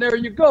blow, and there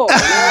you go.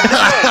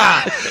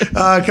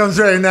 It comes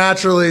very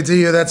naturally to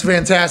you. That's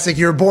fantastic.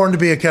 You're born to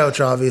be a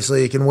coach,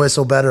 obviously. You can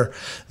whistle better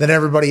than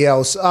everybody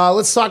else.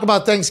 Let's talk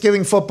about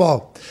Thanksgiving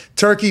football.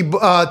 Turkey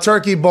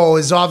Bowl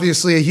is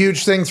obviously a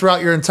huge thing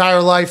throughout your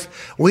entire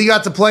life. We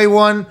got to play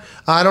one.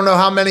 I don't know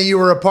how many you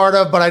were a part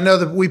of, but I know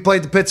that we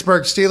played the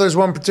Pittsburgh Steelers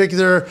one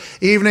particular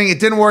evening. It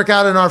didn't work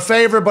out in our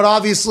favor, but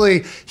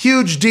obviously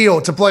huge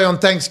deal to play on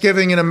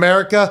Thanksgiving in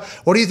America.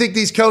 What do you think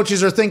these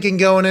coaches are thinking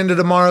going into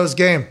tomorrow's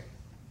game?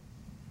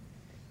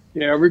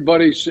 Yeah,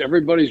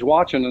 everybody's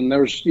watching, and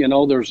there's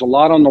a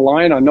lot on the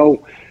line. I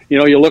know,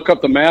 you look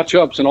up the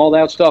matchups and all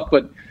that stuff,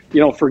 but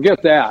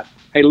forget that.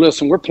 Hey,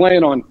 listen, we're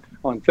playing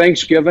on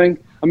Thanksgiving.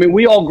 I mean,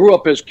 we all grew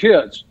up as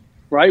kids,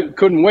 right?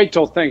 Couldn't wait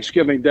till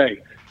Thanksgiving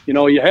Day. You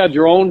know, you had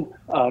your own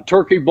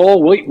turkey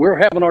bowl. We're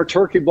having our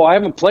turkey bowl. I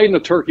haven't played in the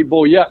turkey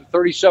bowl yet in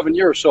 37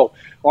 years. So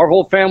our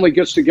whole family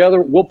gets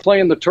together. We'll play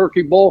in the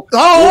turkey bowl.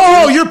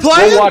 You're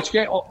playing? We'll watch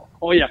game.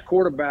 Oh yeah,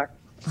 quarterback.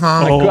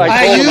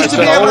 I used to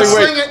be able to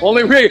sling it.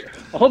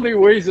 Only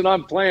reason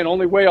I'm playing,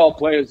 only way I'll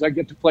play is I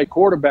get to play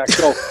quarterback.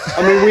 So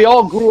I mean, we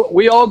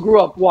all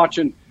grew up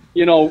watching,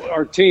 you know,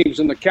 our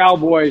teams and the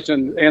Cowboys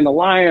and the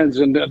Lions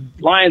and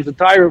the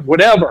Tigers,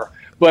 whatever.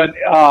 But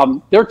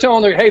they're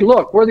telling them, hey,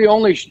 look, we're the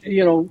only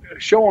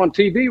show on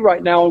TV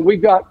right now, and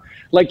we've got,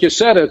 like you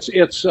said,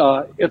 it's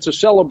a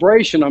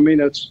celebration. I mean,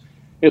 it's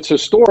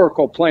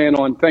historical playing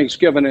on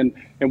Thanksgiving,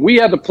 and we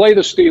had to play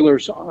the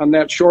Steelers on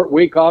that short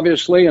week,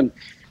 obviously, and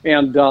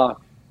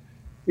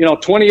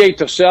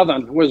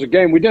 28-7 was a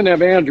game. We didn't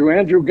have Andrew.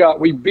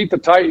 We beat the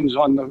Titans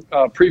on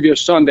the previous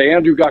Sunday.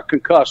 Andrew got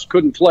concussed,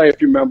 couldn't play, if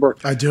you remember.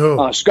 I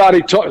do.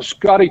 Scotty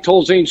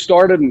Tolzien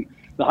started, and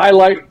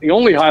the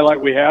only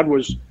highlight we had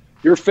was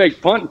your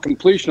fake punt and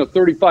completion of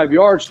 35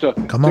 yards to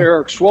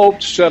Eric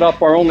Swope set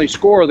up our only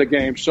score of the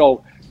game.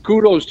 So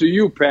kudos to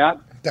you, Pat.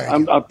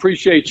 I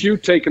appreciate you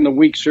taking the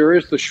week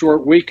serious, the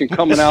short week, and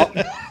coming out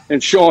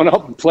and showing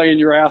up and playing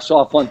your ass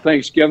off on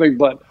Thanksgiving.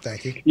 But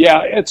thank you.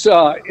 Yeah, it's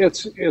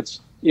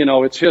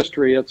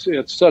history. It's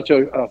such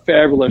a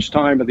fabulous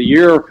time of the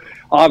year,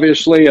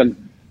 obviously. And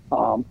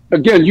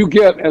again, you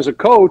get, as a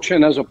coach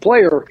and as a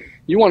player,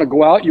 you want to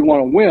go out, you want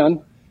to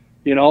win,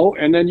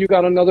 and then you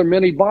got another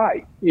mini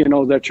bye,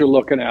 that you're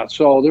looking at.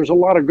 So there's a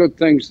lot of good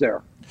things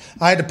there.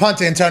 I had to punt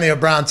to Antonio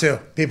Brown, too.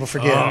 People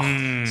forget.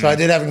 So I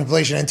did have a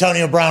completion.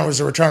 Antonio Brown was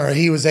the returner.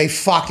 He was a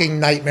fucking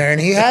nightmare,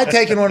 and he had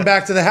taken one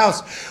back to the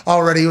house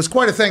already. It was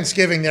quite a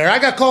Thanksgiving there. I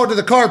got called to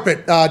the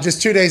carpet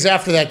just 2 days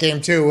after that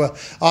game, too.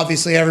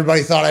 Obviously,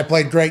 everybody thought I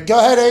played great. Go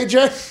ahead,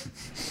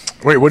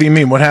 AJ. Wait, what do you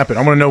mean? What happened?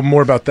 I want to know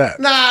more about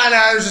that. Nah,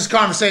 there was just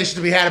conversation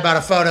to be had about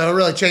a photo. It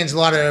really changed a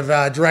lot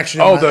of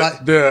direction.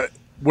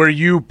 Where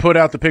you put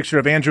out the picture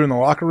of Andrew in the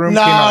locker room?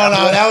 No,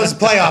 that was a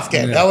playoff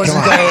game. That was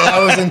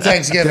in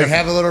Thanksgiving.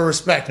 Have a little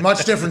respect.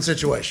 Much different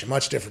situation.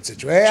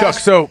 Hey, Chuck,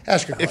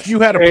 if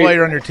you had a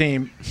player on your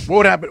team, what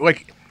would happen?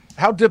 Like,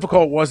 how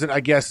difficult was it, I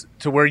guess,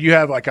 to where you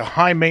have like a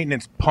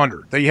high-maintenance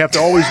punter that you have to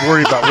always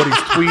worry about what he's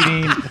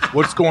tweeting,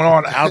 what's going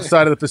on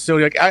outside of the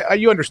facility? Like,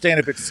 you understand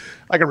if it's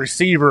like a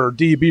receiver or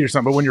DB or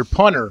something, but when your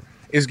punter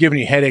is giving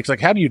you headaches,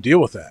 like, how do you deal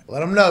with that?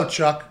 Let them know,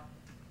 Chuck.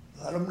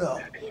 Let them know.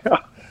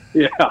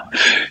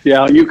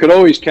 Yeah. You could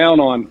always count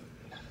on,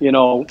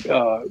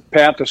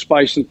 Pat to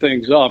spicing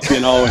things up,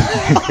 and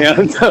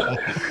I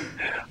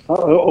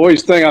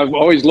always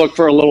look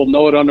for a little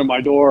note under my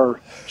door,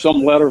 or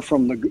some letter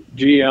from the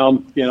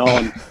GM,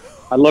 and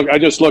I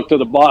just look to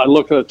the bottom, I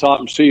look at the top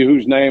and see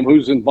who's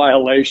in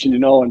violation,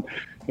 and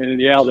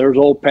there's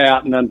old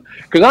Pat. And then,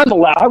 because I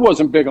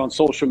wasn't big on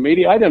social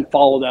media. I didn't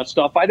follow that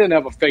stuff. I didn't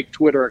have a fake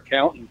Twitter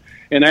account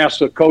and ask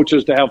the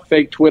coaches to have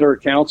fake Twitter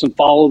accounts and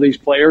follow these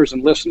players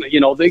and listen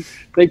to,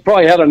 they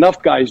probably had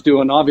enough guys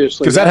doing,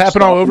 obviously. Does that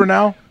happen all over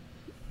now?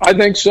 I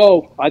think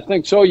so.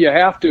 You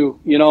have to,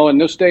 in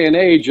this day and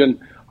age. And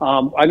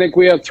I think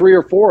we have 3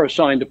 or 4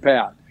 assigned to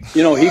Pat.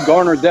 He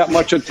garnered that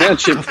much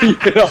attention.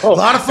 A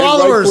lot of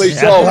followers.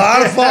 A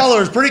lot of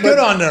followers. Pretty good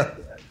on there.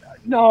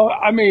 No,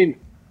 I mean,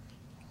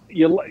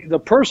 the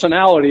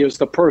personality is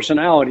the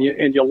personality,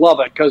 and you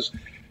love it. Because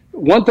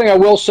one thing I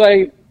will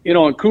say,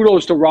 and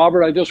kudos to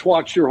Robert. I just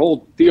watched your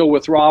whole deal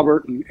with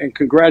Robert, and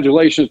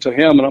congratulations to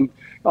him. And I'm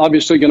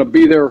obviously going to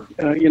be there,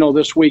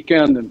 this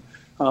weekend, and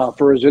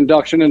for his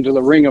induction into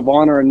the Ring of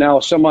Honor, and now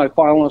a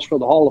semifinalist for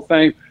the Hall of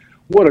Fame.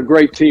 What a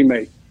great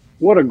teammate.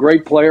 What a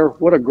great player.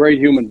 What a great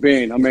human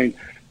being. I mean,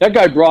 that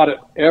guy brought it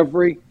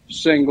every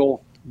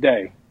single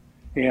day.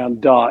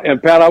 And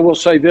Pat, I will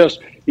say this,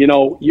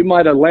 you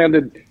might have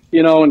landed,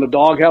 in the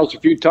doghouse a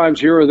few times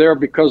here or there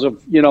because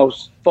of,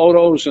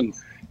 photos and,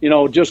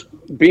 just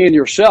being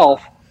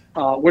yourself,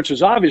 which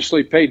has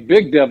obviously paid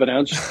big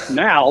dividends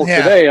now,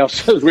 today,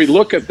 as we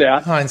look at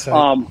that.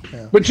 Hindsight.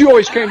 But you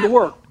always came to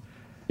work.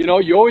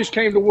 You always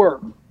came to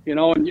work,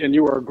 and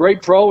you were a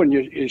great pro, and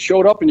you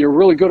showed up, and you're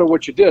really good at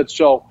what you did.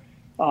 So,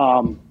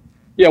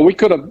 we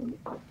could have,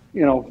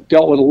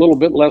 dealt with a little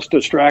bit less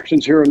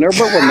distractions here and there,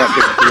 but wasn't that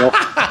big a deal.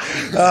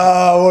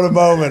 Oh, what a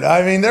moment.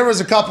 I mean, there was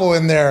a couple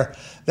in there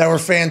that were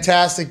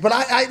fantastic, but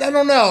I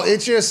don't know.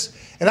 It's just,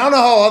 and I don't know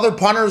how other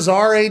punters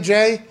are,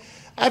 AJ.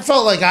 I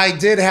felt like I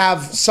did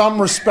have some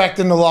respect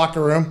in the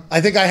locker room. I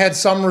think I had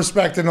some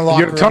respect in the locker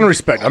room. You had a ton of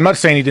respect. I'm not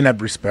saying he didn't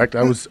have respect.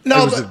 It was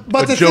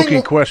a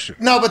joking question.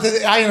 No, but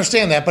I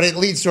understand that, but it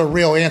leads to a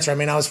real answer. I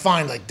mean, I was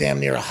fined like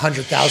damn near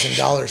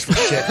 $100,000 for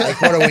shit.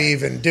 Like, what are we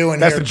even doing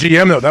That's here? That's the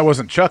GM, though. That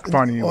wasn't Chuck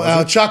finding you.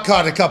 Well, Chuck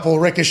caught a couple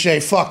ricochet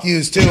fuck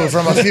yous, too,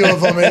 from a few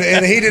of them,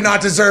 and he did not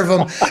deserve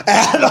them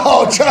at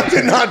all. Chuck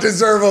did not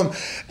deserve them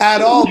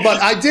at all.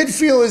 But I did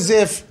feel as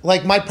if,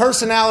 like, my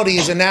personality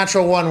is a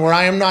natural one where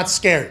I am not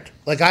scared.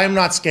 Like, I am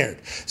not scared.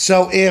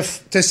 So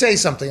if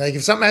something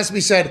has to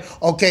be said,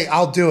 okay,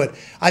 I'll do it.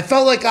 I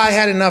felt like I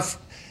had enough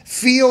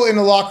feel in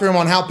the locker room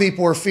on how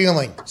people were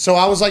feeling. So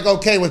I was like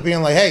okay with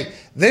being like, hey,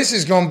 this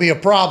is going to be a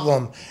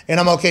problem, and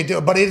I'm okay to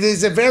it. But it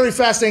is a very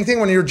fascinating thing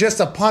when you're just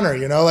a punter,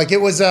 you know. Like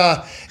it was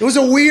a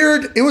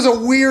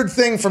weird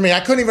thing for me.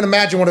 I couldn't even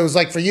imagine what it was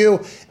like for you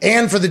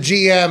and for the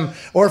GM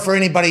or for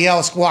anybody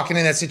else walking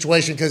in that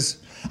situation, because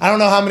I don't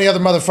know how many other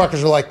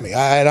motherfuckers are like me.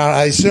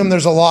 I assume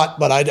there's a lot,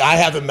 but I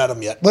haven't met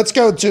them yet. Let's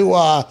go to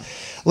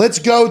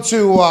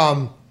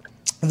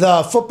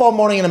the Football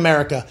Morning in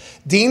America.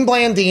 Dean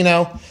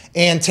Blandino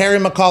and Terry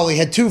McCauley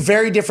had two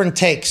very different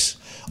takes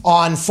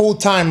on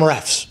full-time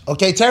refs.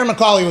 Okay, Terry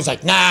McCauley was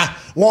like, nah,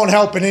 won't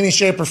help in any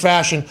shape or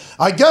fashion.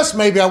 I guess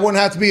maybe I wouldn't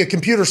have to be a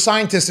computer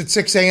scientist at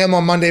 6 a.m.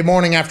 on Monday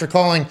morning after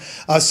calling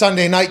a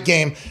Sunday night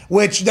game,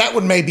 which that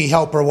would maybe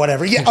help or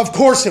whatever. Yeah, of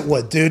course it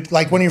would, dude.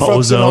 Like when you're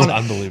focusing on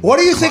it. What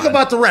do you think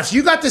about the refs?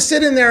 You got to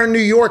sit in there in New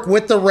York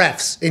with the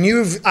refs, and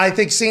you've, I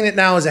think, seen it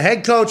now as a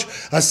head coach,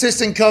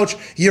 assistant coach.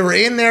 You were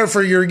in there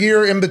for your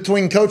year in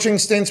between coaching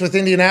stints with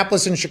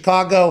Indianapolis and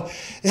Chicago.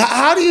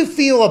 How do you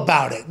feel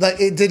about it? Like,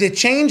 did it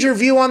change your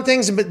view on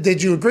things?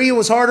 Did you agree it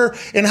was harder?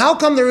 And how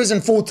come there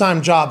isn't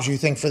full-time jobs, you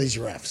think, for these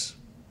refs?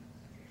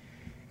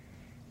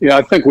 Yeah,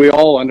 I think we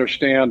all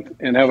understand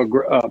and have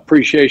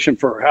appreciation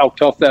for how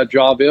tough that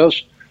job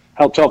is,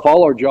 how tough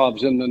all our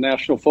jobs in the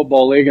National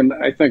Football League. And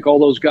I think all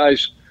those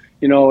guys,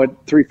 you know, at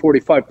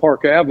 345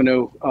 Park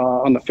Avenue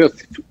on the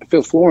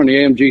fifth floor in the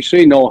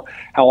AMGC know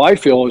how I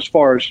feel as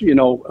far as, you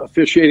know,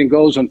 officiating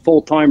goes and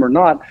full-time or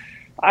not.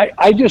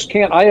 I just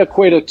can't. I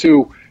equate it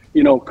to,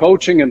 you know,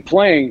 coaching and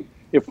playing.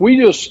 If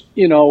we just,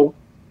 you know,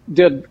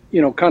 did,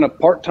 you know, kind of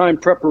part-time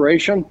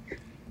preparation,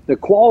 the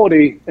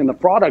quality and the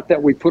product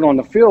that we put on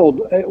the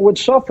field, it would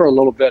suffer a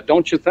little bit,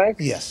 don't you think?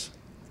 Yes.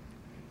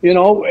 You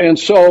know, and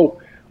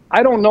so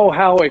I don't know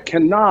how it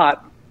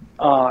cannot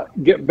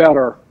get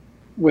better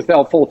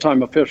without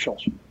full-time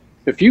officials.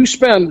 If you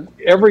spend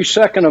every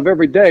second of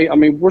every day, I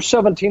mean, we're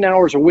 17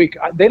 hours a week.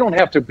 They don't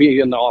have to be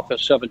in the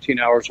office 17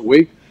 hours a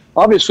week.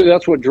 Obviously,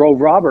 that's what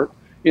drove Robert.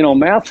 You know,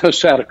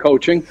 Mathis out of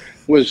coaching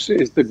is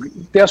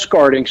the desk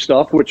guarding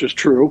stuff, which is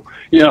true.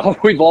 You know,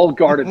 we've all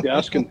guarded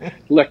desk and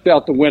looked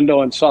out the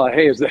window and saw,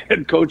 hey, is the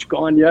head coach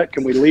gone yet?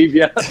 Can we leave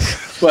yet?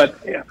 But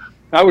yeah,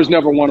 I was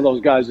never one of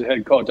those guys that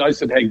head coach. I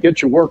said, hey,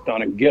 get your work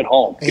done and get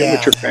home. Get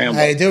with your family.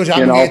 Hey, dude,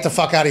 I'm going to get the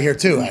fuck out of here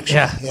too, actually.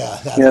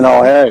 Yeah. You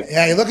know, hey.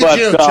 Yeah, look at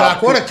you,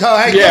 Chuck. What a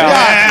hey, good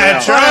guy.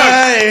 Chuck.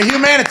 Hey,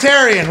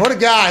 humanitarian. What a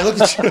guy. Look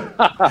at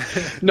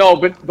you. No,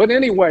 but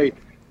anyway,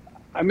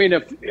 I mean,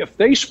 if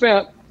they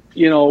spent,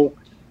 you know,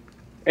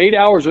 8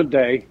 hours a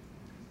day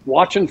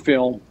watching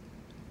film,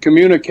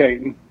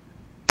 communicating,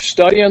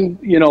 studying,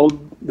 you know,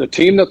 the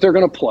team that they're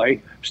going to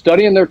play,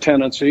 studying their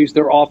tendencies,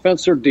 their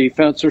offense, their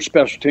defense, their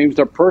special teams,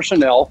 their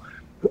personnel,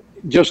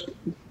 just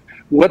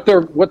what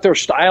their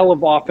style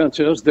of offense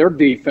is, their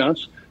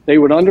defense. They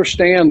would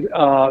understand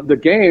the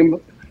game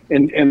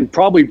and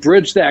probably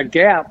bridge that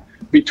gap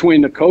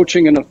between the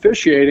coaching and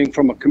officiating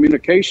from a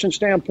communication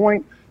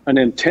standpoint, an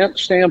intent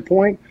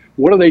standpoint.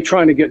 What are they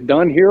trying to get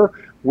done here?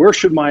 Where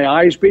should my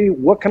eyes be?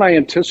 What can I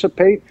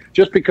anticipate?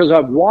 Just because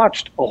I've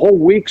watched a whole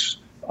week's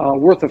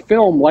worth of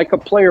film, like a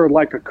player,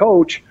 like a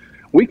coach,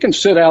 we can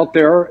sit out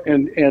there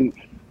and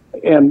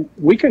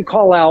we can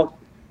call out,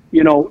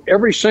 you know,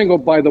 every single,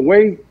 by the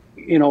way,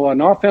 you know,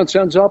 an offense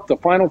ends up, the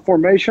final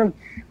formation,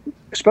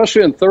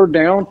 especially in third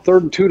down,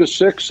 3rd and 2 to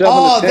 6, 7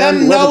 to 10.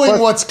 Them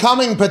knowing what's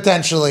coming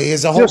potentially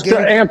is a whole just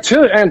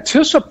to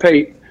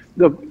anticipate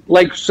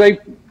say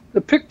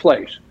the pick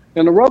plays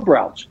and the rub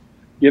routes.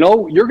 You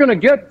know, you're going to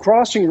get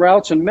crossing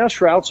routes and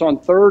mesh routes on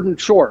 3rd and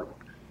short.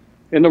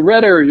 In the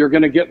red area, you're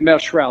going to get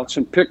mesh routes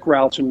and pick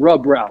routes and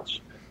rub routes.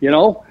 You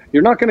know,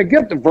 you're not going to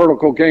get the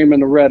vertical game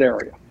in the red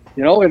area.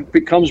 You know, it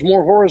becomes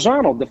more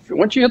horizontal.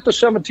 Once you hit the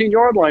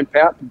 17-yard line,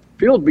 Pat, the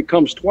field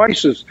becomes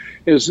twice as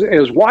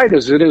wide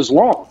as it is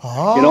long.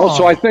 Oh. You know,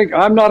 so I think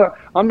I'm not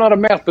a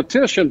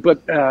mathematician,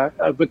 but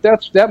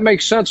that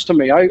makes sense to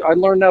me. I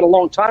learned that a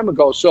long time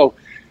ago. So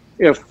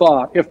if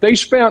they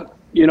spent,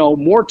 you know,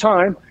 more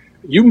time.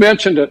 You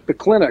mentioned it, the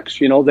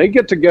clinics, you know, they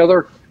get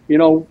together, you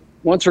know,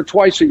 once or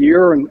twice a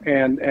year,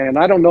 and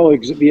I don't know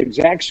the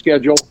exact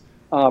schedule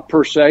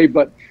per se,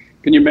 but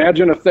can you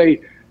imagine if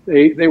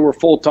they were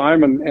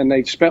full-time and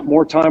they spent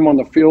more time on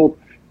the field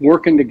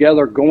working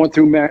together, going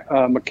through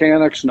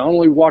mechanics, not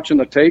only watching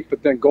the tape,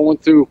 but then going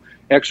through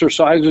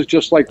exercises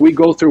just like we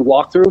go through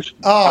walkthroughs.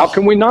 Oh. How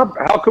can we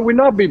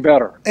not be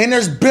better? And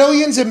there's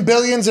billions and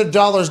billions of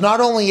dollars not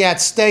only at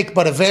stake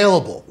but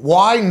available.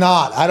 Why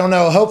not? I don't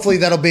know. Hopefully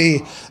that'll be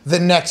the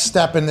next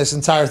step in this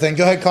entire thing.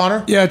 Go ahead,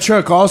 Connor. Yeah,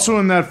 Chuck, also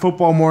in that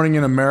Football Morning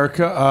in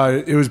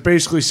America, it was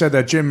basically said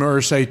that Jim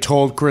Irsay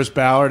told Chris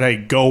Ballard, hey,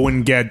 go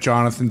and get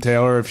Jonathan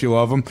Taylor if you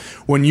love him.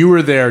 When you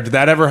were there, did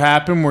that ever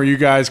happen where you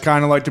guys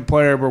kind of liked the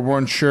player but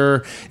weren't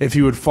sure if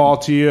he would fall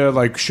to you?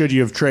 Like, should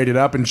you have traded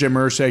up, and Jim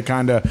Irsay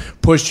kind of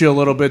pushed you a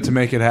little bit to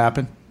make it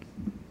happen?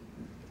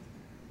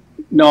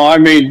 No, I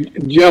mean,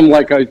 Jim,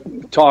 like I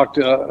talked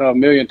a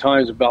million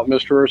times about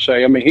Mr.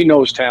 Irsay, I mean, he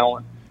knows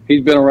talent.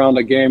 He's been around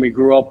the game. He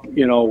grew up,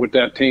 you know, with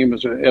that team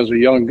as a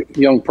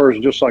young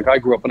person, just like I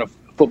grew up in a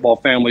football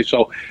family,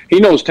 so he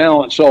knows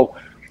talent. So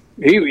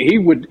he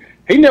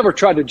never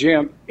tried to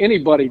jam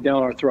anybody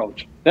down our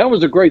throats. That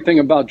was the great thing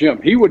about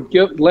Jim. He would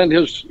lend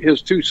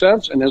his 2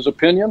 cents and his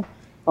opinion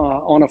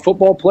on a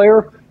football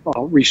player.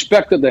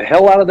 Respected the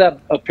hell out of that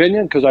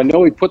opinion because I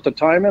know he put the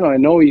time in. I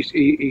know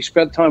he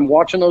spent time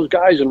watching those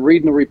guys and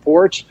reading the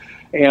reports.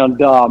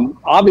 And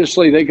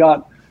obviously they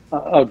got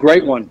a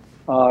great one,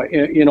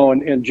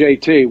 in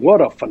JT.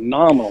 What a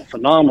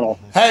phenomenal.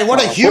 Hey,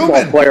 what a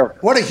human player!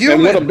 What a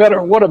human!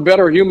 And what a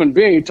better human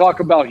being. You talk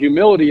about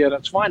humility at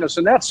its finest,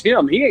 and that's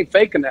him. He ain't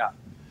faking that.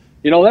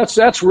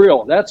 That's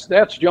real.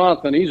 That's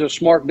Jonathan. He's a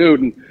smart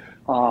dude, and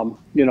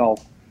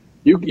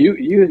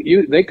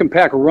they can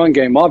pack a run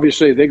game.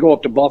 Obviously, they go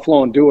up to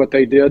Buffalo and do what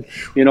they did.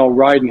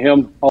 Riding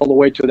him all the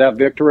way to that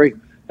victory.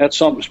 That's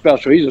something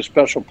special. He's a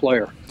special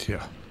player.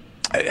 Yeah.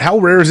 How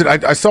rare is it?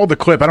 I saw the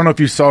clip. I don't know if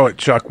you saw it,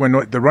 Chuck, when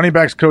the running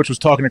backs coach was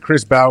talking to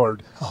Chris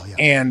Ballard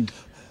and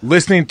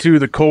listening to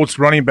the Colts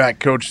running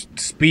back coach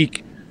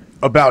speak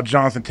about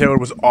Jonathan Taylor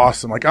was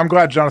awesome. I'm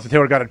glad Jonathan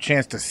Taylor got a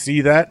chance to see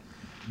that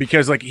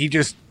because, he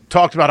just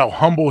talked about how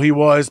humble he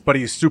was, but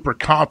he's super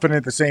confident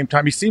at the same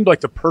time. He seemed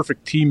like the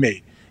perfect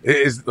teammate.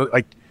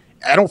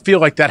 I don't feel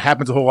like that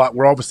happens a whole lot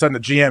where all of a sudden the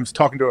GM's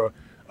talking to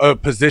a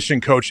position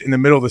coach in the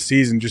middle of the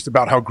season just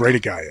about how great a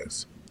guy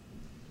is.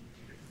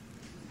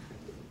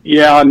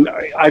 Yeah, and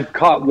I've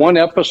caught one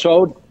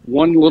episode,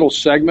 one little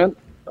segment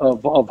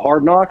of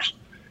Hard Knocks,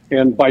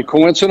 and by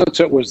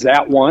coincidence, it was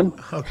that one.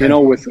 Okay.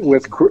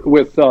 With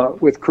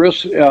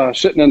Chris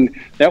sitting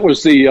in. That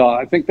was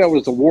I think that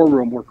was the war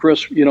room where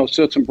Chris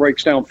sits and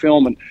breaks down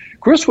film, and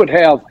Chris would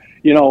have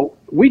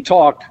we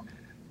talked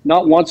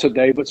not once a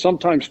day, but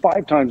sometimes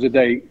 5 times a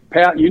day.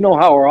 Pat, you know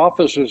how our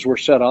offices were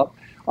set up,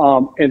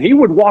 and he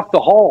would walk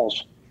the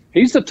halls.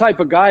 He's the type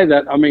of guy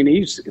that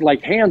he's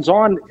hands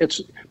on.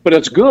 But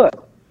it's good.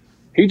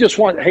 He just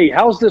hey,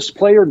 how's this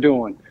player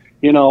doing?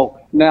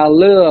 Now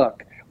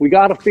look, we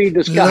got to feed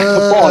this guy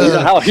the ball.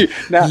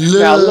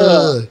 Now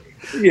look.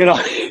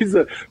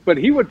 But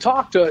he would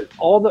talk to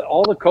all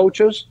the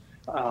coaches,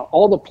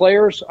 all the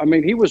players.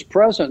 He was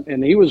present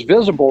and he was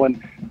visible.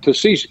 And to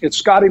see, it's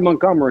Scotty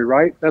Montgomery,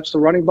 right? That's the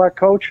running back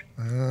coach.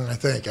 I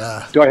think.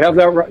 Do I have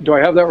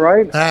that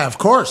right? Of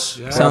course.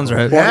 Yeah. Sounds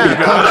right.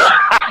 Yeah.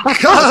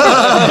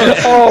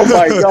 Oh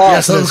my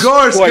gosh! Yes, of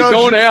course. Boy,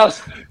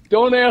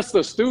 don't ask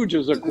the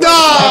Stooges a question.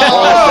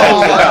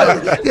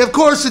 No! Of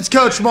course it's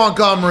Coach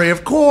Montgomery.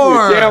 Of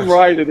course. You're damn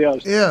right it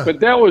is. Yeah.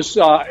 But that was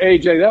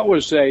AJ.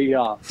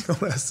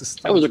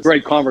 That was a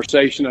great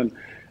conversation,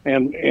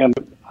 and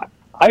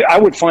I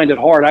would find it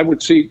hard. I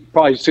would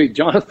probably see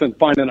Jonathan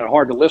finding it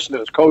hard to listen to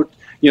his coach,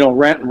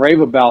 rant and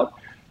rave about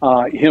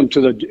him to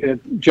the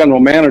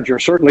general manager.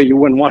 Certainly, you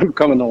wouldn't want him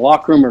coming in the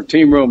locker room or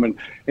team room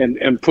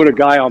and put a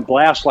guy on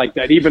blast like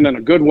that. Even in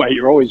a good way,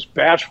 you're always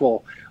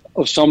bashful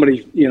of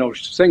somebody,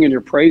 singing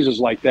your praises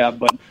like that.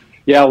 But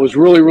yeah, it was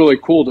really, really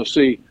cool to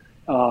see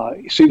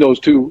those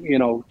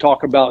two,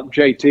 talk about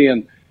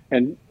JT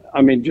and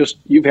just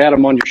you've had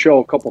him on your show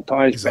a couple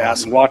times, Pat,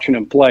 awesome. And watching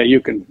him play,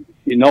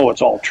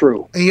 it's all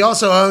true. He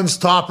also owns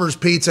Topper's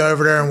Pizza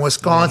over there in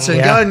Wisconsin.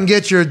 Yeah. Go ahead and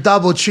get your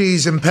double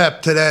cheese and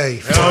pep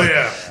today. Oh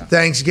yeah,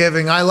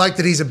 Thanksgiving. I like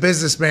that he's a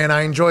businessman.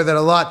 I enjoy that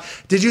a lot.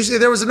 Did you see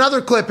there was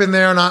another clip in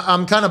there, and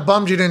I'm kind of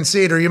bummed you didn't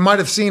see it, or you might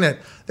have seen it.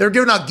 They were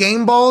giving out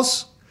game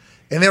balls.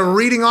 And they were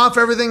reading off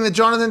everything that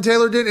Jonathan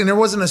Taylor did, and there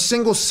wasn't a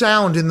single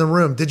sound in the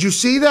room. Did you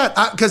see that?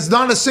 Because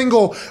not a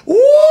single,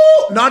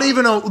 not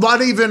even,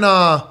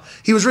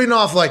 he was reading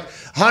off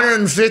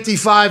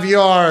 155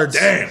 yards.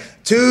 Damn.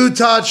 2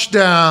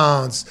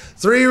 touchdowns,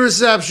 3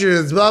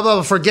 receptions, blah, blah,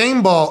 blah, for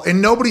game ball,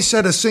 and nobody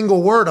said a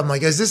single word. I'm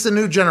like, is this the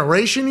new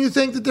generation you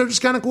think that they're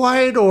just kind of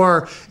quiet,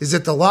 or is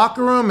it the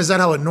locker room? Is that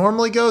how it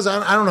normally goes?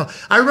 I don't know.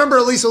 I remember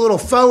at least a little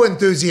faux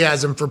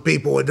enthusiasm for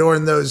people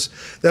during those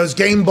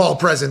game ball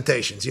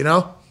presentations,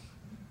 No,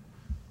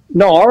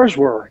 ours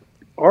were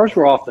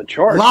off the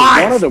charts. Live.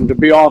 We wanted them to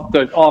be off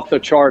the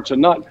charts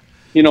and not,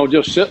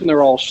 just sitting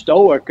there all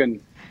stoic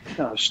and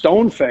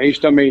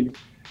stone-faced.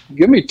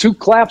 Give me 2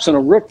 claps and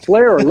a Ric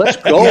Flair, and let's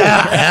go.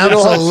 Yeah,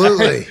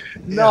 absolutely.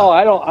 No,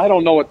 I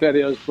don't know what that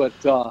is, but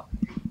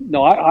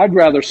no, I'd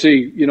rather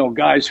see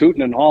guys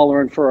hooting and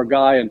hollering for a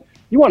guy, and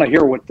you want to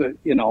hear what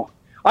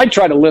I'd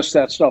try to list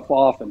that stuff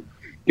off and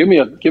give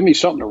me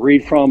something to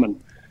read from,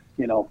 and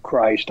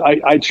Christ,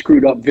 I'd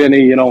screwed up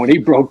Vinny, when he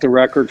broke the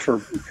record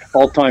for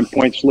all-time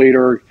points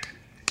leader.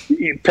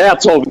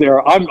 Pat's over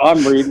there.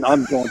 I'm reading.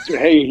 I'm going through.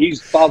 Hey,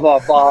 he's blah blah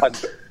blah.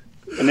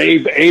 And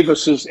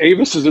Avis is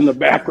in the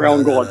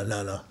background going,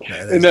 no.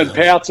 And then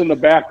Pat's in the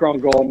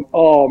background going,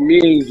 oh,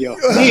 mean you.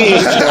 What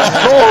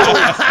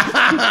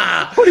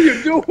are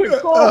you doing?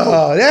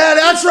 Oh, yeah,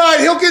 that's right.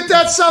 He'll get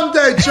that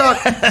someday, Chuck.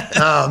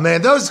 Oh,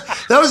 man,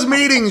 those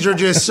meetings are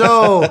just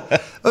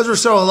those were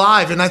so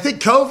alive. And I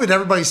think COVID,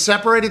 everybody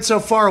separated so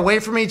far away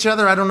from each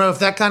other. I don't know if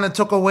that kind of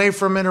took away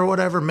from it or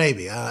whatever.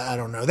 Maybe. I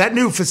don't know. That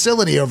new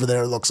facility over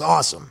there looks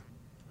awesome.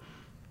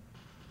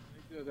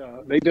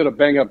 They did a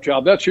bang-up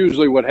job. That's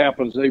usually what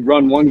happens. They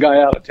run one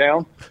guy out of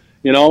town,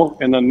 you know,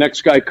 and the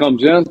next guy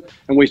comes in,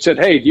 and we said,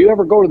 hey, do you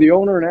ever go to the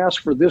owner and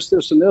ask for this,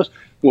 this, and this?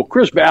 Well,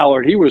 Chris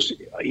Ballard, he was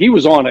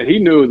on it. He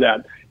knew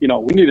that, you know,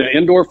 we need an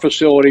indoor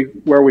facility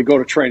where we go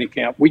to training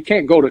camp. We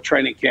can't go to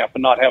training camp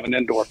and not have an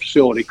indoor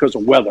facility because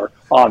of weather,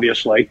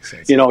 obviously.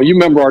 You know, you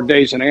remember our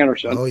days in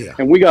Anderson. Oh, yeah.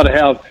 And we got to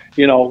have,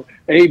 you know,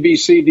 A, B,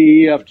 C,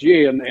 D, E, F,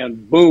 G,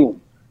 and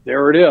boom,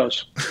 there it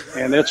is.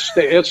 And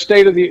it's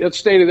state of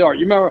the art.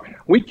 You remember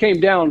we came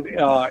down,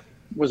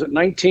 was it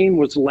 19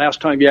 was the last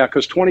time? Yeah,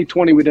 because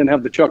 2020 we didn't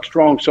have the Chuck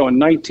Strong. So in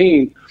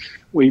 19,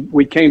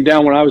 we came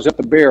down when I was at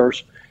the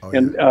Bears.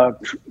 And a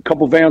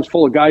couple vans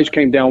full of guys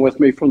came down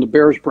with me from the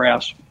Bears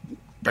brass.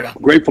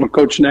 Grateful to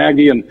Coach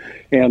Nagy and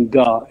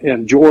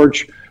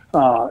George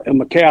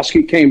and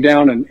McCaskey came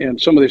down, and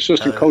some of the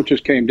assistant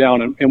coaches came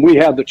down, and we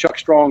had the Chuck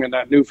Strong in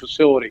that new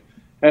facility.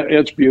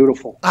 It's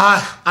beautiful.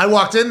 I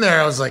walked in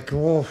there. I was like,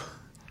 whoa.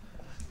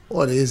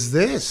 What is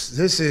this?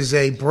 This is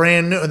a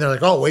brand new. And they're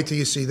like, oh, wait till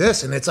you see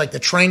this. And it's like the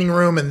training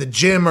room and the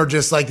gym are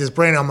just like this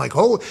brand new. I'm like,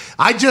 oh,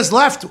 I just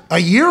left a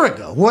year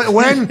ago.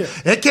 When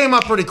it came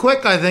up pretty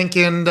quick, I think.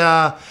 And,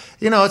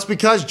 you know, it's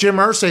because Jim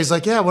Irsay's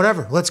like, yeah,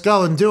 whatever. Let's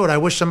go and do it. I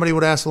wish somebody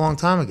would ask a long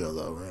time ago,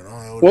 though. You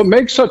know, what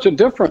makes such a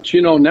difference,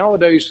 you know,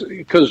 nowadays,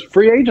 because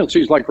free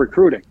agency is like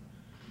recruiting.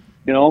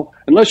 You know,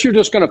 unless you're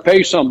just going to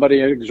pay somebody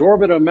an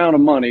exorbitant amount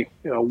of money,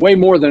 you know, way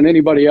more than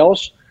anybody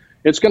else,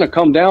 it's going to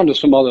come down to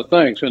some other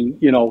things. And,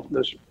 you know,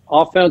 this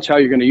offense, how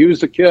you're going to use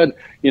the kid,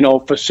 you know,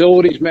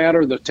 facilities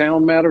matter, the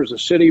town matters, the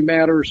city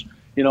matters.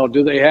 You know,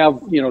 do they have,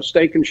 you know,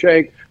 Steak and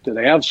Shake? Do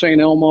they have St.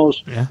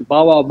 Elmo's? Yeah.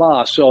 Blah, blah,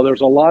 blah. So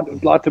there's a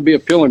lot to be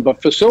appealing.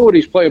 But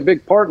facilities play a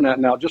big part in that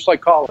now, just like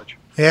college.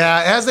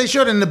 Yeah, as they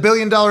should in the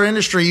billion-dollar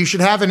industry, you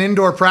should have an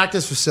indoor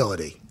practice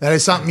facility. That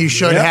is something you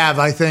should have,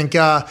 I think.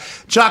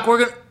 Chuck,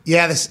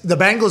 the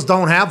Bengals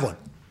don't have one.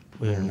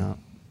 We're not.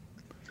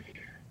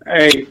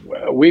 Hey,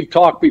 we've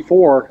talked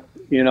before,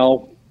 you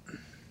know,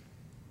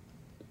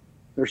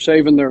 they're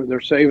saving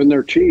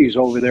their cheese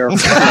over there.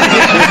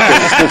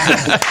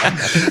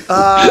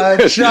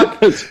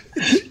 Chuck,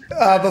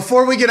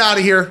 before we get out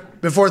of here,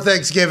 before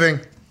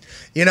Thanksgiving,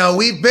 you know,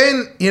 we've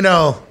been, you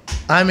know,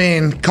 I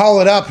mean, call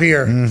it up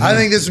here. Mm-hmm. I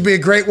think this would be a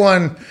great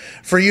one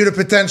for you to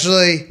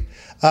potentially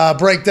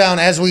break down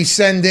as we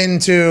send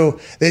into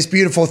this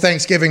beautiful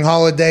Thanksgiving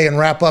holiday and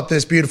wrap up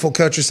this beautiful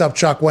Coach Us Up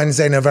Chuck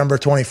Wednesday, November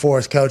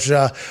 24th. Coach,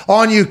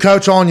 on you,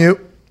 Coach, on you.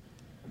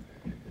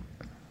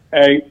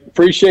 Hey,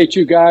 appreciate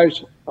you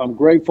guys. I'm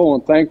grateful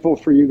and thankful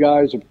for you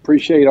guys.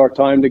 Appreciate our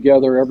time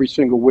together every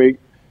single week.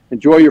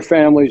 Enjoy your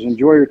families.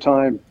 Enjoy your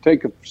time.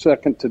 Take a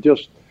second to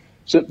just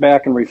sit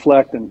back and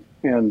reflect and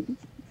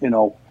you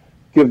know,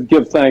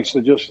 give thanks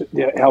to just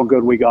how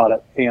good we got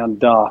it.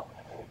 And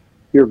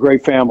you're a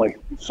great family.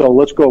 So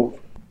let's go.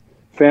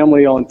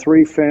 Family on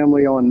three,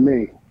 family on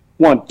me.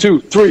 1,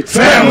 2, 3.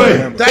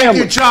 Family. Thank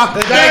you, Chuck.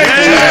 Thank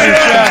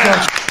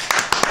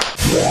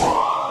you.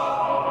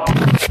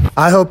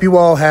 I hope you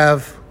all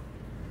have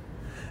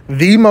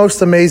the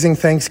most amazing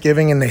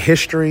Thanksgiving in the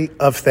history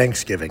of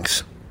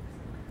Thanksgivings.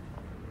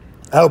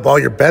 I hope all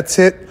your bets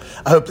hit.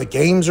 I hope the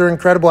games are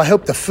incredible. I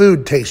hope the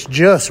food tastes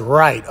just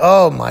right.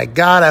 Oh, my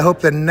God. I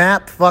hope the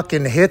nap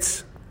fucking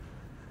hits.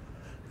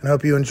 And I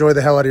hope you enjoy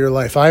the hell out of your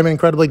life. I am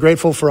incredibly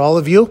grateful for all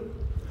of you,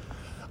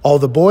 all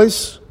the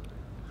boys,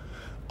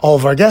 all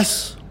of our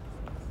guests,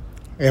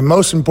 and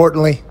most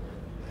importantly,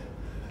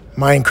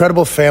 my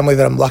incredible family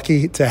that I'm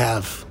lucky to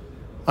have.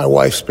 My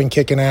wife's been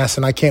kicking ass,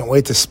 and I can't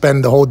wait to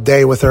spend the whole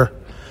day with her.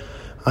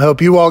 I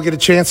hope you all get a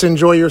chance to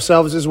enjoy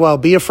yourselves as well.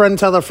 Be a friend,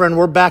 tell a friend.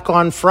 We're back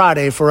on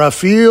Friday for a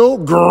Feel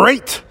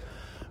Great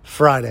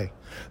Friday.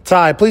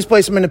 Ty, please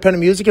play some independent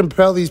music and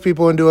propel these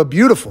people into a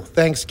beautiful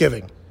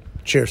Thanksgiving.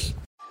 Cheers.